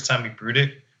very first time we brewed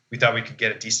it, we thought we could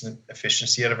get a decent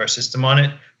efficiency out of our system on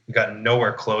it. We got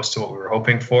nowhere close to what we were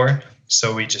hoping for.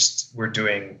 So we're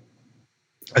doing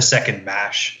a second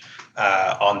mash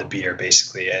on the beer,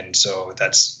 basically. And so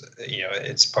that's,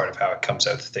 it's part of how it comes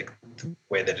out the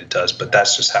way that it does. But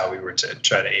that's just how we were to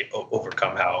try to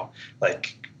overcome how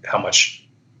much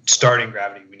starting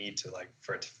gravity we need to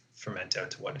for it to ferment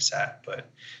out to what it's at. But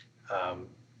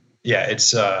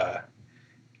it's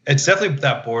definitely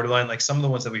that borderline. Like some of the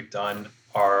ones that we've done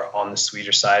are on the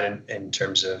sweeter side in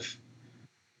terms of,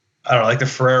 I don't know, like the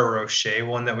Ferrero Rocher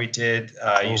one that we did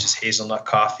uses hazelnut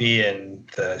coffee and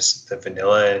the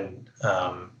vanilla,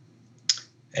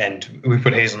 and we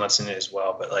put hazelnuts in it as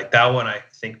well. But like that one, I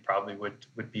think probably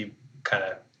would be kind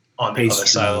of on the other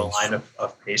side of the line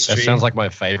of pastry. That sounds like my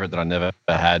favorite that I never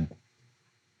had.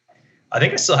 I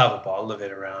think I still have a bottle of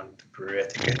it around the brewery. I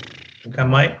think I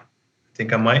might.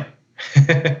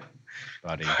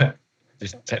 Buddy,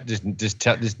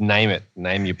 just name it.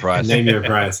 Name your price. Name your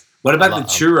price. What about the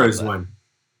churros one?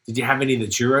 Did you have any of the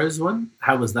churros one?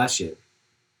 How was that shit?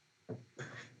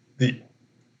 The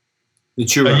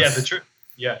churros.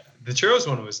 The churros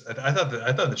one was. I thought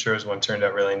the churros one turned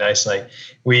out really nice. Like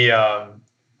we,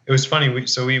 it was funny.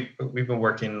 We've been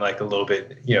working like a little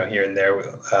bit, here and there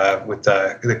with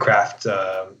the craft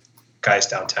guys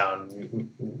downtown.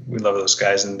 We love those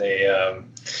guys, and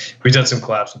we've done some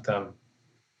collabs with them.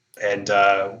 And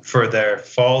for their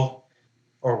fall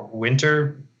or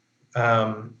winter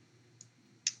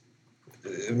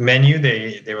menu,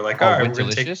 they were like, "All right, we're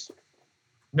gonna take."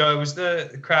 No, it was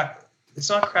the craft. It's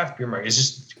not craft beer market. It's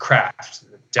just craft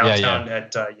downtown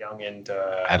at Yonge and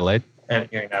Adelaide. And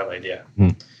Yonge and Adelaide, yeah.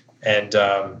 And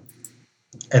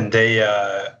they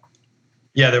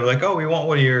they were like, "Oh, we want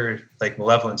one of your like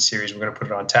Malevolent series. We're gonna put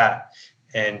it on tap."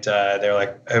 And they're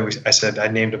like, I said, I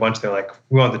named a bunch. They're like,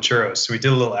 we want the churros. So we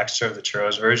did a little extra of the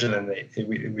churros version, and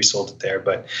we sold it there.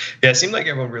 But yeah, it seemed like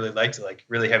everyone really liked it, like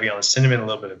really heavy on the cinnamon, a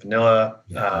little bit of vanilla.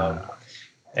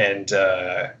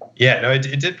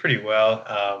 It did pretty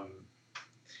well.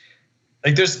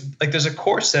 There's a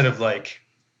core set of like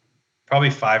probably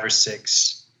 5 or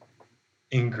 6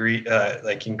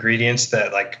 ingredients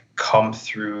that like come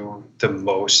through the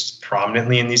most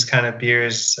prominently in these kind of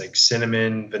beers. It's like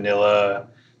cinnamon, vanilla,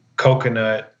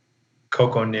 coconut,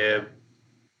 cocoa nib,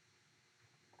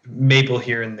 maple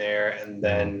here and there, and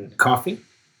then coffee.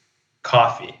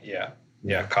 Coffee,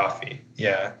 coffee.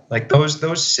 Yeah. Like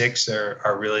those 6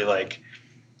 are really like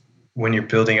when you're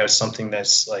building out something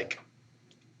that's like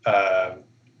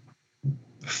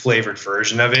flavored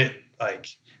version of it, like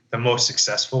the most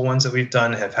successful ones that we've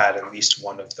done have had at least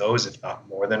one of those, if not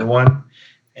more than one.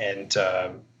 And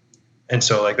so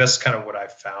like, that's kind of what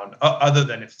I've found, other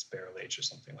than if it's barrel aged or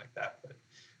something like that. But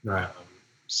right.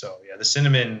 So yeah, the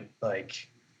cinnamon like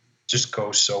just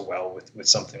goes so well with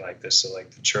something like this. So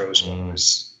like the churros one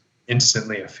was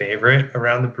instantly a favorite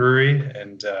around the brewery.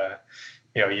 And,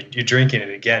 you're drinking it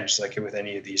again, just like with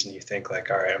any of these, and you think like,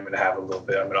 all right, I'm going to have a little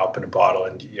bit, I'm going to open a bottle,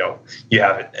 and, you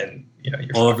have it, and, you're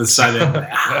all of a sudden,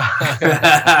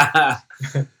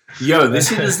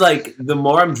 this is like, the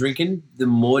more I'm drinking, the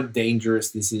more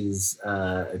dangerous this is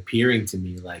appearing to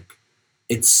me. Like,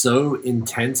 it's so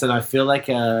intense, and I feel like,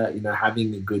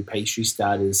 having a good pastry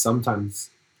start is sometimes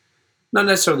not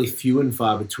necessarily few and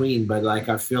far between, but like,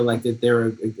 I feel like that they're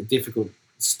a difficult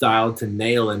style to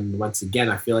nail, and once again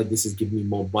I feel like this has given me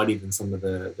more body than some of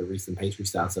the recent pastry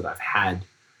styles that I've had.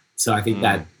 So I think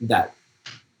that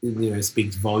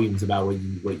speaks volumes about what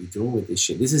you're doing with this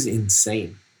shit. This is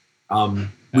insane.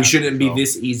 We shouldn't be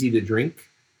this easy to drink.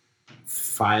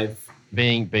 5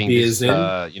 being beers this,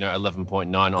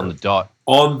 11.9 on the dot.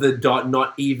 On the dot,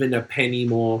 not even a penny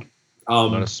more.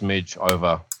 Not a smidge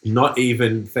over. Not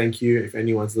even, thank you if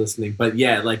anyone's listening. But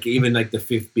yeah, like even like the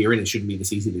 5th beer in it shouldn't be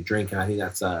this easy to drink, and I think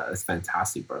that's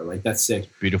fantastic, bro. Like that's sick.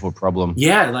 Beautiful problem.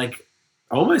 Yeah, like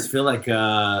I almost feel like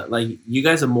you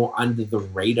guys are more under the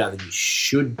radar than you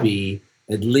should be.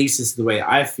 At least this is the way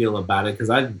I feel about it,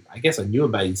 because I guess I knew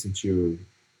about you since you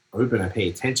were open. I pay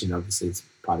attention. Obviously, it's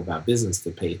part of our business to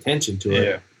pay attention to it.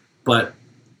 Yeah. But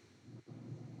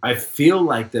I feel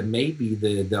like that maybe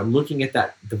I'm looking at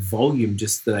the volume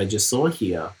that I just saw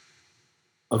here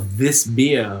of this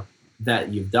beer that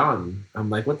you've done.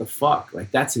 I'm like, what the fuck? Like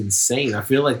that's insane. I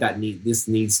feel like this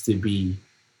needs to be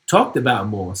talked about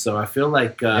more. So I feel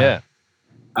like I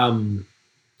don't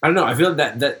know. I feel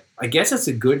that I guess that's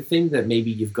a good thing that maybe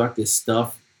you've got this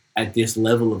stuff at this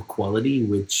level of quality,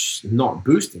 which not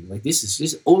boosting. Like this is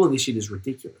just all of this shit is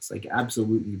ridiculous. Like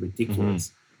absolutely ridiculous.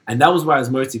 Mm-hmm. And that was why I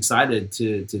was most excited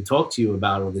to talk to you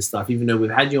about all this stuff, even though we've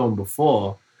had you on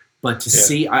before. But to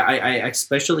see, I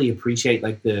especially appreciate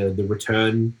like the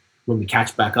return when we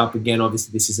catch back up again.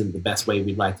 Obviously, this isn't the best way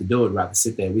we'd like to do it. We'd rather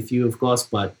sit there with you, of course,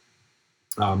 but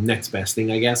next best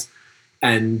thing, I guess.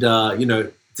 And,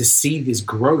 to see this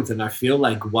growth. And I feel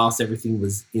like whilst everything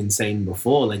was insane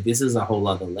before, like this is a whole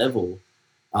other level.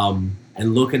 And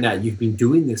looking at, you've been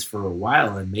doing this for a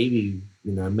while, and maybe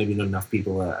not enough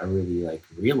people are really like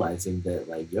realizing that,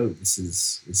 like, yo, this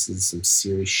is some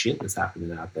serious shit that's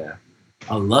happening out there.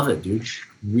 I love it, dude.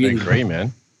 Really I agree,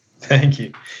 man. Thank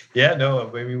you. Yeah, no,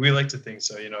 I mean, we like to think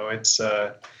so. It's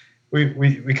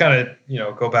we kind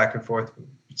of go back and forth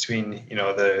between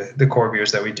the core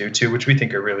beers that we do too, which we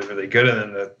think are really, really good,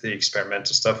 and then the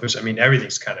experimental stuff, which, I mean,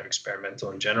 everything's kind of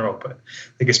experimental in general, but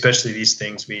like especially these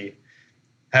things, we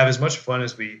have as much fun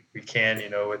as we can,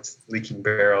 with leaking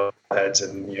barrel heads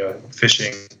and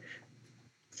fishing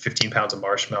 15 pounds of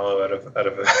marshmallow out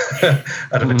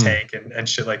of a tank and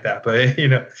shit like that. But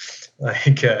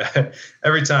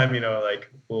every time like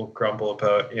we'll grumble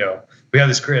about we have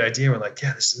this great idea, we're like,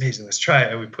 yeah, this is amazing, let's try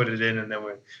it, and we put it in, and then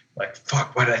we're like,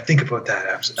 fuck, why did I think about that?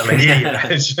 I'm an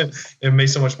idiot. It made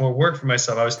so much more work for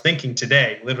myself. I was thinking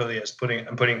today, literally,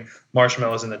 I'm putting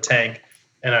marshmallows in the tank,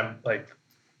 and I'm like,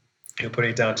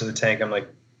 putting it down to the tank, I'm like,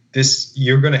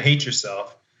 you're gonna hate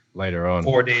yourself later on,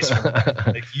 4 days from now.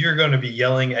 Like, you're going to be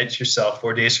yelling at yourself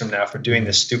 4 days from now for doing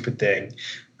this stupid thing.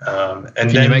 And Can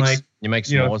then you make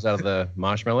s'mores out of the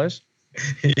marshmallows?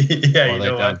 Yeah,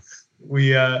 what?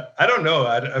 We I don't know.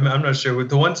 I'm not sure. With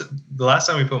the last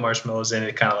time we put marshmallows in,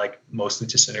 it kind of like mostly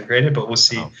disintegrated, but we'll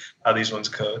see how these ones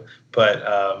go.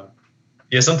 But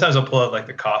sometimes I'll pull out like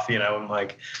the coffee, and I'm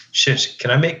like, shit,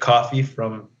 can I make coffee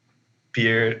from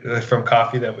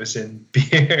coffee that was in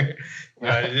beer?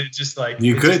 It just like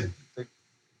you could.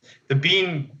 The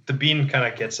bean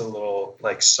kind of gets a little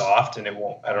like soft, and it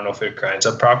won't. I don't know if it grinds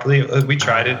up properly. We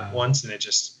tried it once, and it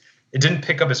didn't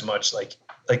pick up as much. Like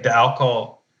the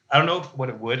alcohol. I don't know what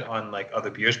it would on like other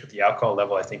beers, but the alcohol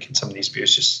level, I think, in some of these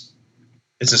beers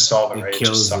it's a solvent, right? It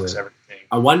just sucks everything.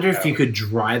 I wonder if you could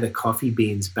dry the coffee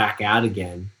beans back out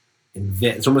again, and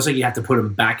then it's almost like you have to put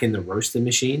them back in the roaster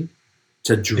machine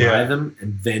to dry them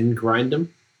and then grind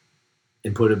them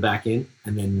and put it back in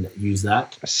and then use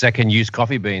that. Second use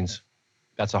coffee beans.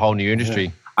 That's a whole new industry.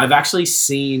 Yeah. I've actually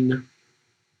seen,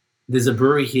 there's a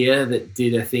brewery here that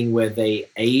did a thing where they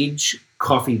age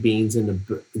coffee beans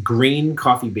green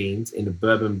coffee beans in a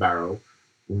bourbon barrel,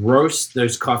 roast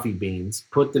those coffee beans,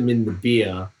 put them in the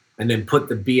beer, and then put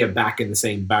the beer back in the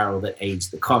same barrel that aged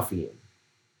the coffee in.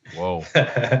 Whoa.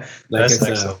 That's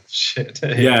excellent shit.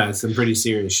 Yeah, some pretty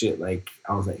serious shit. Like,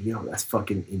 I was like, that's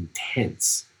fucking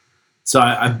intense. So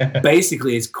I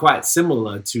basically, it's quite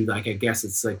similar to, like, I guess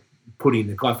it's like putting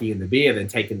the coffee in the beer, then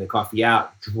taking the coffee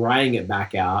out, drying it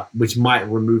back out, which might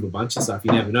remove a bunch of stuff.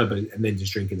 You never know, and then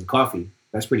just drinking the coffee.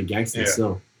 That's pretty gangster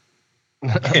still.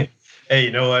 Hey,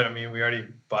 you know what? I mean, we already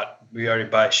buy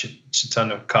a shit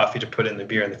ton of coffee to put in the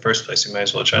beer in the first place. We might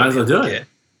as well get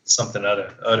something out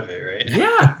of it, right?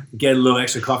 Yeah. Get a little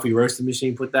extra coffee roasting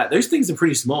machine, put that. Those things are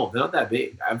pretty small. They're not that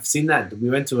big. I've seen that. We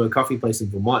went to a coffee place in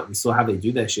Vermont. We saw how they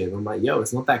do that shit. And I'm like,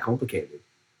 it's not that complicated.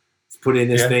 Just put in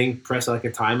this thing, press like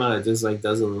a timer. It just like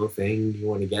does a little thing. You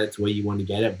want to get it to where you want to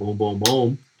get it. Boom, boom,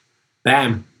 boom.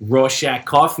 Bam. Rorschach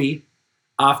coffee.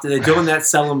 After they're doing that,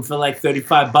 sell them for like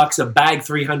 $35 a bag,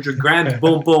 300 grams.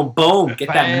 Boom, boom, boom. Get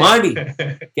that money.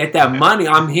 Get that money.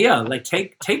 I'm here. Like,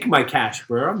 take my cash,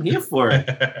 bro. I'm here for it.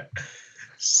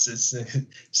 It's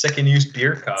second-use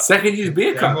beer cup. Second-use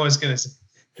beer cup. Everyone's going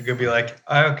to be like,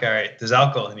 oh, okay, all right. There's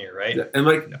alcohol in here, right? I'm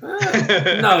like,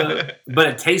 no. But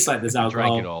it tastes like there's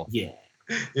alcohol. Drink it all. Yeah.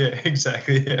 Yeah,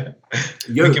 exactly. Yeah.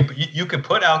 You can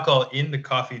put alcohol in the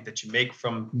coffee that you make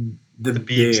from the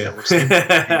beans that were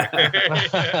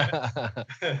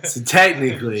So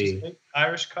technically,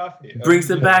 Irish coffee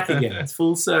brings it back again. It's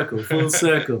full circle.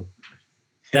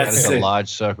 That's a large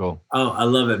circle. Oh, I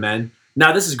love it, man.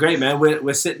 Now this is great, man.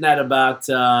 We're sitting at about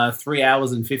 3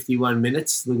 hours and 51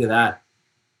 minutes. Look at that.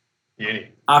 Yeah.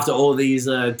 After all these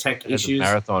tech It's issues, a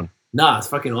marathon. Nah, it's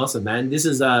fucking awesome, man. This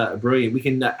is brilliant. We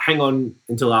can hang on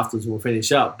until afterwards and we'll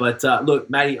finish up. But look,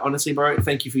 Matty, honestly, bro,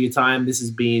 thank you for your time. This has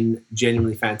been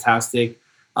genuinely fantastic.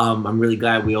 I'm really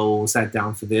glad we all sat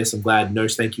down for this. I'm glad,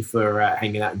 Nosh, thank you for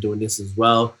hanging out and doing this as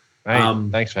well. Hey,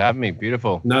 thanks for having me.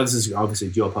 Beautiful. No, this is obviously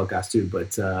your podcast too,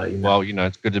 but well,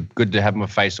 it's good to have my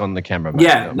face on the camera. Man,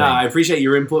 yeah, I appreciate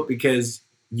your input because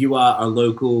you are a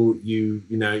local. You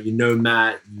know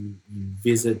Matt. You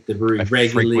visit the brewery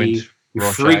regularly. You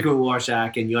frequent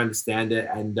Rorschach and you understand it.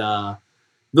 And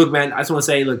look, man, I just want to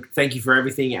say, thank you for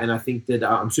everything. And I think that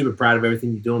I'm super proud of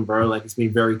everything you're doing, bro. Like, it's been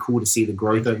very cool to see the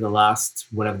growth over the last,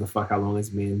 whatever the fuck, how long it's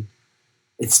been.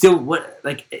 It's still,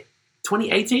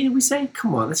 2018, did we say?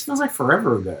 Come on, this feels like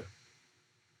forever ago.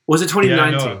 Or was it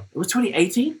 2019? Yeah, it was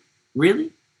 2018?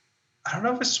 Really? I don't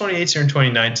know if it's 2018 or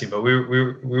 2019, but we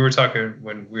were talking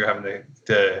when we were having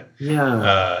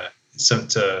some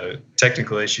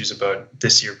technical issues about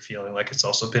this year feeling like it's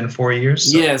also been 4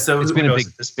 years. So so it's been a big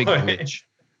glitch.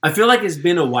 I feel like it's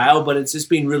been a while, but it's just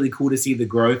been really cool to see the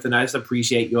growth, and I just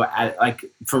appreciate your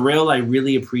for real. I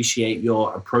really appreciate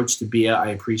your approach to beer. I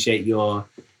appreciate your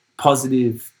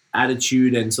positive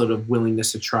attitude and sort of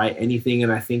willingness to try anything,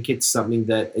 and I think it's something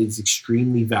that is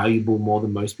extremely valuable, more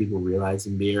than most people realize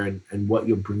in beer, and what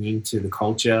you're bringing to the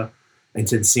culture and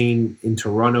to the scene in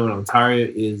Toronto and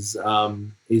Ontario is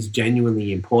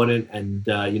genuinely important. And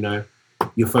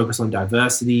your focus on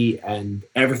diversity and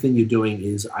everything you're doing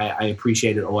is I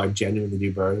appreciate it all. I genuinely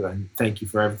do, bro, and thank you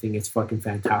for everything. It's fucking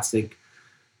fantastic.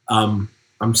 I'm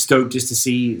stoked just to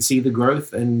see the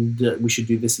growth, and we should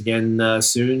do this again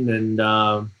soon.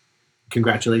 And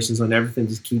congratulations on everything.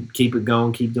 Just keep it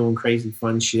going. Keep doing crazy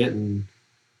fun shit and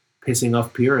pissing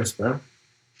off purists, bro.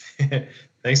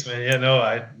 Thanks, man. Yeah, no,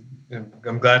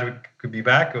 I'm glad we could be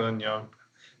back, and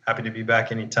happy to be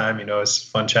back anytime. It's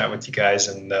fun chatting with you guys,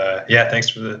 and thanks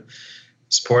for the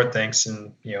support. Thanks,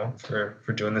 and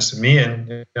for doing this with me,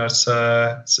 and it's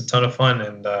a ton of fun,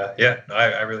 and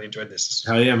I really enjoyed this.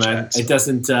 Hell yeah, man! It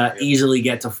doesn't easily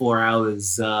get to 4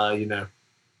 hours.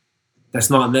 That's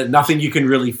nothing you can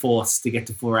really force to get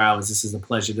to 4 hours. This is a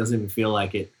pleasure. It doesn't even feel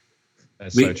like it.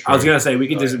 That's so true. I was gonna say we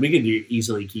could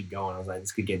easily keep going. I was like,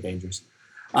 this could get dangerous.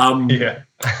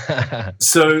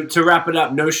 So to wrap it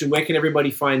up, Notion, where can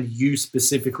everybody find you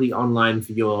specifically online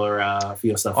for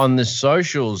your stuff? On the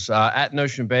socials, at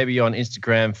Notion Baby on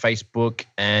Instagram, Facebook,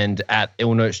 and at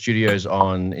Illnote Studios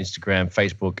on Instagram,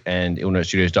 Facebook, and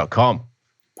illnotestudios.com.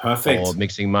 Perfect. For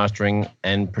mixing, mastering,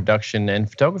 and production and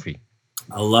photography.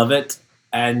 I love it.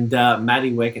 And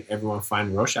Maddie, where can everyone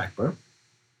find Rorschach, bro?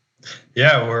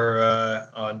 Yeah, we're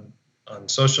on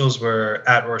socials. We're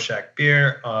at Rorschach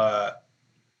Beer.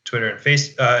 Twitter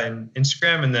and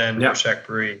Instagram, and then Rorschach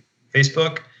Brewery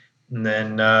Facebook, and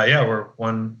then we're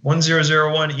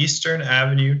 1001 Eastern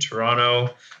Avenue,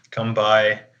 Toronto. Come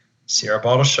by, see our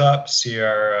bottle shop, see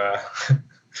our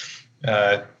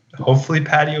hopefully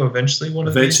patio eventually one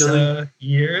of these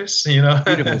years.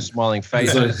 Beautiful smiling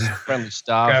faces, friendly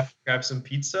staff. Grab some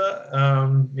pizza,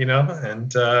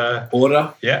 and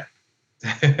order. Yeah,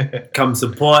 come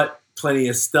support. Plenty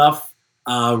of stuff.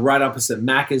 Right opposite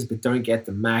Macca's, but don't get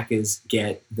the Macca's,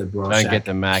 get the Rorschach Don't get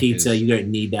the Macca's. Pizza. You don't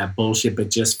need that bullshit, but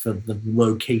just for the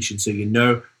location. So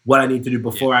what I need to do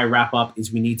before I wrap up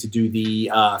is we need to do the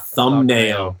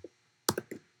thumbnail.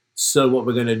 So what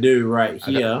we're going to do right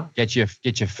here. Get your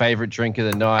favorite drink of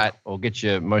the night, or get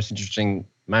your most interesting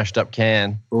mashed up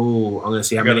can. Oh, I'm going to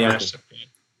see how many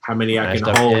I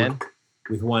can hold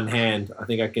with one hand. I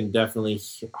think I can definitely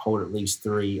hold at least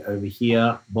 3 over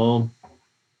here. Boom.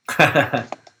 Here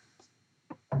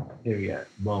we go.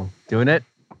 Boom. Doing it.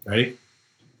 Ready?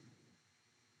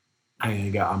 I'm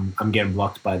gonna go. I'm getting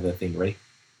blocked by the thing. Ready?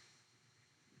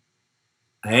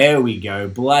 There we go.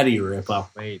 Bloody ripper.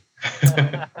 Wait.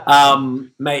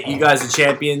 Mate, you guys are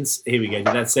champions. Here we go. Did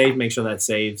that save? Make sure that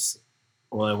saves.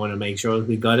 Well, I want to make sure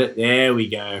we got it. There we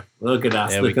go. Look at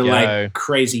us. Looking like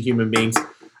crazy human beings.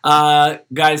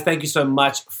 Guys, thank you so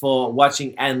much for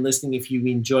watching and listening. If you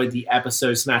enjoyed the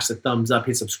episode, smash the thumbs up,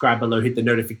 hit subscribe below, hit the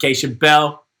notification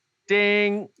bell.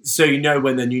 Ding. So you know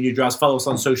when the new drops. Follow us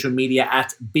on social media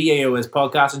at BAOS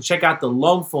Podcast, and check out the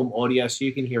long form audio so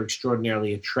you can hear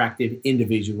extraordinarily attractive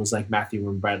individuals like Matthew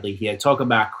and Bradley here talk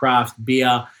about craft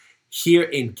beer here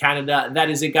in Canada. That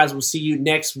is it, guys. We'll see you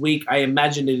next week. I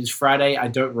imagine it is Friday. I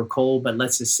don't recall, but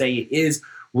let's just say it is.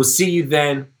 We'll see you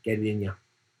then. Get it in ya.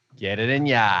 Get it in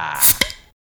ya.